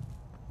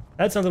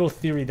 That's a little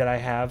theory that I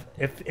have.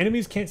 If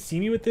enemies can't see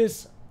me with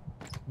this,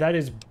 that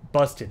is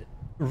busted.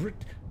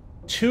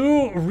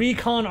 2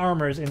 recon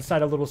armors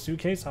inside a little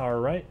suitcase. All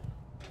right.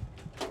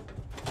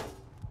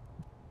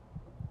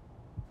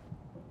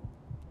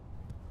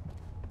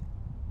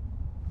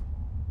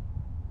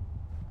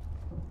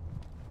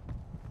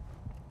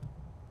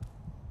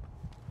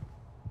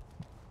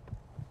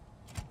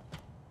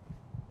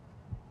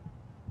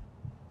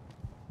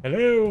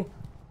 Hello?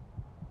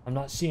 I'm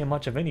not seeing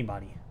much of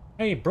anybody.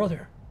 Hey,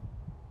 brother.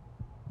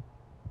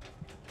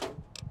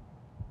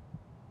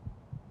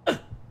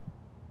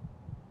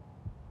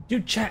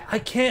 Dude, chat, I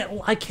can't,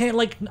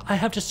 like, I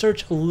have to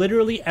search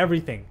literally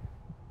everything.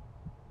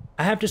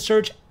 I have to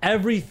search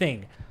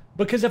everything.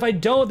 Because if I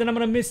don't, then I'm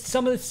gonna miss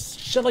some of this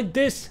shit like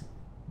this.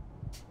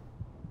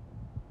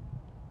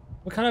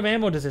 What kind of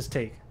ammo does this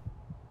take?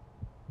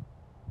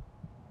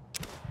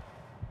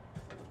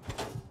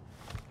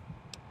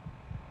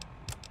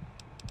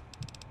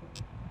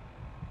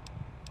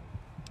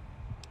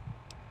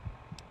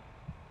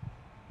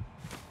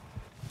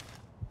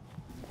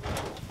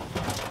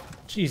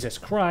 Jesus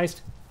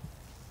Christ.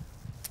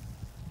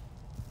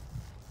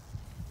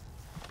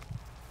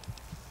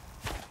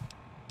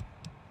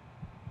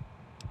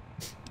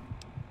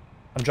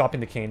 I'm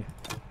dropping the cane.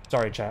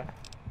 Sorry, chat.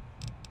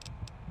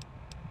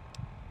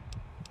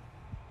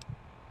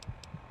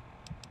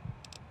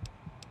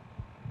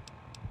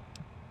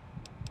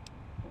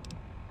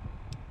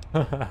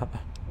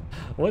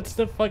 What's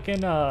the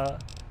fucking,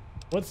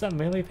 what's that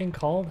melee thing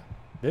called?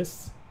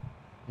 This?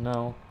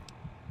 No.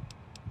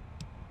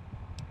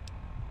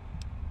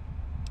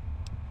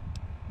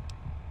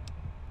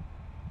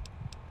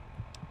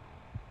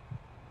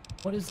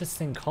 What is this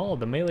thing called?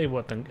 The melee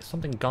weapon,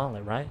 something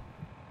gauntlet, right?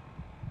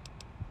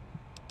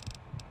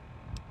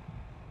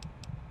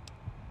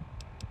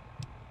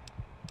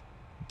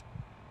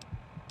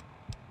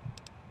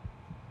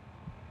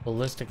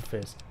 Ballistic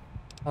fist.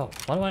 Oh,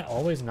 why do I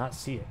always not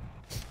see it?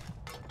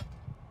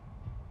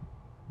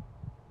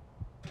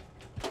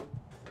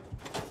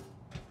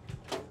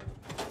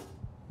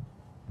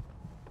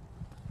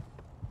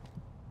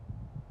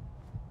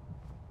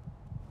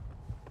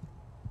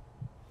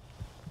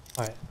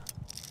 All right.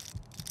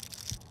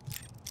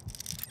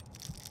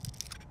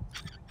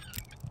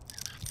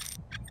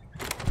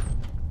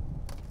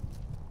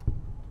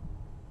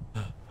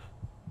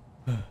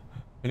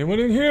 Anyone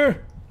in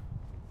here?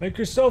 Make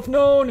yourself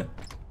known.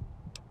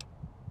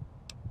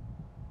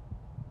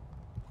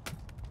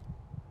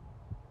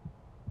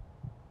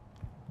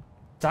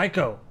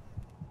 Psycho.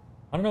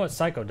 I don't know what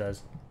Psycho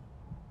does.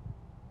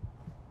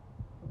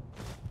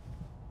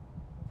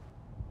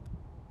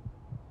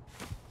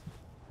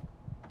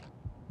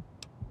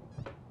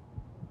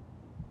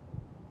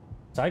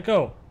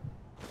 Psycho.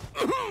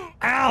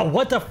 Ow,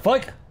 what the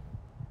fuck?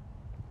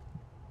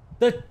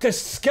 The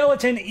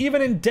skeleton,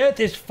 even in death,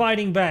 is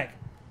fighting back.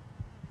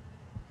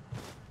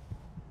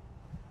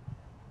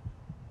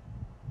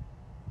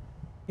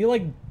 He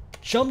like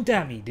jumped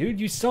at me, dude.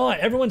 You saw it.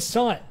 Everyone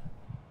saw it.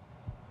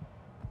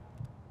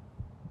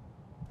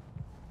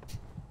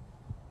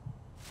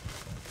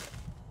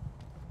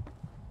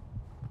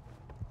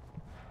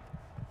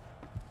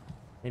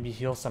 Maybe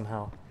heal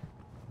somehow.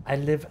 I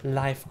live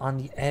life on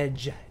the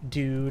edge,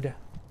 dude.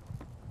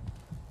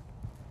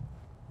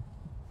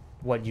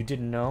 What, you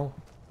didn't know?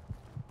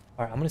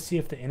 Alright, I'm gonna see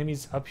if the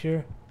enemies up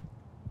here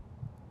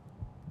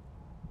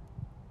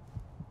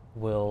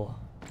will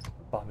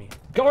spot me.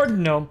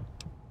 Garden gnome!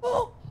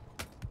 Oh!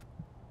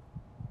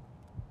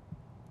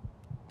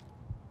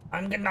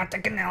 I'm not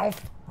an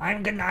elf.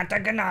 I'm not a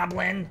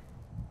goblin.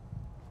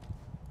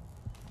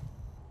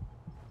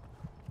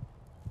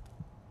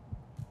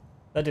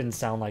 That didn't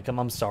sound like him.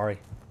 I'm sorry.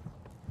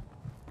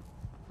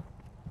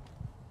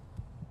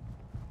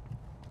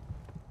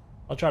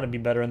 I'll try to be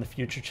better in the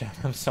future, chat.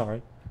 I'm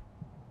sorry.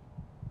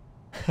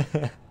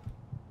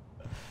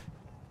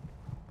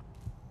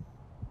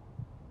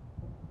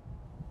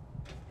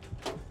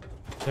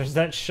 There's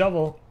that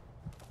shovel.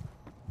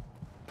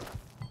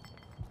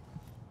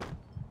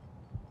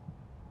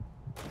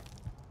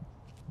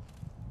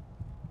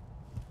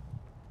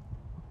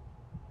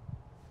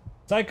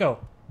 Psycho.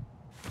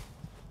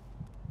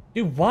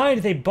 Dude, why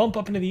do they bump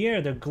up into the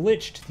air? They're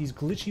glitched. These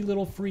glitchy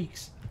little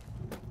freaks.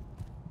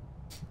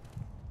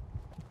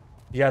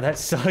 Yeah, that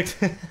sucked.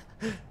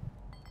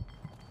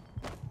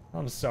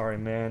 I'm sorry,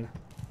 man.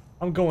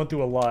 I'm going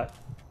through a lot.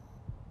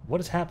 What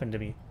has happened to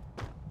me?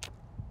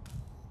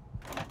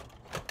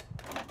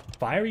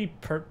 Fiery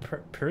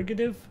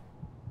purgative?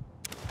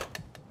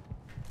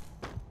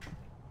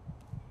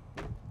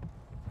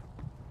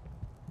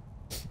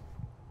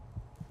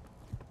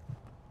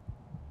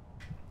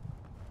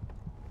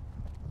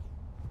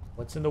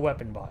 What's in the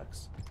weapon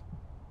box?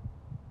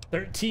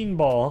 13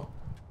 ball.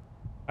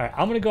 Alright,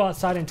 I'm gonna go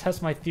outside and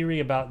test my theory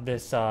about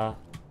this,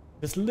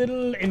 this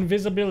little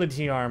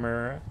invisibility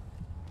armor.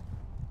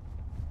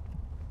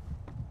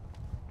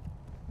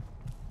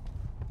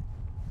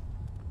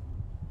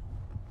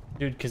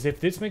 Dude, because if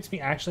this makes me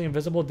actually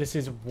invisible, this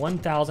is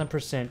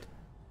 1000%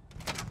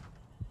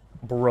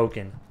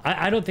 broken.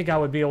 I don't think I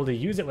would be able to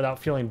use it without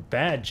feeling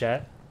bad,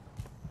 chat.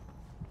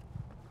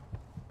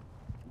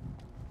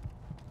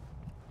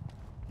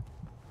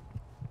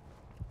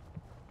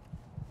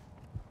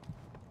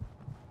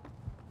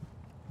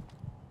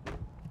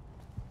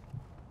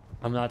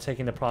 I'm not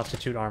taking the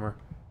prostitute armor.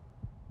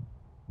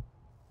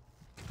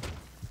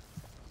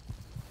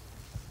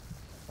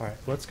 Alright,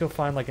 let's go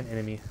find like an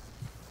enemy.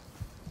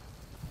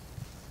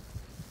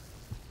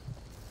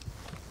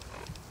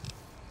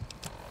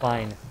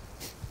 Fine.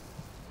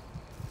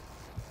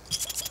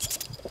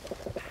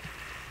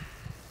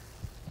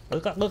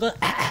 Look up, look up.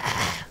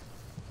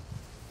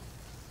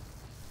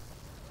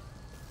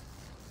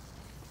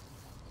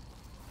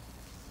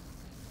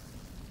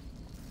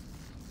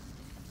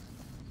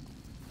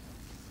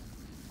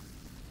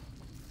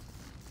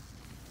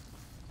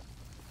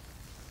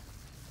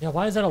 Yeah,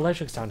 why is that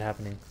electric sound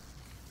happening?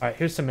 Alright,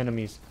 here's some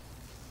enemies.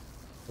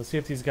 Let's see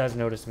if these guys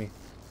notice me.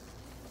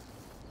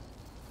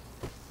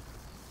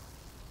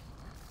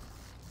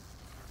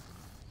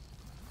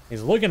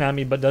 He's looking at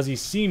me, but does he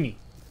see me?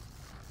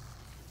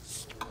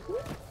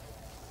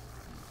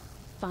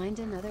 Find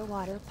another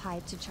water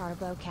pipe to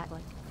Charborg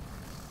Catholic.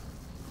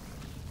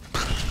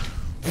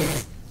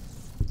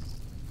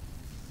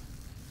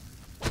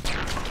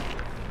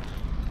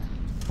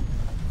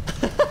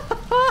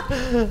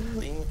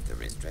 Leave the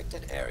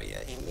restricted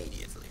area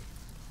immediately.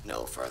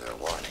 No further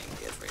warning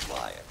is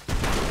required.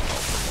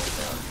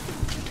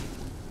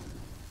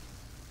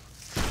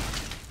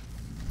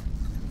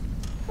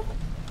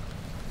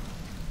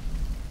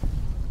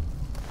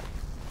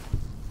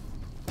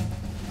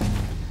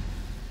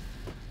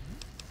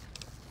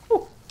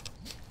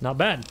 Not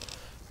bad.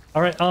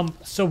 All right.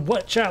 So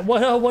what, chat?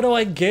 What do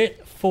I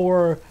get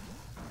for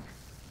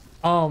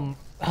to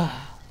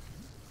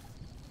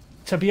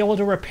be able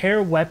to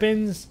repair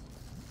weapons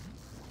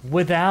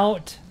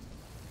without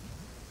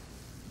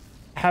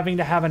having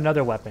to have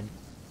another weapon?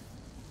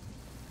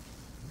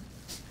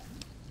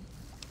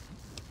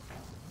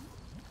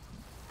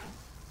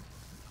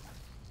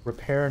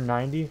 Repair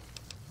 90.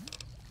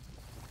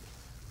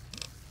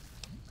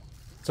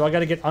 So I got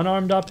to get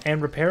unarmed up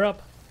and repair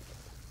up.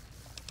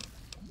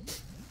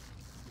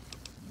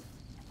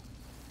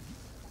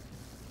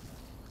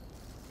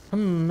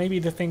 Maybe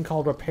the thing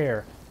called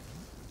repair.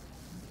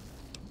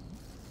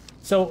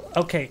 So,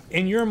 okay,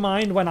 in your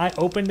mind, when I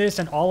opened this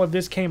and all of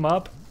this came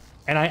up,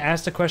 and I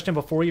asked a question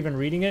before even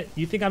reading it,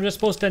 you think I'm just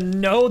supposed to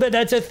know that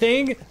that's a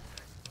thing?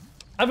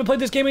 I haven't played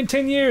this game in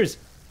 10 years.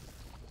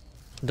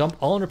 Dump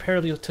all in repair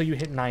until you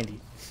hit 90.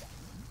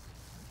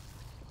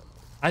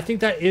 I think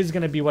that is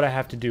going to be what I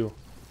have to do.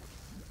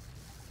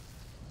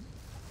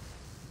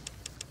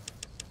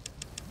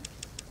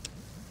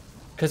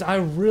 Because I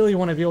really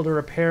want to be able to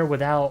repair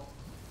without...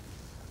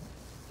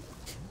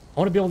 I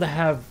want to be able to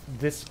have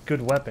this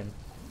good weapon.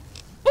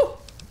 Ooh!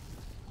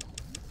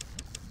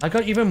 I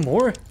got even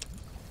more?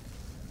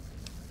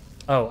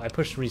 Oh, I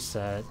pushed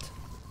reset.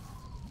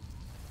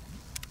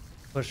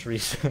 Push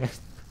reset.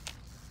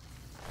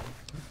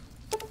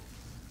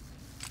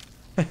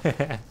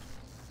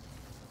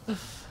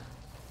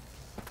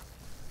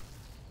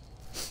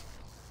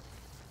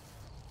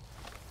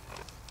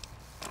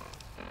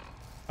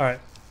 Alright.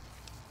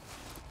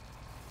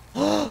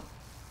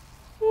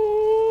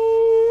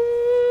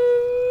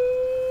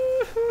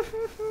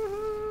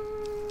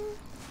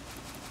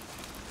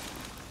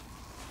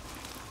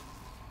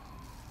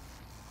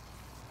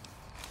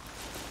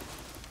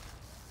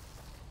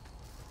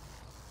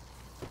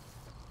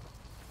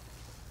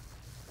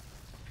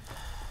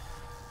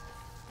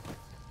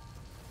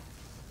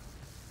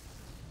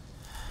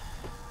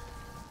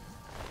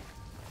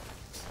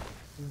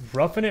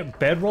 Roughing It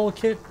bedroll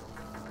kit?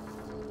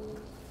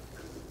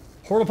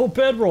 Portable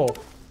bedroll.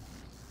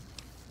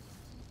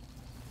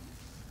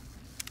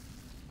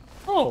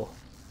 Oh.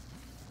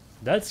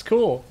 That's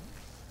cool.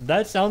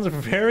 That sounds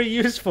very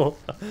useful.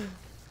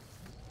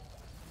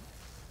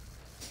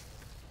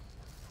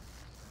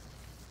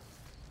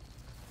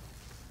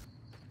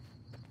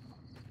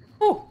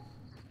 Oh.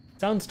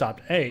 Sound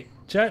stopped. Hey,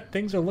 chat,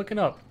 things are looking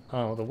up.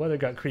 Oh, the weather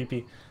got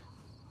creepy.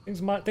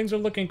 Things are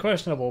looking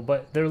questionable,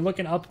 but they're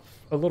looking up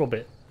a little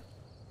bit.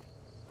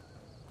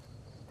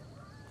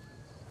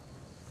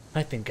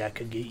 I think I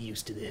could get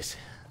used to this.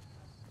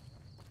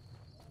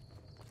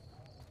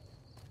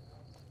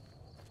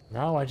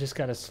 Now I just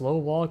gotta slow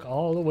walk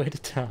all the way to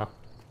town.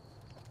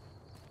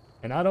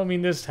 And I don't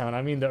mean this town,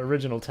 I mean the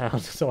original town,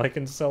 so I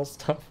can sell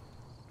stuff.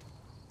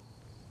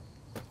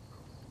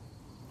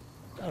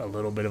 Got a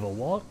little bit of a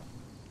walk.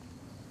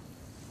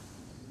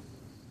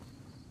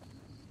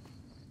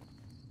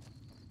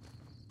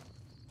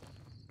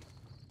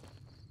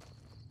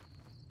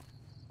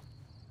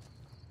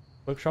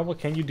 Quick travel,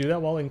 can you do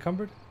that while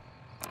encumbered?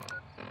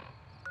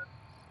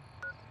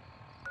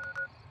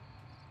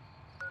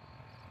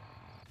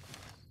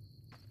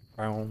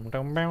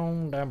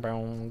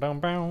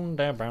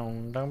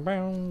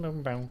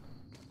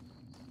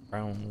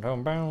 Bound,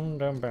 down, bound,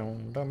 down,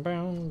 bound, down,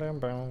 bound, down,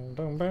 bound,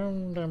 down,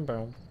 bound, down,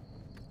 bound.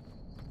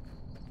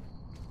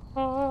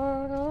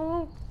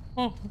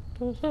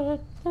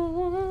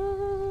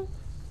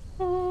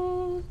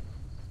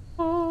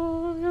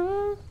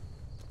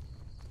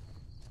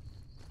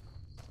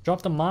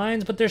 Drop the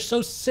mines, but they're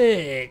so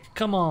sick.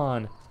 Come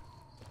on.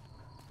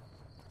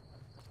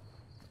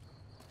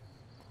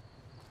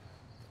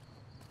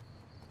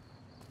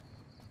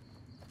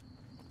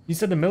 You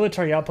said the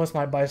military outpost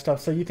might buy stuff,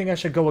 so you think I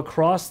should go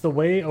across the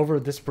way over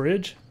this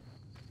bridge?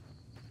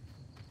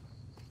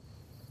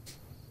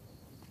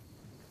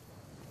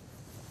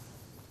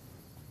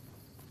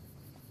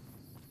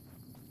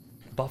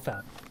 Buff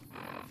out.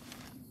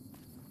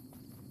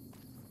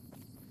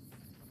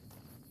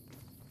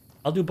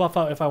 I'll do buff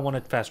out if I want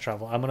to fast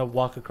travel. I'm gonna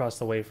walk across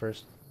the way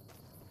first.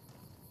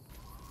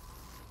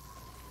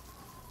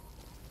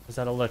 Is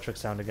that electric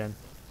sound again?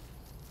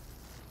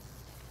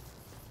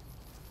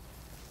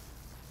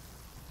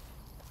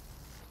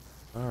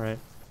 Alright.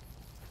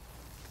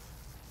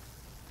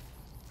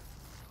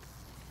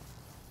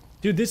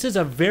 Dude, this is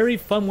a very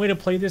fun way to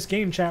play this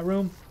game, chat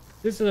room.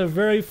 This is a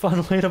very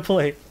fun way to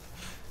play.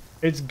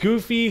 It's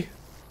goofy.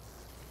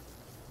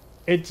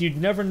 You'd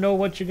never know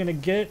what you're gonna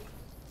get.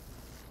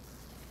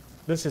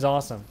 This is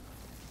awesome.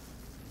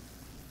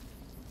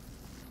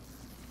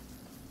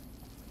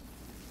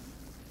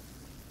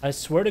 I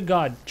swear to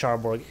God,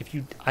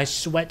 Charborg, I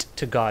sweat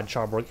to God,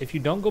 Charborg, if you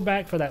don't go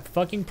back for that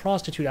fucking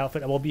prostitute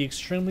outfit, I will be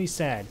extremely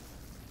sad.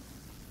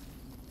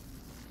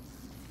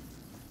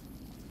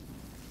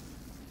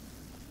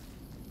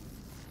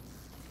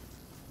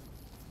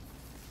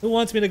 Who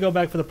wants me to go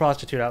back for the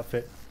prostitute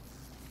outfit?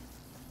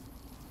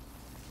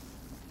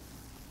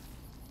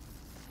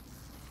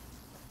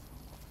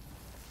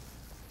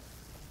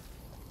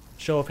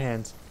 Show of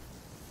hands.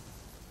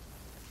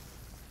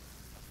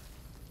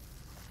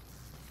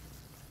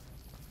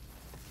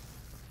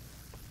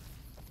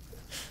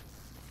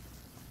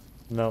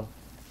 No.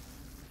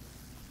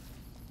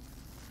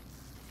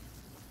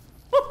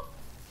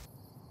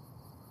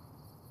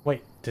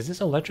 Wait, does this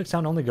electric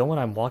sound only go when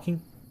I'm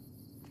walking?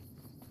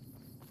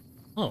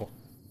 Oh.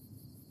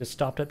 Just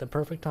stopped at the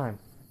perfect time.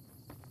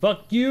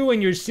 Fuck you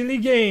and your silly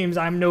games,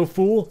 I'm no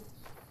fool.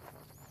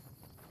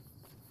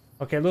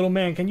 Okay, little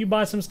man, can you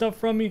buy some stuff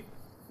from me?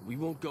 We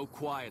won't go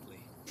quietly.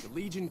 The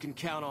Legion can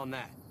count on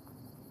that.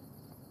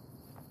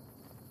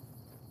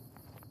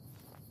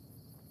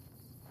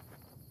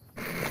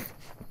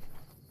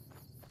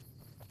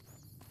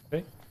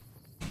 Okay.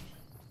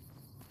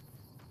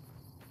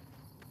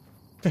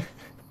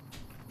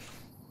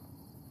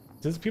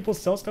 Does people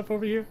sell stuff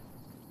over here?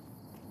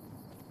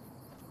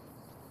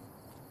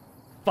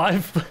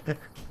 5.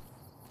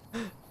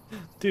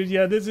 Dude,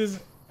 yeah, this is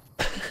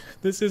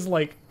this is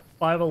like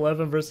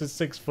 5'11" versus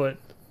 6 foot.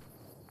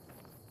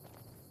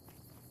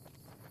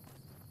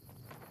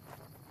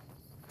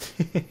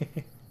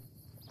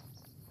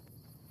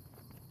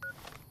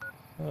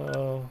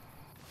 Oh.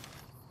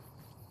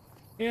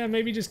 Yeah,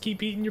 maybe just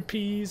keep eating your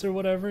peas or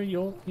whatever.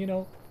 You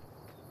know.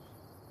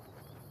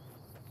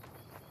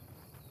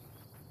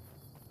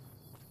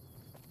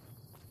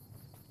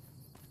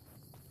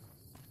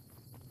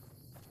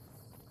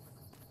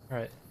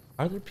 Alright.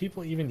 Are there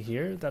people even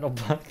here that'll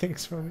buy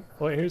things from me?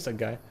 Oh, here's a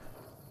guy.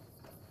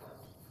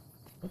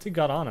 What's he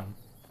got on him?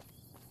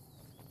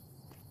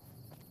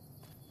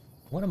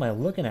 What am I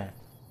looking at?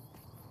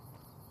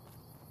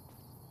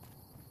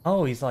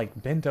 Oh, he's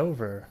like bent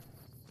over.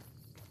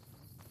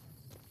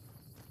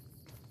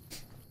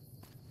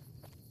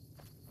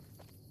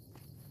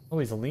 Oh,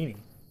 he's leaning.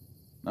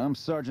 I'm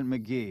Sergeant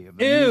McGee of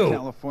the Ew! New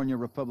California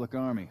Republic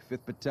Army,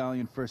 5th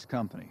Battalion, 1st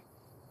Company.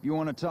 If you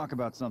want to talk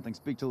about something,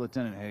 speak to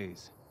Lieutenant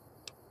Hayes.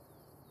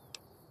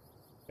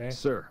 Okay.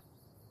 Sir.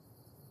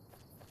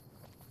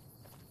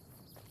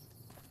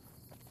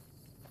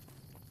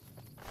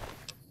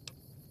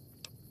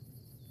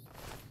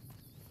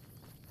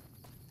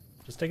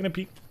 Just taking a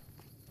peek.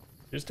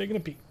 Just taking a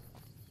peek.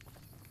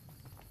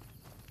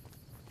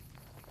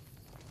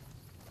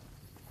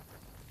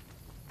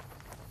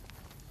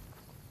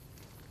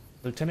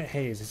 Lieutenant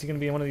Hayes, is he going to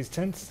be in one of these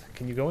tents?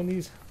 Can you go in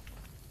these?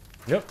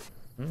 Yep.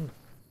 Mm.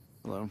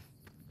 Hello.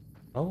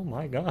 Oh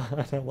my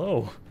god,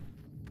 hello.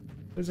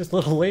 Who's this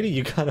little lady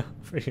you got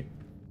over here?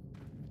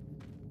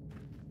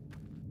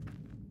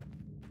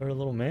 Or a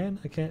little man?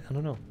 I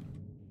don't know.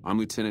 I'm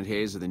Lieutenant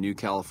Hayes of the New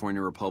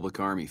California Republic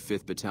Army,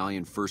 5th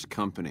Battalion, 1st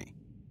Company.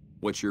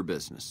 What's your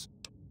business?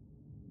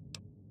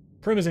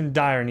 Prim is in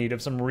dire need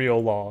of some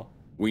real law.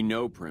 We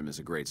know Prim is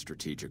a great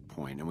strategic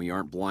point, and we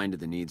aren't blind to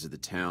the needs of the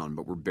town,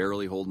 but we're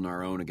barely holding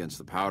our own against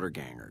the powder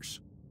gangers.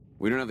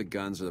 We don't have the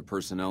guns or the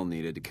personnel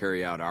needed to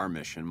carry out our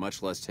mission,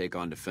 much less take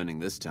on defending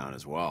this town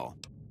as well.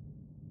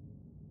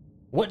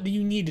 What do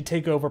you need to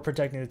take over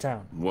protecting the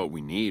town? What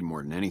we need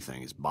more than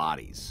anything is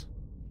bodies.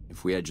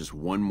 If we had just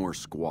one more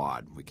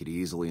squad, we could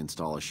easily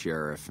install a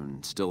sheriff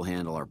and still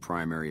handle our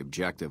primary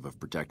objective of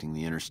protecting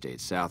the interstate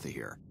south of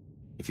here.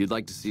 If you'd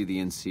like to see the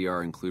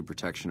NCR include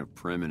protection of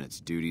Prim and its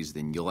duties,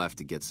 then you'll have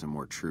to get some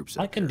more troops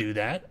up I can do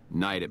that.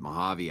 Knight at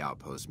Mojave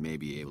Outpost may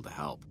be able to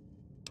help.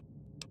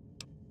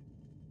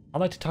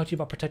 I'd like to talk to you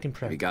about protecting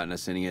Prim. Have you gotten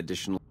us any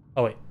additional...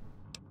 Oh, wait.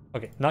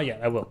 Okay, not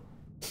yet. I will.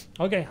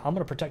 Okay, I'm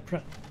gonna protect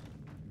Prim.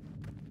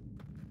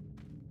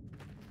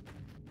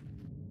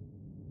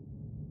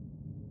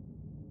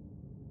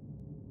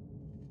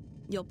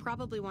 You'll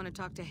probably want to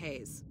talk to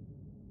Hayes.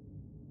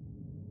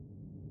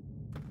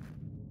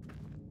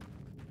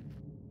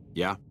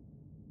 Yeah?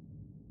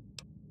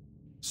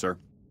 Sir?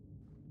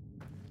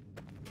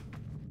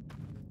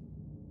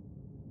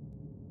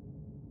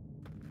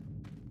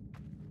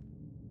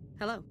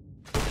 Hello.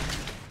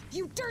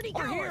 You dirty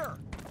coward! Here!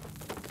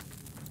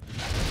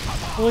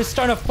 Oh, he's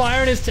starting to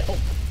fire in his tail.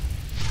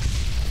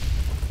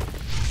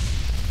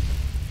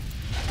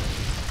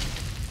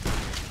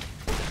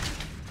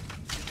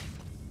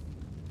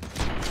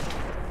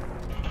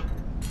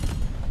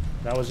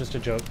 That was just a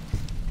joke.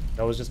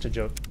 That was just a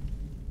joke.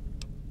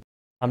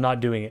 I'm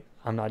not doing it.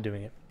 I'm not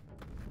doing it.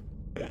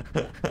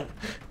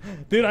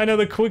 Dude, I know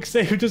the quick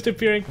save just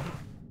appearing.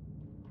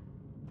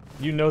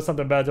 You know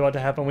something bad's about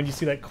to happen when you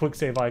see that quick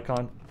save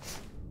icon.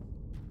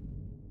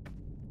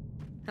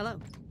 Hello.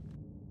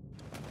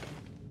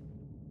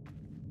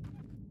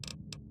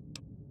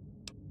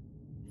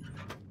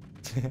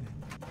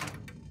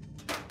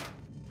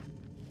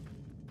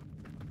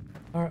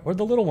 Alright, where'd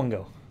the little one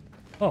go?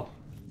 Oh.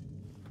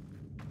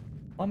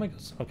 Why am I...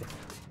 Okay.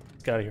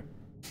 Let's get out of here.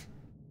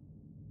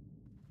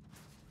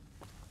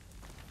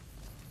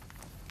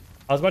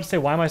 I was about to say,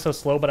 why am I so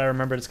slow? But I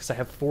remembered it's because I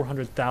have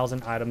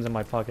 400,000 items in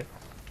my pocket.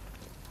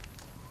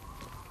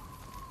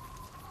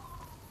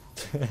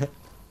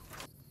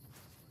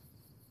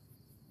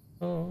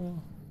 Oh.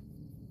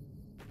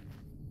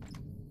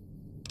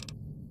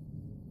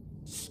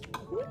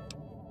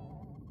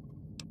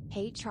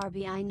 Hey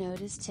Charby, I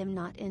noticed him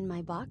not in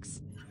my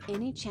box.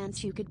 Any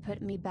chance you could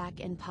put me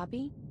back in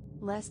Poppy?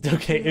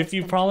 Okay, if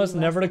you promise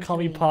never to call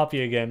me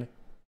Poppy again,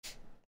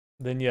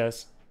 then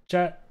yes.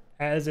 Chat.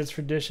 As is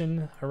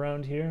tradition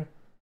around here,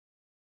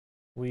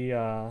 we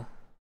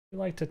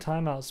like to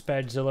time out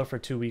Spagzilla for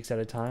 2 weeks at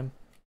a time.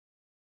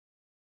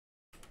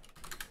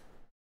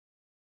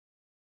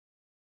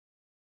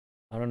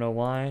 I don't know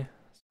why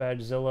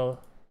Spagzilla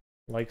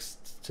likes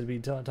to be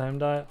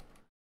timed out.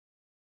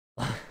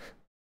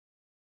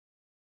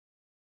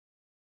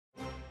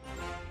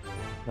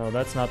 No,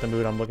 that's not the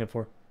mood I'm looking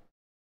for.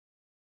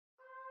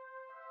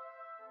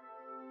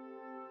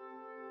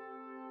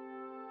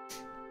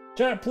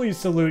 Chat, please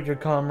salute your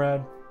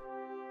comrade.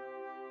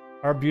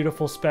 Our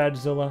beautiful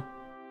Spagzilla.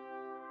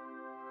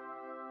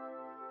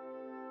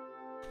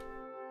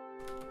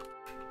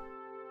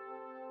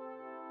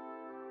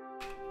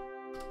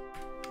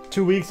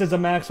 Two weeks is the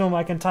maximum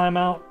I can time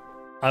out.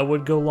 I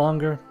would go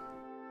longer.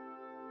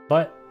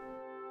 But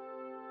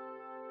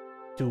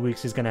 2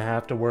 weeks is gonna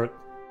have to work.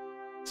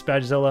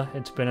 Spagzilla,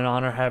 it's been an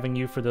honor having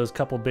you for those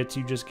couple bits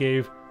you just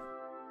gave.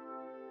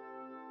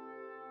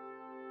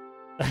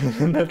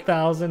 The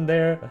 1,000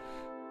 there.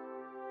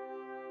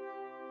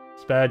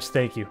 Spag,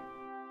 thank you.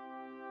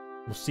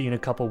 We'll see you in a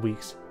couple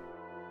weeks.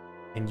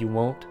 And you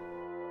won't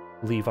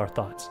leave our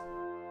thoughts.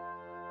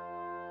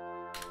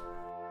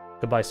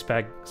 Goodbye,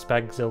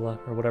 Spagzilla,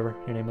 or whatever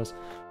your name was.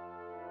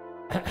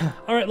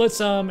 Alright, let's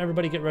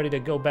everybody get ready to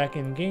go back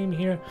in game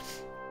here.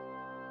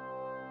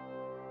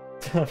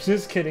 I'm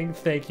just kidding.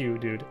 Thank you,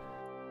 dude.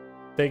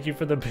 Thank you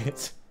for the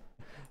bits.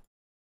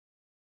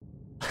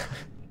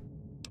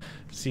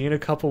 See you in a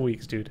couple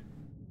weeks, dude.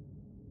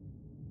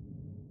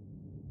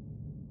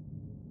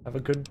 Have a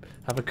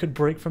good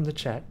break from the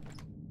chat.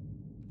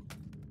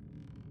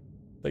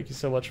 Thank you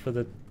so much for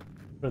the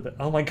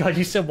oh my god,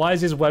 you said why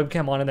is his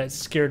webcam on, and that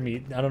scared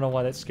me. I don't know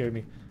why that scared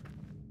me.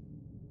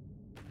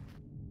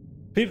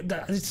 People,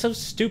 it's so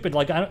stupid.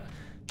 Like, I don't...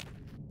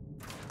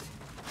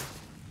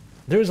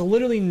 There's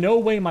literally no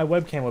way my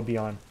webcam would be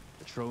on.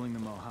 Patrolling the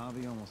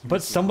Mojave almost.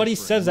 But somebody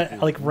says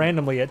that like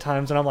randomly at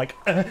times, and I'm like,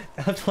 I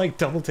have to like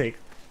double take.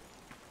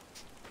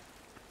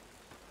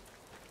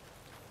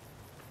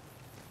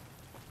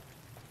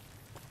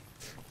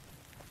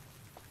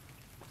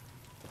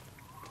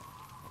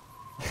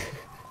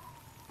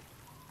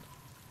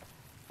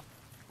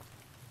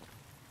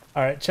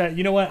 All right, chat.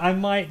 You know what? I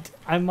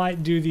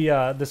might do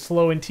the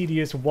slow and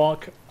tedious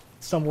walk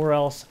somewhere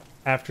else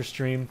after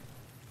stream,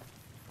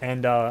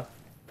 and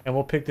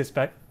we'll pick this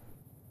back.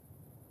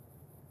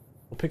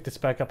 We'll pick this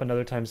back up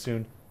another time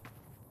soon.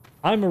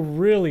 I'm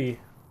really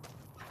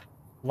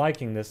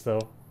liking this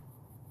though,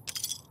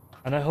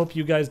 and I hope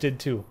you guys did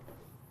too.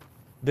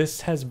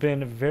 This has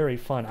been very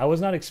fun. I was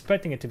not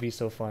expecting it to be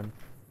so fun.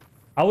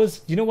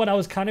 You know what I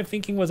was kind of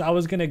thinking was I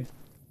was gonna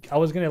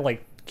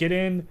like get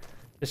in,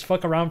 just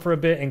fuck around for a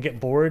bit and get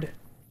bored,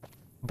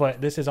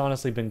 but this has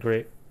honestly been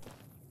great.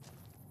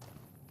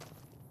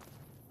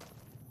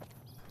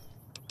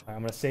 Alright,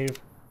 I'm gonna save,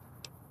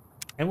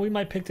 and we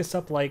might pick this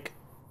up like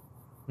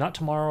not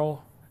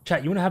tomorrow.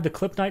 Chat, you wanna have the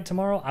clip night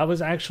tomorrow? I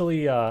was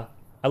actually I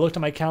looked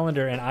at my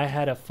calendar and I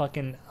had a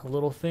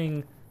little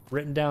thing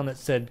written down that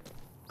said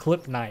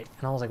clip night.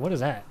 And I was like, what is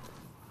that?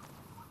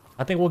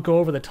 I think we'll go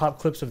over the top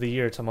clips of the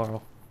year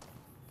tomorrow.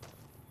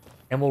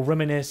 And we'll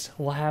reminisce.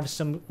 We'll have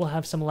some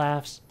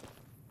laughs.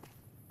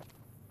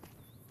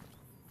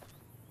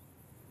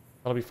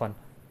 That'll be fun.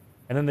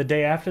 And then the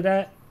day after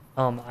that,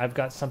 I've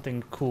got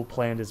something cool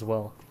planned as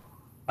well.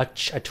 A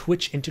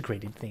Twitch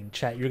integrated thing.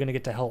 Chat, you're gonna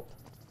get to help.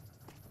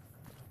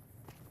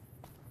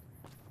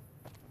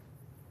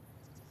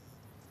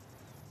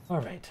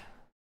 All right.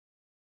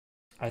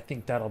 I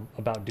think that'll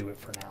about do it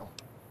for now.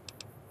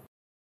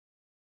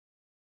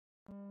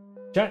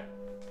 Chat,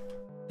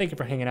 thank you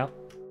for hanging out.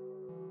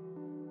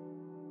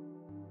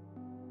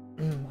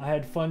 I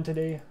had fun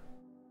today.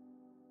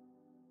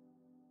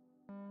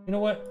 You know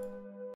what?